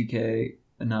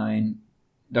 D2K9,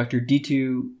 Dr.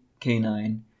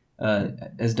 D2K9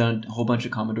 has done a whole bunch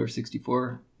of Commodore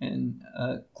 64 and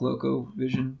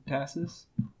ColecoVision tasks.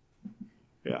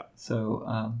 Yeah.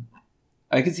 So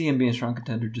I could see him being a strong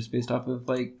contender just based off of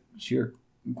like sheer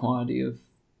quantity of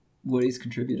what he's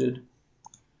contributed.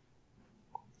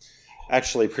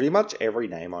 Actually, pretty much every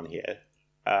name on here,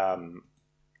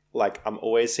 like I'm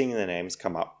always seeing the names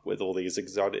come up with all these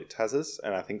exotic Tazes,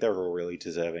 and I think they're all really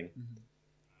deserving.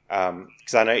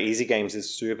 Because I know Easy Games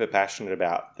is super passionate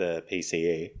about the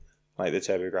PCE, like the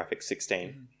TurboGrafx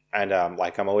 16, and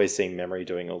like I'm always seeing Memory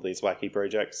doing all these wacky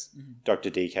projects. Dr.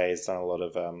 DK has done a lot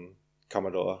of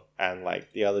Commodore, and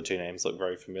like the other two names look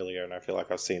very familiar, and I feel like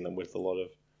I've seen them with a lot of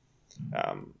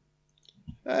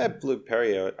Blue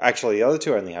Perio. Actually, the other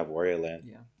two only have Warrior Land,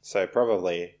 so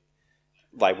probably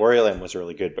like Warrior Land was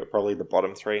really good, but probably the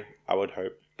bottom three, I would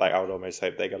hope. Like I would almost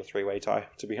hope they got a 3-way tie,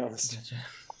 to be honest.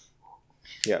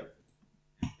 Gotcha.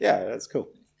 Yeah, that's cool.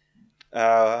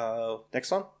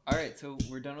 Next one. All right, so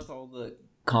we're done with all the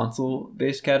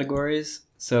console-based categories.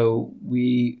 So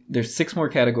there's 6 more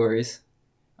categories.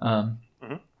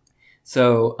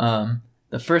 So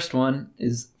the first one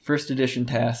is First Edition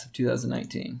Tasks of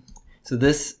 2019. So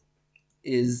this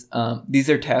is these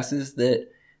are tasks that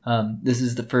this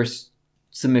is the first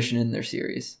submission in their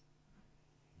series.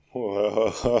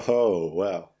 Whoa,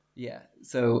 wow. Yeah,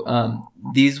 so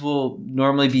these will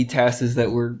normally be tasks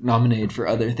that were nominated for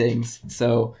other things.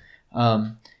 So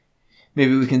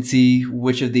maybe we can see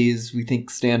which of these we think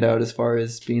stand out as far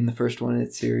as being the first one in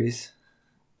its series.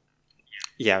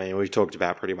 Yeah, I mean, we've talked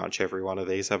about pretty much every one of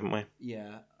these, haven't we?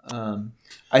 Yeah.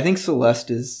 I think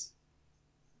Celeste is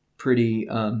pretty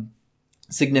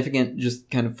significant just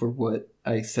kind of for what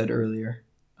I said earlier.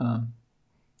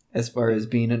 As far as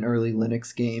being an early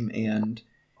Linux game and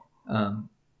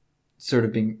sort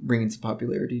of bringing some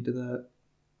popularity to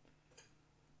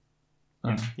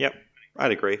that. Yep,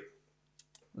 I'd agree.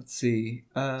 Let's see.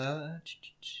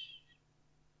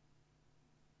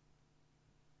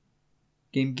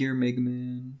 Game Gear, Mega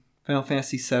Man, Final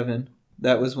Fantasy VII.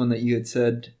 That was one that you had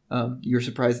said you were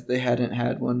surprised that they hadn't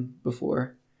had one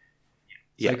before.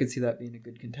 So I could see that being a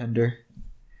good contender.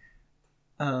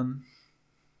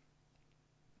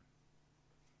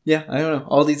 Yeah, I don't know.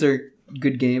 All these are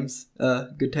good games,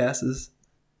 good tasks.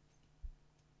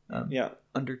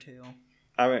 Undertale.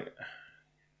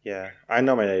 I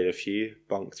nominated a few.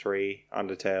 Bonk 3,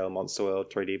 Undertale, Monster World,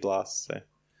 3D Blast. So,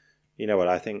 you know what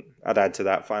I think. I'd add to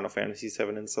that Final Fantasy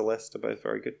VII and Celeste are both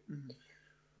very good.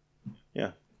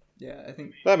 Yeah. Yeah, I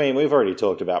think... I mean, we've already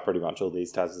talked about pretty much all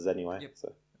these tasks anyway. Yep.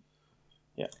 So,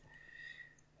 yeah.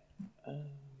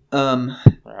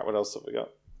 Alright, what else have we got?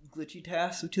 Glitchy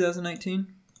Tasks of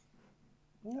 2019?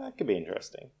 That could be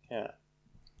interesting. Yeah.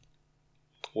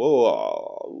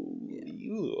 Whoa.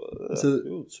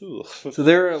 So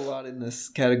there are a lot in this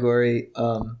category.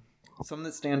 Some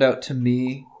that stand out to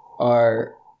me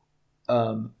are,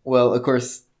 well, of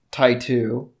course, Tai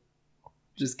 2.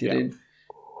 Just kidding.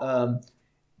 Yeah.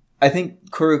 I think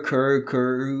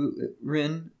Kururin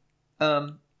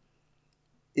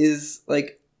is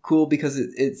like cool because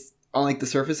it's on like the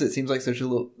surface it seems like such a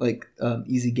little like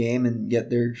easy game, and yet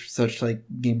there's such like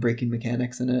game breaking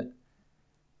mechanics in it.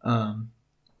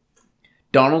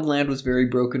 Donald Land was very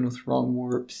broken with wrong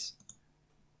warps.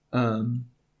 Lego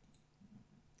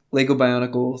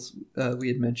Bionicles we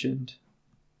had mentioned.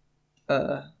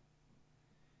 Let's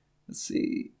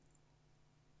see.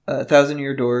 1,000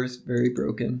 Year Doors, very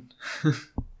broken.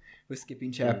 With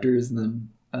skipping chapters and then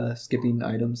skipping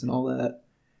items and all that.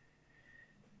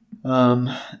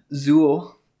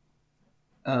 Zool,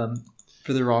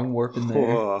 for the wrong warp in there.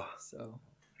 Oh. So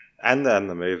And then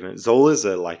the movement. Zool is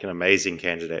an amazing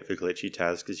candidate for glitchy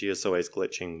Taz because you're just always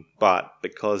glitching, but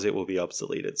because it will be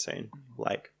obsoleted soon,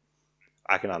 like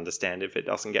I can understand if it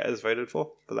doesn't get as voted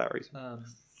for that reason.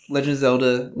 Legend of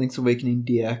Zelda: Link's Awakening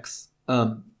DX.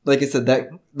 Like I said,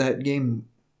 that game.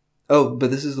 Oh,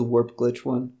 but this is the warp glitch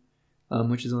one,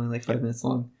 which is only like 5 minutes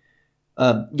long.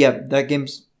 Yeah, that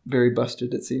game's very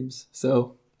busted. It seems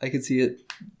so. I could see it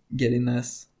getting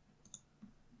this.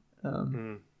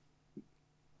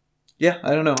 Yeah,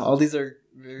 I don't know. All these are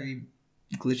very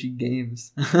glitchy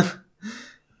games.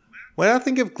 When I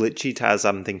think of glitchy Taz,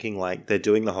 I'm thinking like they're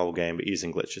doing the whole game but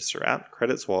using glitches throughout.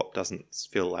 Credit Swap doesn't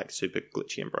feel like super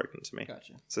glitchy and broken to me.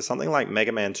 Gotcha. So something like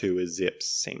Mega Man 2 with zips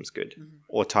seems good. Mm-hmm.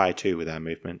 Or Tai 2 with our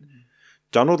movement. Mm-hmm.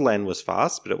 Donald Len was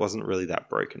fast, but it wasn't really that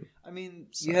broken. I mean,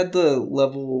 you had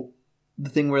the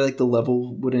thing where like the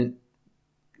level wouldn't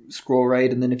scroll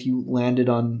right, and then if you ended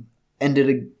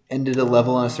a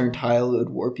level on a certain tile, it would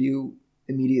warp you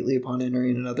immediately upon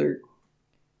entering another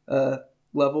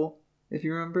level, if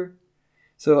you remember.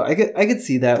 So I could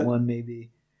see that one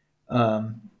maybe.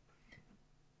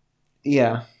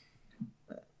 Yeah.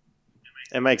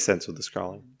 It makes sense with the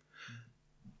scrolling.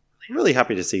 I'm really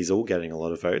happy to see Zool getting a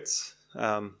lot of votes.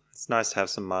 It's nice to have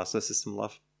some Master System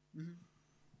love.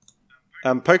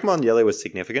 Mm-hmm. Pokemon Yellow was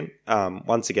significant.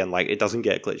 Once again, like it doesn't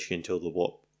get glitchy until the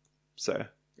warp. So,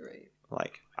 right.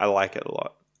 Like, I like it a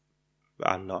lot.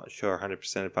 I'm not sure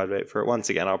 100% if I'd vote for it.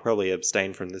 Once again, I'll probably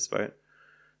abstain from this vote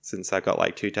since I got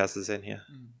like 2 Tazes in here.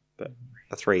 But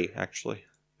 3, actually.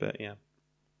 But yeah.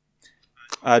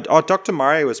 Dr.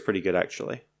 Mario was pretty good,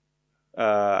 actually.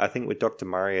 I think with Dr.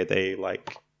 Mario, they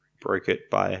like broke it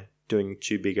by doing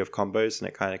too big of combos and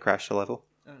it kind of crashed the level.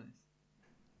 Oh,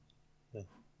 nice.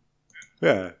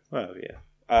 Yeah. Well,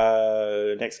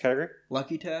 yeah. Next category?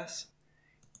 Lucky Task.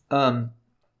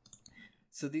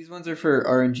 So these ones are for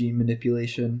RNG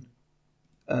manipulation,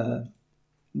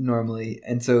 normally,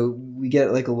 and so we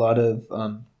get like a lot of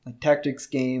like tactics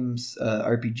games,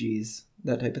 RPGs,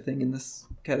 that type of thing in this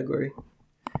category.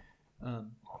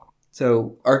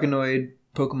 So Arkanoid,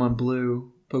 Pokemon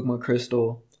Blue, Pokemon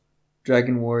Crystal,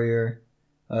 Dragon Warrior,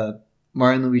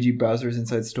 Mario and Luigi Bowser's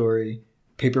Inside Story,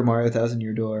 Paper Mario Thousand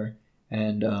Year Door,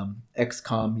 and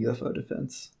XCOM UFO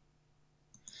Defense.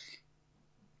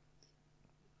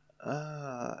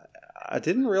 I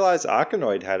didn't realize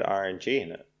Arkanoid had RNG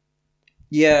in it.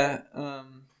 Yeah,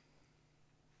 I'm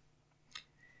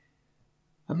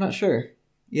not sure.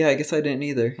 Yeah, I guess I didn't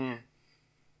either.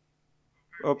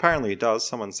 Well, apparently it does.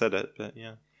 Someone said it, but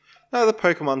yeah. No, the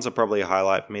Pokemons are probably a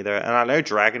highlight for me there. And I know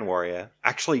Dragon Warrior.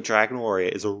 Actually, Dragon Warrior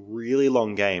is a really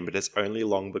long game, but it's only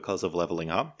long because of leveling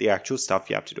up. The actual stuff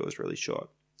you have to do is really short.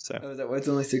 So. Oh, is that why it's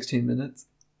only 16 minutes?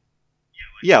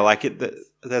 Yeah, like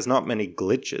there's not many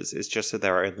glitches. It's just that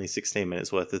there are only 16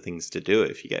 minutes worth of things to do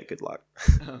if you get good luck.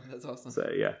 Oh, that's awesome. So,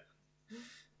 yeah.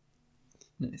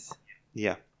 Nice.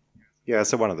 Yeah. Yeah,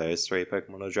 so one of those 3,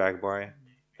 Pokemon or Dragon Warrior.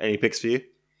 Any picks for you?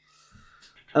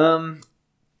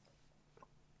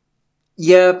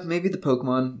 Yeah, maybe the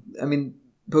Pokemon. I mean,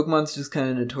 Pokemon's just kind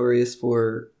of notorious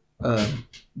for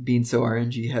being so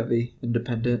RNG heavy and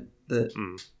dependent that,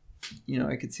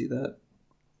 I could see that.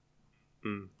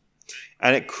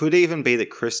 And it could even be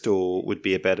that Crystal would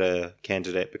be a better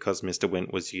candidate because Mr.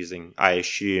 Wint was using, I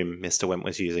assume Mr. Wint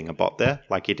was using a bot there,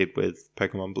 like he did with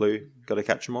Pokemon Blue. Gotta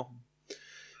catch them all.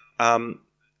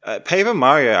 Paper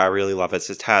Mario, I really love as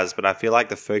a Taz, but I feel like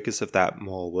the focus of that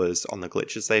more was on the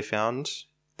glitches they found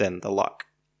than the luck.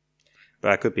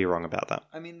 But I could be wrong about that.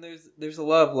 I mean, there's a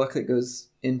lot of luck that goes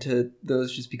into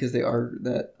those just because they are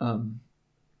that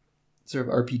sort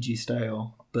of RPG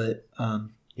style. But I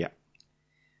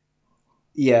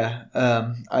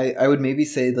would maybe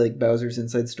say like Bowser's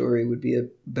Inside Story would be a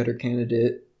better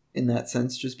candidate in that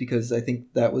sense, just because I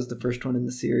think that was the first one in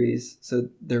the series. So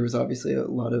there was obviously a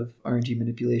lot of RNG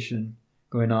manipulation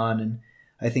going on, and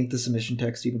I think the submission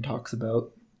text even talks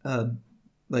about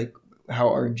like how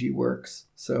RNG works.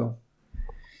 So.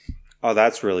 Oh,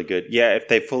 that's really good. Yeah, if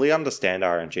they fully understand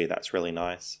RNG, that's really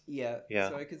nice. Yeah.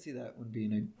 So I could see that one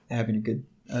being having a good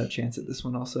chance at this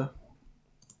one also.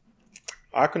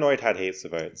 Arkanoid had heaps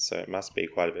of votes, so it must be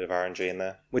quite a bit of RNG in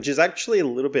there. Which is actually a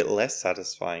little bit less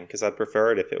satisfying, because I'd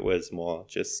prefer it if it was more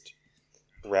just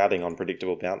routing on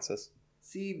predictable bounces.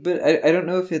 See, but I don't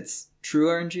know if it's true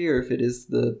RNG or if it is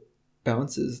the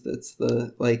bounces that's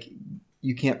the, like,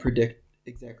 you can't predict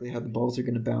exactly how the balls are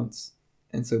going to bounce.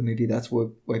 And so maybe that's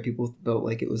why people felt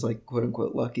like it was, like,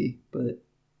 quote-unquote lucky, but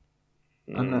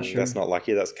I'm not sure. That's not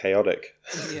lucky, that's chaotic.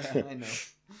 Yeah, I know.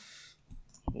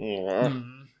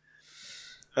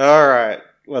 All right.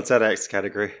 What's our next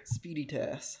category? Speedy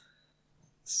TAS.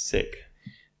 Sick.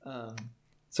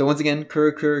 So once again,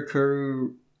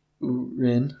 Kururin.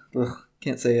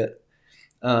 Can't say it.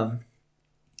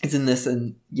 It's in this,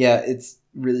 and yeah, it's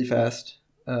really fast.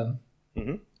 The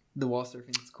wall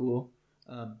surfing is cool.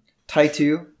 Tai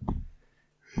 2.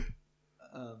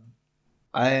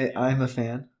 I'm a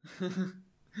fan.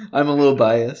 I'm a little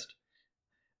biased.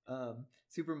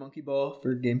 Super Monkey Ball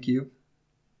for GameCube.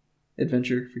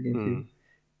 Adventure for GameCube.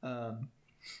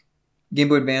 Game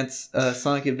Boy Advance,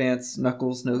 Sonic Advance,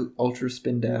 Knuckles, no Ultra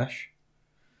Spin Dash.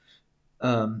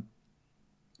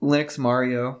 Linux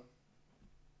Mario.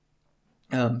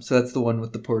 So that's the one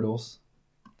with the portals.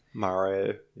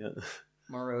 Mario. Yeah.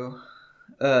 Mario.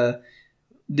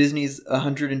 Disney's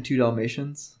 102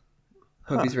 Dalmatians.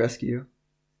 Puppy's Rescue.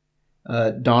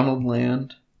 Donald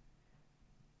Land.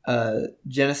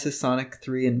 Genesis Sonic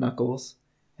 3 and Knuckles.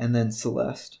 And then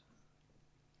Celeste.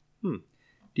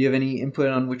 Do you have any input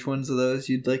on which ones of those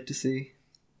you'd like to see?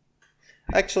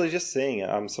 Actually, just seeing it,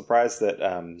 I'm surprised that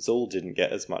Zool didn't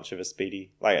get as much of a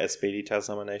Speedy TAS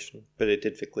nomination, but it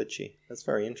did for Glitchy. That's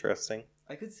very interesting.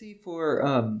 I could see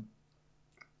for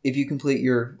if you complete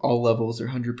your all levels or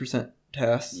 100%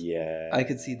 tasks. Yeah, I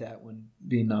could see that one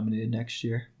being nominated next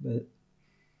year, but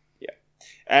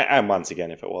and once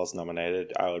again, if it was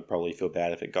nominated, I would probably feel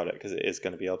bad if it got it because it is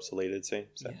going to be obsoleted soon.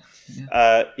 So,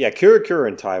 Kura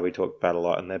and Tai we talked about a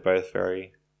lot, and they're both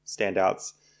very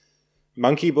standouts.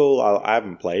 Monkey Ball I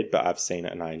haven't played, but I've seen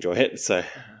it and I enjoy it. So,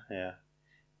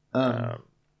 yeah.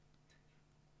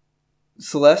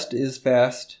 Celeste is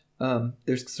fast.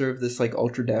 There's sort of this like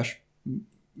ultra dash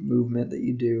movement that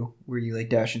you do where you like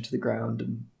dash into the ground,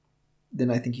 and then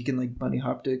I think you can like bunny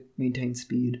hop to maintain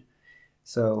speed.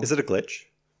 So is it a glitch?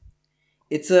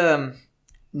 It's no,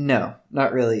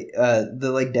 not really.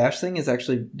 The like dash thing is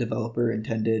actually developer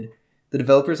intended. The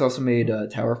developers also made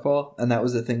Towerfall, and that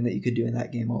was a thing that you could do in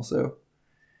that game also.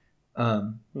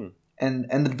 And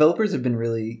the developers have been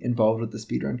really involved with the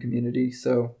speedrun community,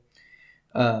 so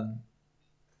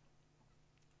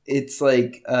it's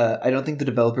like I don't think the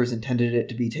developers intended it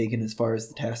to be taken as far as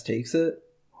the task takes it,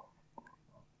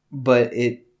 but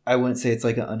I wouldn't say it's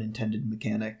like an unintended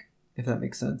mechanic, if that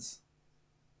makes sense.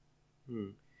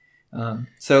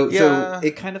 So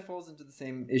it kind of falls into the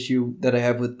same issue that I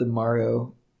have with the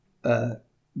Mario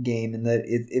game, in that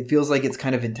it feels like it's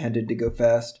kind of intended to go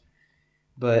fast,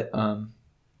 but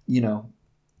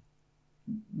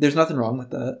there's nothing wrong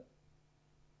with that.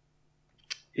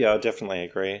 Yeah, I definitely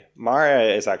agree.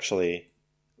 Mario is actually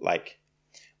like,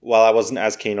 while I wasn't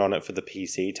as keen on it for the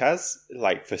PC TAS,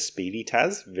 like for Speedy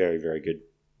TAS, very, very good.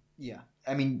 Yeah.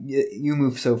 I mean, you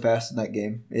move so fast in that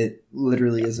game. It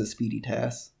literally is a speedy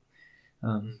task.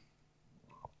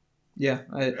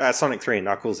 Sonic 3 and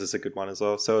Knuckles is a good one as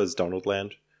well. So is Donald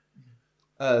Land.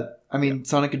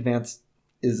 Sonic Advance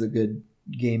is a good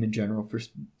game in general for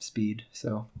speed.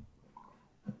 So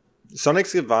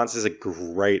Sonic's Advance is a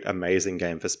great, amazing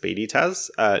game for Speedy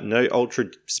TAS. No Ultra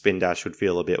Spin Dash would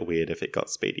feel a bit weird if it got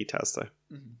Speedy TAS though.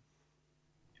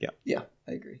 Yeah,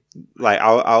 I agree. Like,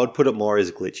 I would put it more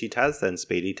as Glitchy TAS than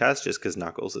Speedy TAS, just because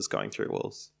Knuckles is going through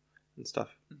walls and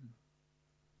stuff.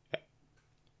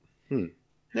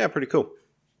 Yeah, pretty cool.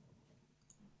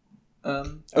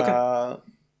 Okay.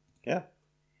 Yeah.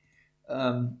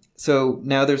 So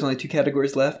now there's only 2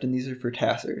 categories left, and these are for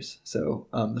Tassers. So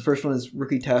the first one is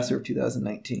Rookie Tasser of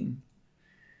 2019.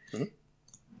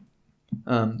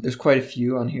 There's quite a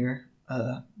few on here.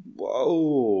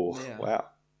 Whoa. Yeah. Wow.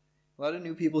 A lot of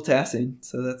new people tassing,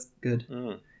 so that's good.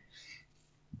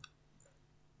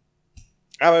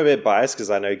 I'm a bit biased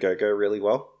because I know Go-Go really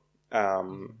well.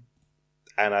 And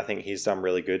I think he's done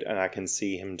really good, and I can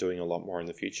see him doing a lot more in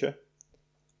the future.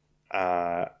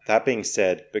 That being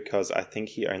said, because I think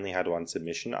he only had 1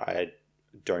 submission, I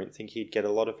don't think he'd get a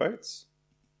lot of votes.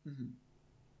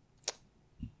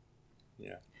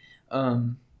 Yeah.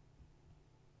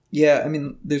 Yeah, I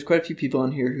mean, there's quite a few people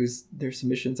on here whose their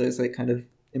submissions I was like kind of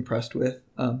impressed with.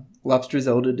 Lobster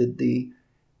Zelda did the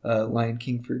Lion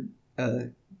King for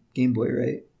Game Boy,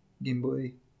 right? Game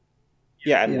Boy.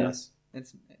 Yeah, NES.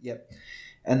 Yep.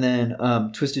 And then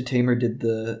Twisted Tamer did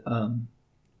the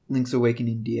Link's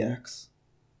Awakening DX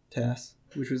task,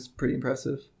 which was pretty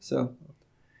impressive. So,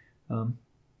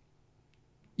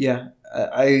 yeah,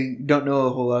 I don't know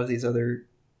a whole lot of these other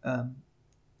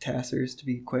tassers, to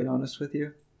be quite honest with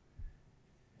you.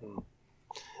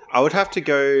 I would have to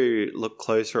go look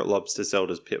closer at Lobster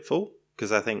Zelda's Pitfall,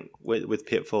 because I think with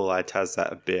Pitfall I tazzed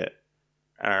that a bit.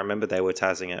 I remember they were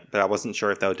tazzing it, but I wasn't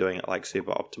sure if they were doing it like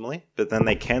super optimally. But then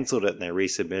they cancelled it and they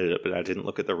resubmitted it, but I didn't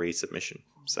look at the resubmission.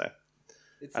 So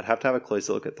I'd have to have a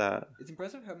closer look at that. It's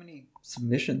impressive how many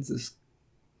submissions this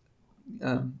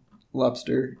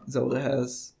Lobster Zelda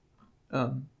has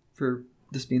for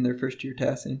this being their first year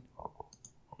tasking.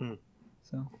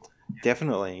 So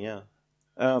Definitely, yeah.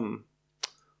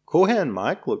 Cool Hand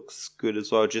Mike looks good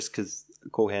as well, just because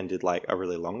Cool Hand did like a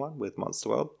really long one with Monster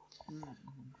World.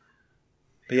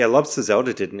 But yeah, Lobster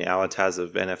Zelda did an hour Taz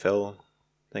of NFL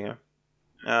thinger.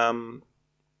 Yeah,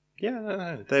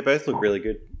 no, they both look really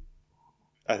good.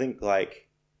 I think, like,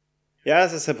 yeah,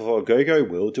 as I said before, Go-Go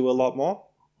will do a lot more.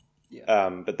 yeah.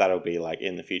 But that'll be like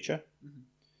in the future.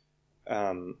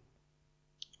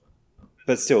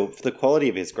 But still, for the quality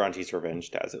of his Grunty's Revenge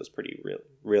Taz, it was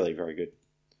really very good.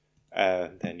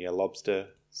 Then yeah, Lobster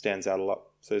stands out a lot.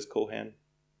 So is Cool Hand.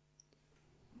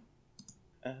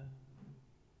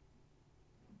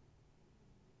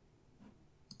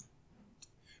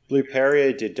 Blue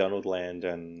Perrier did Donald Land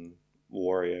and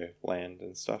Wario Land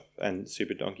and stuff, and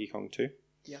Super Donkey Kong too.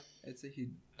 Yeah, it's a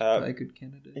huge, good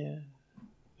candidate. Yeah.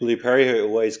 Blue Perrier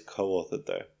always co-authored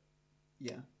though.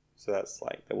 Yeah. So that's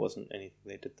like, there wasn't anything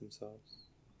they did themselves.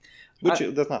 Which,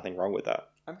 there's nothing wrong with that.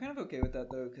 I'm kind of okay with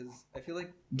that though, because I feel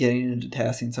like getting into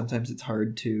tasking, sometimes it's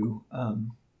hard to,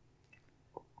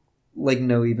 like,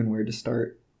 know even where to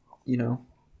start, you know?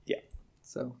 Yeah.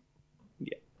 So.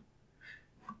 Yeah.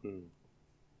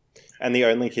 And the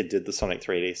Only Kid did the Sonic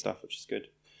 3D stuff, which is good.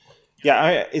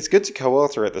 Yeah, it's good to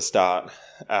co-author at the start,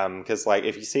 because, like,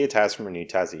 if you see a Taz from a new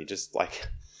Tazzy, just, like,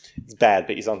 it's bad,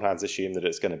 but you sometimes assume that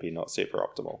it's going to be not super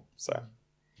optimal. So,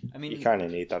 I mean, you kind of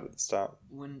need that at the start.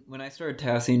 When I started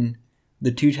tassing,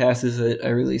 the two tasks that I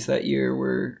released that year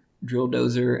were Drill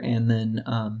Dozer and then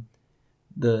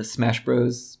the Smash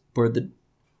Bros. Break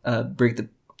the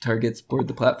targets, board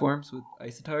the platforms with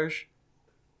Isotarge.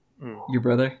 Your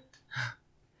brother.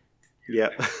 Yeah.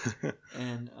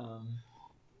 And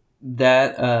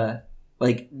that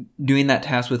like doing that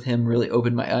task with him really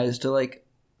opened my eyes to like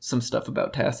some stuff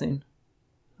about tassing.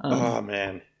 Oh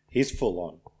man, he's full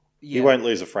on. Yeah. He won't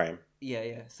lose a frame.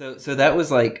 Yeah. So that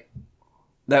was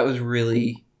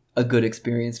really a good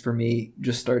experience for me,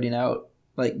 just starting out,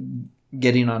 like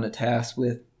getting on a task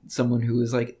with someone who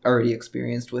was like already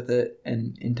experienced with it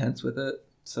and intense with it.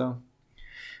 So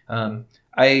I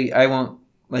won't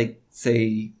like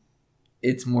say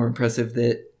it's more impressive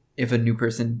that if a new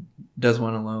person does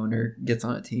one alone or gets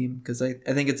on a team, because I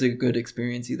think it's a good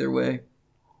experience either way.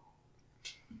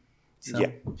 So.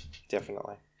 Yeah,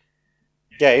 definitely.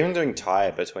 Yeah, even doing tie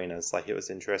between us, like, it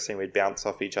was interesting. We'd bounce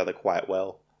off each other quite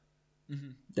well.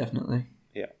 Mm-hmm. Definitely.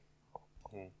 Yeah.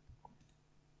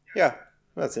 Yeah,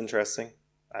 that's interesting.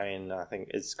 I mean, I think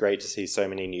it's great to see so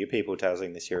many new people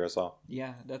tazzing this year as well.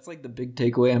 Yeah, that's like the big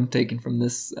takeaway I'm taking from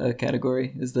this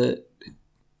category, is that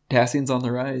tassing's on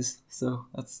the rise. So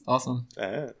that's awesome.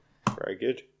 Very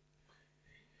good.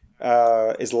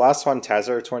 Is the last one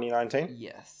Tazzo 2019?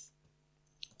 Yes.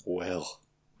 Well.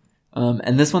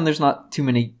 And this one, there's not too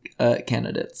many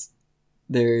candidates.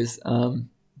 There's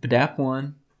Badap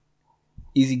 1,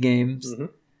 Easy Games,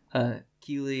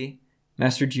 Keeley,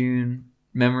 Master June,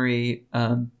 Memory,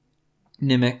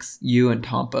 Nimix, You, and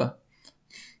Tampa.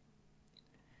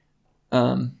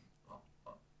 Do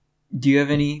you have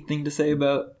anything to say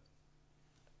about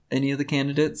any of the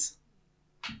candidates?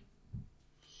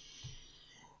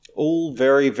 All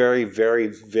very, very, very,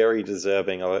 very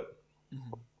deserving of it.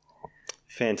 Mm-hmm.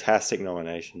 Fantastic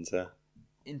nominations there.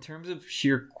 In terms of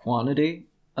sheer quantity,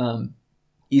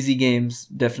 Easy Games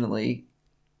definitely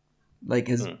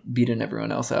has beaten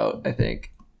everyone else out, I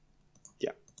think.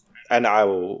 Yeah. And I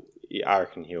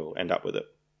reckon he'll end up with it.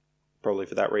 Probably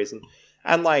for that reason.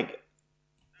 And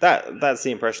that's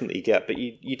the impression that you get. But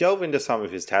you delve into some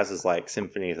of his Taz's like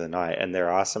Symphony of the Night, and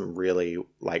there are some really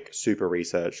super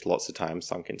researched, lots of time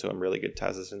sunk into them, really good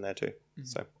Taz's in there too. Mm-hmm.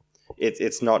 So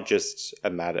it's not just a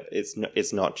matter. It's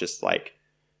not just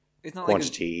it's not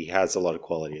quantity. He has a lot of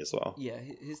quality as well. Yeah,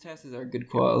 his Taz's are good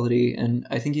quality, and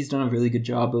I think he's done a really good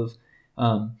job of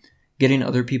getting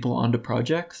other people onto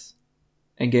projects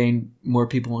and getting more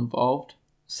people involved.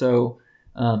 So,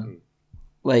 I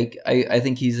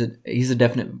think he's a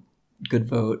definite good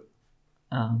vote.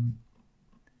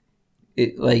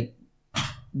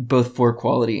 Both for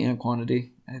quality and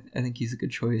quantity. I think he's a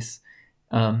good choice.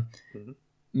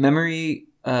 Memory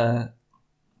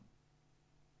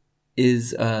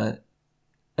is a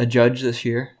judge this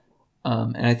year,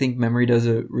 and I think Memory does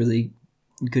a really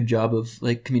good job of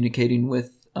communicating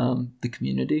with the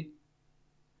community.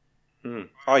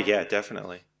 Oh yeah,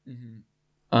 definitely. Mm-hmm.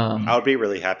 I would be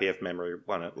really happy if Memory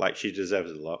won it. She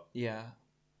deserves it a lot. Yeah.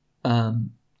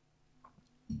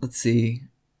 Let's see.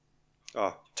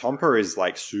 Oh, Tomper is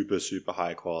super, super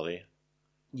high quality.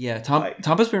 Yeah, Like-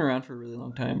 Tompa's been around for a really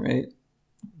long time, right?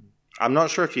 I'm not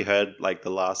sure if you heard like the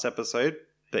last episode,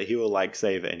 but he will like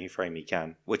save any frame he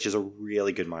can, which is a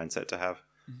really good mindset to have.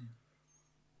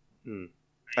 And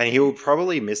he will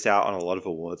probably miss out on a lot of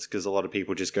awards because a lot of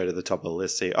people just go to the top of the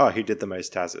list, see, oh, who did the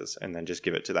most Tazes, and then just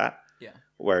give it to that. Yeah.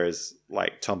 Whereas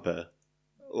like Tompa,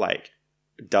 like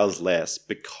does less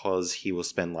because he will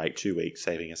spend like 2 weeks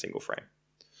saving a single frame.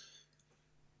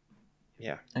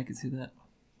 Yeah. I can see that.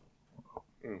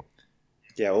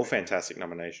 Yeah, all fantastic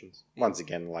nominations. Once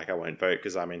again, like I won't vote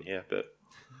because I'm in here, but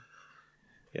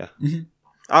yeah. Mhm.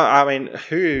 I mean,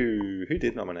 who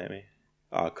did nominate me?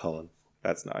 Oh, Colin.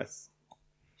 That's nice.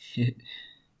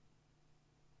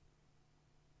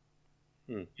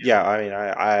 Yeah, I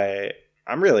mean,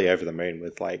 I'm really over the moon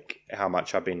with like how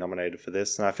much I've been nominated for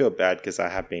this, and I feel bad because I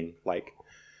have been like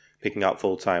picking up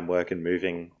full-time work and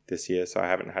moving this year, so I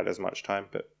haven't had as much time.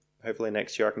 But hopefully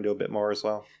next year I can do a bit more as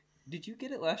well. Did you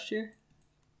get it last year?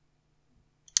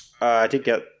 I did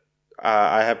get.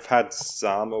 I have had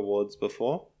some awards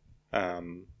before.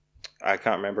 I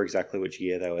can't remember exactly which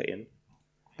year they were in,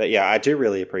 but yeah, I do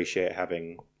really appreciate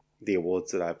having the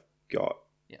awards that I've got.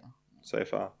 Yeah. So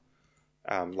far,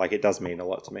 like it does mean a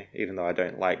lot to me, even though I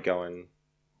don't like go and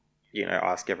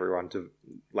ask everyone to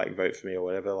like vote for me or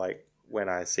whatever. Like when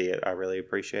I see it, I really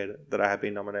appreciate it that I have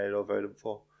been nominated or voted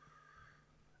for.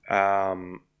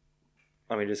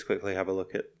 Let me just quickly have a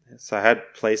look at. So I had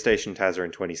PlayStation Tazza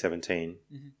in 2017,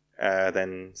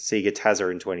 then Sega Tazza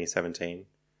in 2017,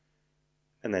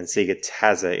 and then Sega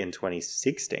Tazza in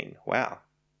 2016. Wow.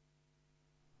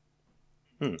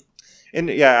 And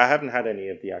yeah, I haven't had any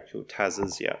of the actual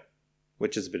Tazzas yet,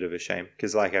 which is a bit of a shame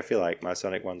because like I feel like my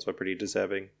Sonic ones were pretty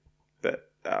deserving,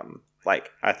 but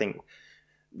like I think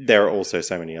there are also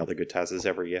so many other good Tazzas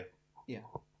every year. Yeah.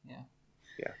 Yeah.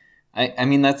 I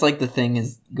mean, that's like the thing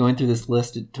is going through this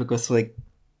list. It took us like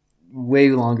way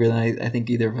longer than I think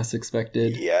either of us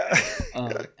expected. Yeah.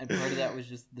 And part of that was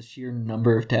just the sheer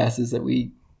number of tasks that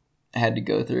we had to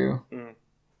go through.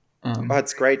 Oh,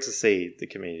 it's great to see the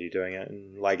community doing it,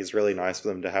 and like it's really nice for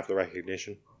them to have the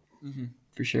recognition.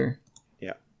 For sure.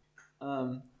 Yeah.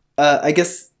 I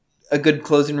guess a good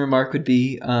closing remark would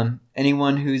be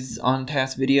anyone who's on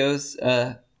task videos,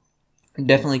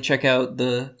 definitely check out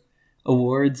the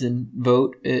awards and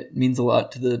vote. It means a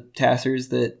lot to the taskers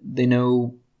that they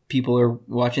know people are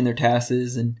watching their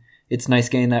tasks, and it's nice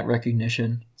getting that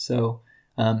recognition. So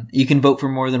you can vote for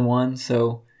more than one.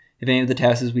 So if any of the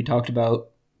tasks we talked about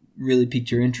really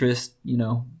piqued your interest,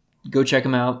 go check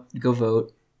them out, go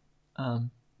vote.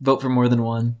 Vote for more than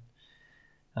one.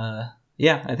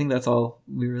 Yeah, I think that's all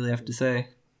we really have to say.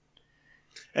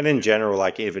 And in general,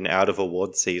 like even out of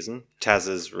award season,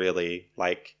 Tazzas really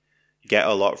like get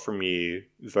a lot from you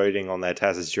voting on their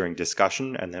Tazzas during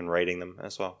discussion and then rating them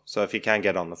as well. So if you can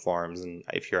get on the forums and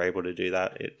if you're able to do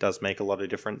that, it does make a lot of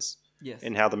difference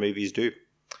in how the movies do.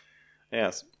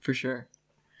 Yes. For sure.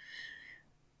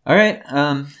 All right.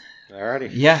 Alrighty.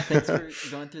 Yeah, thanks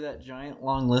for going through that giant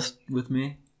long list with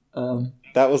me.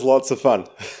 That was lots of fun.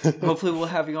 Hopefully we'll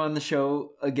have you on the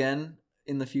show again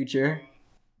in the future.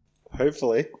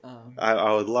 Hopefully.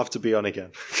 I would love to be on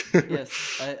again.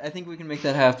 Yes, I think we can make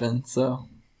that happen. So.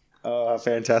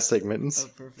 Fantastic, Mittens.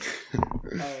 Oh, perfect. All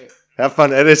right. Have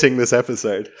fun editing this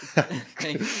episode.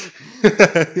 Thanks.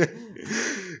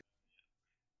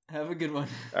 Have a good one.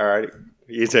 All right.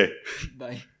 You too.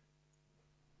 Bye.